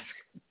mask,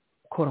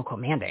 quote unquote,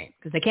 mandate,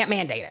 because they can't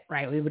mandate it,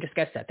 right? We would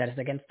discuss that. That is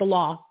against the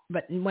law.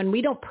 But when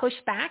we don't push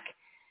back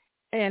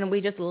and we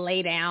just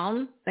lay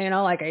down,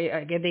 like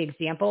I give the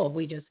example of,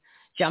 we just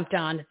jumped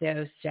on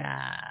those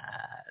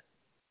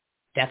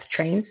death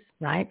trains,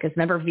 right? Because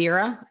remember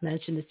Vera, I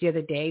mentioned this the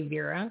other day,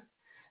 Vera,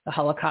 the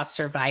Holocaust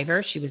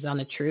survivor, she was on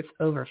the Truth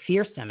Over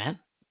Fear Summit,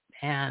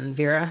 and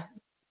Vera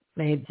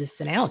made this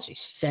analogy.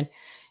 She said,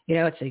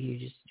 it's like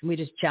we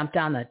just jumped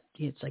on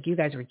it's like you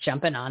guys were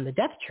jumping on the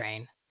death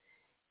train.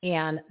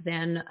 And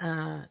then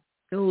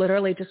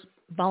literally just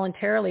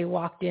voluntarily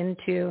walked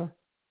into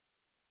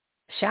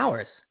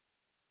showers.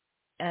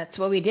 That's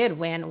what we did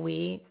when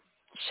we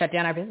shut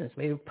down our business.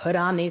 We put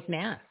on these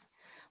masks.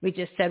 We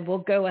just said, we'll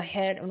go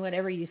ahead and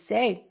whatever you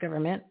say,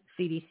 government,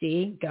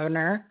 CDC,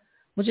 governor,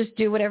 we'll just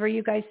do whatever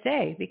you guys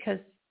say, because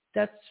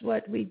that's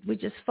what we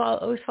just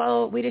follow.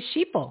 We the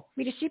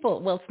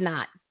sheeple. Well, it's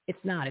not.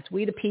 It's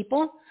we the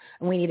people,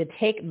 and we need to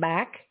take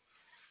back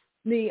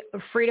the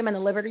freedom and the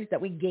liberties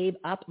that we gave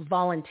up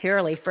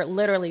voluntarily for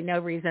literally no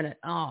reason at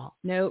all.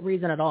 No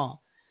reason at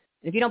all.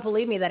 If you don't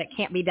believe me that it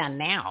can't be done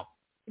now,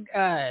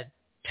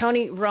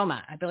 Tony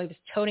Roma, I believe it's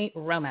Tony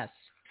Romas.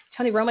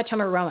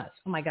 Oh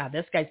my God,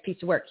 this guy's piece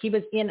of work. He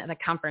was in the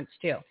conference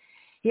too.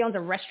 He owns a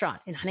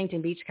restaurant in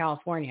Huntington Beach,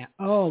 California.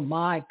 Oh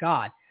my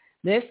God,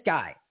 this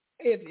guy.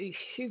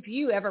 If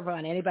you ever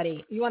want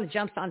anybody, you want to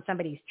jump on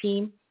somebody's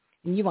team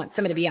and you want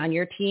somebody to be on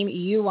your team,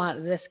 you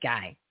want this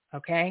guy,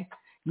 okay?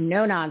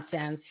 No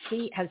nonsense.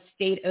 He has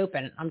stayed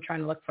open. I'm trying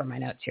to look for my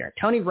notes here.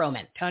 Tony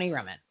Roman.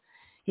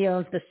 He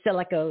owns the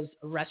Silico's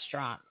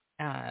restaurant,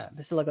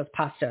 the Silico's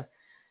Pasta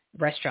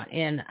restaurant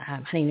in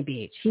Huntington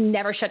Beach. He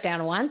never shut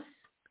down once,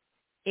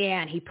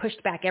 and he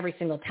pushed back every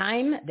single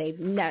time. They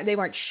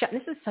weren't shut.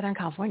 This is Southern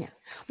California.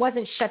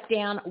 Wasn't shut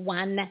down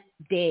one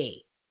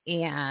day,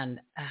 and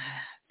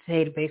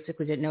they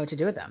basically didn't know what to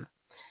do with them.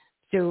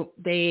 So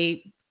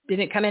they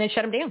didn't come in and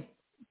shut him down.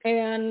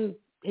 And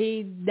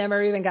he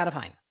never even got a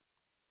fine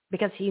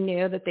because he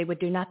knew that they would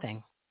do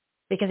nothing,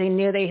 because he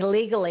knew they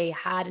legally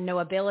had no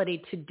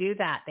ability to do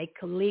that. They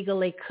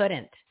legally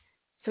couldn't.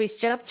 So he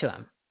stood up to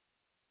him,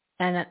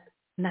 and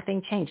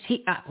nothing changed.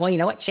 Well, you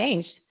know what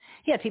changed?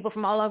 He had people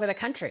from all over the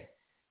country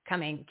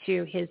coming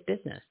to his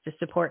business to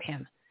support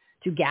him,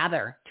 to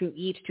gather, to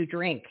eat, to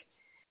drink.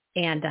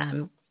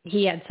 And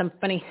he had some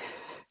funny...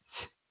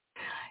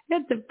 He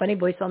had the funny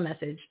voicemail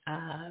message,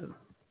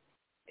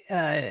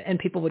 and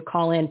people would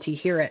call in to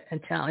hear it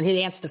and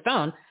he'd answer the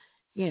phone,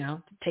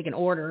 to take an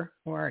order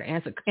or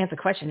answer a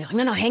question. He's like,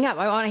 no, hang up.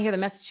 I want to hear the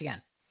message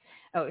again.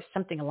 Oh, it was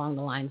something along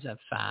the lines of,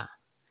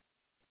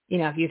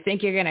 if you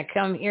think you're going to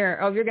come here,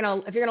 if you're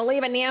going to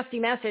leave a nasty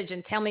message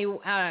and tell me,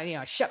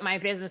 shut my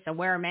business and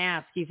wear a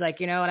mask. He's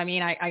like, you know what I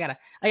mean? I got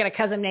a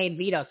cousin named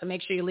Vito, so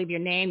make sure you leave your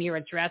name, your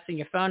address, and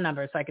your phone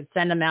number so I can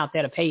send them out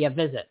there to pay you a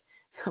visit.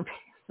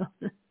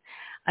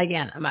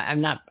 Again,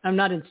 I'm not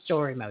in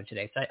story mode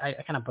today, so I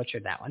kind of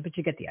butchered that one, but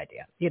you get the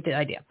idea.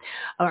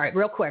 All right,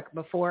 real quick,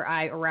 before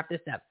I wrap this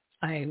up,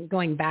 I'm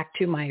going back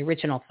to my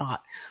original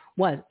thought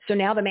so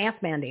now the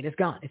mask mandate is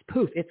gone. It's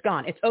poof, it's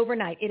gone. It's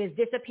overnight. It has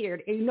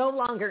disappeared. You no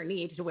longer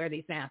need to wear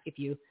these masks if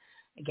you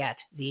get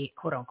the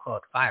quote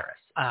unquote virus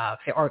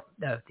or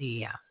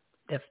the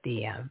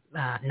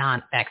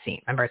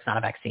non-vaccine. Remember, it's not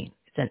a vaccine.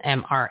 It's an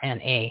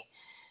mRNA,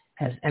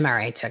 has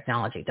mRNA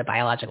technology, the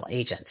biological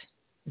agent.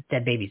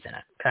 Dead babies in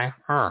it. Okay.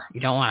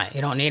 You don't want it.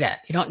 You don't need it.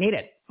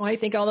 Why do you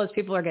think all those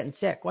people are getting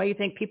sick? Why do you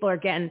think people are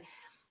getting,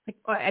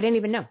 I didn't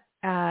even know.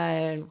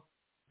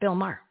 Bill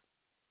Maher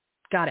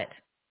got it.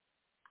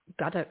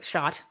 Got the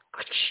shot,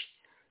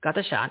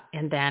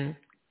 and then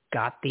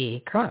got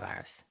the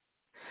coronavirus.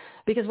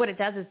 Because what it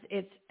does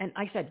is and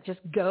like I said, just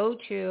go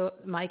to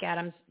Mike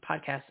Adams'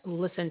 podcast,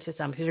 listen to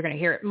some, because you're going to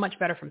hear it much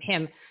better from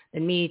him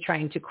than me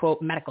trying to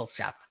quote medical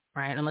stuff,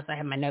 right? Unless I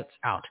have my notes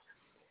out.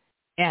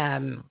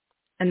 And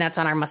that's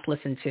on our must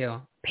listen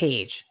to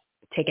page,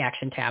 Take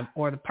Action tab,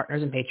 or the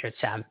Partners and Patriots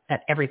tab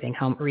at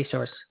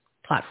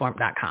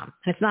everythinghomeresourceplatform.com.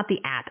 And it's not the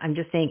 @ I'm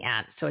just saying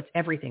 @ so it's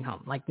Everything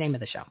Home, like name of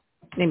the show,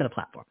 name of the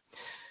platform.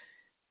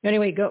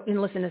 Anyway, go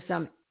and listen to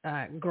some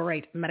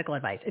great medical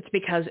advice. It's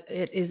because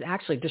it is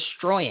actually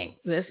destroying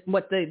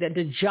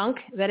the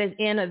junk that is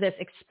in this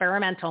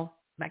experimental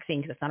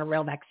vaccine, because it's not a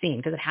real vaccine,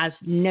 because it has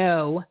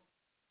no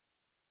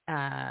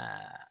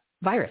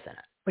virus in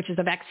it, which is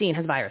the vaccine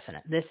has virus in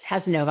it. This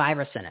has no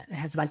virus in it. It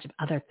has a bunch of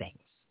other things,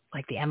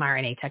 like the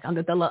mRNA tech,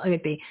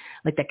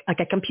 like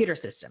a computer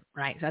system,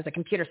 right? So it has a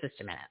computer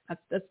system in it.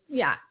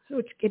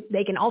 So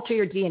they can alter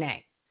your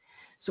DNA.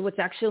 So it's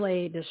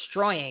actually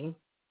destroying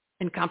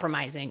and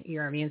compromising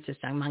your immune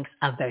system, amongst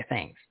other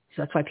things.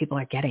 So that's why people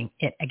are getting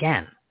it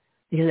again,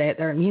 because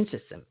their immune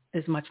system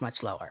is much,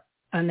 much lower.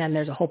 And then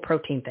there's a whole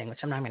protein thing,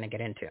 which I'm not going to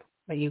get into,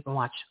 but you can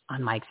watch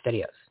on Mike's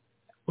videos.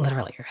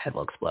 Literally, your head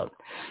will explode.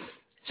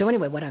 So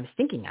anyway, what I was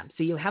thinking of,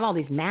 so you have all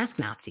these mask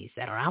Nazis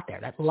that are out there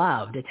that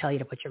love to tell you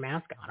to put your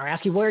mask on, or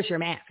ask you, where's your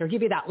mask, or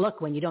give you that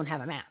look when you don't have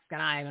a mask. And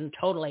I'm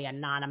totally a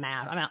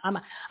non-mask. I'm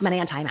an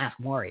anti-mask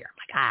warrior. I'm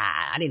like,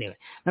 I didn't even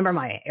remember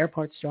my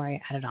airport story.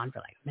 I had it on for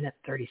like a minute,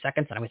 30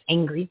 seconds, and I was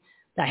angry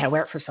that I had to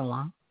wear it for so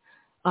long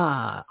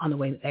on the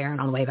way there and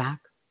on the way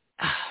back.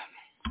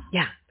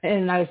 Yeah,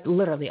 and I was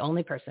literally the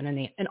only person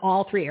in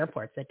all 3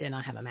 airports that did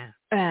not have a mask.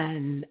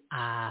 And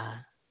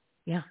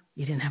you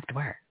didn't have to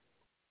wear it.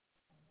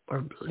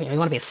 Or you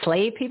want to be a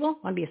slave, people?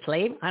 Want to be a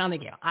slave? I don't want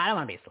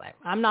to be a slave.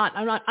 I'm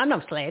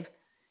no slave.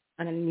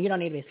 And then you don't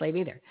need to be a slave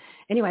either.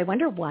 Anyway, I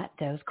wonder what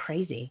those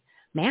crazy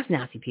mask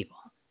Nazi people,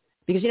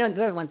 because they're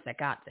the ones that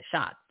got the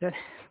shot. They're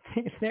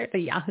the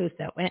yahoos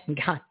that went and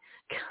got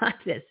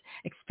this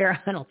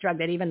experimental drug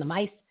that even the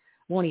mice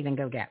won't even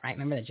go get, right?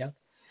 Remember the joke?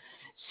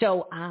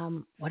 So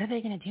what are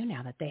they going to do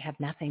now that they have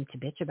nothing to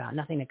bitch about,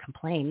 nothing to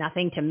complain,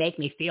 nothing to make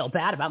me feel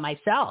bad about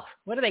myself?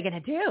 What are they going to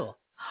do?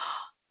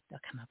 They'll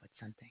come up with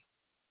something.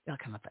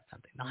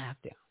 They'll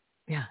have to.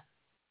 Yeah.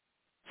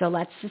 So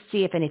let's just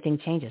see if anything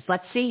changes.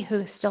 Let's see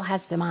who still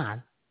has them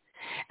on.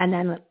 And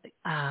then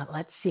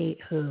let's see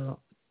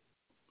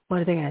what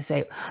are they going to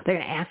say? They're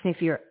going to ask me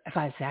if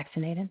I was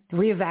vaccinated.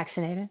 Were you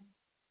vaccinated?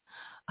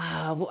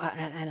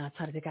 And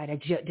outside of the guy,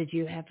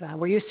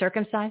 were you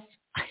circumcised?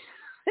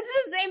 It's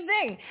the same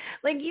thing.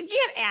 Like, you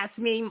can't ask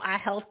me a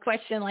health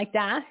question like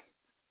that.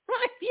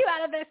 Have you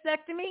had a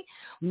vasectomy?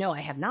 No,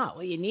 I have not.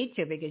 Well, you need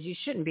to, because you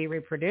shouldn't be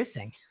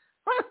reproducing.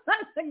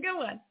 That's a good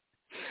one.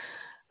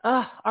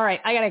 Oh, all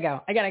right. I gotta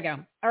go.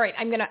 All right.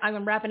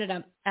 I'm wrapping it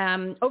up.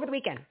 Over the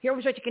weekend,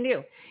 here's what you can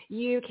do.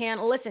 You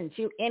can listen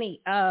to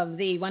any of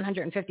the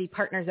 150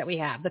 partners that we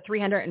have, the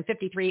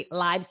 353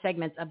 live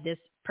segments of this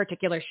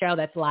particular show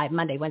that's live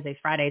Monday, Wednesdays,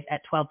 Fridays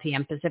at 12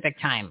 p.m. Pacific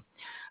time.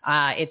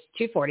 It's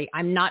 2:40.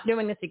 I'm not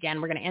doing this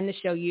again. We're going to end the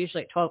show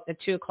usually at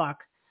 2 o'clock.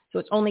 So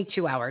it's only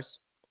 2 hours.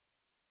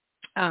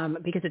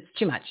 Because it's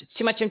too much. It's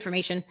too much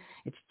information.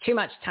 It's too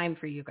much time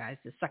for you guys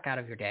to suck out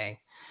of your day.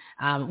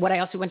 What I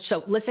also want to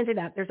show, listen to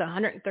that. There's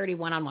 130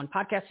 one-on-one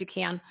podcasts you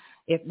can.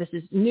 If this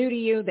is new to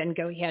you, then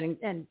go ahead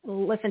and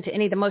listen to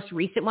any of the most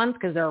recent ones,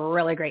 because they're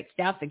really great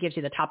stuff that gives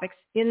you the topics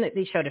in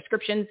the show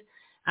descriptions.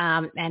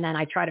 And then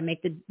I try to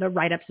make the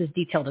write-ups as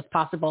detailed as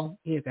possible.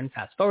 You can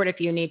fast forward if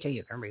you need to.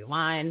 You can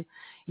rewind.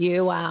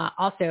 You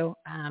also,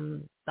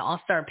 the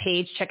All-Star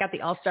page, check out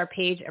the All-Star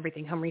page,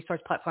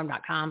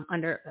 everythinghomeresourceplatform.com,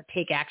 under the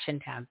Take Action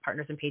tab,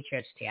 Partners and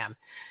Patriots tab.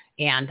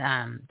 And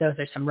those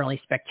are some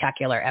really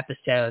spectacular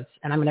episodes.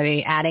 And I'm going to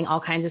be adding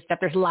all kinds of stuff.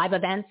 There's live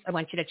events. I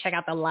want you to check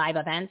out the live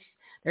events.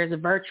 There's a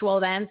virtual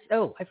events.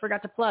 Oh, I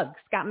forgot to plug.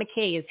 Scott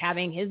McKay is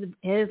having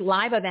his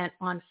live event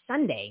on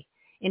Sunday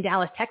in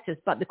Dallas, Texas.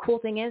 But the cool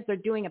thing is they're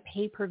doing a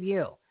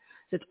pay-per-view.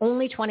 So it's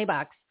only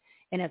 $20.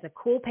 And as a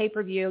cool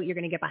pay-per-view, you're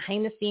going to get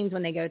behind the scenes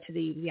when they go to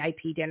the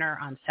VIP dinner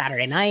on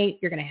Saturday night.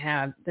 You're going to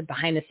have the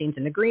behind the scenes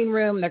in the green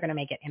room. They're going to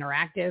make it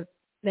interactive.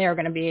 You're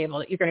going to be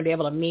able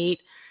to meet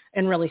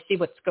and really see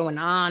what's going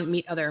on,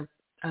 meet other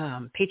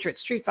Patriot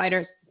Street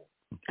Fighters.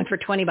 And for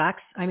 $20,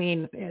 I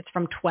mean, it's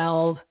from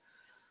 12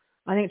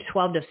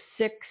 to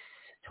 6.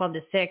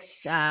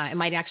 It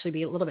might actually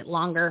be a little bit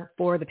longer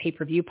for the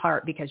pay-per-view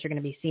part, because you're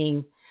going to be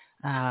seeing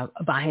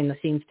behind the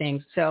scenes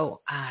things.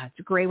 So it's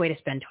a great way to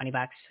spend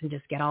 $20 and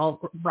just get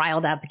all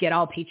riled up, get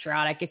all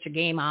patriotic, get your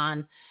game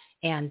on,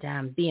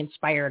 and be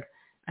inspired.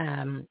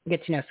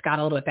 Get to know Scott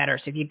a little bit better.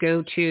 So if you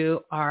go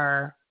to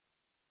our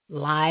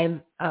live,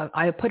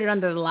 I put it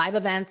under the live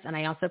events, and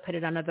I also put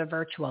it under the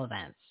virtual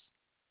events,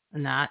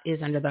 and that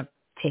is under the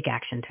Take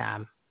Action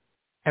tab,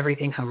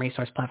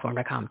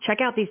 everythinghomeresourceplatform.com. Check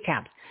out these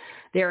tabs.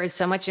 There is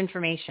so much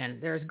information.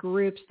 There's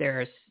groups.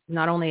 There's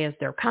not only is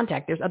there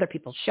contact, there's other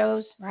people's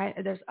shows, right?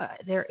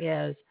 There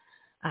is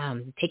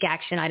take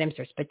action items.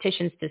 There's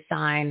petitions to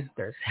sign.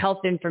 There's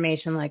health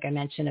information, like I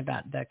mentioned,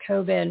 about the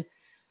COVID.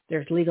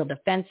 There's legal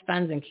defense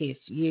funds in case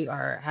you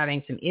are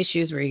having some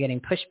issues where you're getting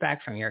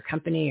pushback from your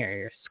company or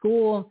your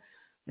school.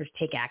 There's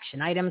take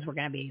action items. We're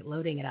going to be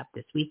loading it up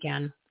this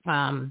weekend.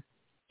 And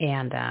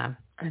I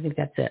think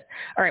that's it.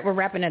 All right, we're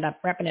wrapping it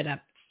up.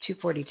 It's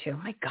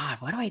 2:42. My God,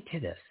 why do I do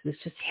this? This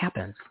just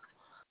happens.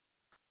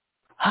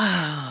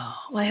 Oh,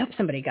 well, I hope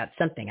somebody got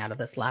something out of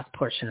this last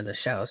portion of the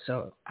show.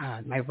 So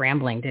my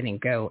rambling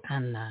didn't go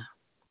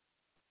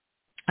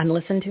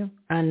unlistened to.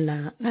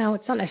 No,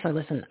 it's not necessarily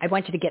listen. I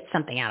want you to get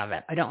something out of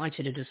it. I don't want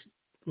you to just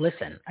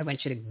listen. I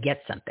want you to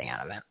get something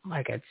out of it.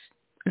 Like it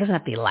doesn't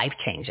have to be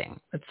life-changing.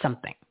 It's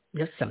something,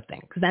 just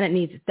something. Because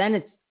then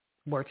it's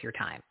worth your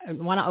time. I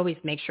want to always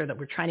make sure that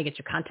we're trying to get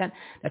you content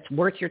that's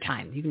worth your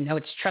time. You know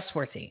it's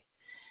trustworthy.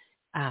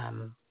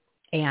 And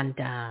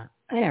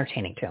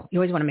entertaining too. You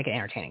always want to make it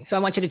entertaining. So I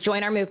want you to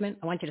join our movement.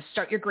 I want you to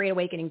start your Great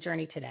Awakening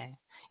journey today.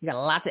 You got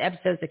lots of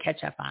episodes to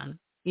catch up on.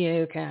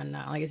 You can,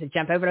 like I said,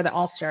 jump over to the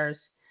All Stars,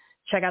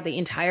 check out the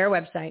entire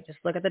website. Just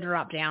look at the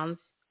drop downs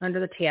under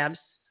the tabs.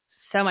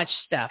 So much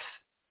stuff.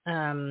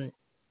 And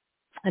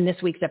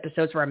this week's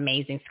episodes were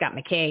amazing. Scott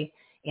McKay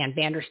and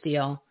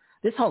Vandersteel.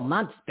 This whole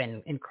month's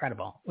been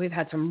incredible. We've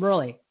had some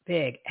really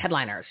big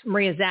headliners.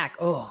 Maria Zack.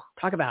 Oh,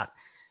 talk about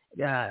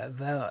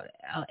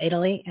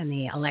Italy and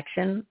the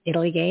election,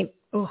 Italy Gate.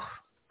 Oh,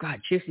 God,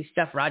 juicy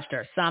stuff. Raj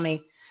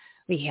Doraisamy.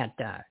 We had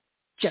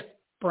Jet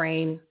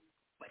Brain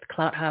with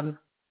Clout Hub,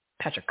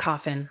 Patrick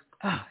Coffin.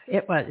 Oh,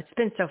 it's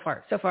been so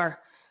far,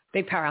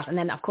 big powerhouse. And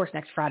then, of course,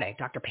 next Friday,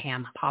 Dr.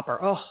 Pam Popper.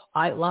 Oh,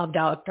 I love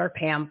Dr.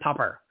 Pam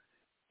Popper.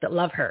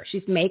 Love her.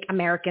 She's Make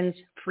Americans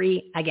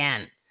Free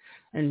Again.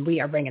 And we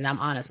are bringing them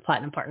on as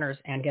platinum partners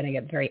and going to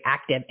get very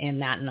active in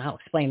that. And I'll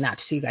explain that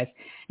to you guys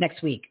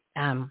next week.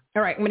 All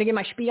right, I'm going to give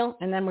my spiel,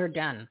 and then we're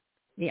done.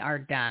 We are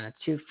done. It's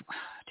 2:44.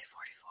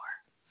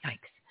 Yikes.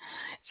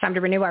 It's time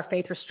to renew our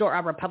faith, restore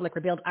our republic,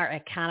 rebuild our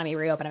economy,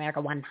 reopen America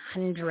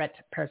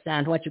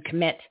 100%. Once you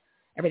commit,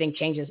 everything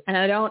changes. And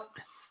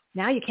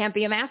now you can't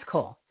be a mask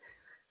hole.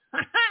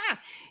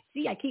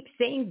 See, I keep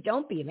saying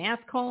don't be a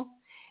mask hole,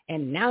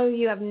 and now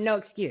you have no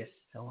excuse.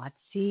 So let's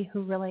see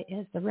who really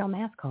is the real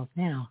mass calls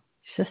now.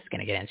 It's just going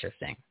to get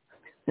interesting.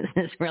 This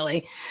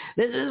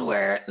is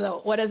where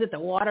the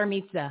water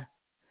meets the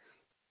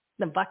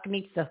buck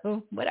meets the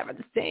who, whatever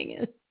the saying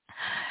is.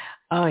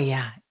 Oh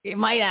yeah. It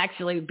might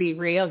actually be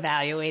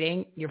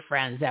reevaluating your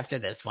friends after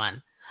this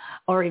one,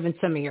 or even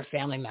some of your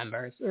family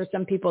members, or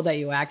some people that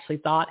you actually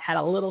thought had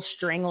a little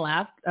string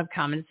left of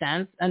common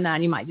sense. And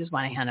then you might just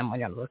want to hand them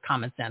one of those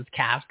common sense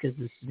caps because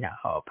this is no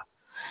hope.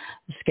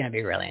 It's going to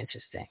be really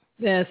interesting.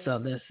 This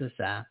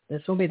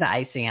will be the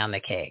icing on the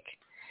cake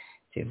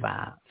to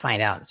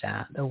find out,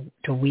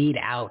 to weed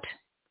out.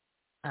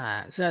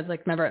 So it's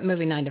like, remember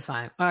movie 9 to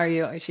 5?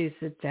 She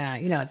said,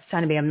 it's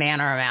time to be a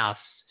man or a mouse.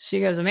 She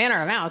goes, a man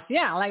or a mouse?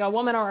 Yeah, like a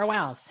woman or a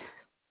mouse.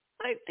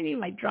 I need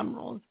my drum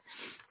rolls.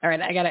 All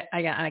right,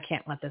 I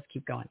can't let this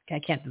keep going. I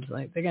can't.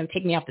 They're going to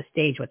take me off the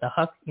stage with the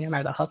hook.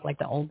 Remember the hook, like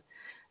the old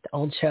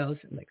shows,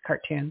 like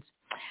cartoons.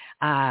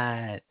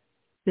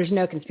 There's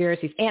no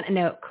conspiracies and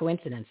no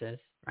coincidences.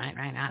 Right.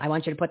 I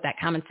want you to put that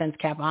common sense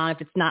cap on.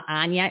 If it's not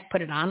on yet,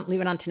 put it on.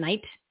 Leave it on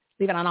tonight.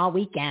 Leave it on all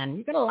weekend.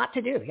 You've got a lot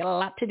to do.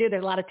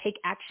 There's a lot of take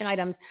action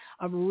items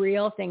of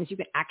real things you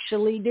can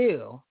actually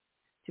do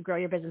to grow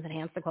your business,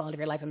 enhance the quality of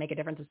your life, and make a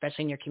difference,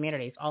 especially in your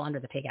communities, all under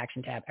the Take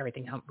Action tab,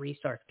 Everything Home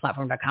Resource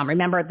Platform.com.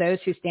 Remember, those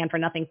who stand for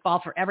nothing fall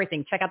for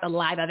everything. Check out the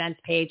live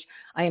events page.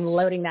 I am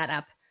loading that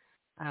up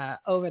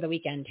over the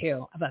weekend,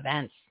 too, of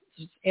events,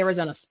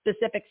 Arizona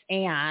specifics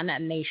and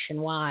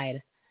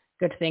nationwide.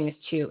 Good things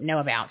to know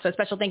about. So a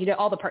special thank you to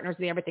all the partners of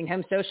the Everything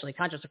Home Socially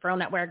Conscious Referral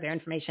Network. Their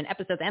information,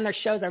 episodes, and their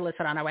shows are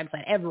listed on our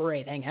website,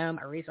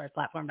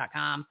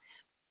 everythinghomeresourceplatform.com.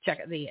 Check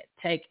the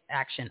Take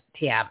Action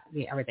tab,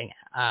 the Everything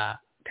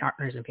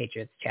Partners and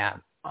Patriots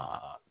tab.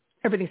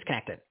 Everything's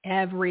connected.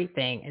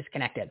 Everything is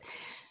connected.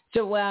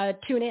 So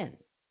tune in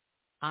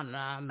on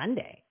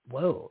Monday.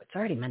 Whoa, it's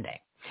already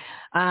Monday.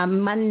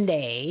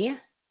 Monday.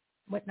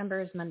 What number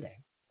is Monday?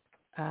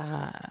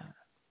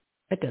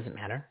 It doesn't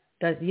matter.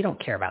 You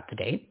don't care about the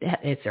date.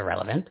 It's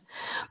irrelevant.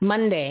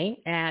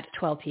 Monday at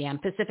 12 p.m.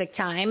 Pacific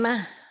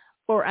time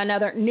for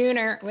another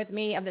nooner with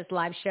me of this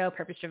live show,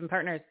 Purpose Driven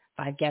Partners.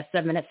 5 guest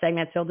 7-minute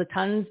segments filled with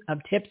tons of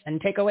tips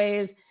and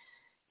takeaways.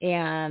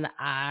 And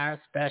our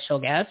special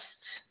guest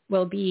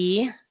will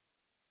be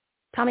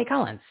Tommy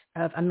Collins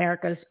of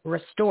America's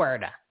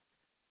Restored.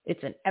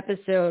 It's an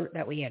episode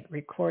that we had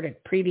recorded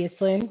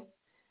previously.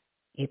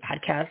 A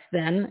podcast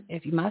then,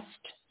 if you must,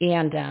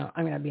 and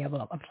I'm going to be able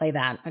to play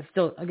that.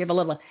 I'll give a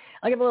little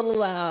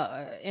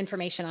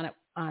information on it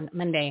on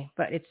Monday,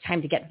 but it's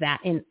time to get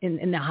that in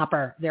the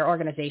hopper. Their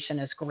organization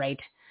is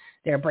great.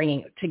 They're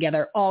bringing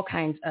together all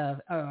kinds of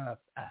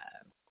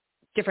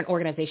different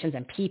organizations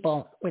and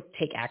people with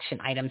take action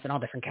items in all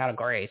different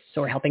categories.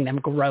 So we're helping them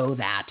grow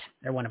that.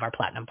 They're one of our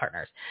platinum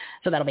partners.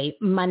 So that'll be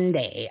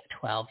Monday,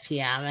 12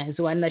 p.m. is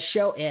when the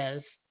show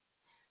is,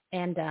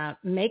 and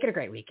make it a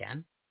great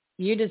weekend.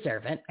 You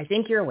deserve it. I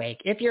think you're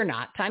awake. If you're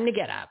not, time to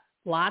get up.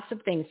 Lots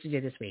of things to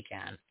do this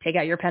weekend. Take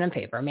out your pen and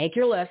paper. Make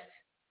your list.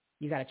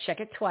 You got to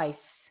check it twice.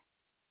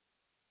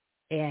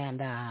 And,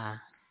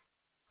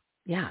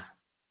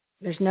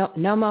 there's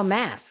no more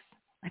masks.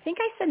 I think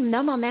I said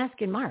no more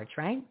mask in March,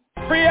 right?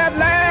 Free at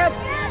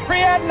last.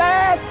 Free at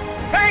last.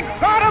 Thank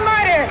God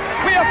Almighty.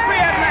 We are free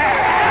at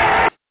last.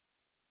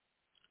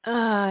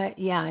 I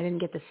didn't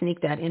get to sneak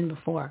that in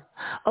before.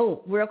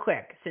 Oh, real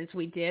quick, since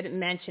we did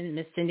mention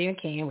Miss Cindy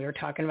McCain, we were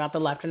talking about the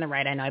left and the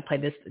right. I know I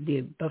played this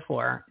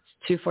before.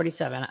 It's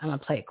 2:47. I'm going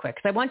to play it quick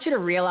because I want you to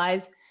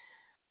realize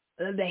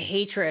the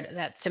hatred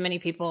that so many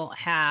people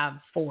have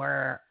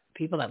for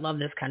people that love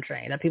this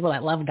country, the people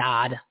that love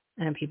God,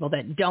 and people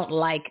that don't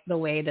like the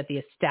way that the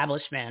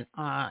establishment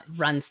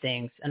runs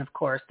things. And, of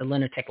course, the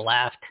lunatic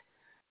left,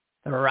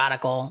 the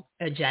radical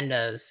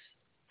agendas.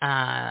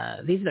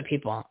 These are the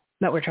people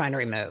that we're trying to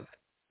remove.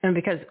 And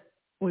because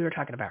we were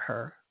talking about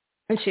her,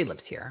 and she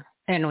lives here,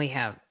 and we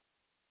have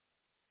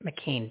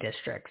McCain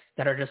districts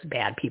that are just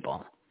bad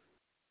people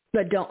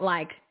that don't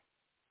like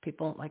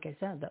people, like I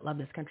said, that love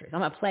this country. So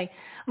I'm gonna play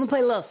a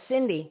little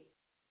Cindy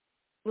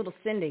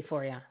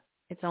for you.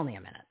 It's only a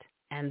minute,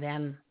 and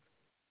then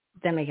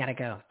we gotta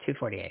go.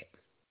 2:48.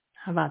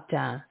 How about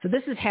so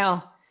this is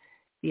how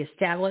the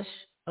established,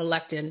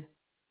 elected,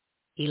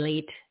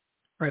 elite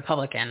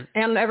Republican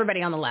and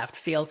everybody on the left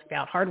feels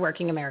about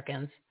hardworking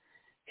Americans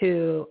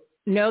who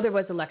know there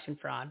was election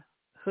fraud,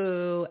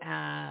 who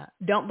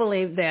don't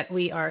believe that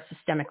we are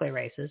systemically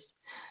racist,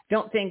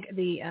 don't think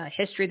the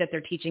history that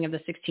they're teaching of the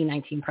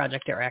 1619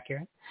 Project are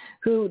accurate,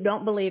 who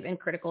don't believe in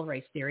critical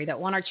race theory, that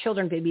want our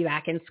children to be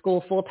back in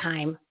school full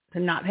time, to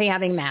not be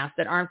having masks,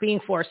 that aren't being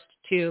forced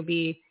to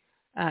be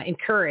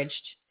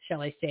encouraged,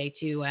 shall I say,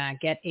 to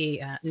get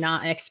a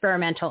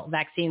non-experimental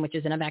vaccine, which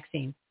isn't a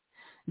vaccine.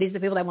 These are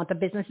the people that want the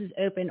businesses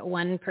open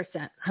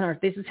 1%.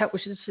 This is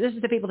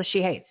the people that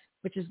she hates,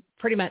 which is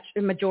pretty much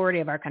the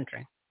majority of our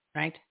country,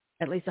 right?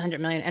 At least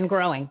 100 million and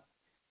growing.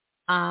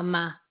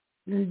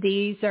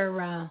 These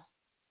are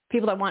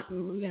people that want,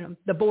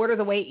 the border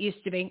the way it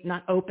used to be,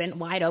 not open,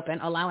 wide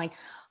open, allowing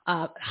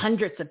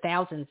hundreds of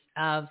thousands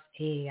of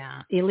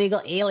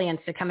illegal aliens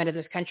to come into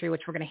this country,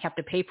 which we're going to have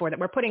to pay for, that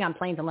we're putting on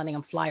planes and letting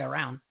them fly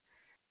around.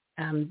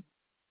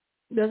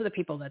 Those are the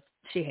people that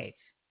she hates.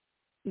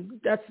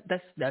 That's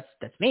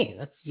me.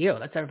 That's you.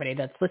 That's everybody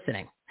that's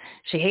listening.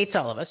 She hates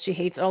all of us. She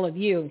hates all of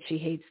you. She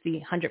hates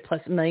the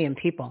 100+ million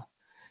people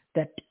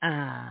that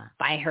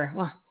buy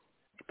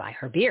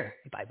her beer,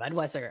 they buy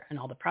Budweiser and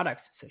all the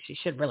products. So she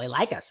should really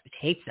like us, but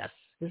hates us.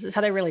 This is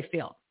how they really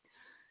feel.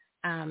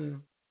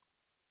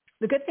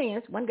 The good thing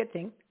is, one good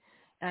thing,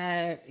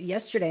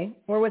 yesterday,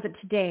 or was it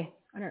today?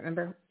 I don't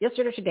remember.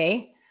 Yesterday or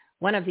today,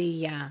 one of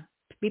the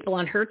people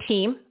on her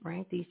team,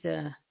 right, these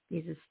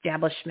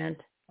establishment,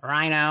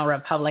 rhino,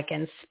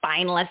 Republican,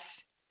 spineless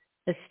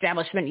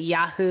establishment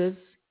yahoos,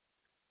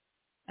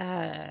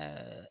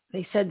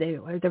 they said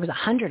there was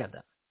 100 of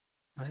them.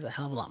 That was a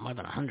hell of a lot more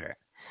than 100.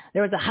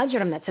 There was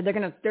 100 of them that said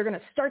they're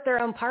gonna start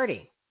their own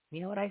party.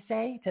 You know what I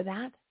say to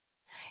that?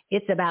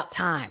 It's about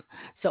time.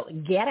 So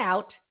get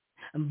out,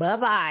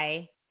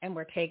 bye-bye, and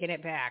we're taking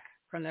it back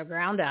from the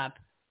ground up.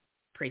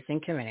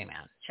 Precinct Committee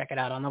Man. Check it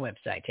out on the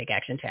website. Take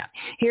Action tab.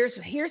 Here's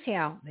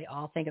how they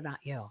all think about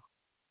you.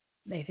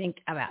 They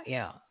think about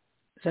you.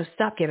 So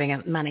stop giving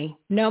them money.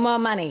 No more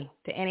money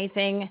to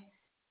anything,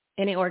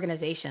 any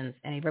organizations,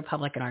 any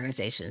Republican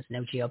organizations.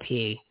 No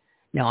GOP,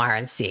 no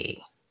RNC,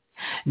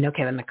 no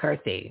Kevin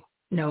McCarthy,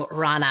 no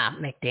Ronna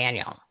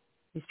McDaniel.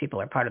 These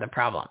people are part of the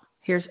problem.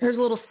 Here's a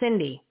little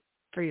Cindy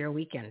for your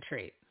weekend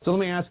treat. So let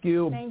me ask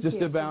you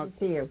about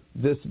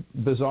this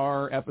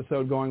bizarre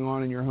episode going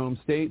on in your home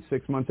state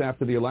 6 months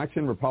after the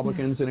election.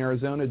 Republicans in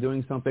Arizona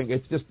doing something.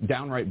 It's just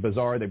downright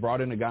bizarre. They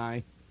brought in a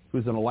guy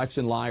who's an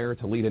election liar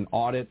to lead an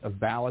audit of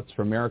ballots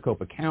from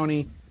Maricopa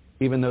County.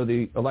 Even though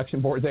the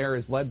election board there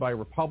is led by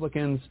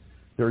Republicans,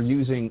 they're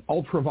using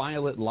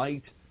ultraviolet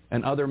light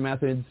and other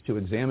methods to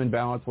examine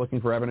ballots,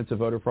 looking for evidence of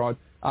voter fraud.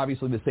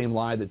 Obviously the same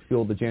lie that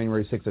fueled the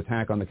January 6th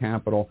attack on the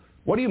Capitol.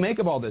 What do you make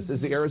of all this?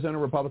 Is the Arizona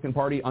Republican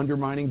Party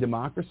undermining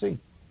democracy?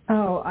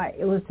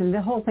 Listen,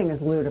 the whole thing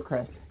is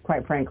ludicrous.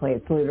 Quite frankly,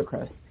 it's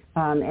ludicrous.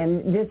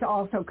 And this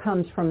also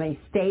comes from a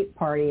state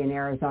party in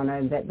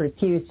Arizona that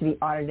refused to be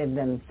audited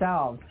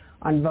themselves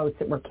on votes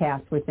that were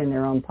cast within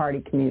their own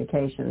party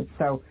communications.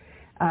 So,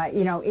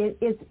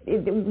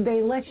 the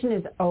election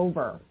is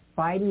over.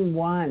 Biden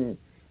won.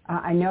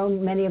 I know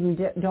many of them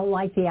don't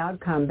like the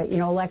outcome, but,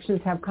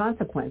 elections have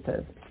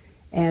consequences.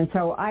 And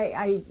so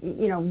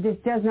this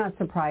does not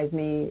surprise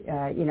me.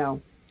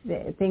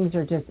 Things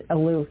are just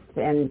aloof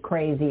and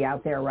crazy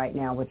out there right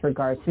now with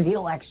regards to the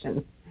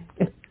election.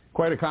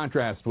 Quite a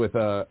contrast with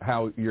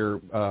how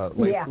your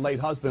late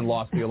husband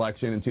lost the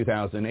election in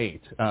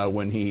 2008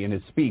 when he, in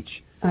his speech,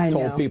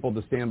 told people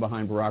to stand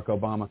behind Barack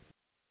Obama.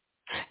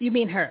 You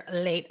mean her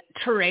late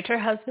traitor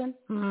husband?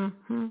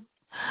 Mm-hmm.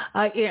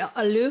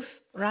 Aloof,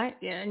 right?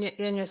 And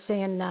you're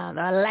saying the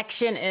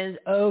election is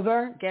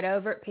over. Get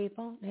over it,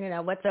 people.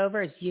 What's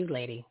over is you,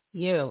 lady.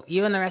 You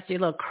and the rest of your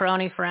little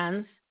crony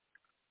friends.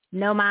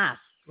 No mas.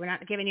 We're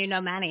not giving you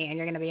no money, and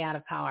you're going to be out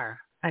of power.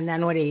 And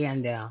then what are you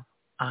going to do?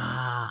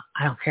 I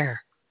don't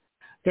care.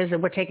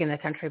 We're taking the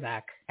country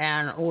back,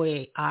 and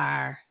we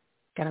are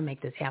going to make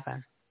this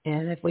happen.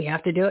 And if we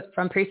have to do it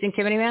from Precinct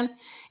Committee Man,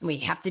 and we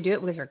have to do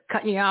it because we're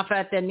cutting you off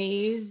at the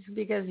knees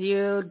because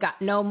you got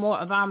no more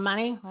of our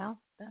money, well,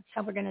 that's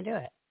how we're going to do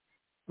it.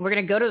 We're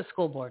going to go to the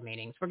school board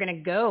meetings. We're going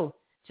to go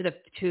to the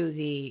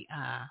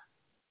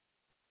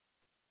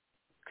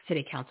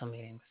city council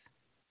meetings.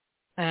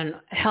 And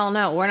hell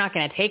no, we're not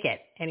going to take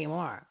it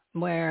anymore.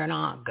 We're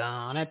not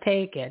going to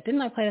take it.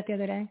 Didn't I play that the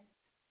other day?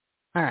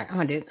 All right, I'm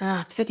going to do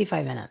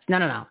 55 minutes.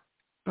 No.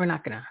 We're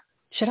not going to.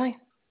 Should I?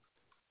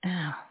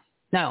 Oh.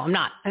 No, I'm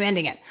not. I'm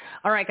ending it.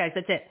 All right, guys,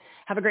 that's it.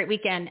 Have a great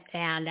weekend,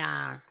 and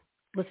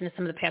listen to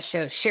some of the past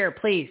shows.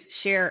 Please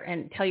share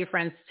and tell your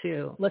friends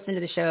to listen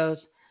to the shows.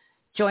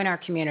 Join our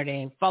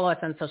community. Follow us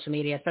on social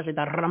media, especially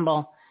the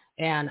Rumble,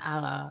 and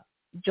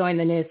join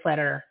the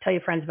newsletter. Tell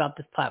your friends about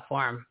this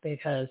platform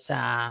because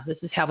this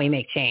is how we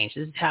make change.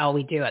 This is how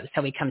we do it. This is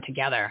how we come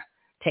together,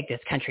 take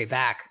this country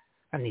back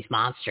from these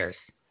monsters,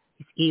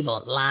 these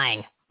evil,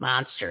 lying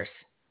monsters.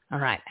 All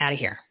right, out of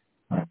here.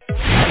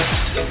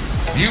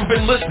 You've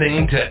been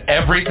listening to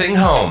Everything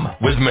Home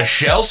with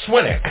Michelle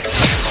Swinnick.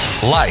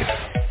 Life,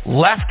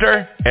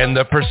 laughter, and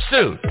the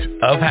pursuit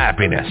of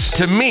happiness.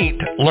 To meet,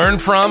 learn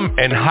from,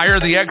 and hire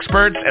the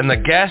experts and the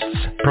guests,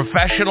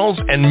 professionals,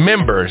 and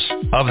members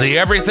of the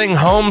Everything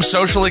Home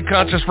Socially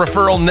Conscious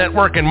Referral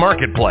Network and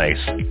Marketplace,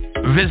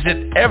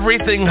 visit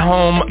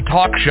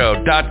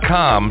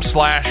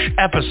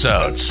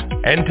everythinghometalkshow.com/episodes.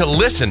 And to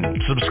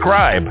listen,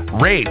 subscribe,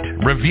 rate,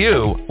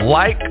 review,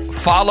 like,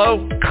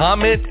 follow,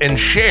 comment, and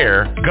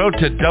share, go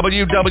to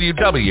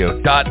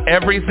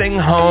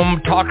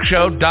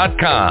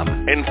www.everythinghometalkshow.com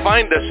and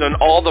find us on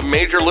all the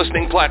major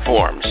listening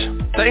platforms.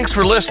 Thanks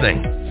for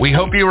listening. We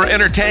hope you were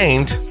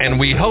entertained, and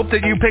we hope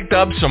that you picked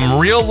up some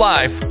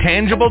real-life,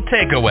 tangible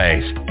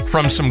takeaways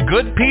from some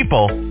good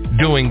people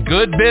doing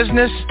good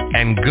business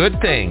and good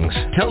things.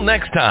 Till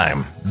next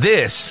time,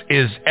 this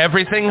is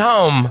Everything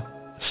Home,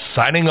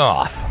 signing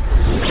off.